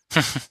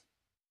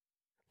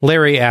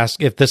 Larry asks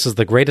if this is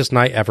the greatest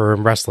night ever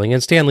in wrestling,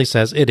 and Stanley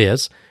says it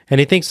is, and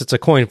he thinks it's a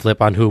coin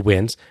flip on who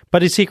wins,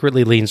 but he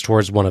secretly leans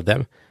towards one of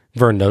them.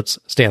 Vern notes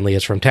Stanley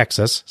is from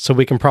Texas, so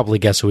we can probably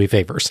guess who he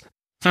favors.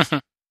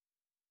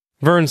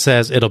 Vern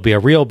says it'll be a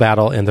real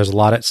battle and there's a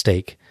lot at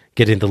stake,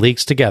 getting the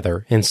leagues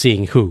together and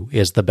seeing who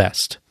is the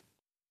best.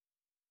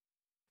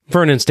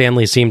 Vern and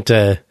Stanley seem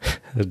to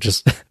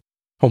just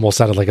almost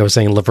sounded like I was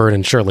saying Laverne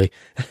and Shirley.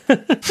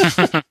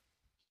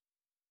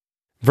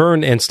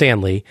 Vern and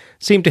Stanley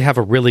seem to have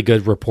a really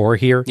good rapport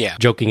here,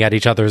 joking at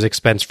each other's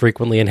expense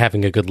frequently and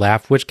having a good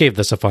laugh, which gave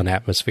this a fun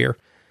atmosphere.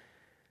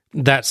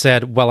 That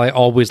said, while I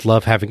always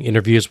love having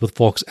interviews with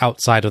folks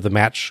outside of the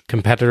match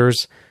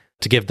competitors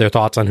to give their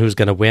thoughts on who's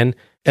going to win,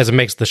 as it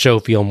makes the show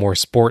feel more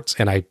sports,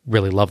 and I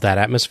really love that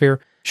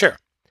atmosphere. Sure.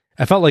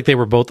 I felt like they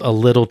were both a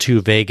little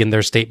too vague in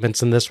their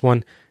statements in this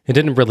one, and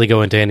didn't really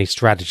go into any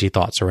strategy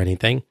thoughts or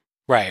anything.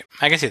 Right,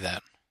 I can see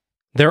that.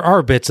 There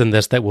are bits in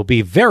this that will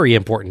be very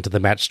important to the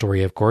match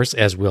story, of course,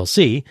 as we'll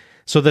see,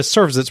 so this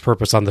serves its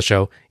purpose on the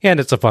show, and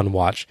it's a fun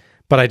watch,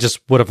 but I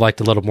just would have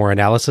liked a little more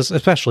analysis,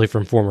 especially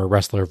from former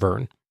wrestler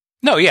Vern.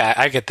 No, yeah,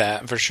 I get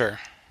that, for sure.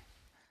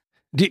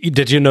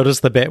 Did you notice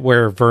the bit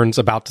where Vern's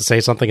about to say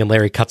something and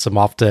Larry cuts him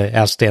off to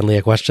ask Stanley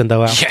a question,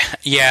 though, Al?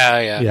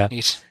 Yeah.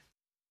 He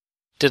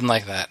didn't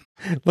like that.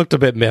 Looked a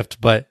bit miffed,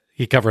 but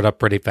he covered up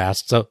pretty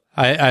fast, so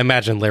I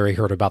imagine Larry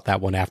heard about that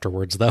one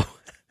afterwards, though.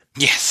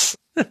 Yes.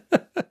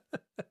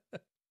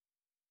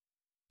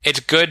 It's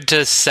good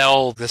to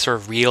sell the sort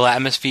of real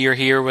atmosphere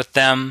here with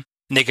them,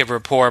 and they give a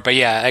rapport, but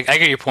yeah, I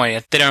get your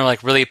point. They don't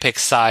like really pick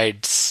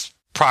sides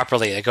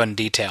properly, they go in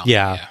detail.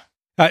 Yeah.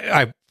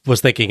 I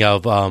was thinking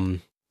of,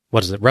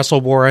 what is it,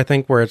 Wrestle War, I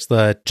think, where it's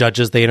the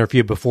judges they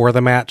interview before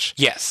the match.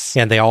 Yes.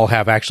 And they all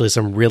have actually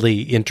some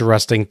really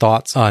interesting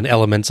thoughts on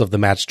elements of the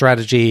match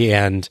strategy,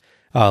 and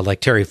like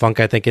Terry Funk,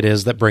 I think it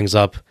is, that brings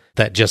up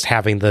that just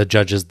having the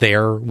judges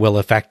there will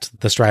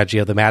affect the strategy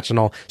of the match and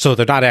all. So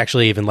they're not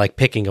actually even like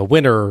picking a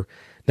winner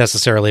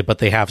necessarily, but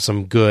they have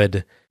some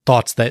good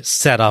thoughts that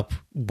set up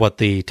what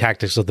the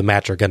tactics of the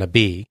match are going to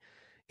be.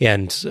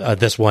 And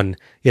this one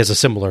is a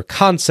similar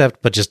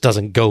concept, but just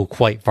doesn't go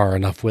quite far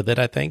enough with it,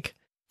 I think.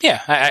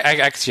 Yeah, I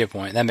can see your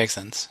point. That makes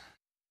sense.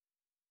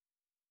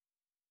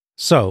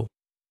 So,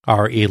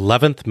 our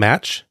 11th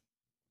match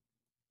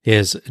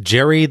is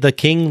Jerry the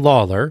King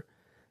Lawler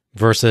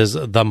versus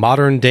the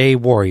modern-day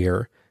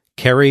warrior,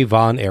 Kerry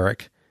Von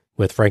Erich,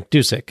 with Frank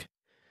Dusek,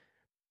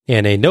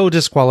 in a no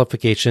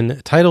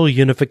disqualification title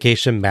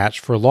unification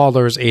match for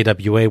Lawler's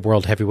AWA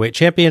World Heavyweight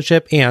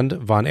Championship and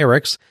Von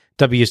Erich's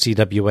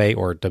WCWA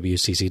or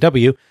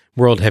WCCW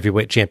World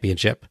Heavyweight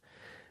Championship.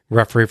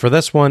 Referee for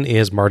this one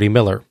is Marty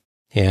Miller,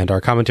 and our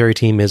commentary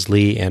team is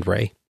Lee and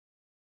Ray.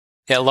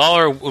 Yeah,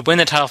 Lawler would win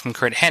the title from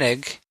Curt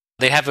Hennig.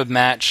 They have a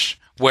match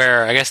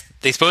where I guess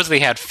they supposedly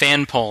had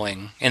fan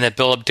polling in the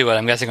build-up to it,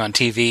 I'm guessing on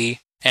TV,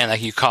 and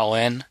like you call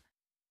in.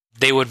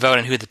 They would vote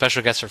on who the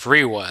special guest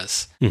referee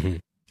was. Mm-hmm.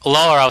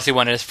 Lawler obviously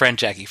wanted his friend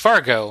Jackie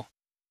Fargo,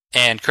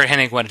 and Curt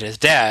Hennig wanted his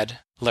dad,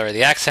 Larry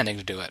the Axe Hennig,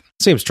 to do it.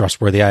 Seems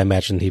trustworthy. I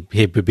imagine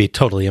he would be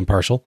totally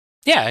impartial.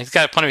 Yeah, he's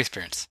got plenty of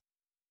experience.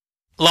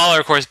 Lawler,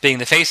 of course, being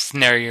the face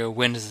scenario,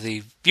 wins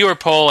the viewer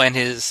poll, and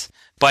his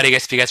buddy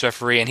gets to be guest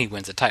referee, and he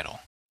wins the title.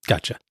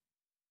 Gotcha.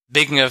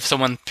 Speaking of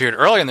someone appeared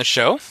earlier in the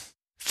show,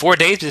 4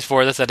 days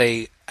before this at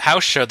a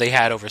house show they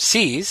had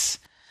overseas,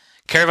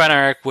 Kerry Von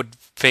Erich would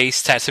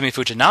face Tatsumi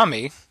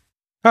Fujinami.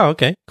 Oh,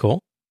 okay,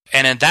 cool.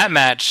 And in that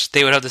match,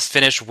 they would have this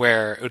finish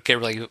where it would get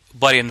really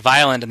bloody and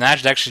violent, and the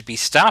match would actually be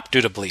stopped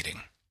due to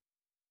bleeding.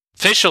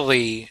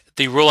 Officially,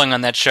 the ruling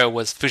on that show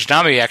was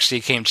Fujinami actually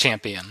became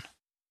champion.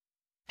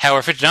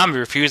 However, Fujinami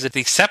refused to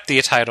accept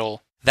the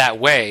title that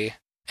way,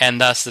 and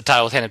thus the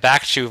title was handed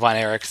back to Von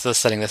Erich, thus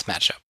setting this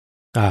matchup.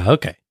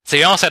 Okay. So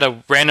you almost had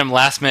a random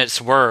last-minute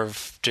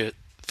swerve to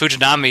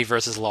Fujinami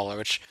versus Lawler,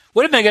 which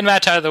would have been a good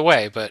match either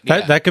way, but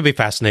yeah. That could be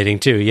fascinating,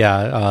 too,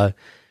 yeah.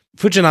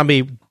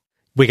 Fujinami,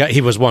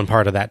 he was one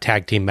part of that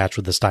tag team match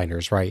with the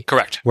Steiners, right?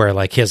 Correct. Where,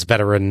 like, his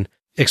veteran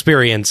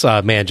experience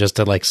manages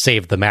to like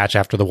save the match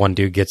after the one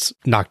dude gets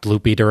knocked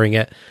loopy during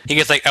it. He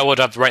gets like elbowed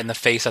up right in the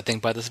face, I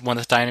think, by one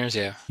of the Steiners.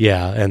 Yeah.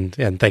 Yeah,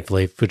 and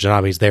thankfully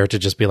Fujinami's there to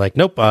just be like,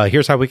 nope,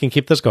 here's how we can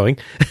keep this going.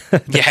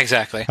 Yeah,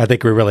 exactly. I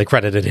think we really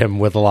credited him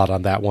with a lot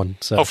on that one.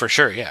 So. Oh, for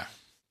sure, yeah.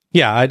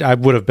 Yeah, I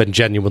would have been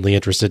genuinely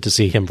interested to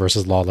see him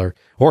versus Lawler,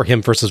 or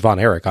him versus Von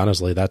Erich,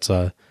 honestly. That's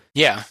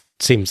yeah.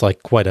 Seems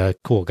like quite a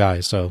cool guy,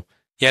 so.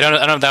 Yeah, I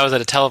don't know if that was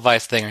at a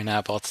televised thing or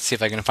not, but let's see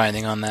if I can find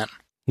anything on that.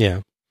 Yeah.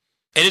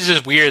 It is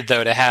just weird,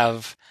 though,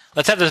 to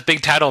let's have this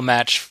big title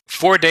match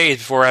 4 days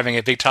before we're having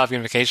a big title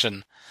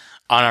unification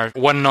on our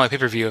one and only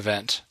pay-per-view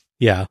event.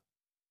 Yeah.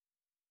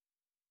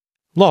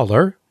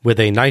 Lawler, with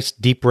a nice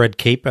deep red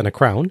cape and a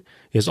crown,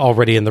 is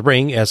already in the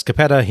ring as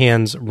Capetta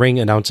hands ring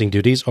announcing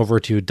duties over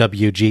to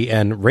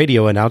WGN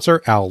radio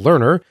announcer Al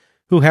Lerner,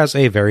 who has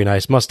a very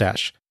nice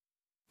mustache.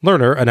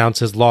 Lerner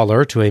announces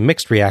Lawler to a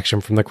mixed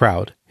reaction from the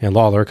crowd, and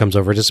Lawler comes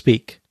over to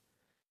speak.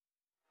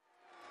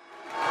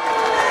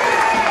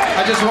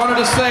 I just wanted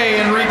to say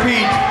and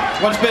repeat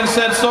what's been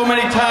said so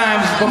many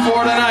times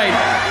before tonight.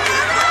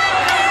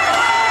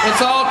 It's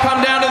all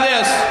come down to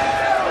this.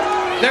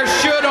 There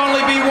should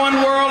only be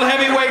one world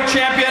heavyweight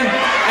champion,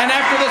 and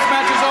after this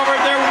match is over,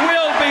 there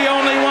will be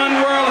only one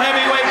world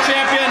heavyweight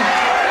champion.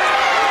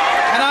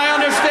 And I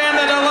understand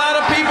that a lot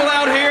of people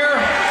out here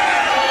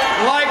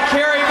like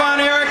Kerry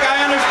Von Erich. I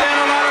understand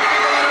a lot of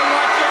people that are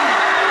watching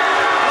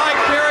like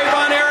Kerry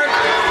Von Erich.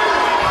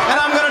 And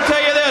I'm going to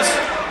tell you this.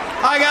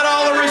 I got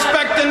all the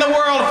respect in the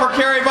world for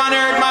Kerry Von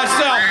Erich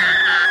myself.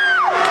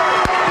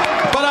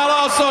 But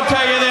I'll also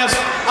tell you this.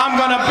 I'm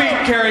going to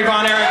beat Kerry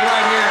Von Erich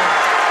right here.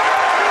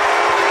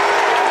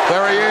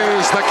 There he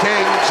is, the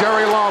king,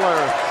 Jerry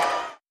Lawler.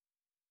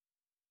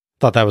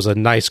 Thought that was a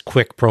nice,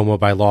 quick promo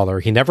by Lawler.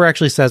 He never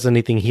actually says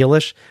anything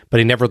heelish, but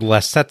he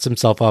nevertheless sets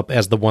himself up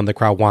as the one the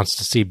crowd wants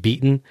to see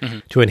beaten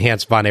to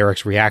enhance Von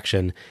Erich's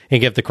reaction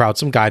and give the crowd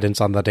some guidance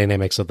on the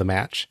dynamics of the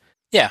match.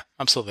 Yeah,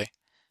 absolutely.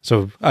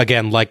 So,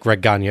 again, like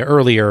Greg Gagne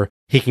earlier,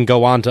 he can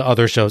go on to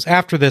other shows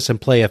after this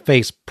and play a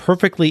face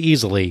perfectly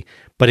easily,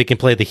 but he can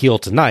play the heel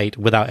tonight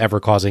without ever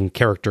causing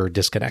character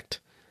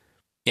disconnect.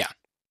 Yeah.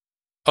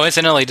 Oh,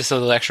 incidentally, just a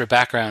little extra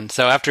background.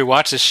 So after we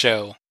watched this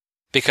show,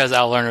 because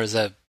Al Lerner is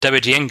a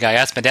WGN guy, I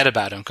asked my dad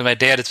about him, because my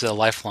dad is a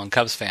lifelong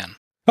Cubs fan.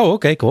 Oh,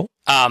 okay, cool.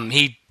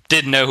 He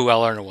didn't know who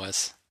Al Lerner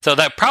was. So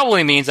that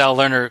probably means Al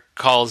Lerner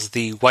calls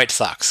the White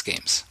Sox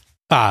games.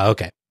 Ah,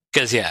 okay.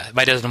 Because, yeah,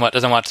 my dad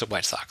doesn't watch the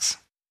White Sox.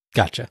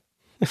 Gotcha.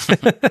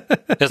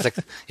 Just like,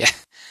 yeah.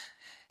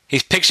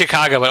 He's picked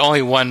Chicago, but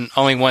only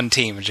one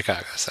team in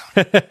Chicago. So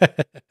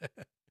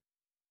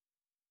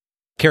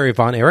Kerry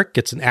Von Erich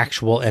gets an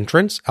actual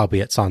entrance,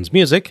 albeit sans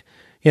music,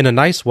 in a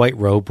nice white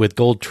robe with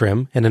gold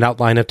trim and an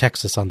outline of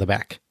Texas on the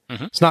back.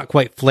 It's not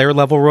quite Flair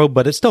level robe,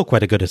 but it's still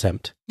quite a good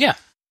attempt. Yeah.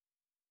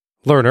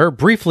 Lerner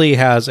briefly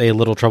has a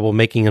little trouble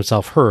making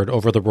himself heard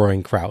over the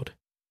roaring crowd.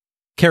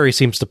 Kerry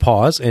seems to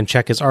pause and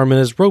check his arm in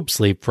his robe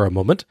sleeve for a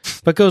moment,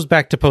 but goes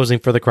back to posing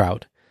for the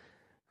crowd.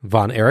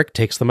 Von Erich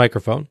takes the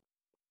microphone.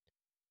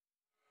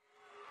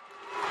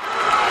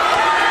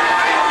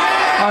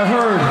 I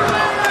heard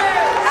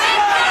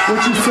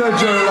what you said,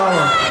 Jerry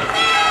Lawler,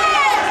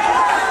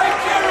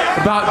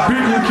 about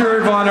beating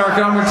Kerry Von Erich,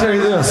 and I'm going to tell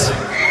you this.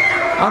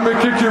 I'm going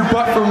to kick your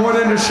butt from one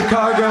end of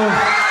Chicago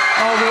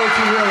all the way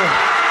to the other.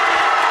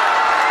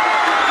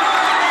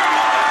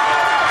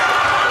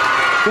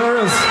 There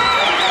is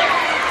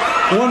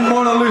one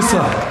Mona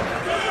Lisa,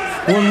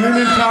 one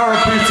Union Tower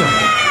Pizza,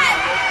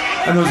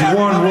 and there's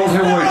one World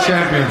Heavyweight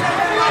Champion,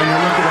 and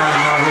you're looking at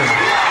him out here.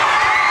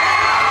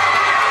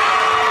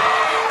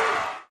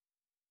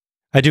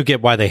 I do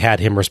get why they had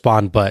him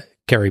respond, but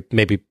Kerry,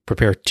 maybe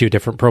prepare 2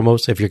 different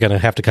promos if you're going to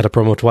have to cut a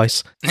promo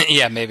twice.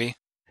 Yeah, maybe.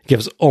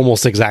 Gives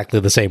almost exactly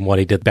the same one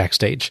he did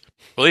backstage.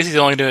 Well, at least he's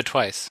only doing it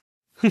twice.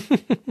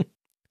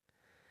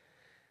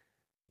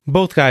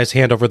 Both guys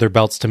hand over their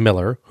belts to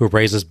Miller, who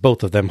raises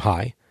both of them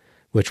high,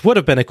 which would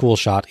have been a cool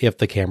shot if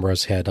the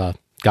cameras had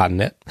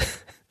gotten it.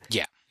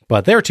 Yeah.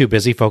 But they're too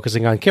busy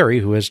focusing on Kerry,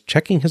 who is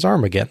checking his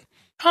arm again.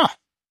 Huh.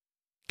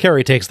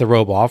 Kerry takes the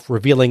robe off,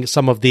 revealing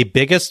some of the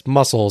biggest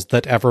muscles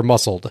that ever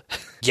muscled.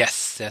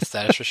 Yes,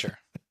 that is for sure.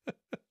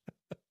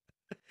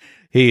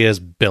 He is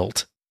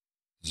built.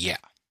 Yeah.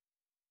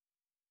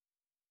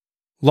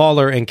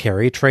 Lawler and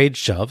Kerry trade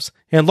shoves,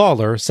 and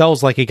Lawler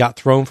sells like he got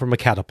thrown from a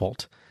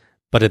catapult.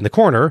 But in the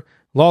corner,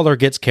 Lawler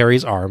gets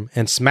Kerry's arm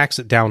and smacks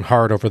it down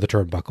hard over the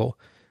turnbuckle.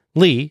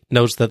 Lee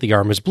notes that the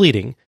arm is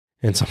bleeding,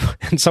 and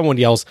someone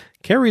yells,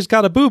 "Kerry's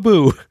got a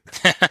boo-boo!"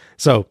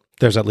 So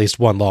there's at least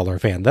one Lawler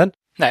fan then.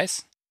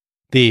 Nice.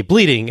 The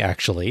bleeding,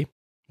 actually,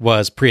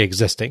 was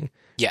pre-existing.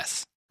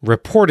 Yes.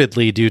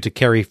 Reportedly due to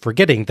Kerry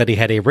forgetting that he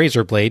had a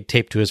razor blade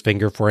taped to his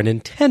finger for an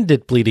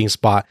intended bleeding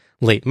spot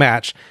late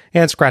match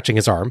and scratching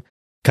his arm,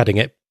 cutting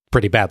it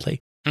pretty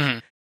badly. Mm-hmm.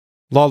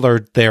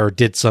 Lawler there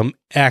did some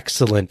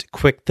excellent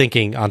quick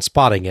thinking on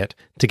spotting it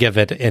to give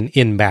it an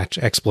in-match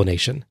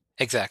explanation.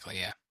 Exactly,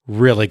 yeah.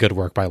 Really good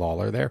work by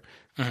Lawler there.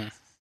 Mm-hmm.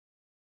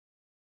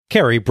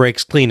 Kerry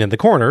breaks clean in the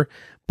corner,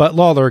 but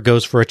Lawler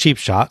goes for a cheap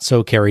shot,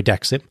 so Kerry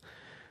decks him.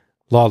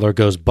 Lawler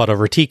goes butt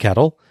over tea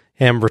kettle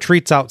and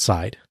retreats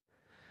outside.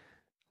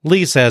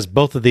 Lee says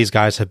both of these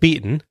guys have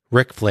beaten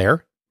Ric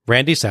Flair,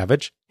 Randy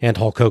Savage, and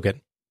Hulk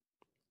Hogan.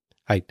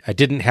 I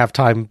didn't have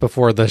time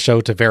before the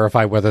show to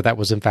verify whether that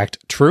was in fact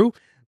true,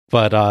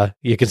 but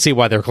you can see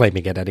why they're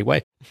claiming it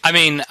anyway. I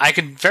mean, I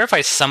could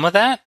verify some of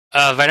that.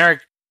 Von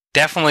Erich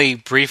definitely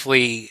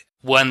briefly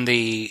won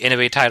the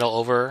Innovate title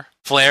over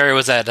Flair. It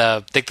was at, I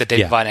think, the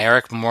Dave Von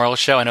Erich Memorial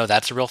Show. I know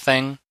that's a real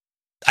thing.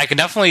 I can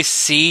definitely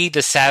see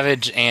the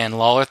Savage and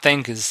Lawler thing,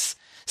 because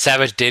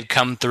Savage did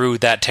come through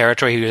that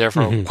territory. He was there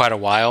for quite a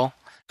while,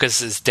 because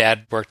his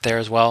dad worked there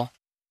as well.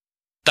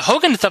 The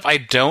Hogan stuff, I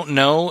don't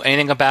know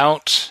anything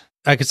about.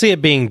 I could see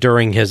it being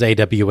during his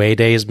AWA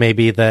days,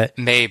 maybe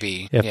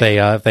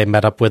if they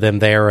met up with him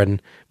there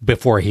and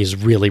before he's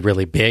really,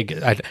 really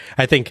big.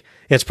 I think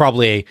it's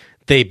probably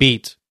they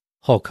beat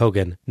Hulk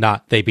Hogan,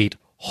 not they beat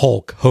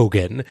Hulk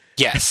Hogan.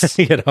 Yes.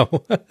 You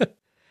know?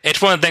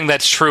 It's one thing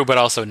that's true, but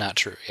also not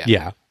true.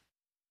 Yeah.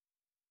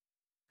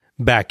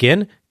 Back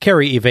in,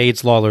 Kerry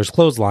evades Lawler's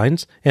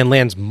clotheslines and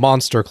lands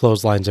monster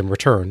clotheslines in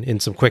return in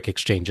some quick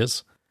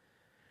exchanges.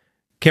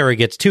 Kerry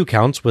gets 2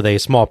 counts with a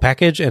small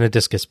package and a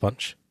discus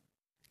punch.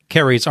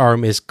 Kerry's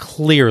arm is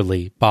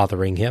clearly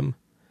bothering him.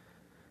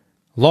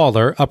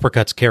 Lawler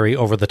uppercuts Kerry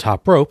over the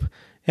top rope,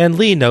 and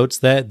Lee notes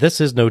that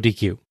this is no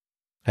DQ.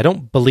 I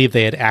don't believe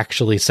they had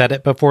actually said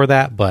it before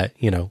that, but,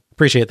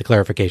 appreciate the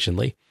clarification,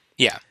 Lee.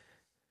 Yeah.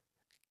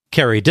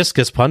 Kerry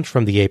discus punch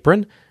from the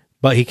apron,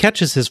 but he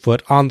catches his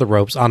foot on the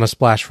ropes on a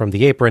splash from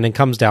the apron and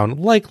comes down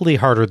likely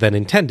harder than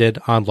intended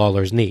on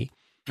Lawler's knee.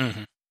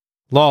 Mm-hmm.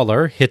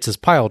 Lawler hits his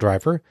pile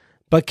driver,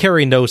 but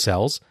Kerry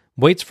no-sells,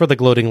 waits for the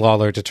gloating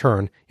Lawler to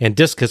turn, and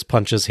discus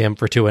punches him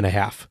for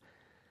 2.5.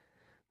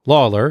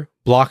 Lawler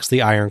blocks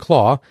the iron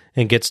claw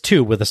and gets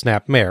 2 with a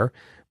snap mare,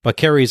 but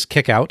Kerry's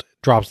kick-out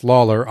drops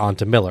Lawler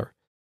onto Miller.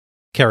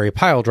 Kerry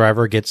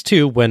piledriver gets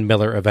 2 when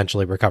Miller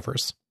eventually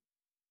recovers.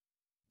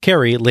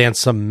 Kerry lands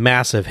some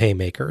massive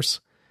haymakers.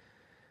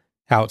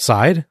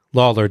 Outside,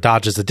 Lawler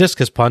dodges a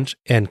discus punch,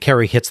 and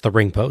Kerry hits the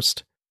ring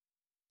post.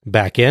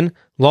 Back in,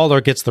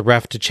 Lawler gets the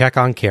ref to check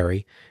on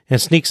Kerry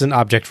and sneaks an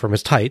object from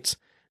his tights,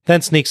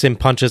 then sneaks in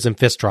punches and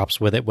fist drops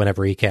with it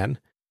whenever he can.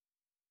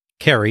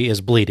 Kerry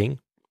is bleeding.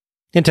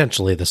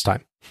 Intentionally this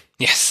time.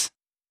 Yes.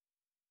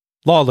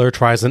 Lawler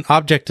tries an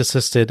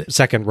object-assisted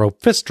second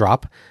rope fist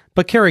drop,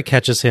 but Kerry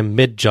catches him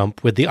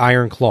mid-jump with the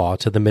iron claw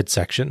to the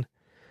midsection.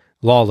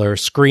 Lawler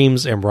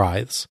screams and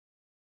writhes.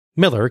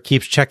 Miller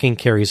keeps checking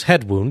Kerry's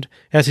head wound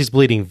as he's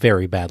bleeding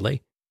very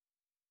badly.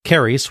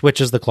 Kerry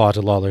switches the claw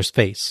to Lawler's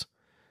face.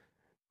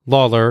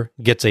 Lawler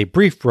gets a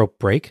brief rope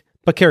break,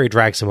 but Kerry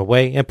drags him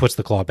away and puts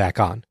the claw back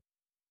on.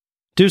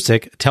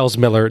 Dusek tells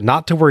Miller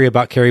not to worry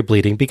about Kerry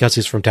bleeding because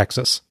he's from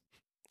Texas.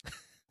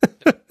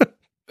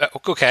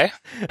 Okay.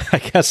 I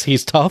guess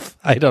he's tough.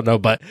 I don't know,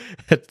 but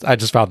I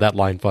just found that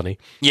line funny.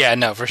 Yeah,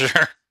 no, for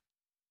sure.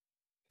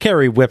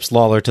 Kerry whips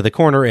Lawler to the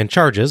corner and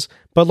charges,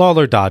 but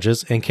Lawler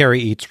dodges and Kerry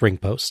eats ring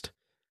post.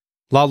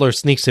 Lawler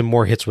sneaks in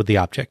more hits with the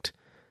object.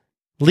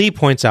 Lee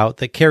points out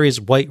that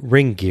Kerry's white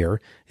ring gear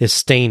is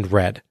stained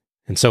red,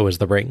 and so is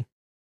the ring.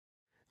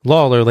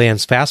 Lawler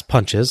lands fast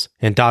punches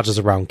and dodges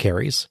around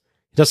Kerry's.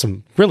 He does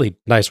some really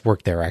nice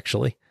work there,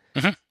 actually.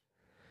 Mm-hmm.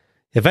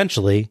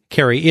 Eventually,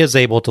 Kerry is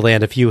able to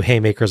land a few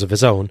haymakers of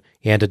his own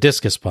and a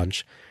discus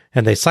punch,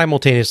 and they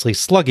simultaneously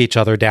slug each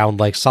other down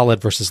like Solid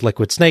versus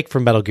Liquid Snake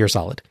from Metal Gear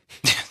Solid.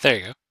 There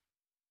you go.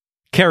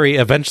 Kerry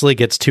eventually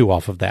gets 2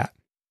 off of that.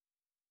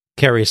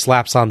 Kerry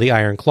slaps on the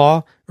iron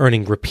claw,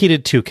 earning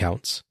repeated 2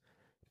 counts.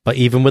 But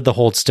even with the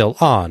hold still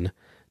on,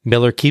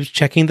 Miller keeps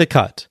checking the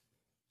cut,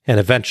 and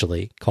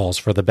eventually calls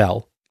for the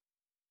bell.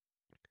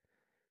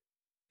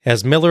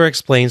 As Miller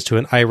explains to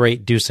an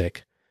irate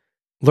Dusek,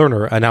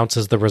 Lerner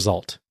announces the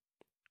result.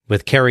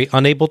 With Kerry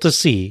unable to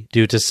see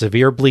due to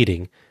severe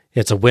bleeding,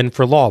 it's a win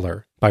for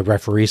Lawler by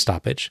referee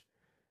stoppage.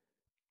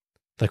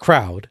 The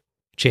crowd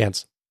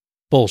chants,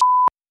 "Bullshit."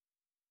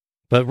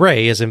 But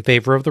Ray is in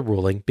favor of the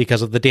ruling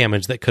because of the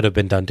damage that could have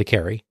been done to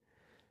Kerry.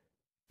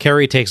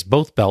 Kerry takes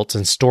both belts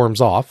and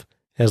storms off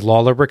as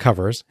Lawler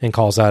recovers and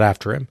calls out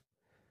after him.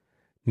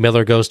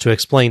 Miller goes to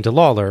explain to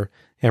Lawler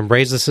and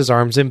raises his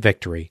arms in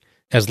victory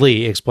as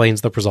Lee explains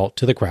the result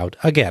to the crowd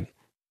again.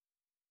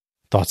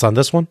 Thoughts on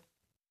this one?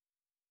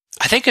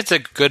 I think it's a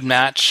good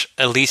match,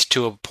 at least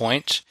to a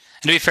point.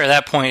 And to be fair,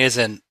 that point is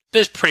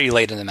pretty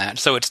late in the match,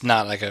 so it's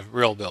not like a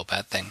real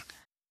bad thing.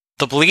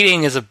 The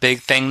bleeding is a big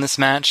thing in this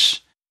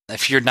match.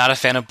 If you're not a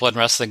fan of blood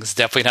wrestling, it's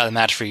definitely not a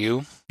match for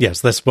you.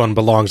 Yes, this one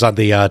belongs on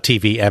the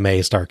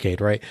TVMA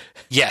Starrcade, right?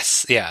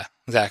 Yes, yeah,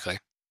 exactly.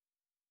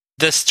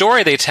 The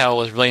story they tell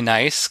was really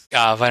nice.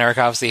 Von Erich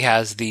obviously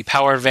has the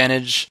power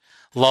advantage.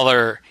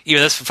 Lawler,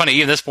 even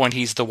this point,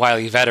 he's the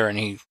wily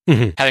veteran.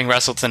 Having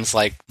wrestled since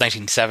like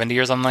 1970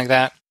 or something like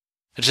that.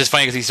 It's just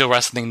funny because he's still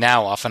wrestling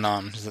now off and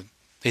on.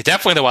 He's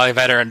definitely the wily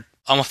veteran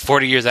almost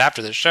 40 years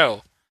after the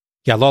show.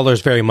 Yeah,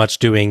 Lawler's very much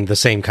doing the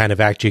same kind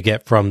of act you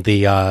get from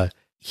the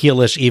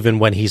heelish even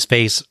when he's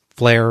face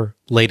Flair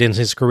late in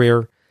his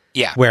career.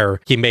 Yeah.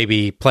 Where he may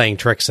be playing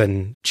tricks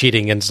and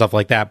cheating and stuff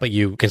like that, but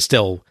you can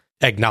still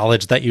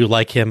acknowledge that you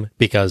like him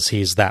because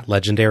he's that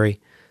legendary.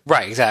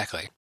 Right,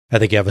 exactly. I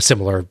think you have a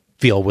similar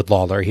feel with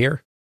Lawler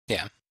here.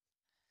 Yeah.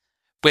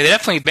 But they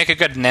definitely make a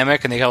good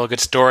dynamic and they tell a good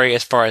story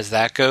as far as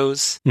that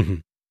goes. Mm-hmm.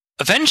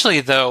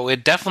 Eventually, though,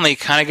 it definitely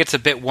kind of gets a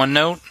bit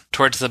one-note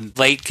towards the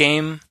late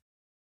game.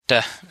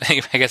 I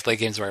guess late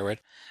game's the right word.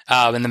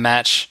 In the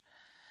match.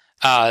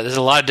 There's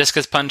a lot of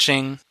discus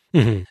punching.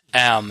 Mm-hmm.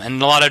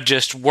 And a lot of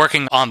just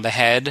working on the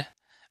head.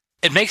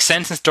 It makes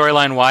sense in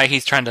storyline why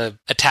he's trying to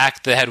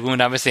attack the head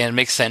wound, obviously, and it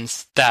makes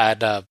sense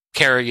that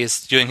Kerry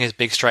is doing his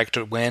big strike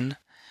to win.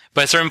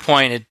 But at a certain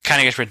point, it kind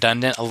of gets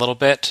redundant a little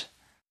bit.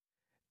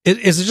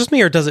 Is it just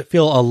me, or does it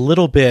feel a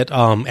little bit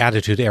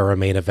Attitude Era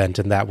main event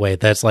in that way?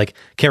 That's like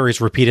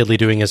Kerry's repeatedly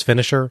doing his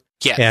finisher,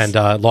 yes, and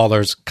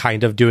Lawler's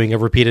kind of doing a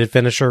repeated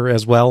finisher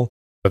as well.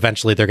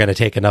 Eventually, they're going to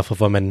take enough of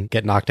them and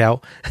get knocked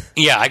out.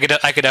 Yeah, I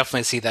could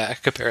definitely see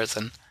that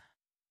comparison.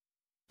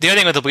 The other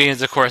thing with the bleeding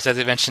is, of course, as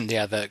I mentioned,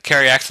 the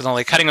Kerry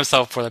accidentally cutting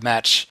himself for the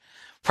match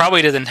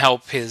probably doesn't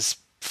help his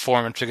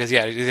performance because,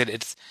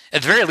 it's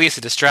at the very least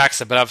it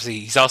distracts him, but obviously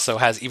he also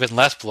has even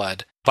less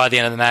blood by the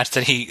end of the match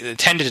than he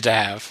intended to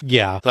have.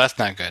 Yeah. So that's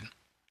not good.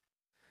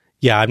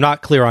 Yeah, I'm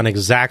not clear on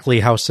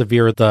exactly how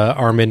severe the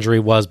arm injury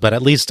was, but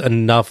at least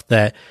enough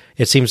that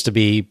it seems to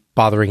be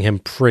bothering him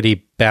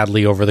pretty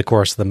badly over the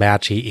course of the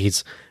match.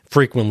 He's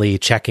frequently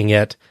checking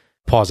it,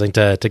 pausing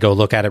to go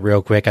look at it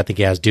real quick. I think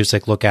he has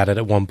Dusek look at it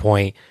at one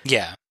point.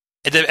 Yeah.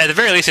 At the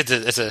very least, it's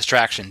a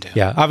distraction, too.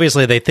 Yeah,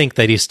 obviously they think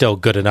that he's still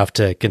good enough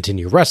to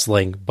continue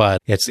wrestling,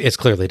 but it's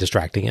clearly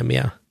distracting him,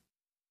 yeah.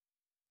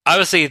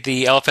 Obviously,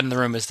 the elephant in the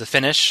room is the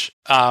finish.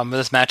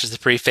 This match is a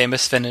pretty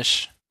famous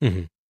finish.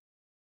 Mm-hmm.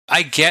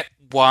 I get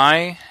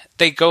why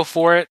they go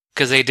for it,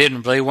 because they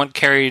didn't really want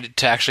Kerry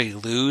to actually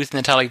lose in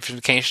the title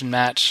unification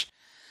match.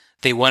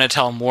 They want to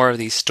tell more of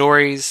these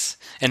stories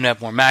and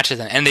have more matches,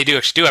 and they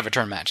actually do have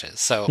return matches.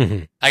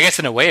 So I guess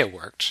in a way it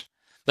worked.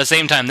 But at the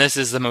same time, this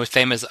is the most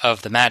famous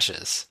of the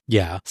matches.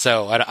 Yeah.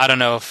 So I don't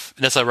know if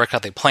this will work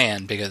out they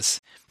planned,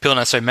 because people don't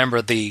necessarily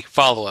remember the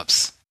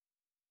follow-ups.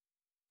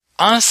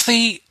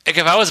 Honestly, if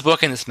I was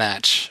booking this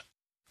match,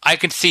 I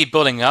could see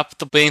building up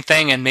the bleeding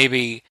thing, and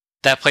maybe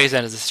that plays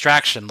out as a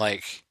distraction.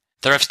 Like,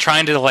 the ref's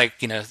trying to,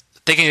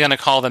 thinking he's going to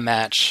call the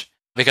match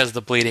because of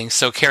the bleeding,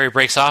 so Kerry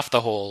breaks off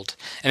the hold,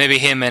 and maybe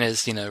him and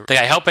his, the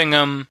guy helping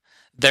him,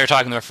 they're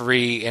talking to the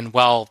referee, and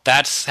while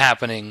that's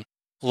happening,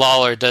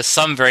 Lawler does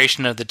some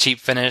variation of the cheap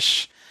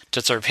finish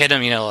to sort of hit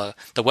him,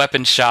 the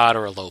weapon shot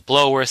or a low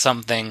blow or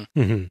something.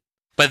 Mm-hmm.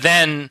 But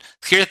then,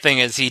 the thing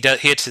is, he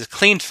hits his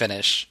clean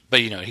finish, but,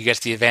 he gets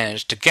the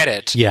advantage to get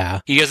it.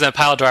 Yeah. He gives him a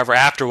pile driver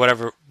after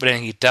whatever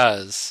he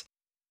does.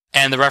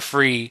 And the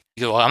referee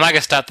goes, well, I'm not going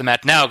to stop the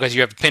match now because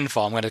you have a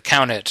pinfall. I'm going to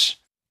count it.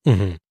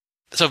 Mm-hmm.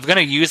 So if we're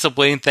going to use the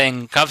bleeding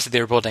thing, obviously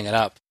they were building it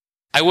up.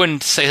 I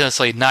wouldn't say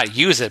necessarily not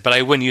use it, but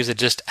I wouldn't use it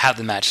just have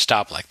the match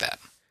stop like that.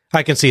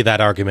 I can see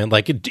that argument.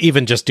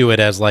 Even just do it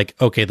as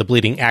okay, the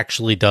bleeding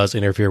actually does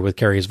interfere with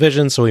Kerry's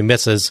vision, so he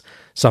misses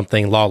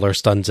something, Lawler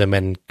stuns him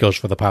and goes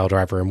for the pile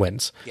driver and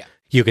wins. Yeah.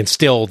 You can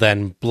still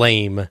then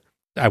blame,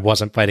 I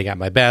wasn't fighting at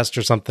my best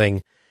or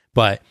something,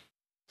 but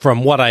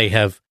from what I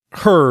have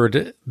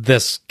heard,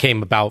 this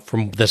came about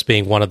from this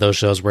being one of those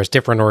shows where it's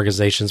different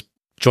organizations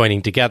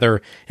joining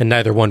together, and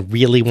neither one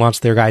really wants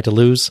their guy to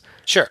lose.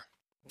 Sure.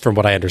 From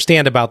what I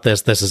understand about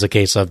this is a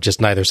case of just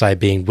neither side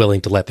being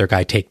willing to let their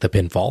guy take the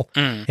pinfall.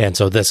 And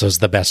so this is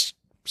the best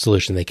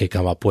solution they could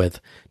come up with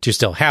to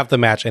still have the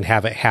match and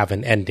have it have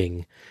an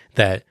ending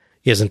that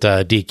isn't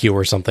a DQ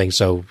or something,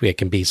 so it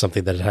can be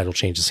something that a title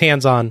changes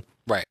hands on.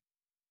 Right.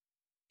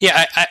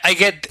 Yeah, I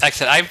get, like I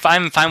said,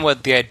 I'm fine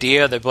with the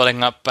idea they're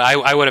building up, but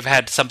I would have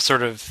had some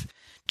sort of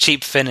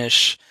cheap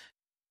finish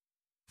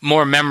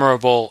more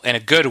memorable in a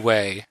good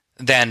way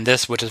than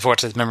this, which is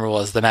as memorable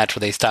as the match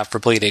where they stop for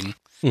bleeding.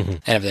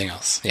 And everything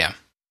else, yeah.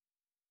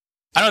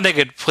 I don't think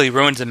it completely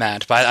ruins the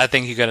match, but I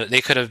think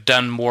they could have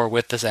done more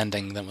with this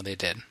ending than what they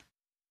did.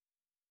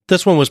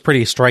 This one was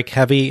pretty strike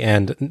heavy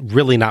and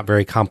really not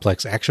very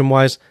complex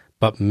action-wise,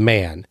 but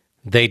man,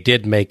 they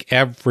did make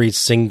every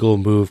single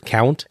move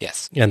count.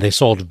 Yes. And they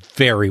sold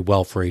very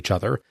well for each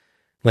other,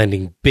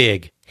 landing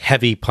big,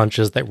 heavy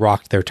punches that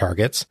rocked their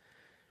targets.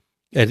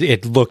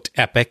 It looked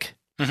epic.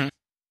 Mm-hmm.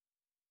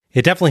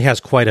 It definitely has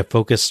quite a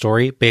focused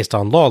story based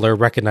on Lawler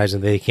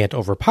recognizing that he can't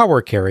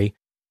overpower Kerry,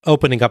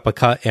 opening up a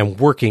cut and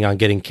working on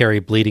getting Kerry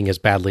bleeding as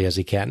badly as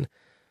he can.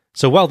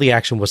 So while the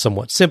action was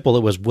somewhat simple,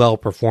 it was well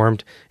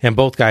performed, and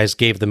both guys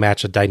gave the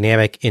match a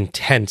dynamic,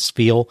 intense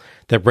feel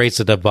that raised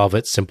it above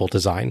its simple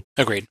design.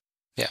 Agreed.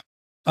 Yeah.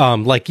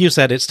 Like you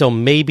said, it still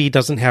maybe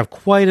doesn't have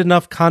quite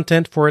enough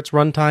content for its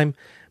runtime,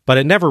 but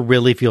it never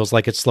really feels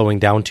like it's slowing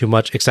down too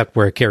much, except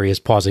where Kerry is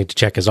pausing to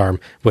check his arm,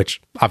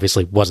 which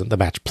obviously wasn't the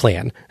match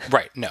plan.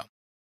 Right, no.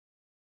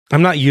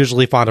 I'm not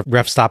usually fond of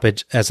ref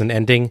stoppage as an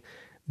ending,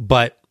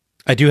 but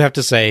I do have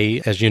to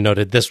say, as you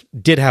noted, this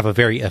did have a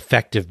very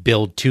effective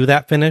build to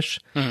that finish.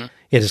 Mm-hmm.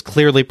 It is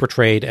clearly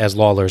portrayed as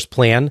Lawler's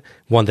plan,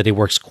 one that he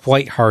works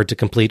quite hard to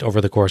complete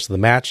over the course of the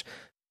match.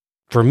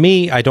 For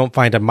me, I don't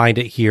mind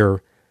it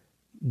here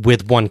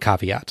with one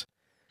caveat.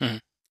 Mm-hmm.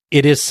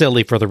 it is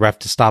silly for the ref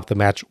to stop the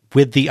match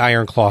with the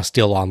Iron Claw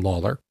still on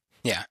Lawler.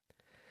 Yeah.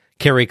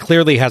 Kerry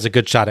clearly has a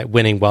good shot at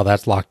winning while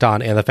that's locked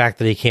on, and the fact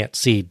that he can't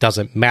see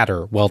doesn't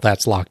matter while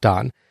that's locked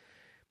on.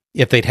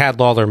 If they'd had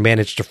Lawler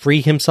manage to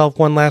free himself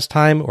one last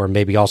time, or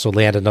maybe also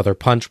land another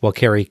punch while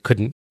Kerry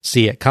couldn't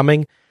see it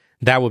coming,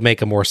 that would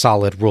make a more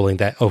solid ruling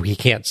that, he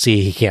can't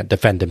see, he can't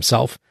defend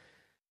himself.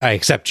 I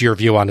accept your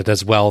view on it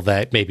as well,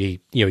 that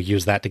maybe,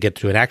 use that to get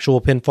to an actual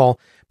pinfall,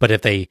 but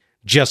if they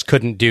just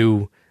couldn't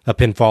do a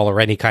pinfall or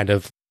any kind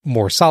of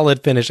more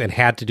solid finish and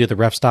had to do the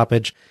ref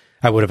stoppage,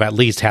 I would have at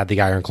least had the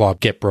Iron Claw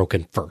get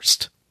broken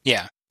first.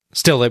 Yeah.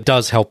 Still, it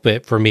does help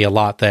it for me a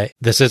lot that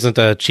this isn't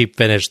a cheap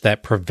finish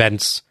that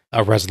prevents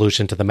a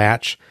resolution to the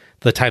match.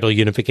 The title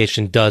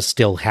unification does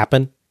still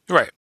happen.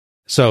 Right.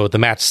 So the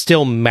match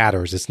still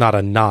matters. It's not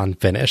a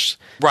non-finish.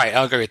 Right,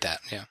 I'll agree with that,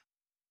 yeah.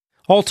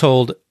 All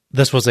told,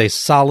 this was a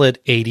solid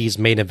 80s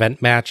main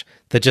event match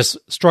that just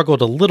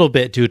struggled a little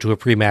bit due to a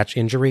pre-match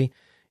injury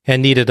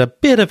and needed a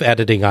bit of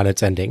editing on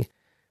its ending.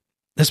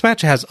 This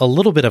match has a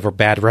little bit of a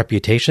bad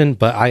reputation,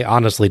 but I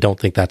honestly don't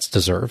think that's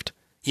deserved.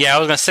 Yeah, I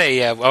was going to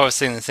say, I was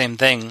saying the same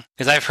thing,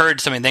 because I've heard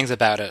so many things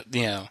about it,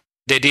 The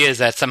idea is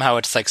that somehow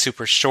it's like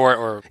super short,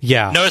 or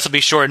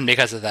noticeably shortened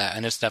because of that,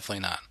 and it's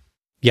definitely not.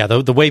 Yeah,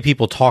 the way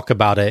people talk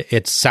about it,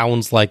 it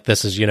sounds like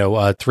this is, a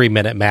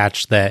 3-minute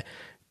match that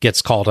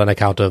gets called on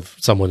account of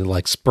someone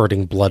like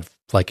spurting blood,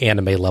 like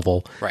anime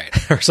level,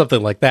 right, or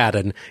something like that,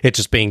 and it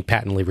just being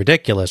patently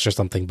ridiculous or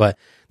something. But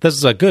this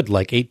is a good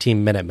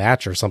 18-minute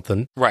match or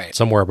something, right,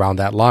 somewhere around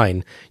that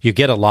line. You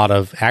get a lot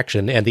of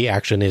action, and the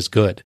action is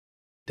good.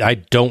 I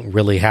don't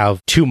really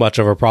have too much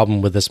of a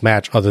problem with this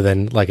match, other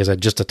than, like I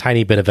said, just a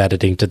tiny bit of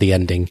editing to the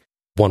ending,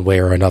 one way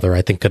or another.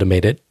 I think could have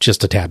made it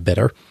just a tad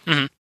better.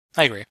 Mm-hmm.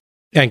 I agree,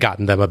 and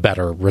gotten them a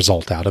better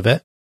result out of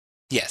it.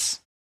 Yes.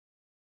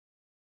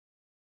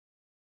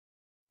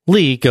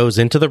 Lee goes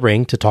into the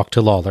ring to talk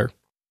to Lawler.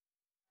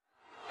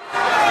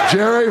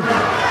 Jerry?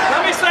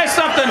 Let me say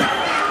something.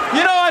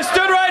 I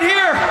stood right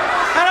here,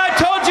 and I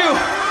told you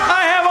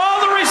I have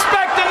all the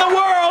respect in the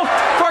world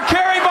for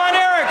Kerry Von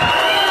Erich.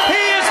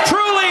 He is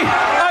truly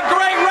a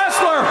great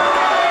wrestler.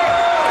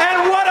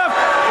 And what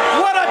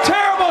a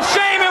terrible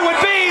shame it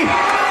would be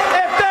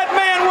if that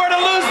man were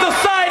to lose the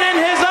sight in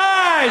his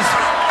eyes.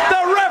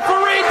 The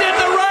referee did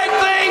the right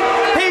thing.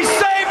 He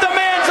saved the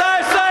man's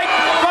eyesight,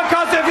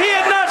 because if he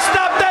had not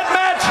stopped that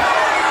match,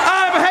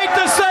 I hate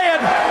to say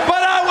it, but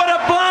I would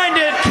have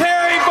blinded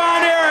Kerry Von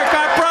Erich,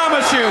 I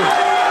promise you.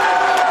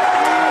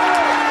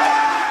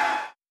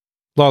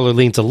 Lawler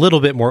leans a little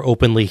bit more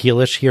openly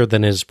heelish here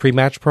than his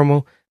pre-match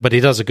promo, but he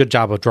does a good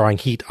job of drawing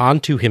heat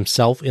onto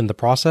himself in the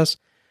process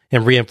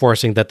and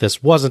reinforcing that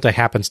this wasn't a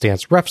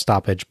happenstance ref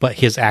stoppage, but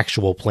his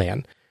actual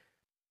plan.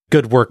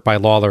 Good work by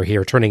Lawler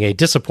here, turning a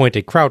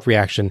disappointed crowd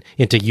reaction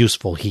into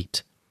useful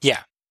heat. Yeah,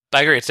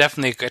 I agree.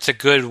 It's a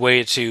good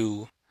way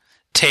to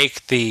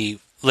take the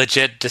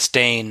legit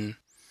disdain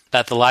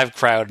that the live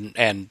crowd,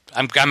 and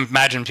I'm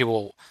imagining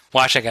people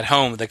watching at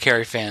home, the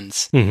Kerry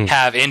fans,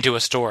 have into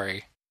a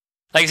story.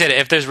 Like I said,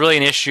 if there's really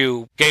an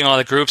issue getting all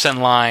the groups in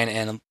line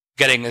and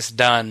getting this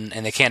done,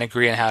 and they can't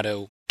agree on how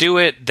to do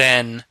it,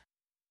 then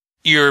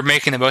you're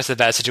making the most of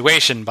that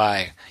situation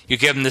by you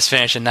give him this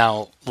finish, and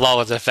now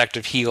Lawler's an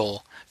effective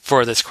heel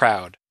for this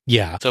crowd.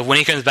 Yeah. So when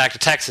he comes back to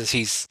Texas,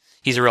 he's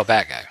a real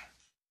bad guy.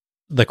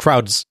 The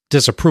crowd's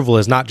disapproval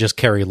is not just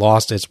Kerry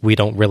lost, it's we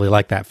don't really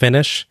like that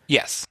finish.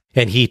 Yes.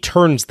 And he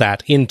turns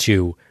that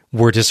into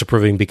we're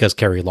disapproving because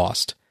Kerry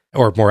lost.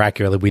 Or more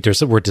accurately,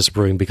 we're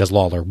disapproving because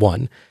Lawler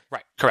won.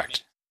 Right,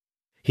 correct.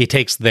 He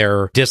takes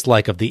their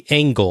dislike of the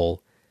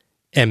angle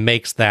and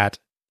makes that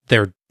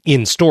their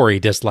in-story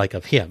dislike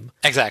of him.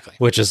 Exactly.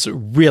 Which is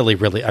really,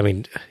 really,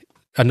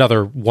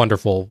 another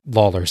wonderful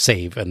Lawler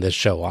save in this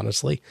show,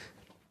 honestly.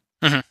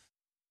 Mm-hmm.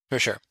 For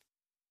sure.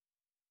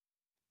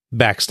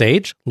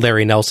 Backstage,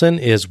 Larry Nelson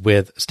is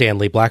with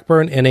Stanley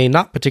Blackburn and a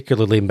not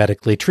particularly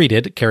medically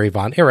treated Kerry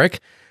Von Erich,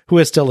 who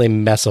is still a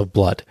mess of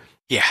blood.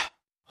 Yeah.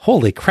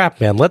 Holy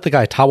crap, man. Let the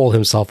guy towel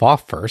himself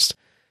off first.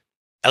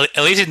 At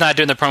least he's not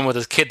doing the promo with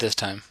his kid this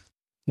time.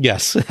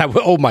 Yes.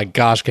 Oh my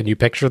gosh, can you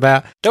picture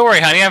that? Don't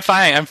worry, honey, I'm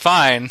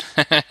fine.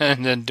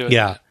 And then do it.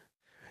 Yeah.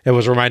 It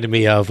was reminding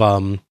me of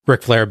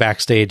Ric Flair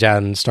backstage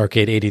on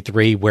Starrcade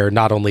 83, where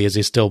not only is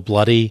he still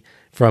bloody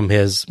from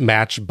his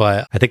match,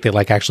 but I think they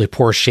actually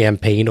pour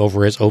champagne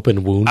over his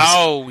open wounds.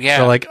 Oh, yeah.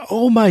 They're like,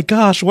 oh my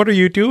gosh, what are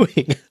you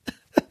doing?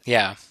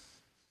 Yeah.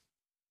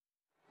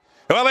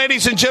 Well,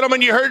 ladies and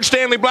gentlemen, you heard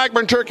Stanley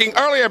Blackburn talking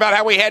earlier about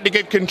how we had to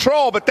get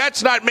control, but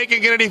that's not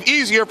making it any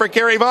easier for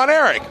Kerry Von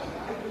Erich.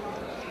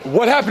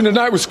 What happened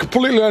tonight was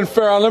completely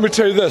unfair, and let me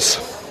tell you this.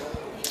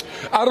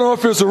 I don't know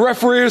if it was the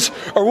referees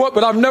or what,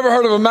 but I've never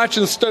heard of a match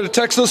in the state of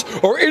Texas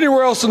or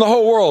anywhere else in the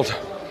whole world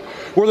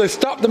where they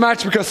stop the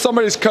match because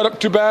somebody's cut up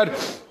too bad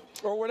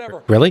or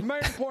whatever. Really?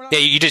 Yeah,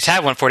 you just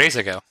had one 4 days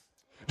ago.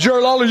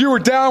 Jerry Lawler, you were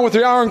down with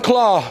the Iron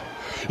Claw.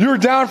 You were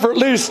down for at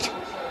least...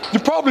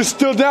 You're probably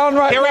still down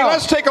right Kerry, now.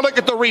 let's take a look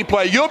at the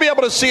replay. You'll be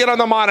able to see it on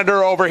the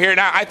monitor over here.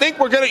 Now, I think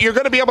you're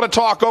going to be able to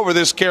talk over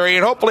this, Kerry,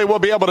 and hopefully we'll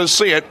be able to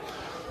see it.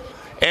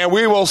 and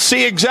we will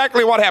see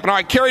exactly what happened. All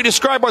right, Kerry,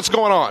 describe what's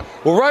going on.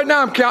 Well, right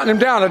now I'm counting him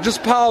down. I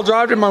just pile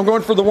drived him. I'm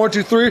going for the 1,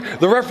 2, 3.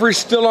 The referee's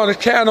still on his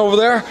can over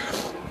there.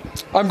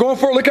 I'm going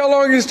for it. Look how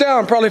long he's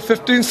down. Probably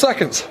 15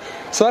 seconds.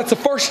 So that's the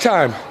first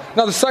time.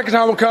 Now the second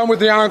time will come with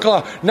the Iron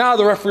Claw. Now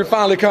the referee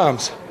finally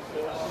comes.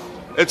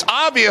 It's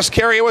obvious,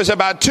 Kerry, it was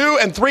about 2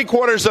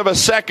 3/4 of a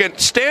second.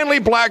 Stanley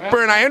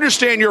Blackburn, I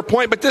understand your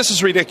point, but this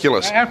is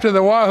ridiculous. After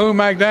the Wahoo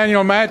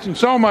McDaniel match and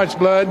so much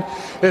blood,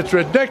 it's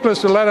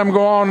ridiculous to let him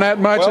go on that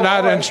much. And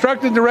I'd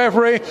instructed the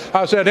referee.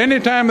 I said,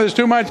 anytime there's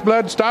too much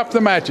blood, stop the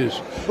matches.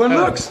 But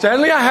look,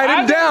 Stanley, I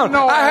had him down.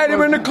 I had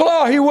him in the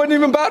claw. He wasn't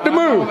even about to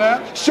move.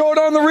 Show it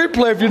on the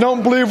replay if you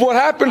don't believe what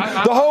happened.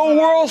 The whole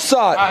world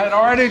saw it. I had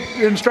already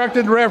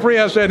instructed the referee.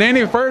 I said,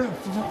 any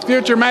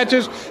future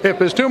matches, if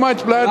there's too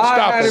much blood,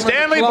 stop it.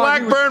 Stanley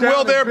Blackburn,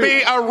 will there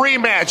be a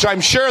rematch? I'm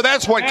sure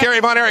that's what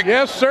Kerry Von Erich...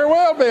 Yes, there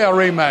will be a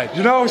rematch.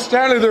 You know,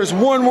 Stanley, there's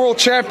one world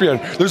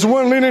champion. There's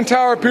one Leaning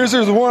Tower of Pisa,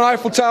 there's one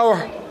Eiffel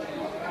Tower,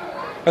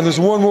 and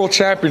there's one world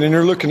champion, and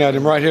you're looking at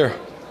him right here.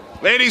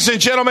 Ladies and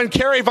gentlemen,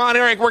 Kerry Von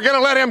Erich, we're going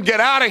to let him get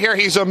out of here.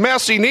 He's a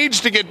mess. He needs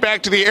to get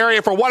back to the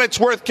area. For what it's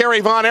worth, Kerry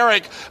Von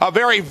Erich, a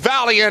very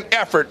valiant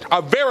effort.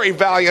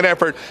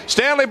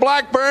 Stanley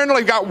Blackburn,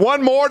 we've got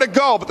one more to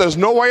go, but there's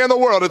no way in the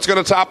world it's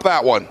going to top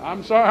that one.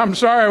 I'm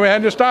sorry we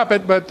had to stop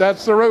it, but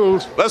that's the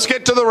rules. Let's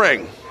get to the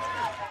ring.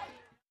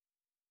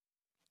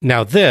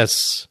 Now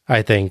this,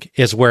 I think,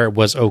 is where it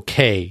was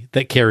okay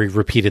that Kerry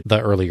repeated the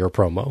earlier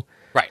promo.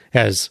 Right.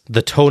 As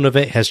the tone of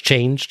it has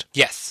changed.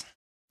 Yes.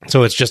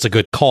 So it's just a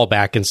good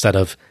callback instead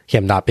of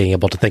him not being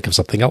able to think of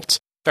something else.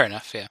 Fair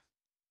enough, yeah.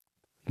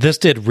 This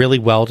did really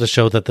well to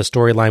show that the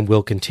storyline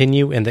will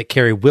continue and that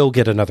Kerry will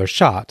get another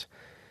shot.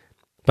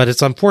 But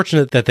it's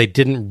unfortunate that they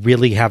didn't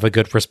really have a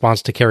good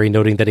response to Kerry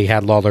noting that he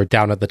had Lawler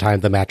down at the time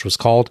the match was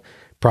called,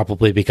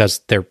 probably because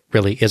there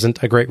really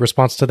isn't a great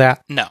response to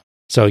that. No.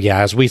 So yeah,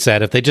 as we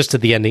said, if they just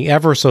did the ending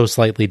ever so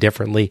slightly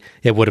differently,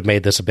 it would have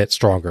made this a bit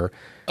stronger.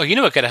 Oh, you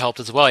know what could have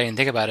helped as well, you didn't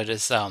think about it,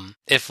 is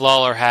if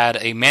Lawler had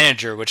a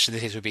manager, which in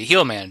this case would be a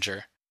heel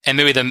manager, and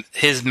maybe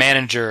his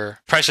manager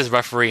presses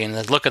referee and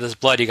says, look at this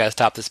blood, you gotta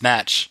stop this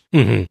match.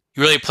 Mm-hmm. You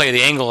really play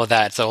the angle of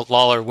that, so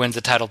Lawler wins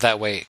the title that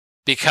way,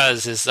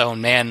 because his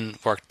own man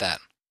worked that.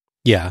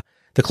 Yeah.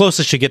 The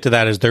closest you get to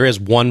that is there is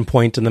one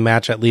point in the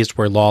match, at least,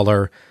 where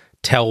Lawler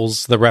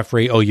tells the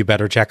referee, oh, you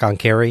better check on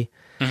Kerry.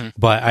 Mm-hmm.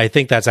 But I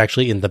think that's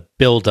actually in the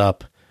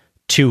build-up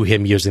to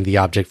him using the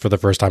object for the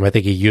first time. I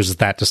think he uses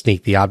that to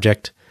sneak the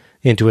object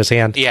into his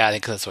hand. Yeah, I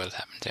think that's what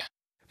happened, yeah.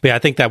 But yeah, I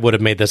think that would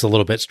have made this a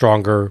little bit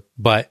stronger,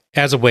 but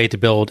as a way to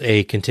build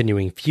a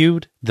continuing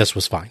feud, this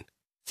was fine.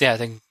 Yeah, I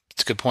think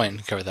it's a good point.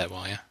 You covered that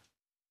well, yeah.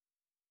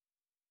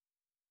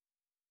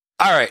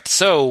 All right,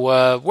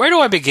 so where do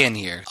I begin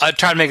here? I'll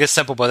try to make this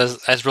simple, but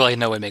there's really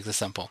no way to make this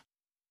simple.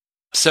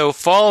 So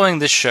following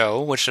the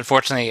show, which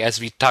unfortunately, as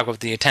we talk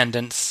about the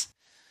attendance,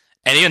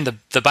 and even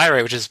the buy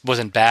rate, which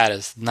wasn't bad,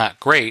 is not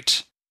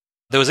great,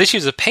 there was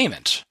issues of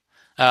payment.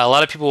 A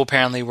lot of people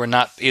apparently were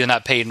either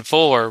not paid in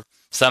full or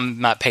some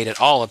not paid at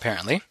all,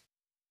 apparently.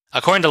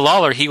 According to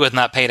Lawler, he was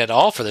not paid at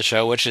all for the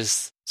show, which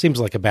is... Seems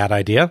like a bad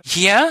idea.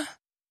 Yeah?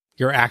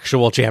 Your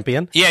actual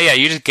champion? Yeah,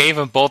 you just gave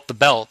him both the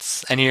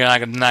belts, and you're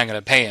not going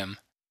to pay him.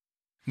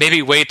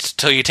 Maybe wait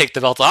till you take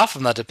the belt off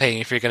him not to pay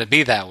him if you're going to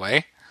be that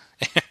way.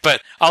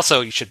 But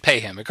also, you should pay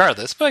him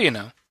regardless. But, if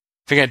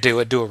you're going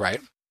to do it right.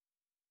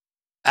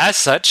 As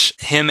such,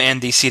 him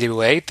and the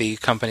CWA, the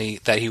company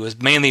that he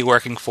was mainly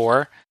working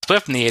for,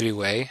 split from the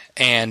AWA,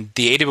 and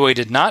the AWA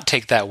did not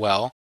take that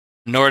well,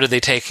 nor did they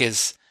take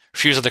his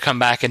refusal to come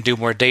back and do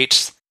more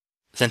dates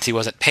since he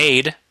wasn't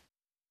paid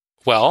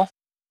well.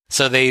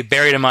 So they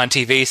buried him on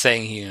TV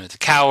saying he's a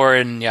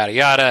coward and yada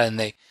yada, and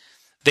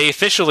they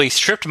officially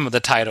stripped him of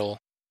the title,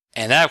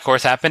 and that, of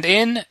course, happened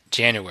in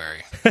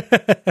January.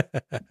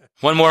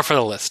 One more for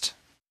the list.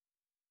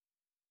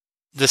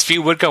 This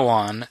feud would go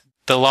on.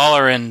 The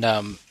Lawler and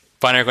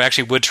Von Erich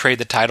actually would trade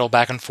the title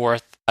back and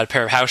forth at a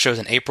pair of house shows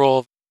in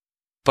April.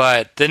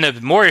 But then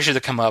more issues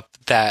would come up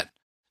that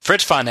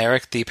Fritz Von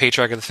Erich, the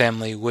patriarch of the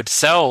family, would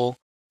sell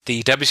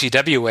the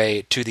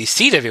WCWA to the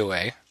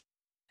CWA,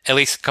 at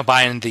least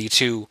combine the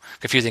two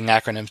confusing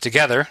acronyms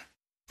together,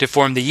 to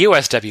form the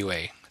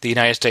USWA, the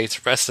United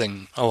States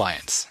Wrestling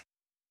Alliance.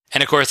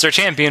 And of course, their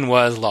champion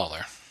was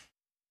Lawler.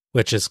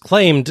 Which is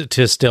claimed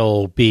to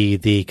still be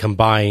the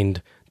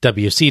combined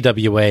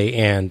WCWA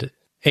and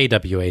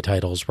AWA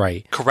titles,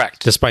 right?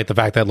 Correct. Despite the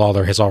fact that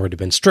Lawler has already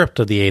been stripped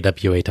of the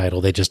AWA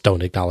title, they just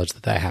don't acknowledge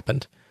that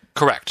happened.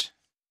 Correct.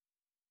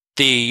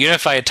 The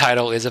unified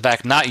title is, in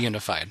fact, not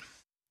unified.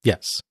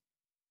 Yes.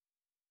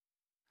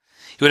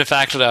 He would, in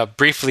fact,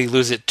 briefly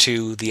lose it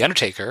to The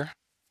Undertaker.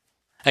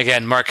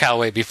 Again, Mark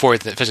Calloway before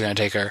the physical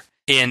Undertaker.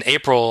 In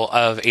April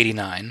of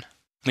 '89.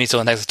 He's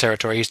still in Texas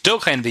territory. He still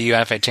claimed to be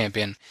unified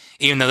champion,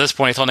 even though at this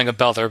point he's holding a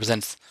belt that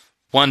represents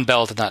one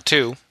belt and not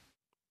two.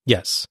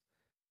 Yes.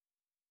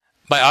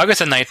 By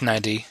August of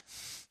 1990,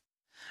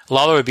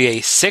 Lawler would be a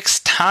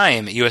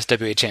 6-time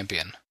USWA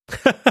champion.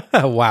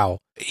 Wow.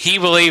 He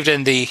believed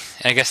in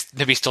I guess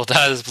maybe still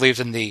does, believed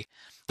in the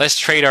let's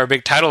trade our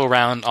big title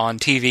around on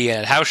TV and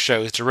at house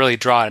shows to really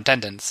draw an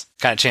attendance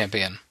kind of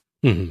champion.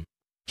 Mm-hmm.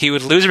 He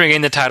would lose and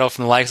regain the title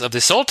from the likes of the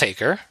Soul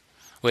Taker,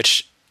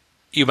 which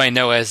you might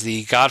know as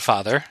the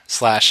Godfather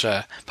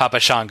 / Papa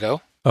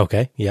Shango.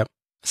 Okay, yep.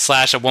 /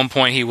 at one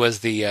point he was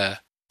the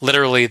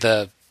literally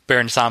the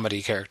Baron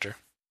Samedi character.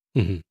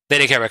 Mm-hmm. They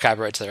didn't care about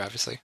copyrights there,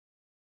 obviously.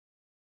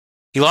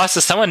 He lost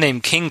to someone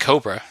named King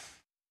Cobra.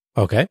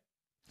 Okay.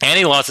 And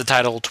he lost the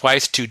title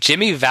twice to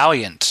Jimmy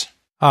Valiant.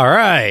 All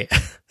right.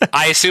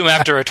 I assume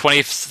after a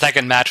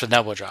 20-second match with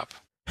Elbow Drop.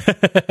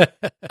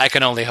 I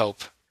can only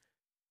hope.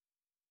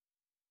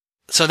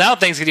 So now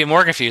things get even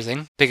more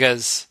confusing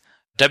because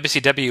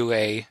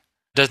WCWA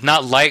does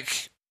not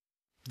like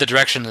the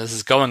direction this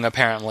is going,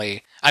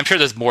 apparently. I'm sure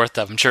there's more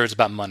stuff. I'm sure it's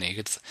about money.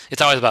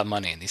 It's always about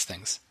money in these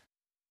things.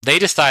 They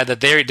decide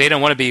that they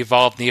don't want to be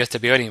involved in the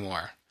USWA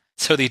anymore.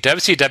 So the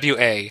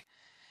WCWA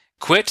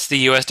quits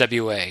the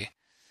USWA,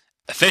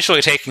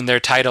 officially taking their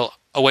title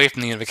away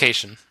from the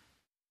unification.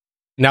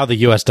 Now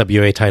the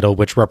USWA title,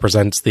 which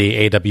represents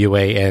the AWA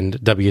and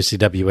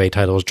WCWA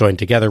titles joined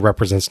together,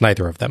 represents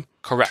neither of them.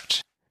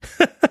 Correct.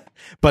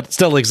 But it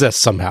still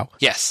exists somehow.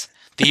 Yes.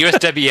 The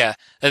USWA,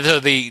 so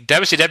the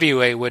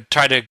WCWA would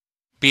try to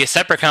be a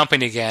separate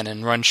company again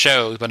and run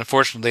shows, but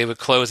unfortunately it would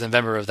close in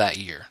November of that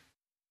year.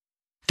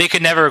 They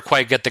could never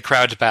quite get the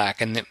crowds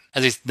back, and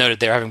as he noted,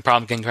 they were having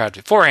problems getting crowds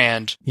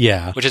beforehand.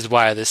 Yeah. Which is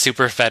why the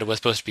Super Fed was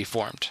supposed to be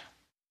formed.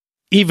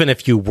 Even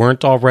if you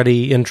weren't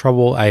already in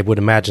trouble, I would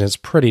imagine it's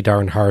pretty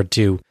darn hard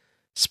to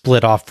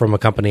split off from a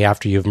company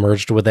after you've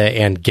merged with it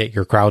and get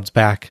your crowds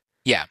back.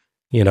 Yeah.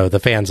 You know, the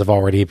fans have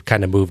already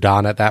kind of moved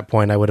on at that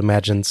point, I would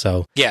imagine,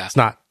 so yeah. It's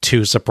not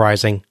too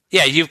surprising.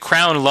 Yeah, you've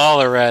crowned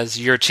Lawler as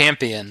your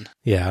champion.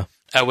 Yeah.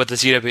 With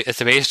this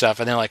USWA stuff,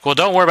 and they're like, well,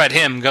 don't worry about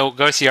him,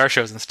 go see our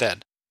shows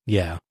instead.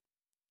 Yeah.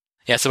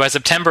 Yeah, so by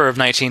September of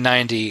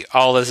 1990,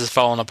 all this is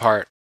falling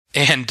apart,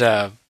 and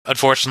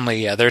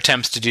unfortunately, their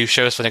attempts to do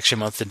shows for the next few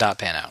months did not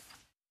pan out.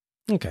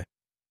 Okay.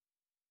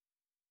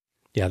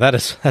 Yeah, that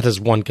is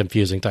one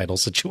confusing title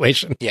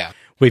situation. Yeah.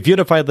 We've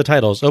unified the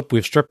titles. Oh,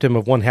 we've stripped him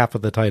of one half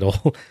of the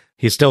title.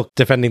 He's still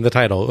defending the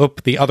title. Oh,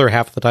 the other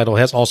half of the title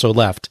has also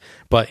left,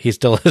 but he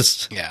still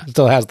has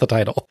the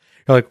title.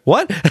 You're like,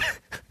 what?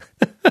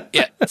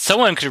 Yeah,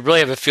 someone could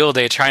really have a field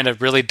day trying to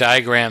really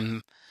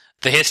diagram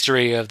the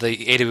history of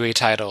the AWA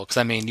title. Because,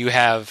 I mean,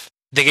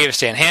 they gave it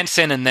Stan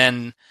Hansen, and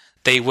then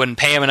they wouldn't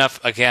pay him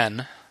enough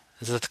again.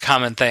 This is a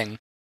common thing.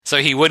 So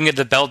he wouldn't get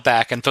the belt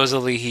back, and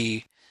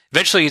supposedly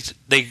eventually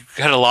they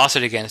had a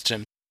lawsuit against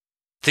him.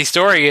 The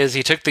story is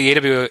he took the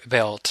AWA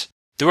belt,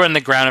 threw it on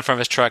the ground in front of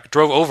his truck,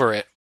 drove over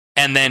it,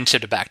 and then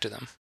shipped it back to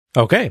them.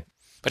 Okay.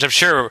 Which I'm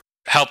sure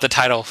helped the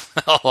title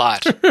a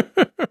lot.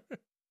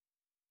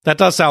 That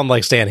does sound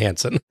like Stan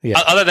Hansen. Yeah.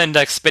 Other than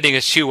like spitting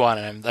his shoe on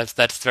him,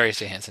 that's very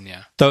Stan Hansen,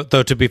 yeah.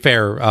 Though to be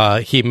fair,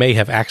 he may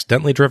have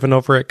accidentally driven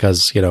over it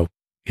because, you know,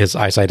 his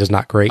eyesight is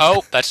not great.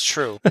 Oh, that's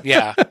true.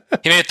 Yeah.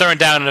 He may have thrown it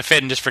down in a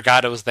fit and just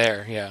forgot it was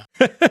there, yeah.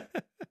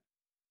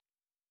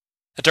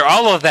 After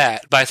all of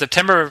that, by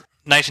September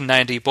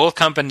 1990, both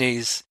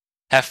companies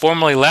have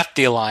formally left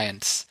the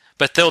alliance,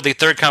 but still the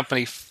third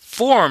company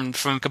formed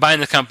from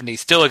combining the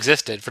companies still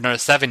existed for another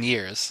 7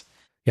 years.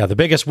 Yeah, the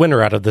biggest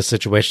winner out of this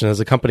situation is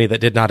a company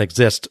that did not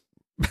exist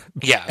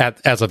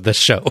as of this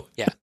show.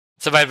 Yeah.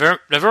 So by November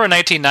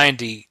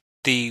 1990,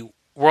 the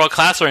World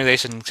Class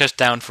Organization shuts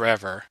down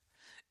forever.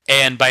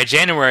 And by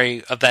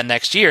January of that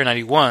next year,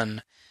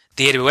 91,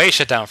 the AWA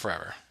shut down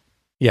forever.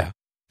 Yeah.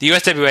 The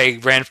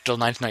USWA ran until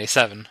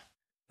 1997.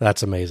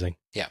 That's amazing.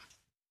 Yeah.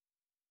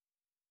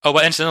 Oh,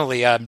 but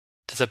incidentally,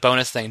 it's a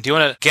bonus thing. Do you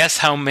want to guess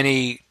how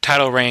many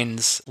title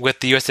reigns with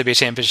the USWA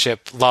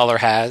Championship Lawler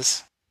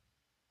has?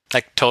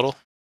 Like, total?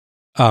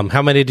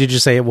 How many did you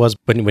say it was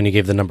when you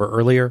gave the number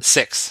earlier?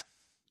 6.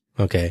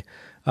 Okay.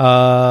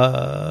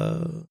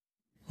 Let's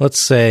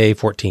say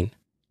 14.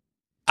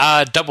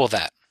 Double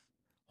that.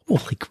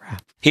 Holy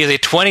crap. He is a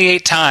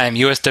 28-time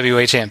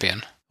USWA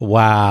champion.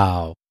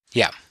 Wow.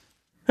 Yeah.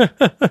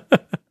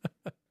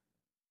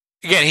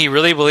 Again, he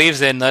really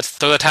believes in let's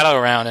throw the title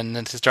around and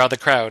then just draw the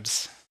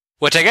crowds.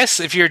 Which I guess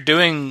if you're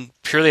doing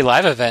purely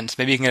live events,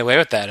 maybe you can get away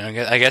with that. And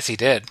I guess he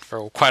did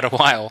for quite a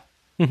while.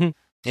 Mm-hmm.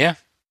 Yeah.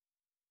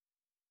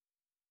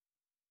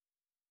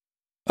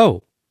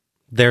 Oh,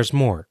 there's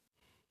more.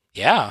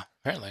 Yeah,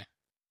 apparently.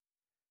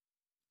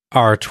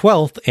 Our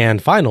 12th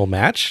and final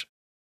match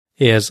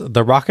is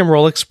the Rock and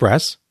Roll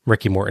Express,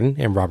 Ricky Morton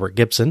and Robert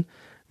Gibson,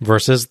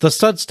 versus the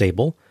Stud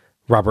Stable,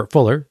 Robert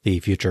Fuller, the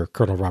future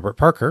Colonel Robert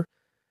Parker,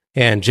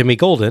 and Jimmy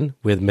Golden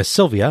with Miss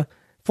Sylvia,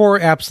 for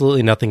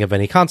absolutely nothing of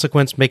any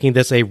consequence, making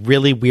this a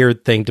really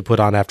weird thing to put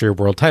on after a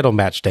world title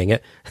match, dang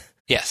it.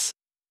 Yes.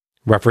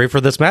 Referee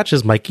for this match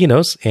is Mike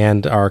Enos,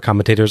 and our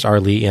commentators are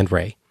Lee and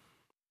Ray.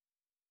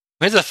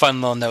 Here's a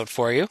fun little note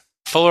for you.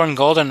 Fuller and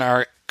Golden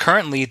are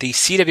currently the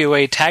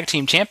CWA Tag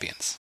Team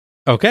Champions.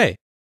 Okay.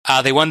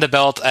 They won the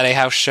belt at a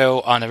house show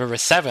on November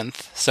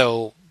 7th,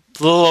 so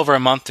a little over a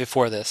month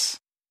before this.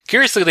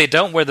 Curiously, they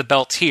don't wear the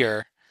belts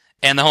here,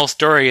 and the whole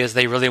story is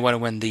they really want to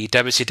win the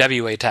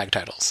WCWA tag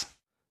titles.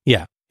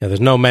 Yeah. Yeah, there's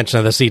no mention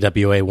of the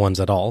CWA ones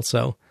at all,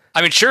 so...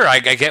 I mean, sure, I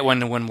get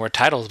when to win more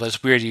titles, but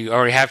it's weird you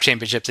already have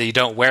championships that you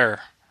don't wear.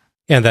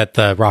 And that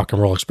the Rock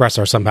and Roll Express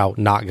are somehow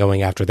not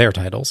going after their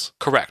titles.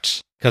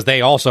 Correct. Because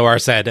they also are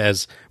said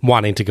as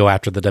wanting to go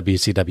after the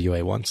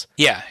WCWA ones.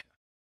 Yeah.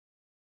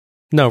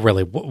 No,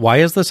 really, why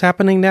is this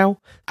happening now?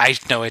 I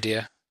have no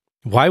idea.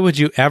 Why would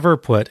you ever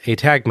put a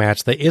tag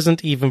match that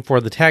isn't even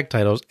for the tag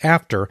titles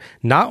after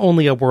not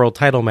only a world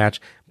title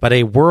match, but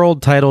a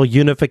world title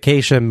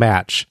unification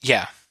match?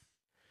 Yeah.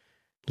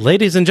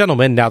 Ladies and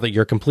gentlemen, now that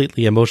you're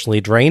completely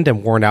emotionally drained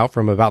and worn out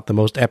from about the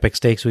most epic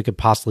stakes we could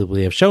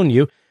possibly have shown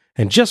you,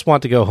 and just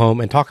want to go home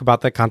and talk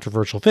about that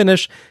controversial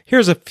finish,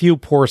 here's a few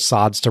poor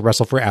sods to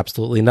wrestle for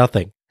absolutely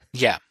nothing.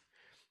 Yeah.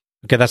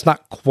 Okay, that's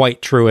not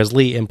quite true, as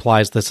Lee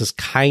implies this is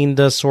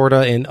kinda, sorta,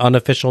 an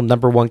unofficial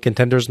number one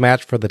contenders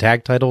match for the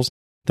tag titles,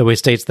 though he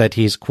states that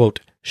he's, quote,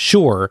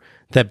 sure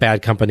that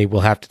Bad Company will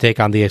have to take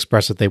on the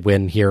Express if they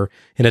win here,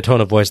 in a tone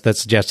of voice that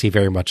suggests he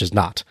very much is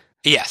not.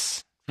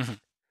 Yes. Mm-hmm.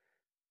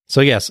 So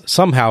yes,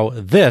 somehow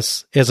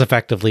this is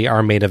effectively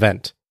our main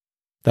event.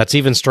 That's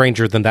even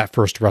stranger than that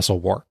first Wrestle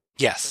War.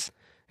 Yes.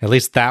 At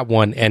least that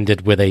one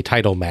ended with a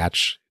title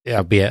match,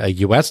 albeit a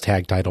U.S.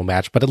 tag title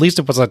match, but at least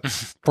it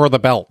was for the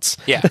belts.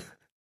 Yeah.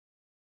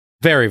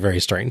 Very,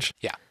 very strange.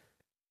 Yeah.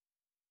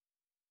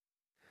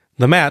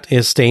 The mat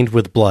is stained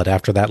with blood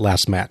after that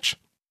last match.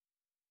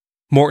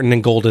 Morton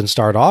and Golden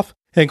start off,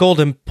 and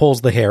Golden pulls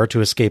the hair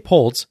to escape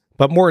holds,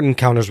 but Morton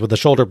counters with a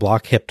shoulder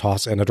block, hip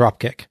toss, and a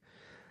dropkick.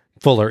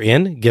 Fuller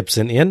in,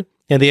 Gibson in,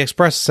 and the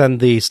Express send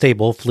the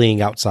stable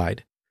fleeing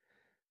outside.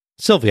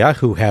 Sylvia,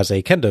 who has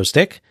a kendo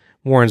stick,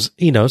 warns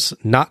Enos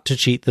not to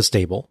cheat the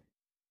stable.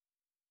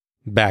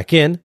 Back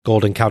in,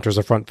 Golden counters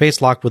a front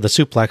facelock with a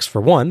suplex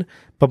for one,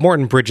 but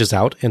Morton bridges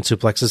out and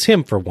suplexes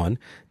him for one,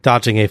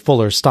 dodging a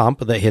Fuller stomp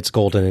that hits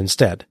Golden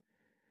instead.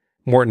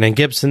 Morton and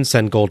Gibson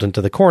send Golden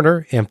to the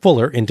corner and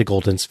Fuller into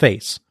Golden's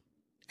face.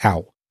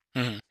 Ow.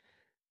 Mm-hmm.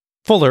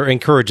 Fuller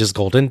encourages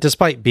Golden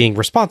despite being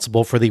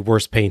responsible for the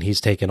worst pain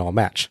he's taken all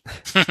match.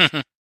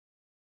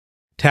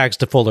 Tags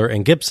to Fuller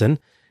and Gibson,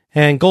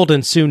 and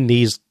Golden soon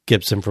knees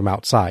Gibson from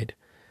outside.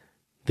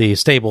 The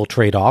stable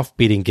trade off,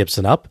 beating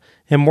Gibson up,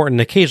 and Morton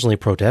occasionally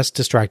protests,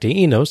 distracting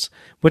Enos,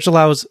 which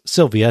allows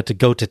Sylvia to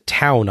go to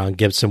town on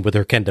Gibson with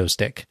her kendo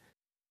stick.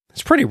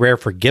 It's pretty rare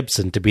for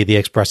Gibson to be the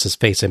Express's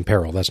face in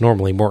peril. That's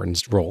normally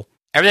Morton's role.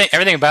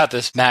 Everything about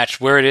this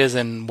match, where it is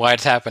and why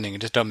it's happening,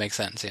 it just don't make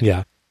sense.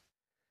 Yeah.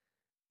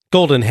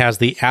 Golden has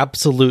the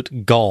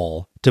absolute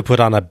gall to put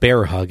on a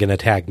bear hug in a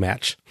tag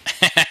match.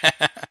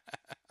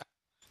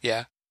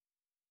 Yeah.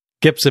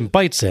 Gibson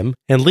bites him,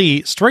 and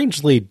Lee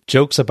strangely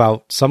jokes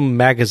about some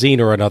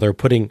magazine or another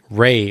putting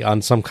Ray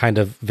on some kind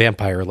of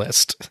vampire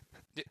list.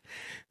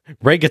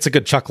 Ray gets a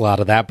good chuckle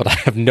out of that, but I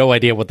have no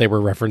idea what they were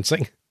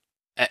referencing.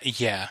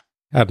 Yeah.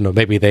 I don't know,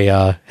 maybe they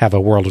have a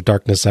World of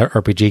Darkness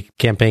RPG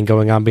campaign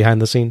going on behind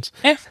the scenes.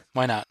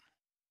 Why not?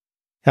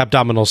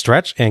 Abdominal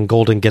stretch, and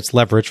Golden gets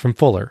leverage from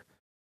Fuller.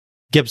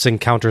 Gibson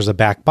counters a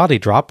back body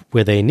drop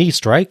with a knee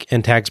strike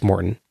and tags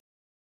Morton.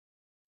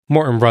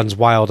 Morton runs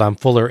wild on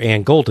Fuller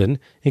and Golden,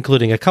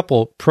 including a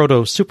couple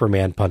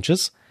proto-Superman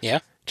punches. Yeah.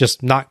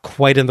 Just not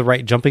quite in the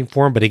right jumping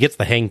form, but he gets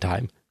the hang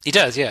time. He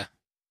does, yeah.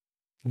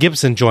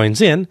 Gibson joins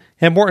in,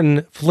 and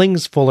Morton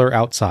flings Fuller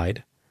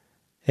outside.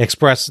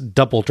 Express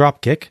double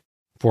dropkick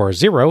for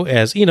 0,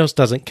 as Enos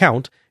doesn't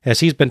count, as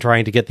he's been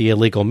trying to get the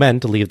illegal men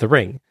to leave the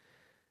ring.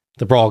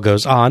 The brawl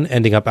goes on,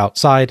 ending up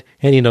outside,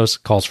 and Enos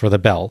calls for the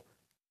bell.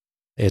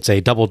 It's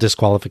a double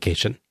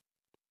disqualification.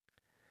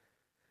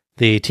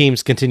 The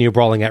teams continue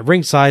brawling at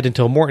ringside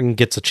until Morton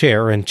gets a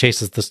chair and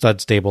chases the stud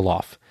stable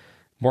off.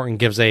 Morton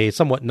gives a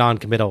somewhat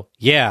non-committal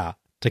 "yeah"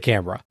 to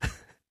camera.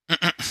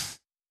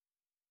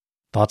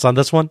 Thoughts on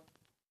this one?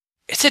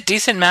 It's a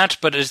decent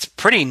match, but it's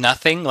pretty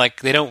nothing.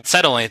 Like, they don't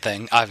settle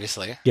anything,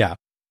 obviously. Yeah.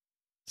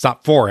 It's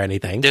not for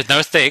anything. There's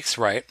no stakes,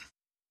 right?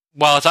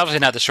 Well, it's obviously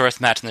not the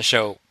shortest match in the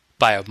show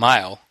by a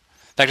mile.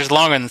 In fact, it's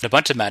longer than a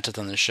bunch of matches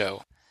on the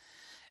show.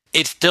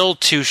 It's still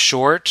too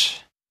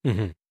short.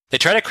 Mm-hmm. They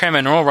try to cram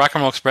a normal Rock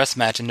and Roll Express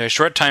match into a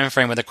short time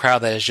frame with a crowd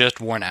that is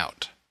just worn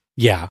out.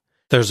 Yeah.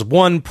 There's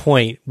one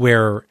point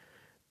where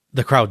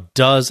the crowd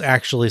does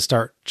actually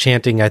start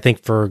chanting, I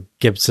think, for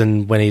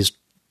Gibson when he's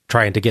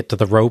trying to get to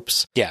the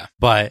ropes. Yeah.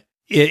 But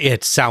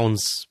it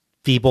sounds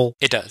feeble.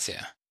 It does,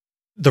 yeah.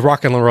 The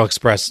Rock and Roll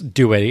Express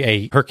do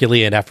a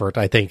Herculean effort,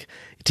 I think,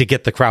 to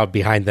get the crowd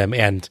behind them,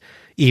 and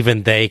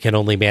even they can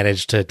only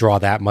manage to draw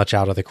that much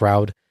out of the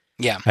crowd.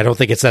 Yeah. I don't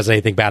think it says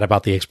anything bad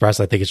about the Express.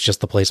 I think it's just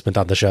the placement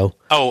on the show.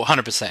 Oh,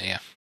 100%, yeah.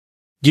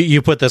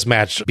 You put this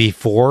match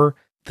before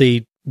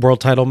the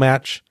world title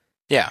match.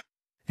 Yeah.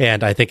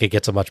 And I think it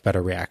gets a much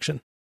better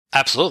reaction.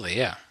 Absolutely,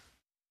 yeah.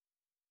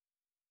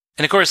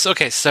 And of course,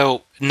 okay,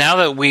 so now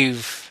that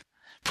we've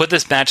put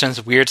this match in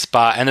this weird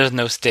spot and there's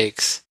no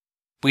stakes,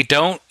 we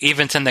don't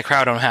even send the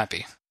crowd home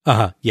happy.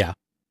 Yeah.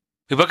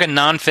 We book a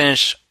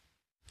non-finish,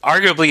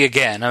 arguably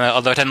again,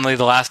 although technically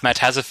the last match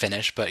has a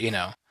finish, but, you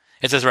know,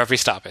 it says referee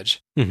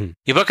stoppage. Mm-hmm.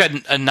 You book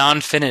a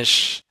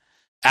non-finish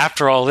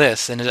after all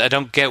this, and I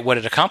don't get what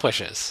it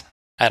accomplishes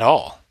at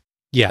all.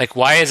 Yeah. Like,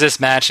 why is this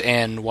match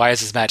and why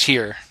is this match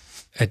here?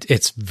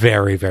 It's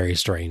very, very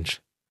strange.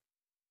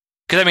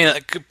 Because, I mean,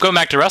 going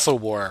back to Wrestle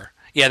War,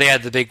 yeah, they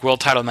had the big world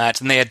title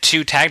match, and they had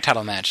 2 tag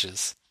title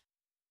matches.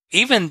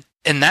 Even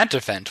in that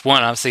event,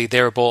 one, obviously,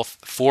 they were both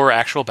for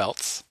actual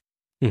belts.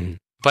 Mm-hmm.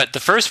 But the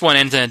first one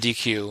ends in a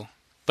DQ,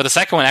 but the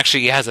second one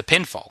actually has a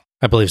pinfall.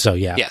 I believe so,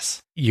 yeah.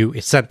 Yes. You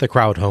sent the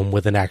crowd home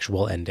with an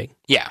actual ending.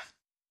 Yeah.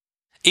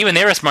 Even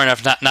they were smart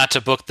enough not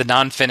to book the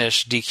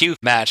non-finished DQ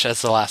match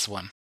as the last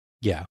one.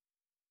 Yeah.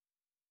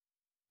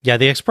 Yeah,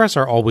 the Express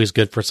are always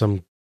good for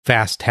some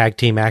fast tag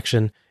team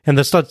action, and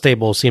the Stud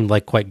Stable seemed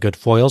like quite good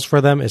foils for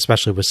them,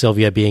 especially with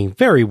Sylvia being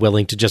very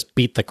willing to just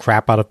beat the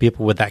crap out of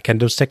people with that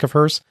kendo stick of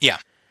hers. Yeah.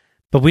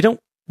 But we don't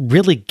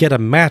really get a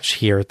match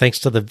here thanks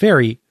to the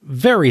very,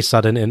 very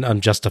sudden and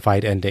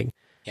unjustified ending.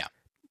 Yeah.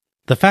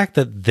 The fact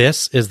that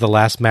this is the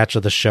last match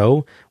of the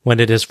show, when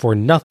it is for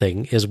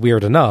nothing, is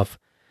weird enough.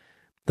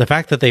 The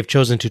fact that they've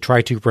chosen to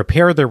try to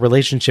repair their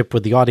relationship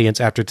with the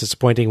audience after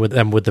disappointing with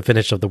them with the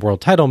finish of the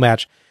world title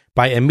match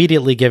by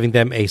immediately giving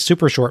them a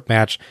super short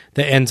match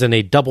that ends in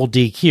a double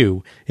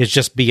DQ is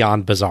just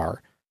beyond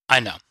bizarre. I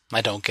know.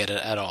 I don't get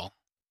it at all.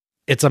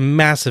 It's a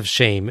massive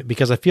shame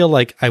because I feel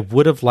like I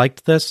would have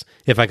liked this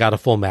if I got a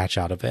full match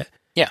out of it.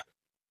 Yeah.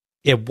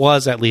 It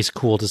was at least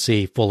cool to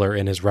see Fuller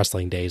in his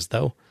wrestling days,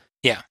 though.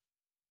 Yeah.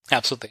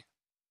 Absolutely.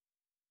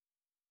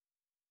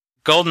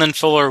 Golden and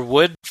Fuller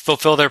would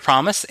fulfill their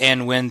promise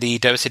and win the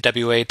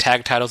WCWA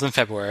tag titles in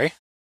February.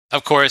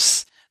 Of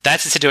course,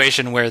 that's a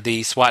situation where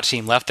the SWAT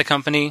team left the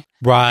company.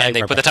 Right. And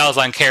they put the titles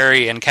on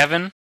Kerry and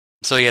Kevin.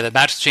 So yeah, the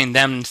match between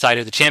them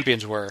decided who the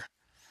champions were.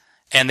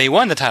 And they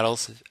won the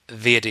titles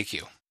via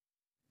DQ.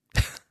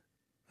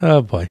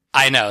 Oh boy.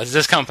 I know, it's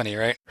this company,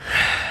 right?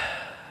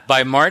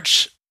 By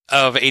March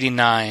of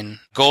 89,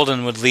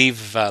 Golden would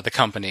leave the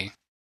company.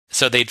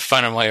 So they'd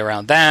find a way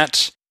around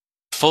that.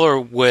 Fuller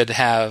would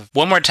have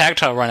one more tag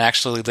title run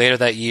actually later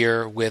that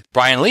year with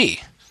Brian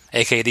Lee,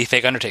 aka the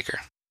Fake Undertaker.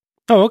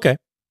 Oh, okay.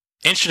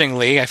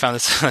 Interestingly, I found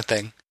this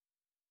thing.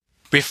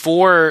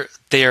 Before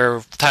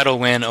their title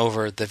win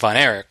over the Von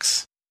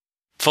Erichs,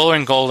 Fuller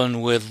and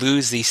Golden would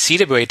lose the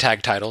CWA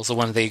tag titles, the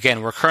ones they,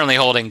 again, were currently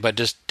holding but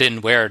just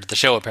didn't wear at the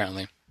show,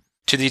 apparently,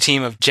 to the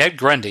team of Jed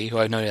Grundy, who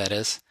I know who that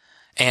is,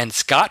 and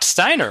Scott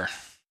Steiner.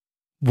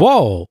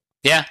 Whoa.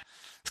 Yeah.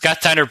 Scott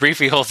Steiner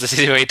briefly holds the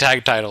CWA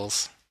tag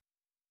titles.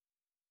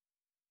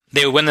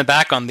 They would win them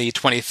back on the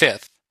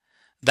 25th.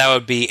 That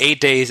would be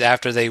 8 days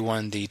after they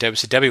won the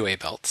WCWA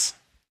belts.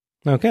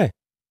 Okay.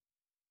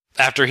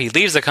 After he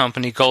leaves the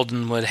company,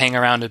 Golden would hang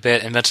around a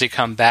bit and eventually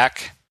come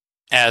back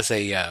as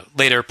a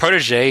later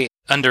protege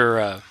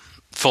under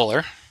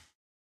Fuller.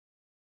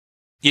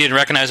 You didn't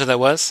recognize who that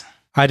was?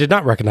 I did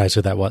not recognize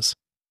who that was.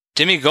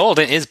 Jimmy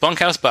Golden is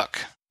Bunkhouse Buck.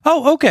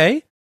 Oh,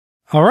 okay.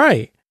 All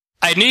right.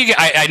 I knew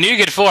you'd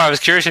get Fuller. I was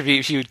curious if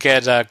you'd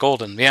get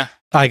Golden. Yeah.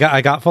 I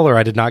got Fuller.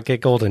 I did not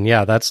get Golden.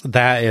 Yeah,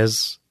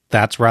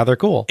 that's rather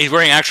cool. He's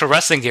wearing actual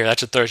wrestling gear. That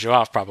should throw you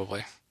off,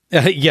 probably.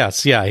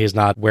 Yes, yeah. He's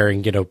not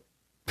wearing,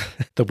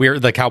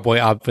 the cowboy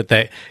outfit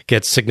that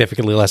gets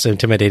significantly less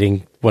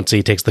intimidating once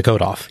he takes the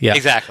coat off. Yeah,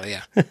 exactly.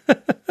 Yeah.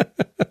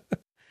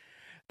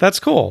 That's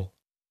cool.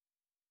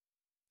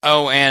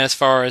 Oh, and as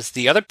far as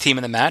the other team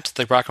in the match,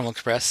 the Rock and Roll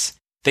Express,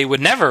 they would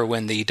never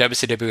win the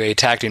WCWA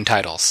tag team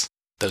titles.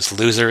 Those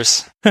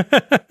losers.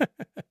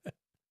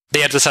 They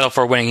had to settle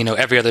for winning,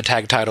 every other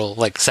tag title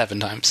like 7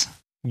 times.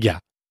 Yeah.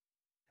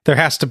 There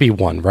has to be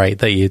one, right?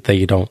 That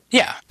you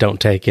don't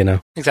take,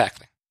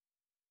 Exactly.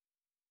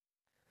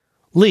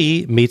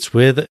 Lee meets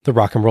with the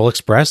Rock and Roll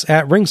Express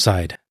at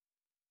ringside.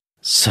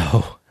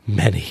 So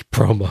many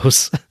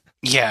promos.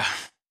 Yeah.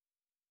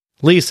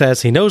 Lee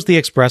says he knows the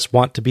Express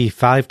want to be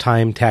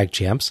 5-time tag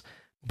champs,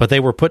 but they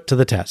were put to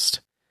the test.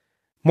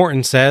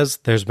 Morton says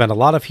there's been a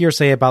lot of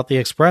hearsay about the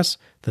Express,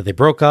 that they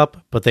broke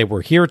up, but they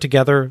were here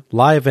together,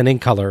 live and in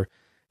color,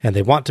 and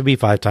they want to be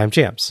 5-time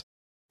champs.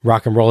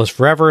 Rock and Roll is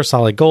forever,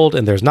 solid gold,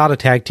 and there's not a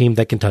tag team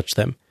that can touch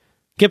them.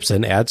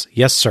 Gibson adds,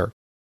 yes, sir.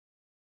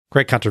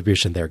 Great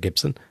contribution there,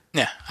 Gibson.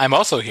 Yeah, I'm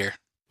also here.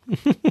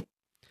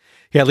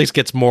 He at least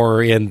gets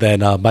more in than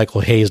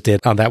Michael Hayes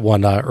did on that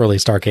one early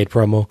Starrcade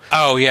promo.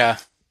 Oh, yeah.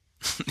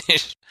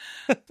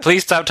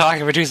 Please stop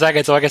talking for 2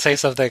 seconds so I can say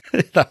something.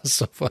 That was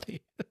so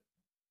funny.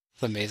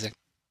 It's amazing.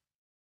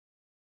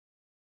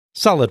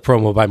 Solid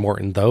promo by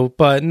Morton, though,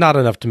 but not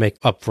enough to make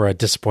up for a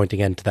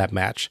disappointing end to that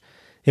match.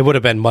 It would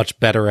have been much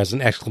better as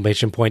an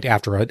exclamation point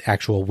after an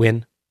actual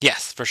win.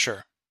 Yes, for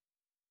sure.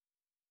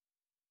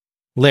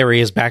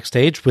 Larry is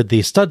backstage with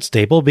the Stud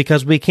Stable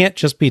because we can't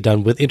just be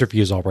done with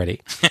interviews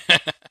already.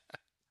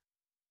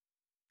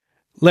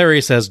 Larry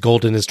says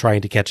Golden is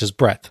trying to catch his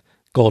breath.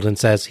 Golden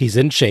says he's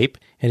in shape,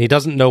 and he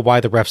doesn't know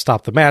why the ref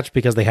stopped the match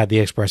because they had the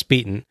Express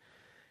beaten.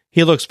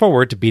 He looks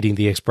forward to beating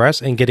the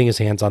Express and getting his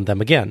hands on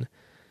them again.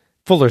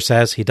 Fuller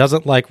says he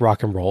doesn't like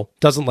rock and roll,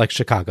 doesn't like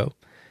Chicago.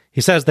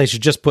 He says they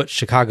should just put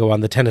Chicago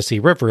on the Tennessee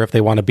River if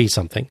they want to be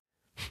something.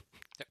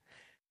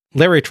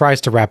 Larry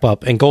tries to wrap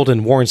up, and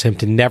Golden warns him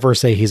to never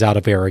say he's out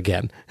of air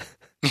again.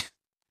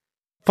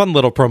 Fun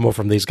little promo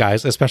from these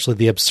guys, especially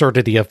the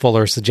absurdity of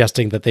Fuller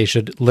suggesting that they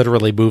should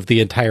literally move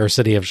the entire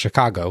city of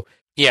Chicago.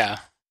 Yeah.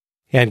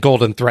 And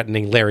Golden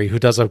threatening Larry, who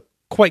does a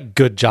quite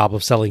good job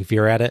of selling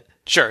fear at it.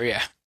 Sure,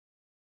 yeah.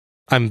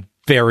 I'm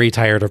very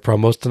tired of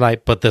promos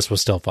tonight, but this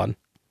was still fun.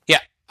 Yeah,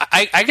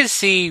 I could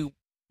see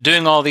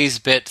doing all these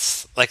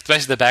bits, like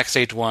especially the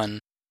backstage one,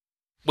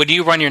 when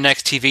you run your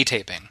next TV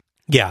taping.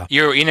 Yeah.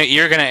 You're going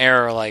to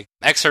air like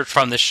excerpts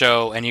from the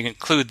show, and you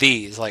include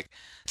these, like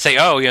say,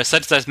 oh,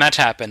 such match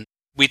happened.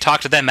 We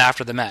talk to them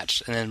after the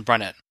match, and then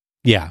run it.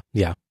 Yeah,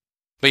 yeah.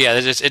 But yeah,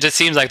 it just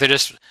seems like they're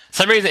just...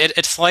 some reason,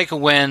 it's like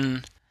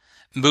when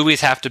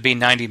movies have to be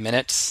 90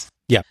 minutes.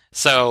 Yeah.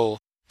 So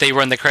they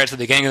run the credits at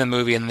the beginning of the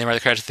movie, and then they run the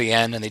credits at the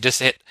end, and they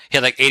just hit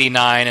like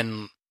 89,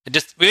 and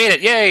we made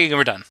it, yay, and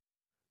we're done.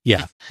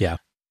 Yeah, yeah.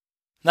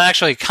 Not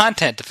actually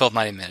content to fill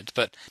 90 minutes,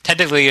 but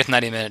technically it's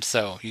 90 minutes,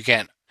 so you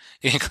can't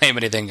claim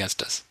anything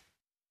against us.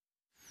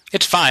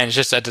 It's fine, it's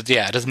just that,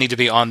 it doesn't need to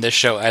be on this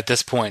show at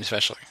this point,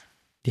 especially.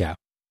 Yeah.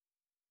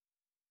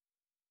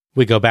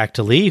 We go back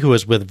to Lee, who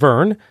is with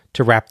Vern,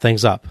 to wrap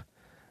things up.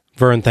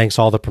 Vern thanks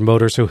all the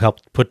promoters who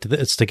helped put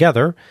this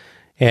together,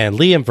 and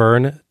Lee and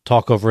Vern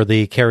talk over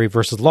the Kerry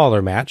versus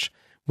Lawler match,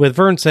 with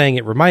Vern saying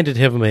it reminded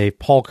him of a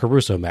Paul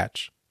Caruso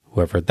match,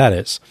 whoever that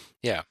is.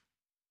 Yeah.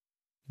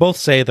 Both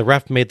say the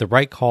ref made the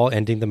right call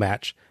ending the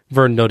match,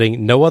 Vern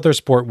noting no other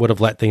sport would have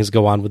let things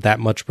go on with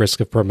that much risk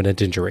of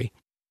permanent injury.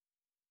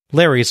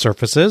 Larry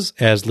surfaces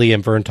as Lee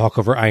and Vern talk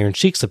over Iron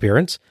Sheik's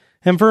appearance,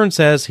 and Vern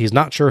says he's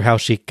not sure how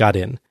Sheik got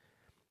in.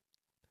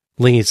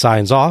 Lee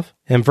signs off,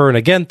 and Vern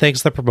again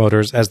thanks the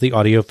promoters as the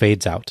audio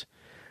fades out.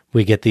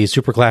 We get the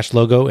Super Clash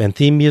logo and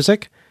theme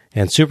music,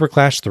 and Super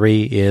Clash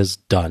 3 is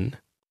done.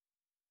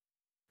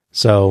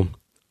 So,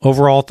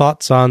 overall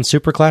thoughts on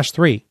Super Clash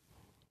 3?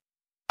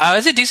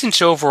 It's a decent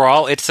show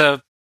overall.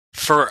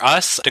 For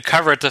us to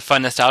cover, it's a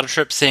fun nostalgia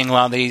trip, seeing a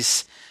lot of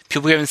these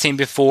people we haven't seen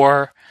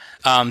before,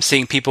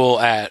 seeing people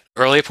at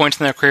early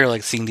points in their career,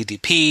 like seeing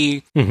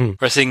DDP,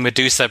 or seeing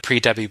Medusa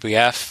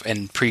pre-WWF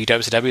and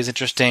pre-WCW is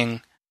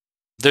interesting.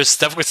 There's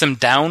stuff with some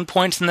down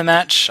points in the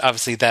match.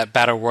 Obviously, that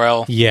Battle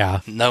Royal.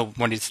 Yeah. No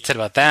one needs to say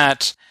about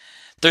that.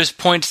 There's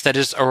points that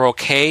just are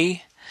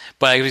okay,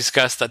 but I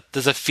discussed that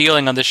there's a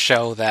feeling on this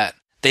show that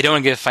they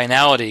don't give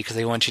finality because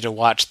they want you to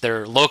watch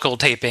their local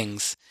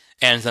tapings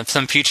and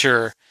some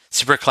future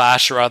Super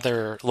Clash or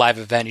other live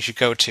event you should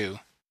go to.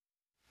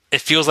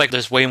 It feels like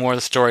there's way more of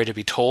the story to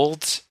be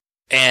told,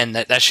 and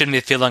that shouldn't be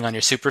a feeling on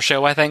your Super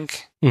Show, I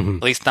think. Mm-hmm.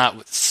 At least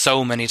not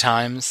so many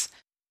times.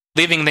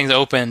 Leaving things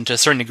open to a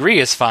certain degree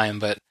is fine,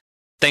 but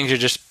things are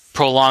just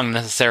prolonged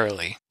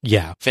necessarily.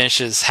 Yeah.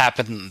 Finishes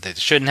happen that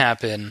shouldn't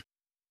happen.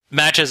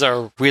 Matches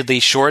are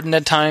really shortened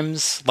at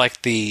times,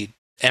 like the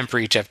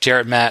Emperor Jeff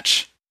Jarrett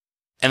match.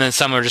 And then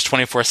some are just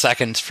 24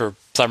 seconds for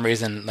some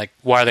reason. Like,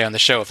 why are they on the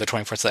show if they're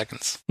 24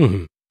 seconds?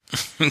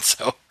 Mm-hmm.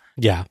 So,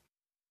 yeah.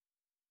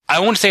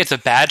 I won't say it's a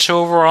bad show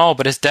overall,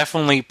 but it's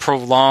definitely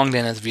prolonged,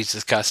 and as we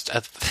discussed,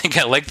 I think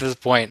at like this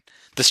point,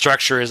 the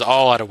structure is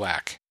all out of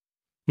whack.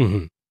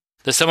 Mm-hmm.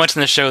 There's so much in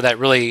the show that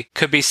really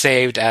could be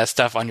saved as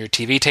stuff on your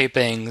TV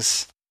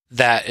tapings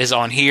that is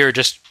on here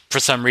just for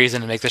some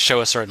reason to make the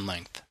show a certain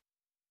length.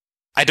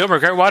 I don't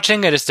regret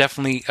watching it. It's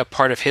definitely a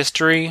part of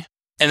history.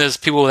 And there's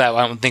people that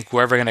I don't think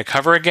we're ever going to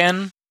cover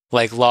again,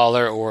 like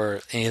Lawler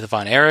or any of the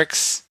Von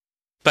Erichs.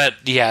 But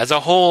yeah, as a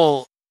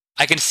whole,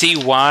 I can see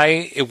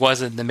why it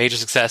wasn't the major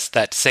success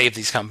that saved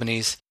these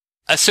companies,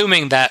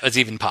 assuming that was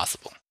even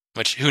possible.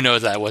 Which, who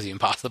knows that was even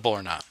possible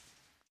or not.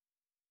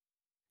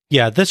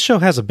 Yeah, this show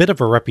has a bit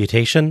of a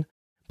reputation,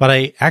 but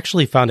I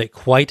actually found it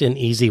quite an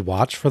easy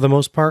watch for the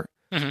most part.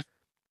 Mm-hmm.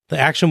 The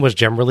action was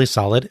generally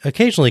solid,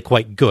 occasionally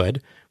quite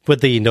good,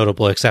 with the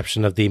notable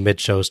exception of the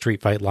mid-show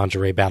Street Fight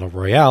Lingerie Battle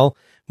Royale,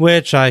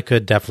 which I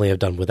could definitely have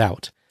done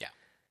without. Yeah.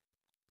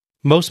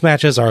 Most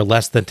matches are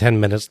less than 10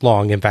 minutes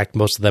long. In fact,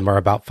 most of them are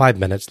about 5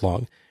 minutes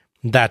long.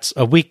 That's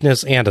a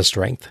weakness and a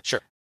strength.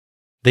 Sure.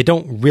 They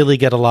don't really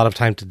get a lot of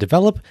time to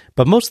develop,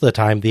 but most of the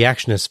time the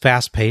action is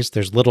fast-paced,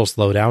 there's little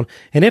slowdown,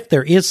 and if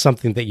there is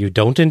something that you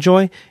don't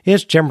enjoy,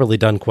 it's generally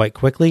done quite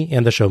quickly,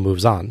 and the show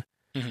moves on.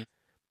 Mm-hmm.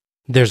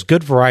 There's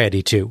good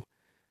variety, too.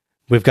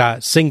 We've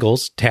got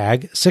singles,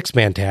 tag,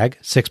 six-man tag,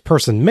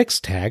 six-person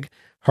mixed tag,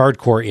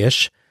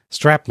 hardcore-ish,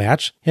 strap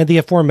match, and the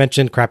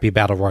aforementioned crappy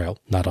battle royal.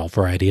 Not all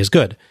variety is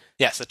good.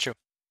 Yes, that's true.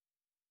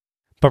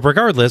 But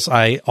regardless,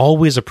 I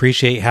always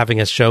appreciate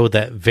having a show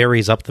that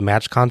varies up the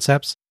match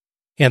concepts,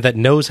 and that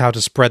knows how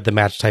to spread the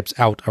match types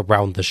out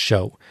around the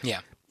show.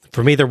 Yeah.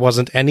 For me, there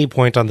wasn't any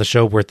point on the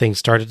show where things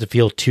started to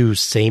feel too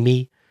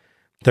samey.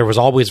 There was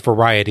always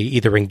variety,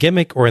 either in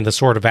gimmick or in the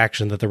sort of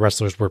action that the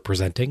wrestlers were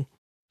presenting.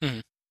 Mm-hmm.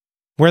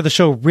 Where the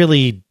show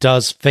really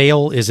does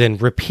fail is in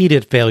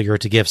repeated failure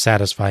to give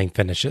satisfying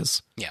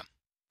finishes. Yeah.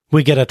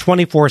 We get a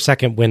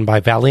 24-second win by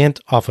Valiant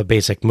off a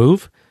basic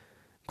move,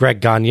 Greg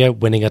Gagne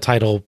winning a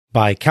title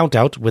by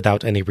countout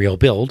without any real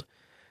build,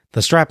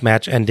 the strap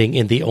match ending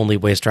in the only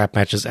way strap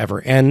matches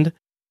ever end,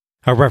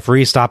 a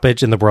referee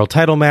stoppage in the world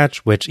title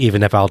match, which,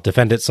 even if I'll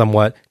defend it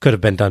somewhat, could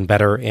have been done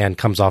better and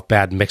comes off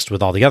bad mixed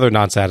with all the other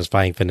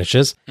non-satisfying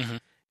finishes,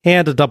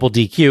 and a double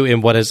DQ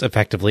in what is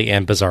effectively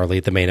and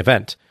bizarrely the main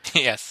event.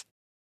 Yes.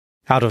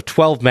 Out of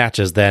 12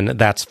 matches, then,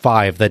 that's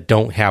 5 that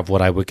don't have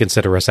what I would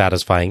consider a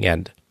satisfying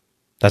end.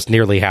 That's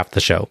nearly half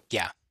the show.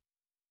 Yeah.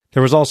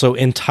 There was also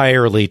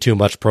entirely too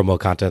much promo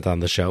content on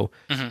the show.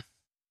 Mm-hmm.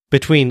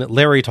 Between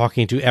Larry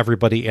talking to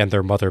everybody and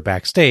their mother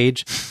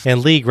backstage,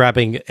 and Lee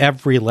grabbing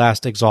every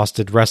last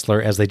exhausted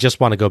wrestler as they just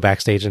want to go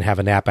backstage and have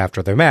a nap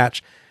after their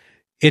match,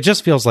 it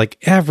just feels like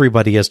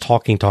everybody is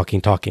talking.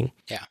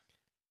 Yeah.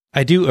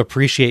 I do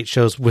appreciate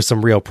shows with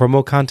some real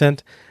promo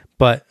content,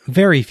 but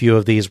very few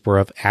of these were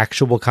of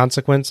actual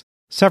consequence.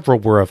 Several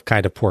were of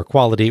kind of poor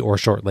quality or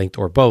short length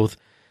or both,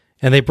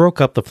 and they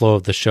broke up the flow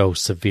of the show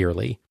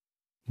severely.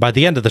 By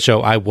the end of the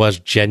show, I was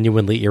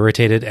genuinely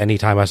irritated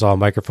anytime I saw a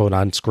microphone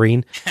on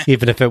screen,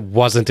 even if it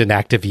wasn't in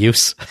active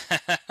use.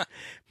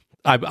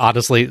 I'm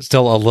honestly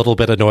still a little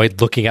bit annoyed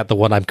looking at the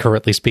one I'm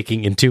currently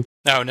speaking into.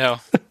 Oh, no.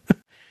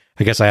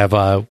 I guess I have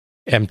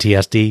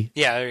MTSD.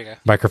 Yeah, there you go.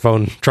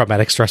 Microphone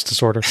traumatic stress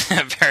disorder.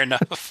 Fair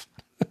enough.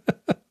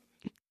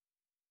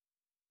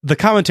 The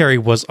commentary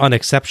was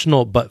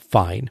unexceptional, but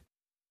fine.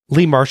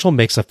 Lee Marshall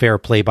makes a fair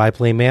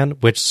play-by-play man,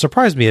 which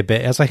surprised me a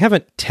bit, as I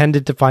haven't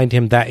tended to find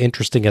him that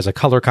interesting as a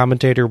color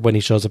commentator when he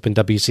shows up in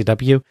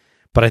WCW,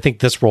 but I think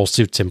this role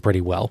suits him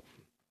pretty well.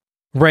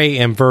 Ray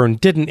and Vern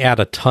didn't add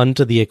a ton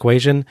to the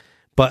equation,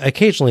 but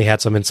occasionally had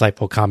some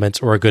insightful comments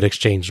or a good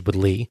exchange with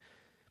Lee.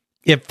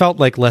 It felt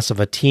like less of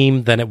a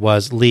team than it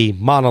was Lee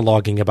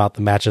monologuing about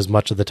the matches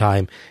much of the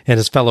time, and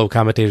his fellow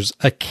commentators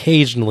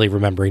occasionally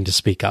remembering to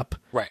speak up.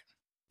 Right.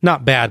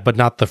 Not bad, but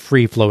not the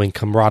free-flowing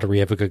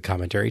camaraderie of a good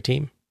commentary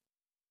team.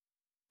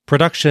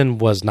 Production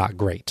was not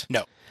great.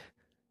 No.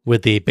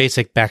 With the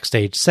basic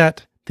backstage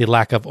set, the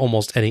lack of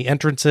almost any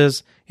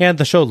entrances, and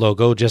the show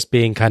logo just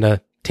being kind of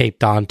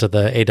taped onto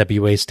the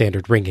AWA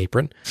standard ring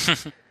apron.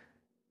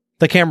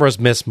 The cameras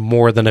miss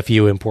more than a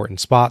few important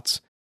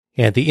spots,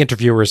 and the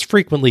interviewers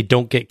frequently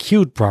don't get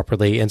cued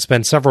properly and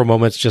spend several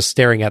moments just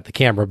staring at the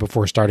camera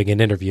before starting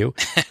an interview.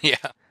 Yeah.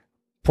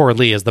 Poor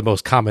Lee is the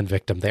most common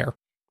victim there.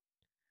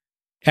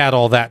 Add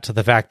all that to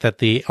the fact that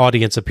the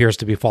audience appears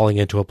to be falling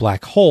into a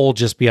black hole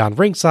just beyond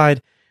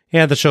ringside,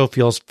 and the show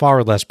feels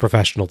far less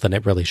professional than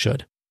it really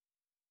should.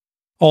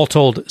 All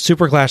told,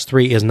 Superclash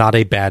 3 is not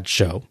a bad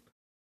show.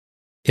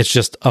 It's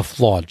just a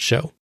flawed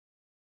show.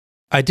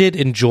 I did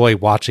enjoy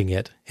watching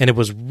it, and it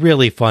was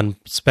really fun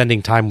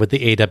spending time with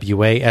the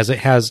AWA, as it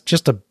has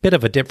just a bit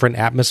of a different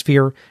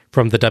atmosphere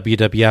from the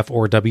WWF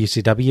or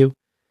WCW.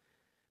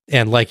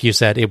 And like you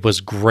said, it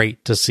was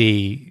great to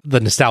see the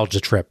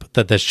nostalgia trip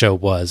that this show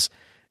was,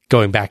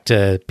 going back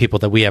to people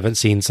that we haven't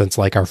seen since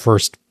like our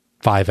first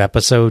 5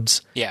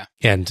 episodes. Yeah.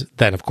 And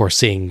then, of course,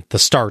 seeing the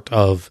start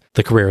of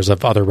the careers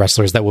of other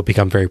wrestlers that would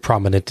become very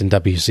prominent in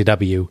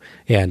WCW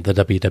and the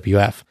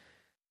WWF.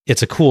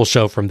 It's a cool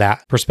show from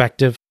that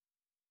perspective.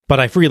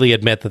 But I freely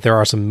admit that there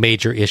are some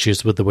major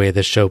issues with the way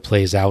this show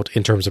plays out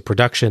in terms of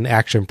production,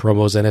 action,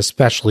 promos, and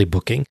especially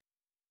booking.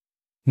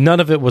 None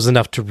of it was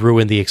enough to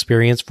ruin the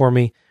experience for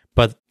me,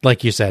 but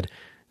like you said,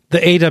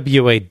 the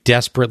AWA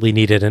desperately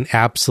needed an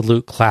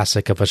absolute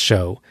classic of a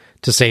show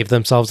to save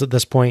themselves at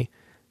this point,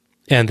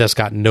 and this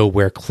got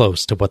nowhere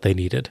close to what they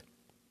needed.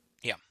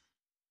 Yeah.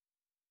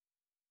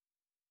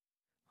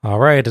 All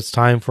right, it's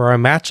time for our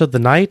match of the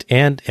night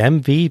and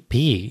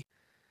MVP.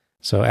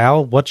 So,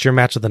 Al, what's your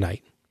match of the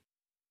night?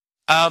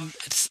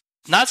 It's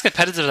not as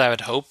competitive as I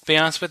would hope, to be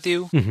honest with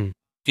you. Mm-hmm.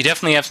 You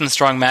definitely have some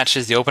strong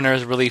matches. The opener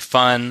is really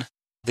fun.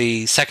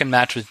 The second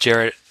match with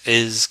Jarrett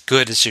is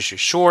good. It's just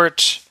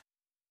short.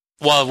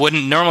 While it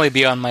wouldn't normally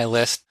be on my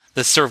list,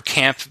 the sort of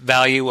camp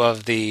value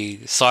of the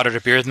Slaughter to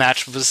Beers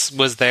match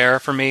was there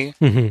for me.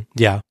 Mm-hmm.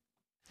 Yeah.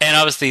 And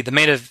obviously,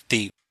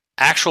 the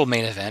actual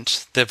main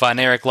event, the Von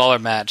Erich Lawler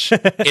match,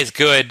 is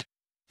good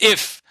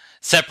if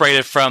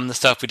separated from the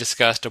stuff we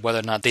discussed of whether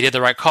or not they did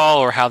the right call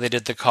or how they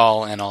did the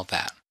call and all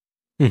that.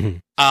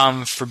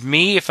 Mm-hmm. For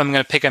me, if I'm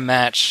going to pick a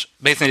match,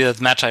 basically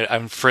the match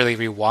I'm fairly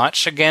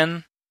rewatch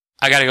again,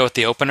 I got to go with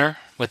the opener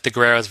with the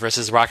Guerreros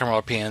versus Rock and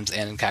Roll RPMs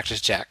and Cactus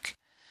Jack.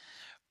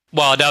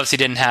 While it obviously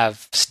didn't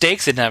have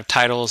stakes, it didn't have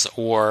titles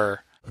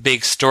or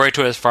big story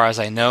to it as far as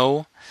I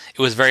know,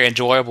 it was very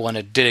enjoyable and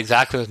it did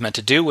exactly what it was meant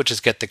to do, which is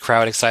get the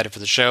crowd excited for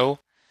the show.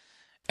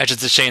 It's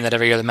just a shame that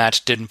every other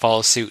match didn't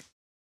follow suit.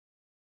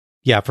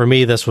 Yeah, for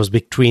me, this was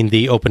between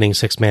the opening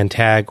 6-man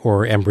tag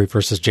or Embry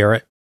versus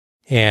Jarrett,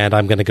 and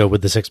I'm going to go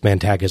with the 6-man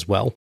tag as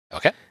well.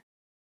 Okay.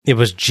 It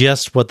was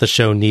just what the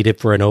show needed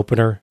for an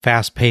opener.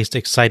 Fast-paced,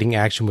 exciting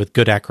action with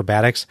good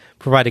acrobatics,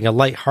 providing a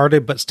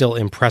lighthearted but still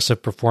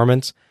impressive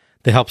performance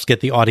that helps get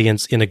the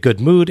audience in a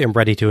good mood and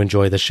ready to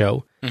enjoy the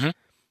show. Mm-hmm.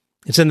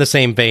 It's in the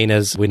same vein,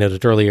 as we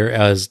noted earlier,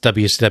 as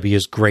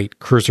WCW's great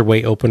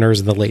cruiserweight openers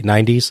in the late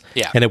 90s,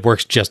 and it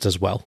works just as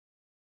well.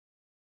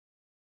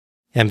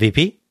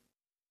 MVP?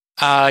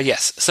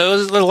 Yes. So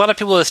there's a lot of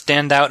people that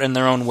stand out in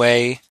their own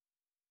way.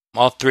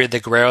 All three of the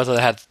Guerreros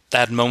that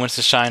had moments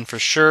to shine for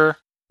sure.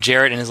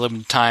 Jarrett in his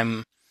limited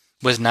time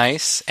was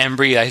nice.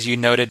 Embry, as you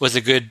noted, was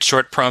a good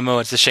short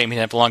promo. It's a shame he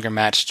didn't have a longer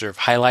match to sort of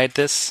highlight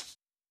this.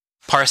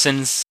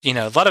 Parsons,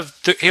 a lot of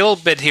a little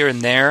bit here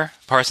and there.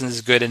 Parsons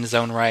is good in his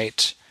own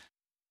right.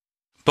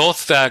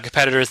 Both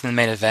competitors in the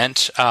main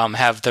event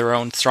have their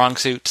own strong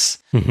suits.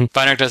 Von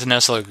Erich doesn't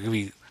necessarily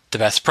be the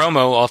best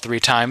promo all 3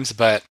 times,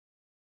 but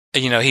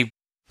he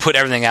put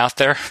everything out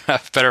there,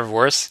 better or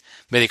worse.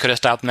 Maybe he could have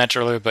stopped the match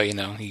earlier, but he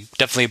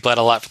definitely bled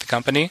a lot for the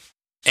company,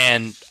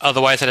 and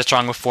otherwise had a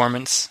strong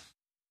performance.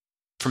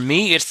 For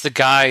me, it's the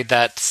guy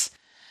that's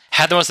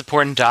had the most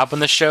important job on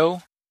the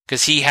show,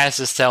 because he has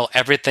to sell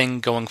everything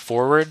going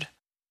forward.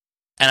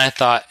 And I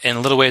thought,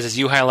 in little ways, as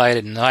you highlighted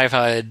and I've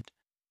highlighted,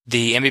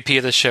 the MVP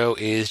of the show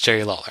is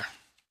Jerry Lawler.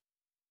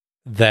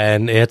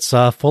 Then it's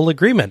a full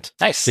agreement.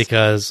 Nice.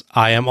 Because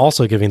I am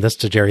also giving this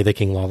to Jerry the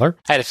King Lawler.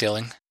 I had a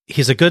feeling.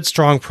 He's a good,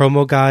 strong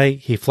promo guy.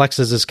 He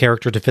flexes his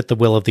character to fit the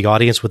will of the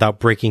audience without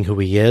breaking who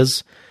he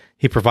is.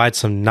 He provides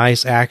some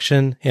nice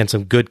action and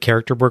some good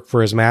character work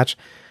for his match.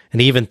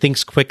 And he even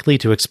thinks quickly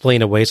to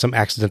explain away some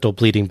accidental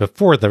bleeding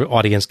before the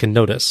audience can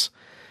notice.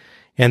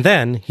 And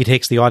then he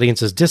takes the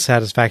audience's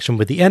dissatisfaction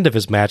with the end of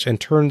his match and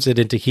turns it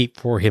into heat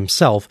for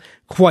himself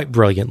quite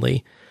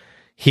brilliantly.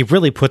 He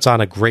really puts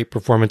on a great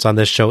performance on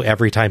this show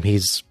every time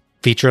he's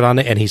featured on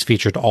it, and he's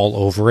featured all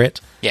over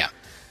it. Yeah.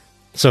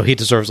 So he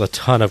deserves a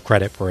ton of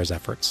credit for his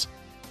efforts.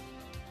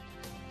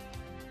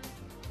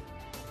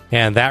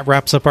 And that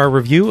wraps up our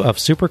review of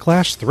Super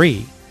Clash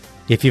 3.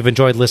 If you've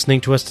enjoyed listening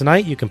to us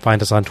tonight, you can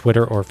find us on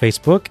Twitter or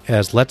Facebook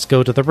as Let's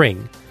Go to the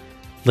Ring.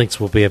 Links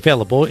will be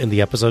available in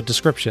the episode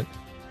description.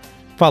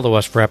 Follow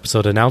us for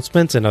episode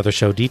announcements and other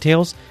show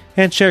details,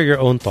 and share your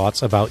own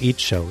thoughts about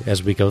each show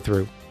as we go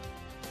through.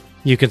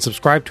 You can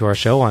subscribe to our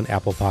show on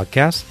Apple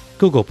Podcasts,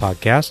 Google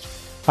Podcasts,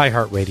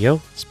 iHeartRadio,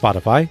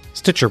 Spotify,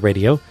 Stitcher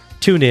Radio,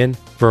 TuneIn,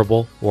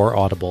 Verbal, or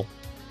Audible.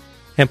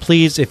 And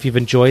please, if you've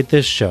enjoyed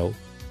this show,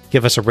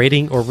 give us a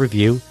rating or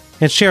review,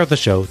 and share the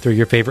show through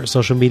your favorite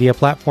social media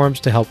platforms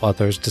to help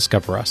others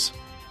discover us.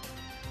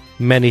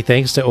 Many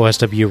thanks to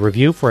OSW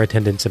Review for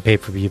attendance and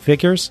pay-per-view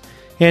figures,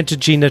 and to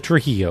Gina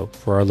Trujillo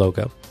for our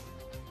logo.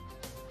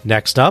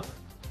 Next up,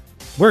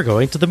 we're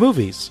going to the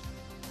movies.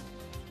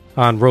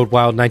 On Road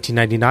Wild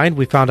 1999,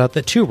 we found out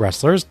that 2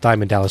 wrestlers,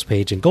 Diamond Dallas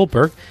Page and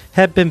Goldberg,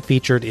 had been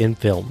featured in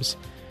films,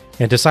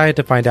 and decided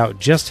to find out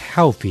just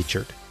how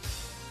featured.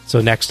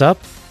 So next up,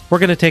 we're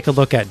going to take a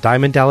look at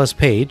Diamond Dallas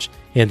Page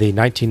in the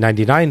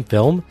 1999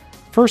 film,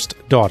 First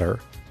Daughter.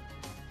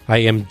 I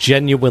am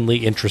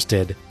genuinely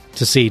interested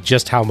to see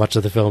just how much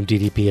of the film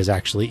DDP is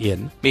actually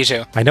in. Me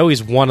too. I know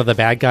he's one of the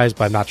bad guys,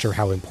 but I'm not sure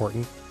how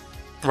important.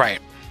 Right.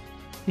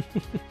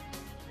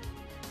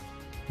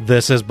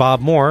 This is Bob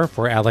Moore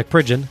for Alec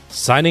Pridgeon,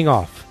 signing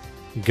off.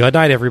 Good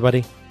night,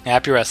 everybody.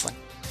 Happy wrestling.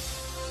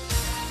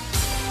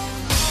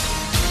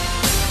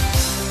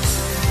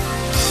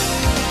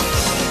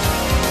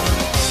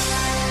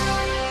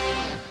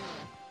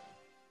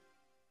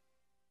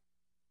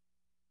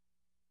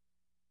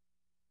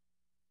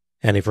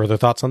 Any further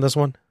thoughts on this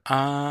one? No,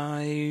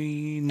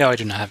 I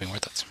do not have any more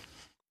thoughts.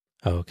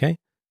 Okay.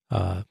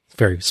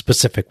 Very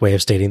specific way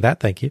of stating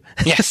that. Thank you.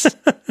 Yes.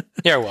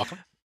 You're welcome.